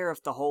don't care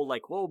if the whole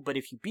like, whoa, but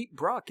if you beat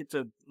Brock, it's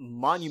a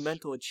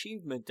monumental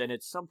achievement and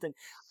it's something.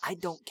 I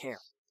don't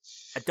care.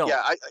 I don't.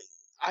 Yeah,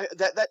 I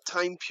that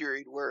time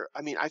period where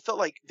I felt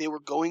like they were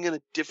going in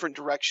a different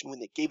direction when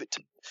they gave it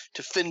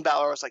to Finn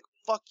Balor. I was like,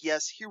 fuck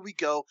yes, here we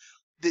go.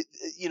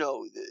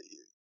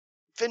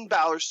 Finn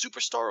Balor,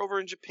 superstar over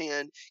in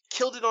Japan,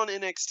 killed it on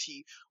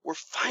NXT. We're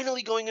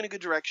finally going in a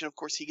good direction. Of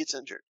course, he gets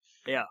injured.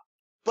 Yeah.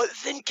 But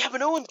then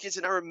Kevin Owens gets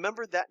it. I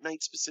remember that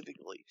night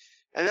specifically.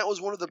 And that was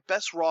one of the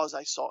best Raws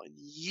I saw in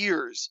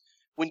years,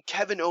 when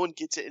Kevin Owens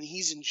gets it and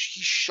he's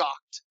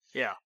shocked.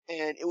 Yeah.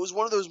 And it was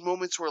one of those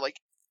moments where like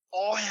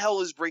all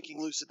hell is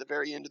breaking loose at the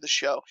very end of the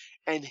show.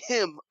 And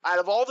him, out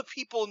of all the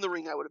people in the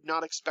ring I would have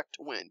not expect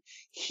to win,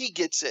 he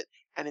gets it.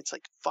 And it's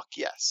like, fuck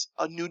yes,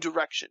 a new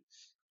direction.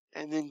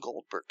 And then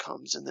Goldberg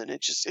comes, and then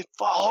it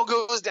all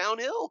goes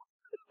downhill.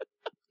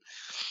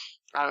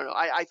 I don't know.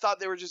 I thought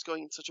they were just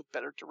going in such a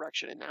better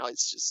direction, and now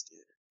it's just.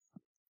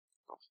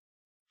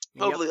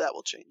 Hopefully that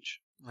will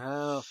change.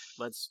 Well,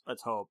 let's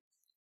hope.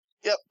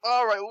 Yep.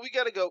 All right. Well, we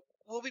gotta go.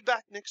 We'll be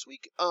back next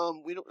week. I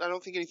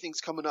don't think anything's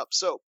coming up,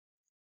 so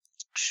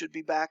should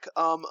be back.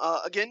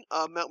 Again,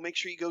 make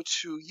sure you go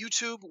to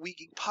YouTube, We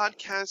Geek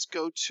Podcast.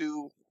 Go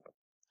to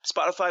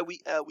Spotify, We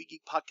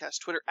Geek Podcast.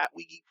 Twitter at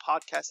We Geek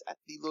Podcast, at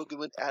the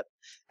Logan, at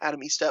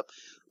Adam Estep.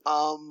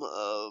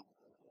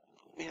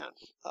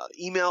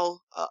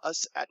 Email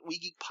us at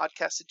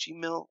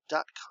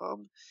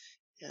wegeekpodcast@gmail.com.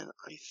 And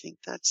I think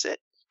that's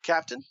it.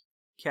 Captain?